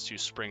rebellions to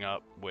spring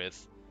up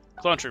with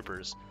clone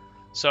troopers.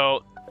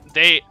 So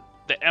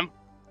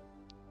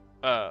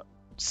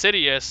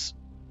Sidious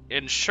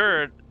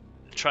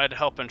tried to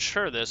help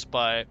ensure this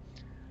by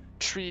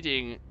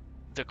treating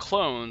the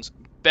clones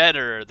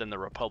better than the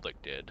Republic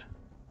did,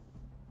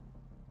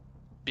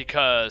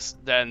 because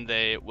then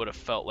they would have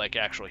felt like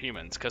actual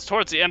humans. Because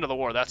towards the end of the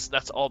war,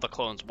 that's all the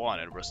clones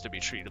wanted, was to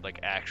be treated like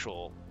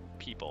actual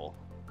people,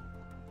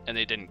 and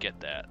they didn't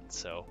get that.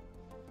 So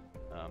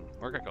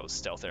we're gonna go with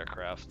stealth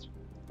aircraft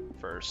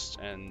first,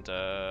 and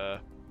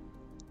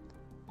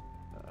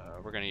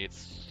we're gonna need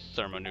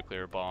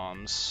thermonuclear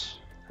bombs.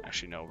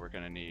 Actually, no, we're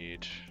gonna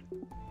need...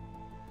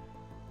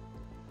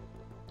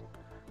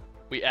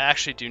 We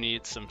actually do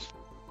need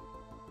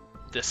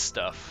this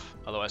stuff,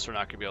 otherwise we're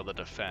not gonna be able to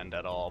defend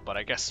at all. But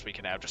I guess we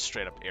can have just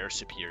straight up air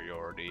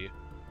superiority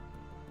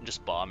and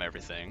just bomb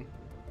everything.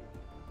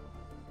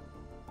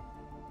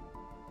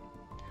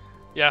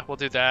 Yeah, we'll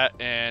do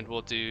that, and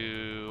we'll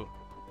do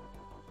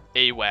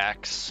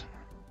AWACS.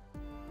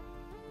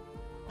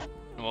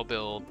 And we'll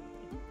build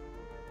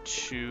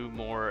 2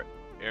 more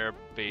air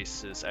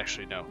bases.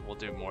 Actually, no, we'll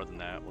do more than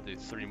that. We'll do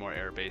 3 more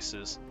air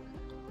bases.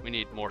 We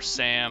need more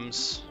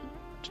SAMs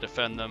to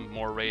defend them,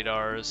 more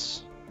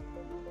radars.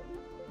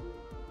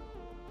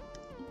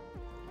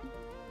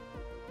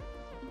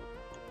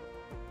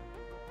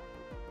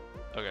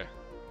 Okay.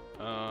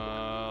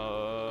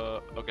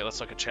 Okay, let's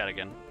look at chat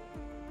again.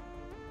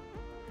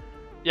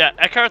 Yeah,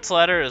 Eckhart's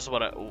Ladder is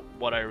what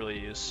I really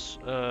use.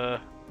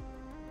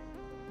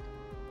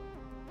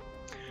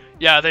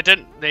 Yeah, they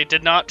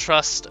did not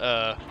trust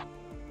the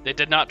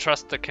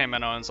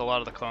Kaminoans. A lot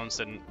of the clones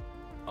didn't.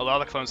 A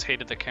lot of the clones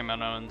hated the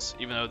Kaminoans,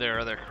 even though they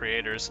were their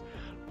creators,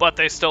 but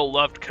they still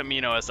loved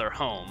Kamino as their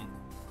home,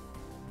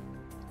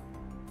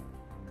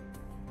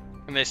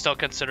 and they still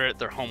consider it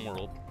their home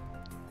world.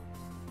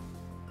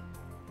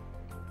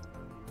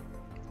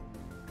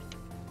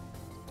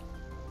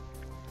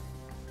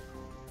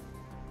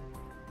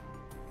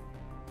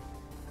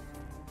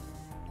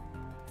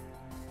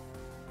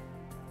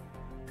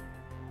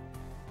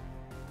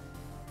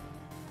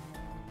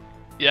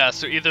 Yeah,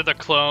 so either the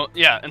clone...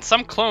 Yeah, and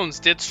some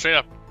clones did straight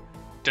up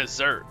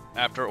desert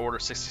after Order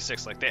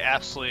 66. Like, they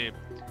absolutely...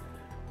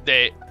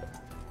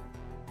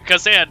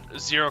 Because they had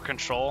zero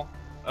control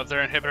of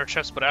their inhibitor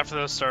chips, but after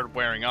those started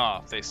wearing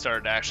off, they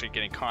started actually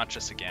getting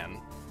conscious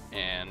again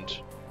and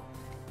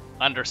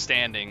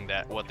understanding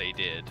that what they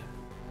did.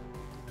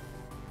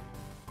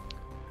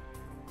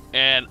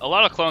 And a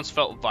lot of clones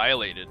felt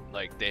violated,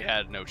 like they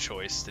had no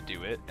choice to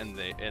do it,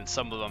 and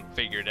some of them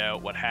figured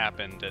out what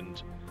happened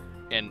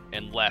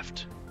and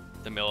left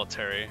the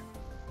military.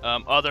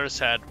 Others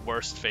had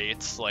worse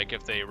fates, like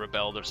if they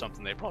rebelled or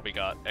something, they probably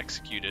got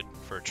executed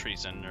for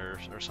treason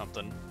or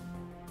something.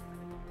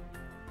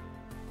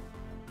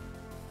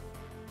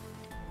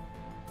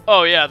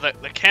 Oh yeah, the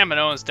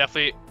Kaminoans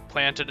definitely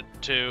planted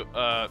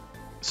to...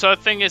 So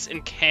the thing is,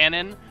 in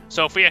canon,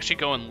 so if we actually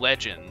go in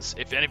Legends,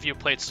 if any of you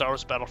played Star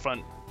Wars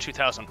Battlefront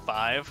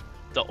 2005,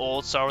 the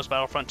old Star Wars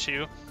Battlefront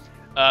 2,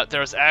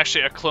 there was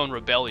actually a clone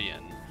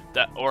rebellion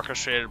that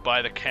orchestrated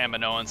by the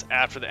Kaminoans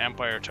after the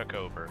Empire took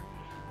over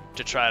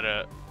to try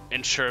to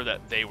ensure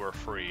that they were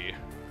free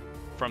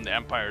from the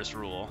Empire's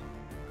rule.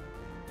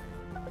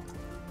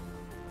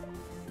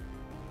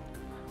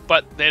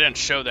 But they didn't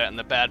show that in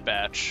the Bad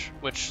Batch,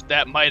 which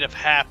that might have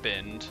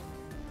happened,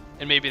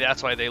 and maybe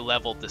that's why they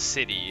leveled the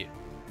city.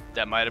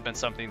 That might have been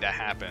something that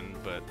happened,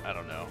 but I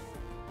don't know.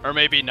 Or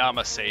maybe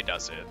Namaste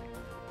does it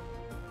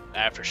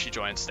after she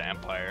joins the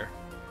Empire.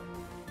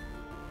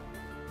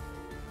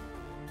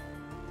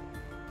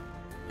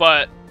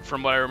 But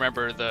from what I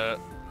remember, the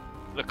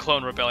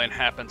clone rebellion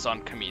happens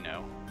on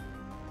Kamino.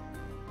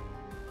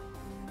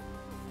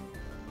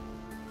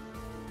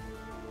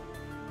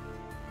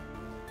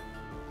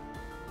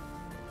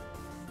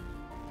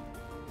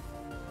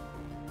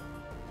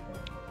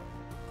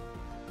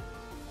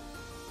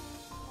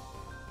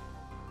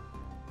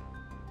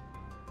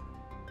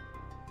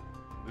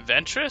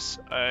 Ventress?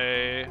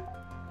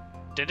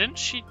 Didn't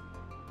she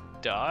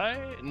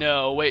die?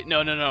 No, wait,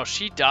 no.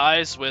 She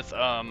dies with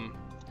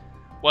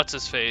what's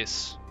his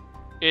face?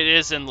 It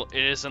is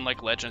in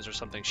like Legends or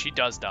something. She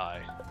does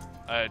die.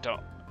 I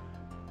don't,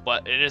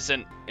 but it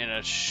isn't in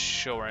a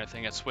show or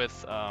anything. It's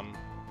with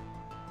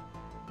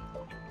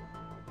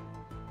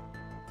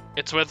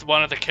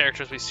one of the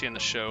characters we see in the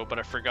show, but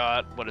I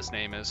forgot what his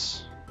name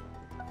is.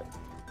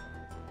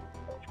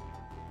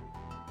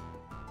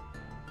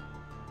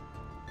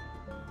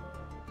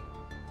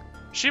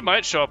 She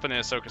might show up in the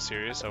Ahsoka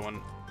series. I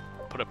wouldn't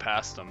put it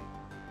past them.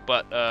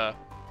 But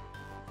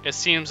it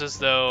seems as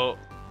though,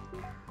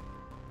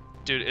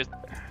 dude,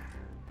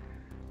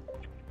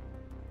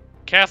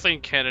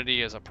 Kathleen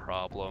Kennedy is a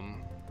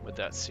problem with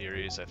that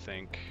series. I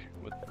think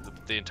with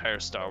the entire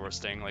Star Wars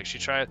thing. Like, she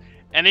tries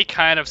any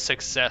kind of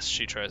success,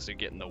 she tries to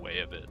get in the way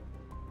of it.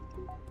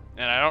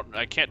 And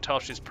I can't tell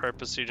if she's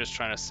purposely just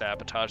trying to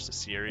sabotage the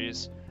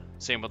series.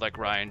 Same with like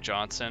Rian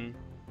Johnson,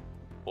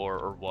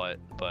 or what.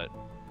 But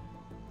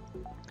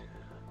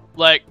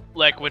like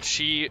when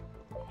she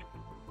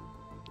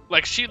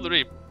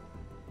literally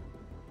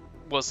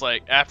was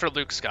like, after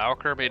Luke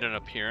Skywalker made an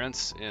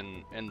appearance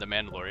in The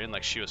Mandalorian,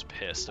 like, she was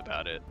pissed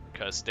about it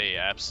because they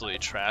absolutely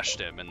trashed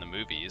him in the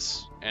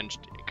movies, and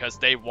because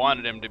they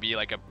wanted him to be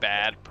like a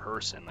bad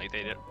person, like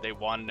they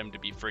wanted him to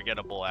be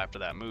forgettable after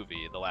that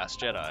movie, The Last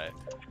Jedi,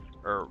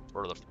 or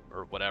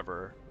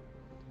whatever.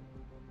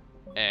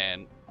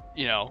 And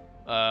you know,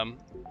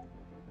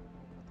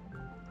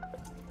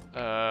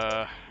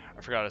 I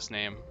forgot his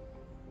name,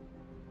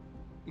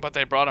 but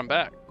they brought him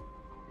back.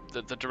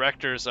 The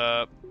directors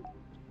of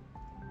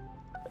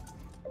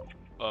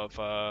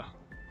The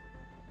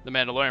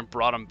Mandalorian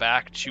brought him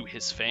back to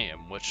his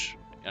fame, which,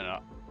 you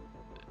know,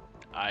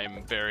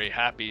 I'm very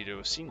happy to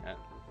have seen that.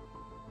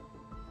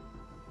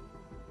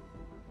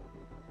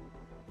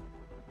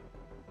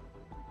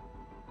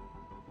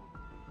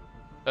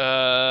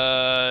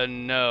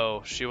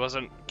 No, she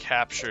wasn't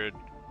captured.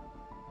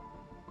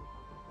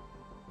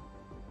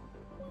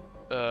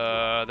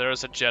 There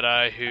was a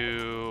Jedi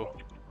who,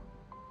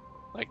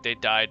 like, they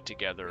died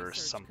together or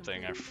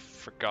something. I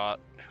forgot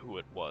who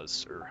it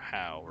was or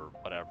how or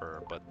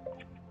whatever, but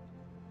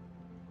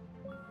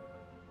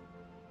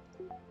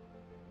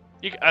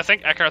I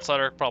think Eckhart's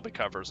Letter probably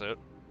covers it.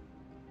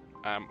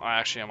 I'm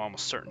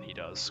almost certain he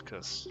does,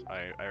 because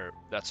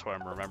that's where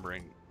I'm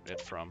remembering it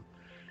from.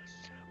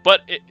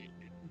 But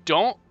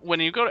when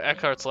you go to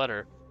Eckhart's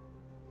Letter,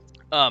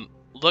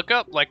 look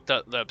up like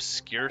the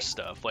obscure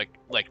stuff,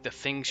 like the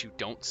things you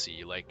don't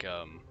see, like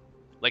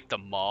the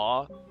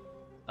Maw.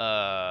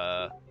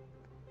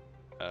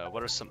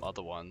 What are some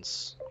other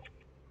ones?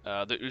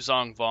 The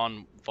Uzong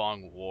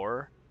Vong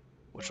War,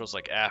 which was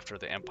like after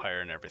the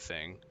Empire and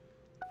everything.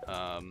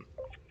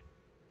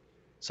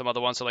 Some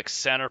other ones are like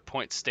Center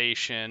Point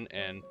Station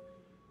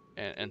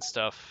and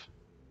stuff.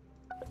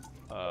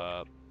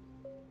 What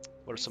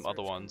are some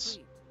other ones?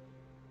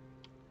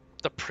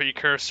 The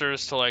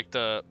precursors to like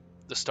the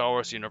Star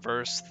Wars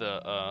universe.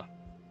 I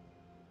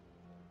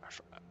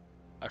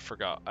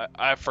forgot.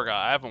 I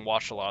forgot. I haven't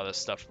watched a lot of this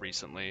stuff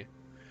recently.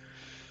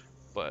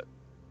 But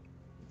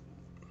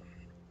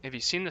have you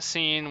seen the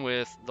scene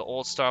with the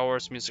old Star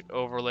Wars music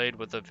overlaid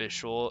with the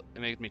visual?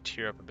 It made me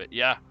tear up a bit.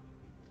 Yeah.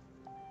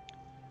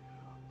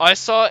 I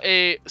saw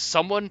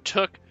someone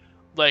took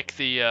like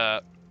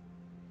a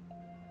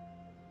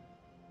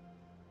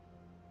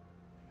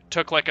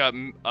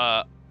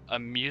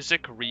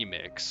music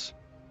remix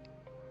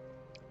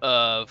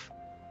of,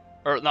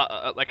 or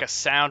not, like a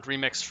sound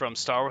remix from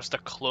Star Wars: The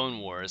Clone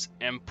Wars,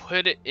 and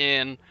put it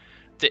in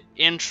the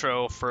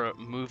intro for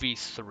movie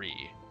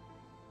 3,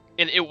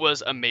 and it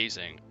was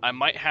amazing. I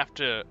might have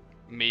to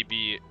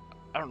maybe,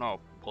 I don't know,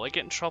 will I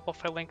get in trouble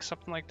if I link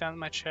something like that in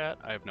my chat?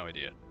 I have no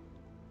idea.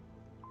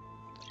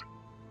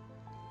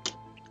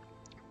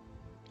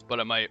 But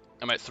I might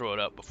throw it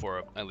up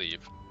before I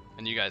leave,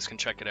 and you guys can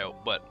check it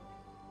out. But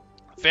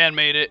fan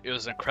made it. It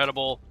was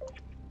incredible.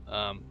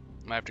 I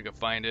have to go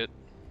find it.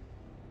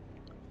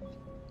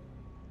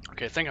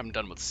 Okay, I think I'm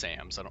done with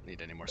SAMs. I don't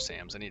need any more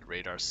SAMs. I need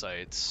radar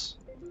sites.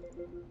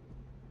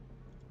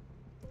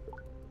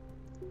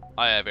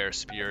 I have air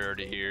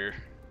superiority here.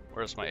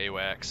 Where's my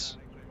AWACS?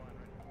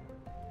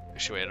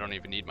 Actually, wait, I don't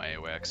even need my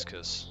AWACS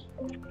because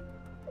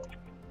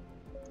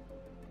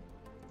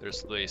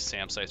there's the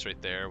SAM sites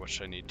right there,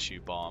 which I need to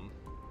bomb.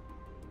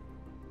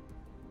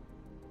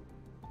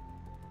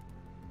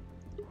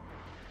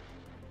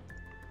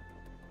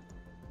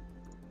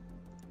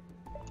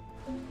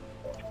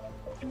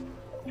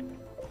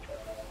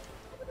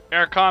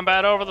 Air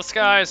combat over the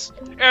skies!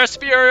 Air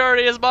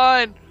superiority is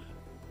mine!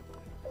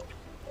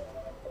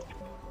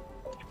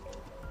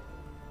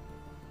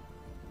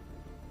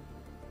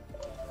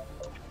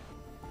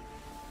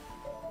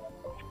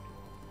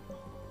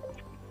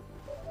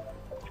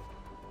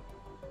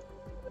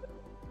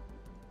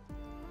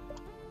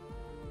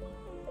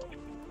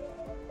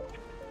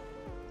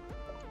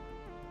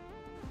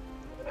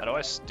 How do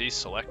I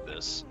deselect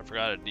this? I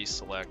forgot to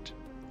deselect.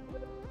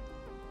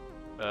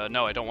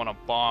 No, I don't want to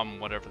bomb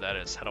whatever that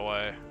is. How do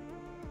I...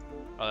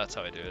 Oh, that's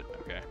how I do it.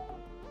 Okay.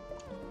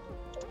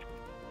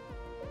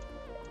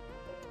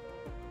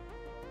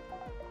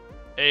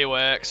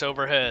 AWACS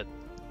overhead.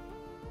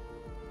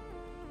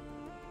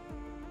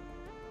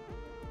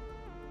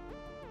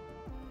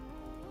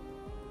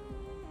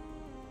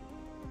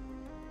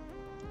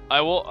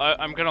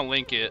 I'm gonna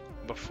link it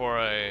before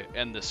I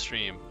end the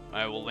stream.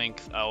 I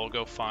will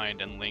go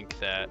find and link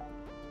that,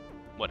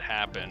 what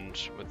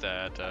happened with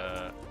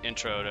that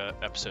intro to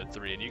episode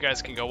 3, and you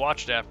guys can go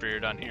watch it after you're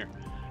done here.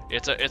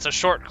 It's a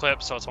short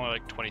clip, so it's only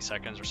like 20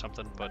 seconds or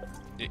something, but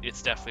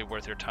it's definitely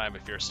worth your time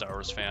if you're a Star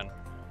Wars fan.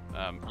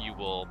 You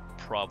will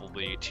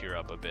probably tear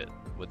up a bit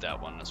with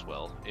that one as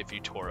well, if you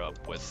tore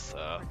up with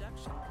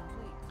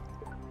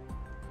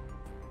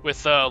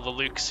the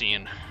Luke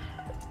scene.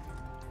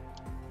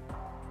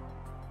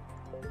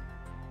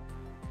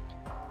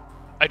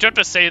 I do have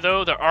to say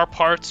though, there are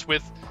parts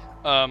with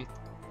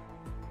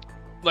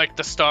like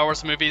the Star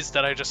Wars movies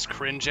that I just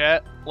cringe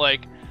at,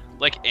 like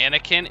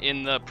Anakin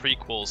in the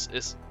prequels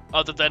is,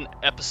 other than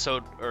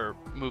episode or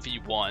movie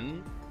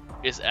 1,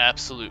 is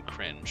absolute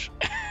cringe.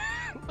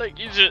 Like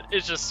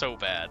it's just so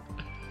bad.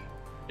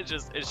 It's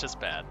just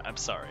bad. I'm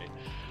sorry,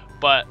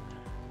 but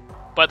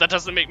that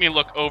doesn't make me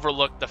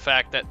overlook the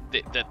fact that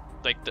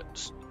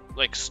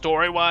like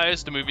story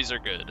wise the movies are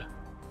good.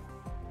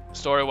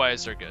 Story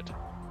wise they're good.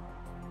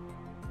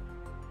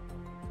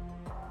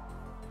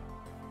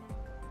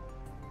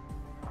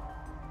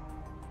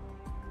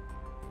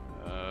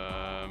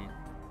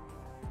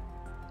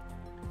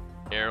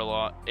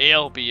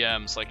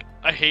 ALBMs, like,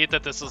 I hate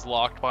that this is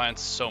locked behind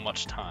so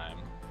much time.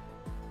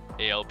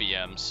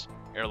 ALBMs,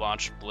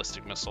 air-launched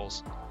ballistic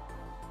missiles.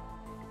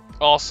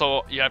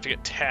 Also, you have to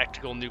get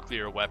tactical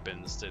nuclear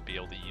weapons to be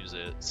able to use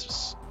it. It's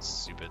just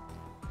stupid.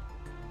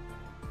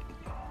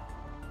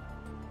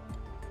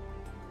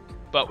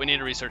 But we need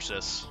to research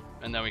this,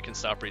 and then we can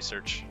stop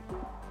research.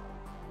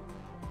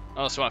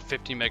 I also want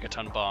 50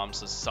 megaton bombs,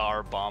 the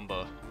Tsar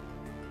Bomba.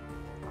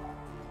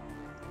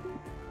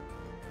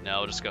 No,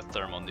 we'll just go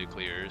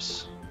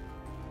thermonuclears.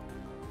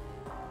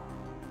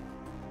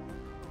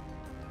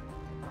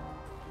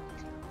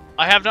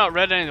 I have not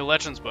read any of the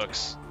Legends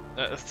books.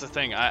 That's the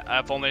thing.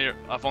 I've only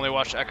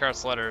watched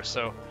Eckhart's Letter.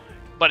 So,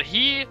 but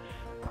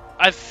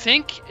I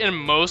think in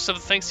most of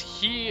the things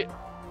he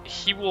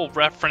will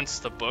reference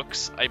the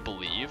books. I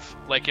believe.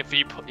 Like if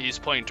he's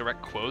putting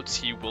direct quotes,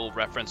 he will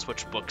reference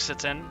which books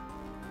it's in.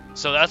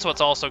 So that's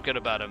what's also good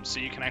about him. So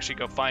you can actually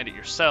go find it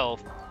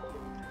yourself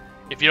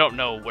if you don't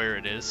know where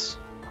it is.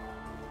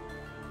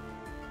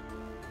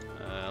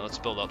 Let's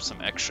build up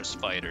some extra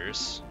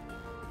fighters,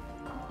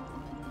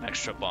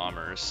 extra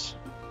bombers,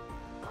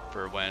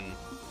 for when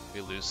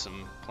we lose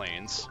some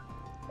planes.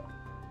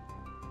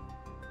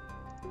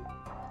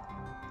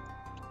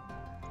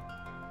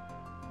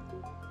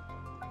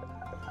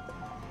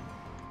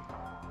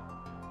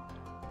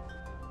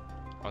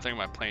 I think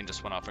my plane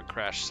just went off and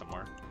crashed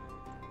somewhere.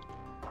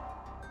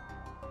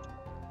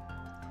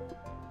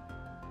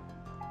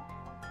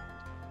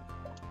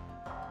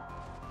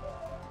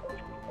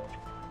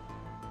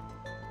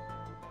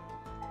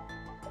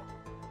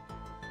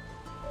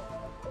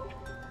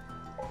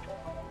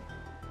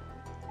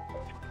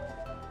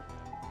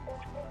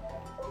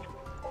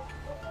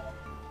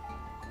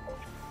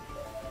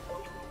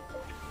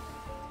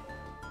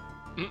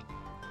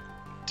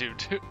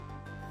 Dude.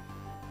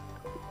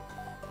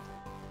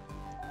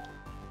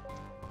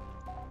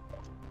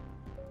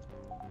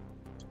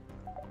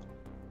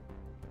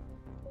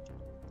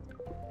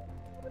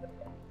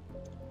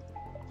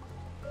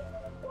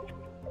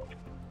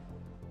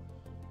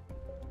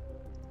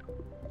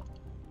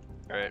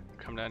 Alright,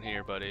 come down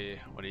here, buddy.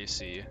 What do you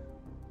see?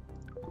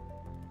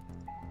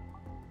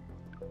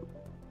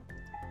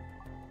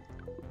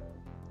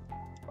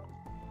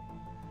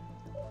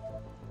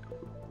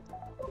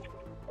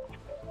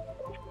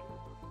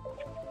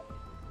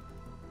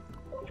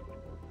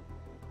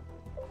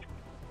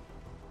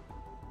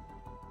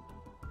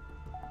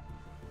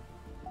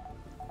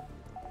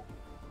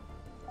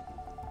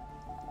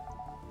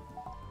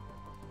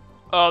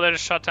 Oh, they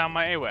just shut down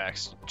my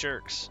AWACS.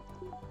 Jerks.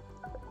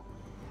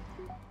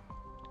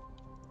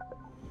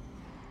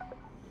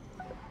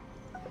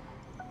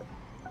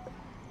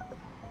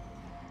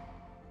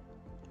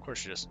 Of course,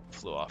 she just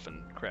flew off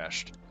and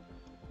crashed.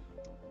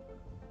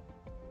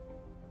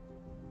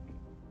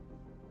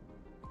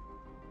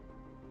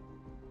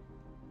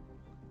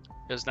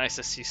 It was nice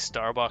to see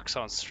Starbucks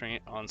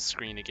on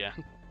screen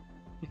again.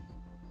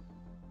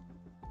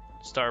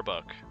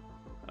 Starbuck.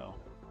 Oh.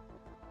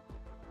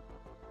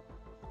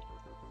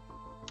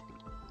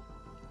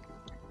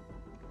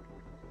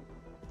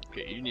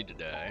 Okay, you need to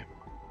die.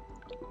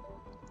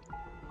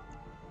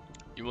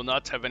 You will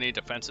not have any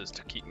defenses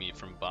to keep me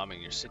from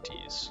bombing your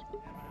cities.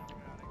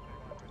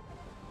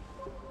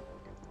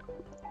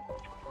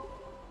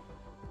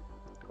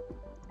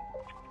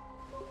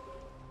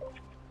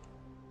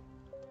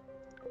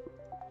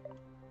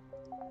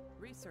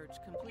 Research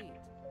complete.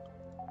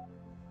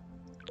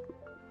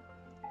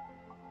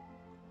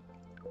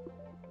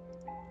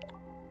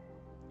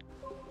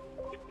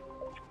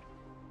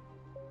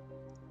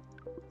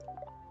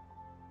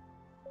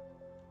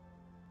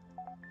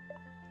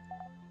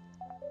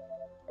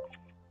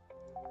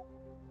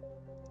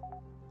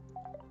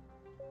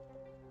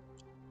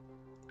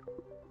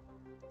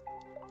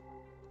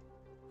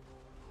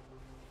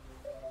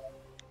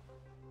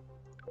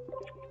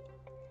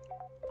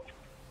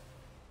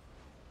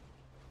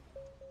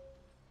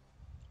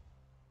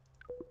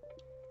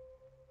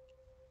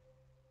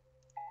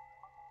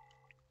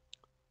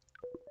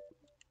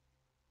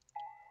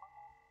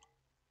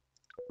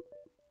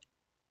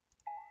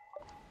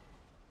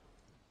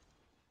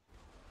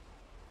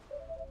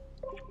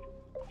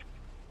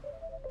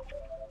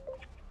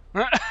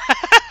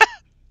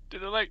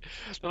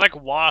 They're like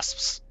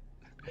wasps.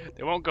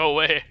 They won't go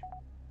away.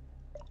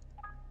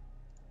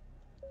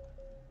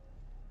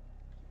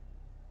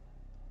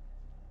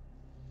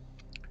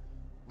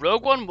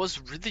 Rogue One was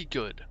really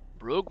good.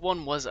 Rogue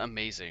One was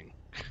amazing.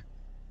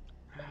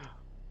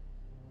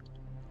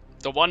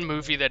 The one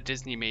movie that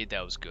Disney made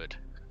that was good.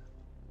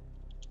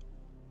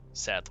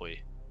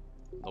 Sadly.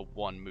 The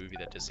one movie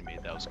that Disney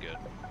made that was good.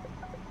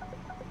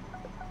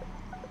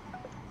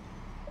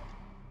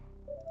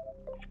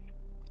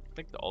 I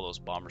think all those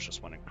bombers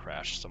just went and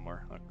crashed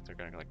somewhere. Like, they're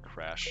gonna like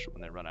crash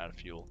when they run out of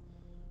fuel.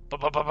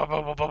 Boom, boom, boom, boom,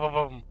 boom, boom, boom,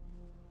 boom.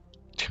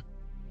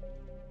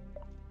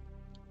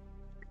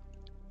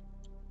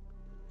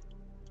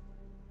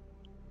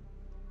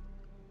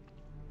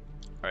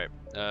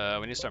 Alright,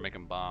 we need to start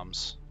making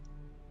bombs.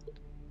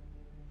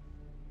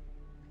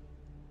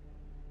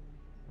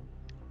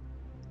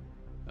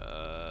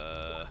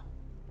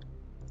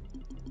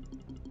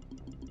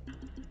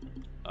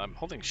 I'm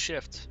holding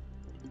shift.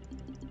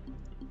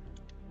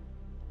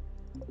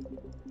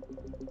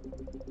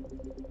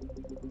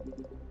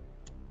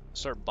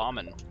 Start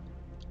bombing.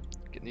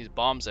 Getting these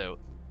bombs out.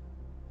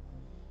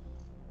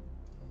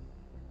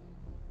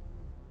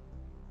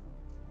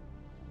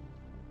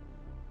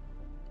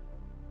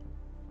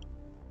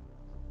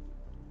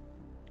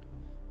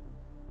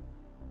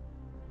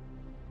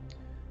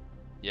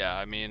 Yeah,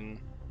 I mean,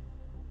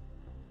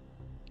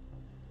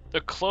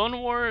 the Clone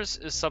Wars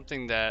is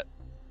something that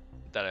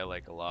I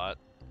like a lot.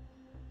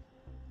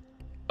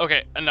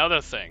 Okay,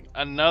 another thing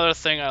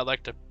I'd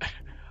like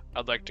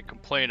to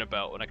complain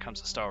about when it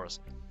comes to Star Wars.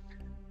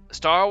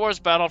 Star Wars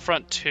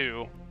Battlefront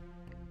 2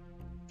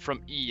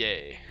 from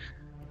EA.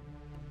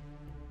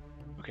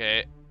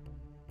 Okay.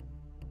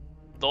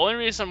 The only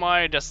reason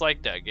why I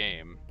dislike that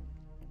game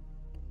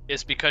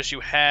is because you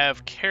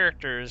have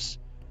characters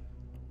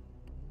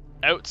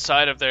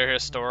outside of their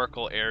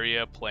historical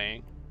area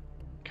playing.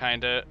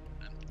 Kinda.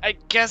 I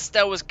guess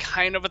that was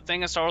kind of a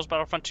thing in Star Wars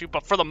Battlefront 2,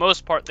 but for the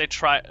most part, they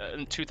tried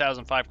in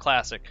 2005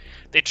 Classic.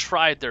 They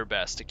tried their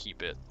best to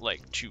keep it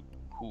like to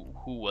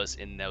who was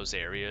in those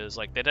areas.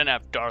 Like they didn't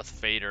have Darth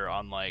Vader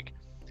on like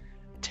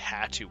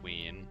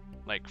Tatooine,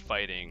 like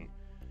fighting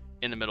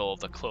in the middle of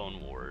the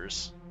Clone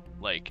Wars.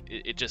 Like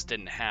it just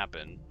didn't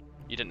happen.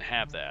 You didn't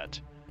have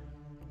that.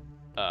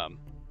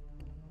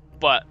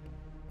 But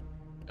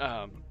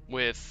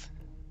with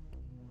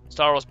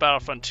Star Wars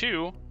Battlefront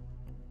 2.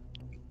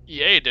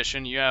 EA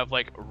edition, you have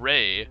like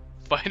Rey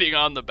fighting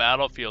on the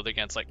battlefield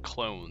against like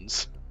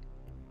clones,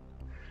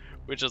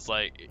 which is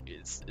like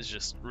it's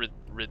just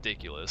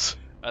ridiculous.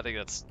 I think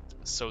that's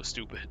so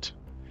stupid,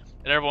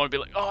 and everyone would be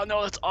like, "Oh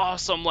no, that's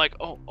awesome!" Like,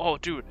 "Oh,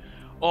 dude,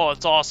 oh,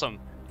 it's awesome."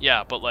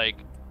 Yeah, but like,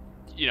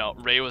 you know,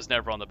 Rey was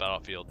never on the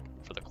battlefield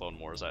for the Clone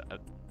Wars.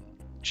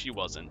 She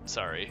wasn't.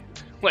 Sorry,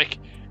 like,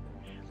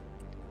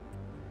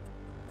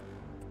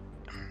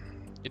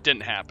 it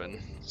didn't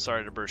happen.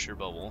 Sorry to burst your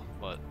bubble,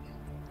 but.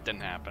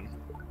 Didn't happen.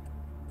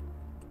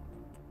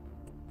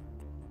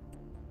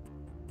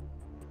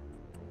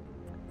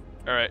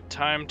 Alright,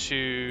 time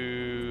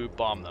to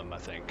bomb them, I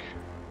think.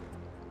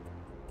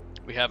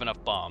 We have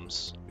enough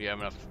bombs. We have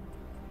enough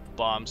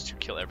bombs to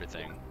kill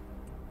everything.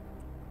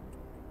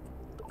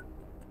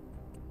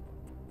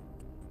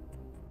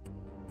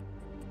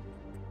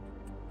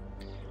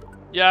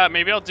 Yeah,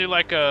 maybe I'll do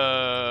like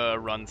a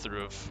run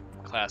through of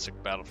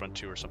classic Battlefront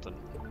 2 or something.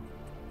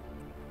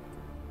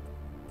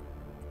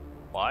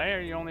 Why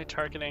are you only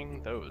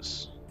targeting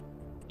those?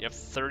 You have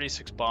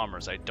 36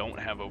 bombers. I don't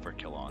have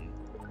overkill on.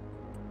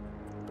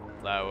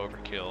 Allow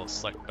overkill.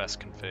 Select best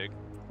config.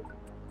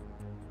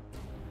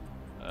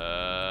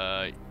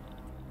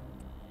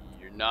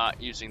 You're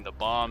not using the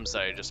bombs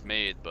that I just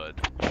made, bud.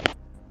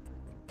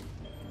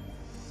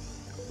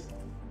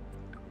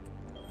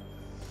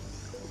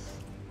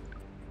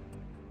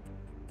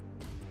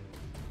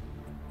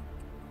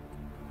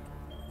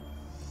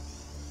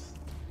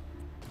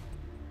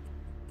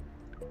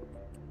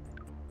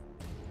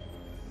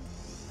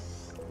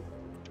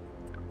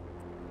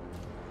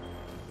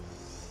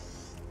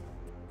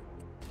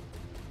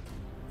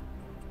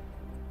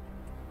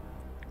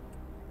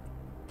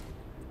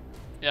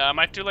 Yeah, I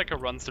might do like a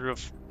run through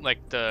of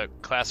like the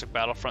classic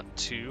Battlefront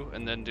 2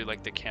 and then do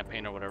like the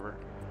campaign or whatever.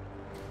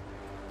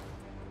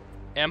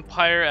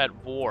 Empire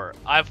at War.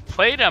 I've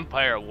played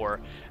Empire at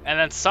War, and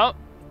then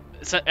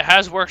it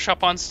has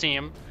Workshop on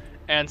Steam,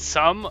 and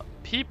some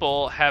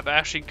people have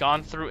actually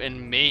gone through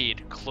and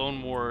made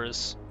Clone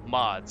Wars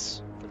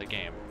mods for the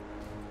game.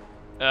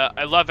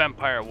 I love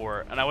Empire at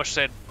War, and I wish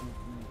they'd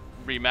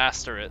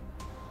remaster it.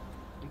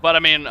 But I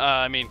mean,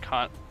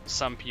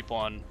 some people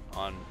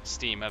on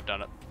Steam have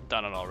done it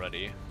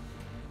already,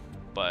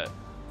 but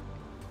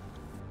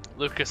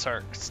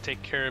LucasArts,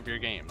 take care of your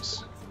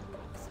games.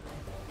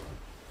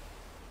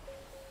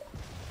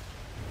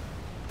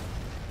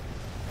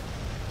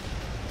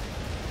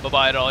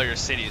 Bye-bye to all your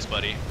cities,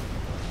 buddy.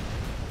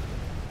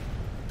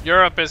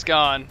 Europe is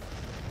gone.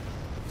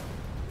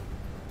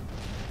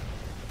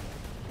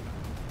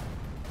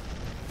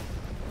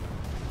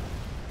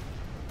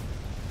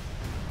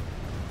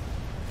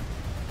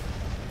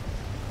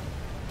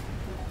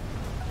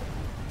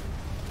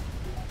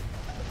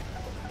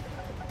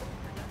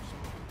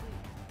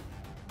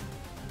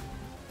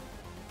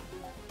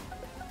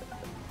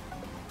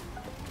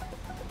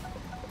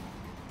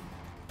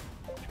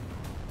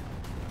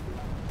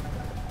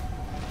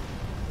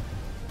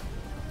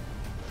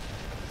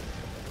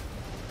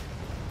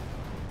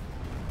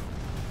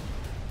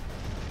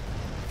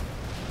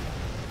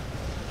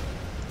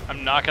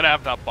 I'm not gonna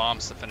have enough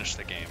bombs to finish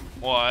the game.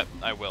 Well,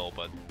 I will,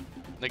 but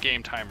the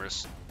game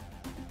timer's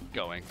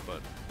going, but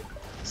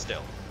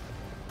still.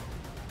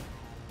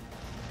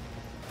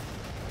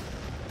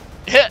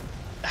 Hit!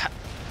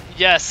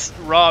 Yes,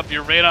 Rob,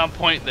 you're right on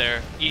point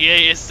there.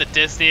 EA is the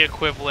Disney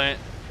equivalent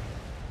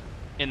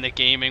in the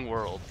gaming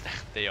world.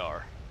 They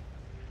are.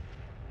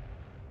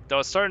 Though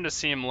it's starting to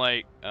seem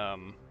like,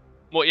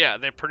 well, yeah,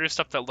 they produce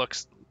stuff that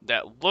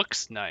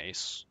looks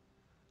nice,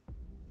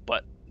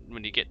 but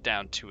when you get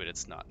down to it,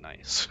 it's not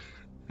nice.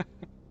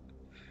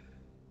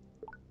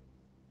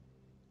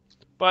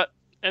 But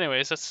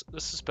anyways, this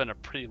has been a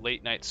pretty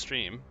late night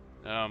stream.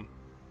 My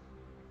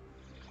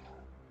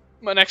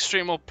next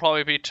stream will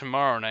probably be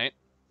tomorrow night.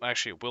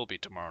 Actually, it will be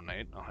tomorrow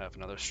night. I'll have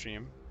another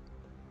stream.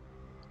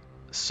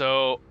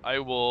 So I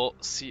will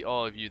see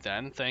all of you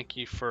then. Thank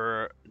you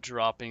for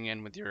dropping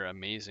in with your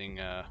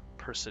amazing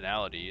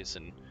personalities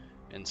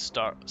and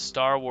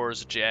Star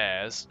Wars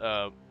jazz.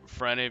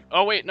 For any of,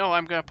 oh wait, no,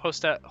 I'm gonna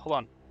post that. Hold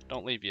on,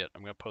 don't leave yet.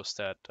 I'm gonna post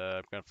that.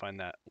 I'm gonna find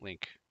that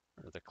link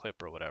or the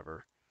clip or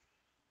whatever.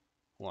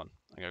 Hold on,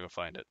 I gotta go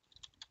find it,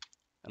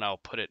 and I'll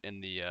put it in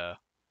the.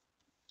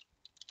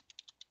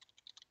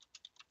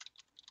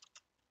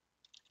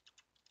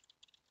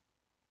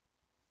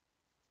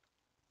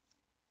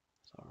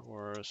 Star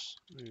Wars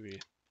movie.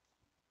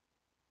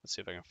 Let's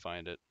see if I can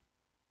find it.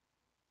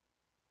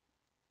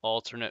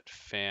 Alternate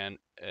fan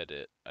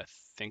edit. I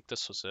think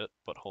this was it,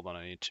 but hold on,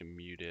 I need to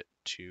mute it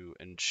to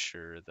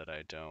ensure that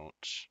I don't.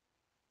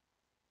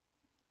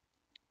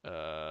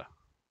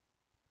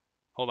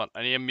 Hold on,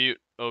 I need to mute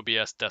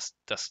OBS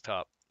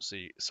desktop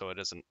so it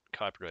isn't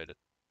copyrighted.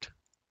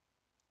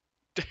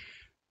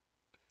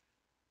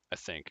 I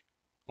think.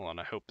 Hold on,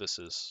 I hope this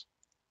is.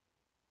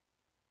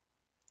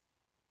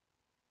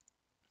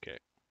 Okay.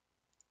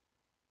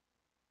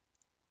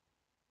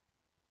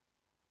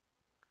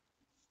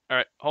 All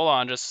right, hold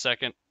on just a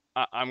second.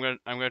 I'm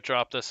gonna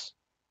drop this.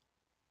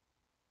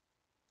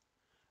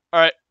 All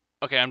right.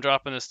 Okay, I'm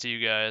dropping this to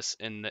you guys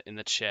in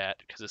the chat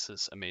because this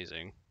is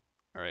amazing.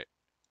 All right.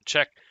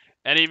 Check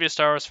any of you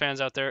Star Wars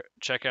fans out there,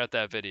 check out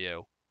that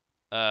video.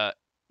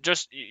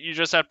 You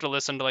just have to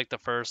listen to like the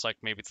first like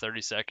maybe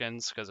 30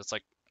 seconds because it's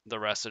like the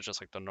rest is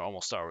just like the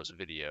normal Star Wars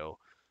video.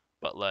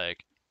 But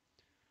like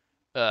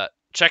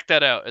check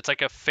that out. It's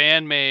like a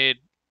fan-made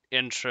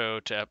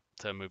intro to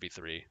movie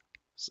 3,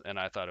 and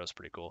I thought it was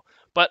pretty cool.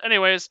 But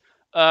anyways,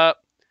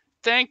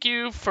 thank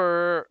you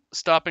for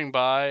stopping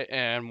by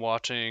and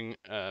watching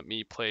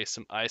me play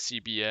some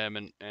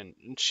ICBM and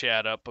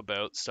chat up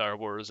about Star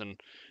Wars and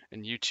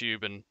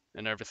YouTube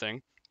and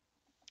everything.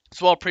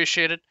 It's well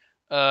appreciated.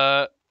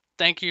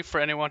 Thank you for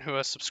anyone who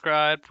has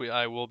subscribed.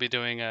 I will be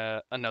doing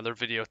another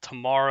video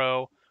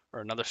tomorrow,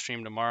 or another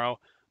stream tomorrow.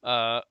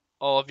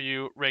 All of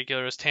you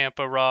regulars,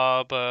 Tampa,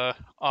 Rob,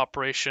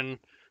 Operation,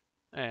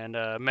 and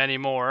many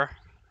more,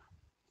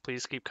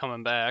 please keep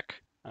coming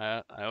back.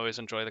 I always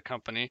enjoy the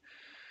company.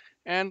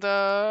 And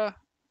I'll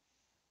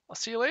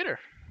see you later.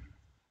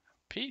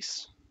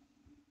 Peace.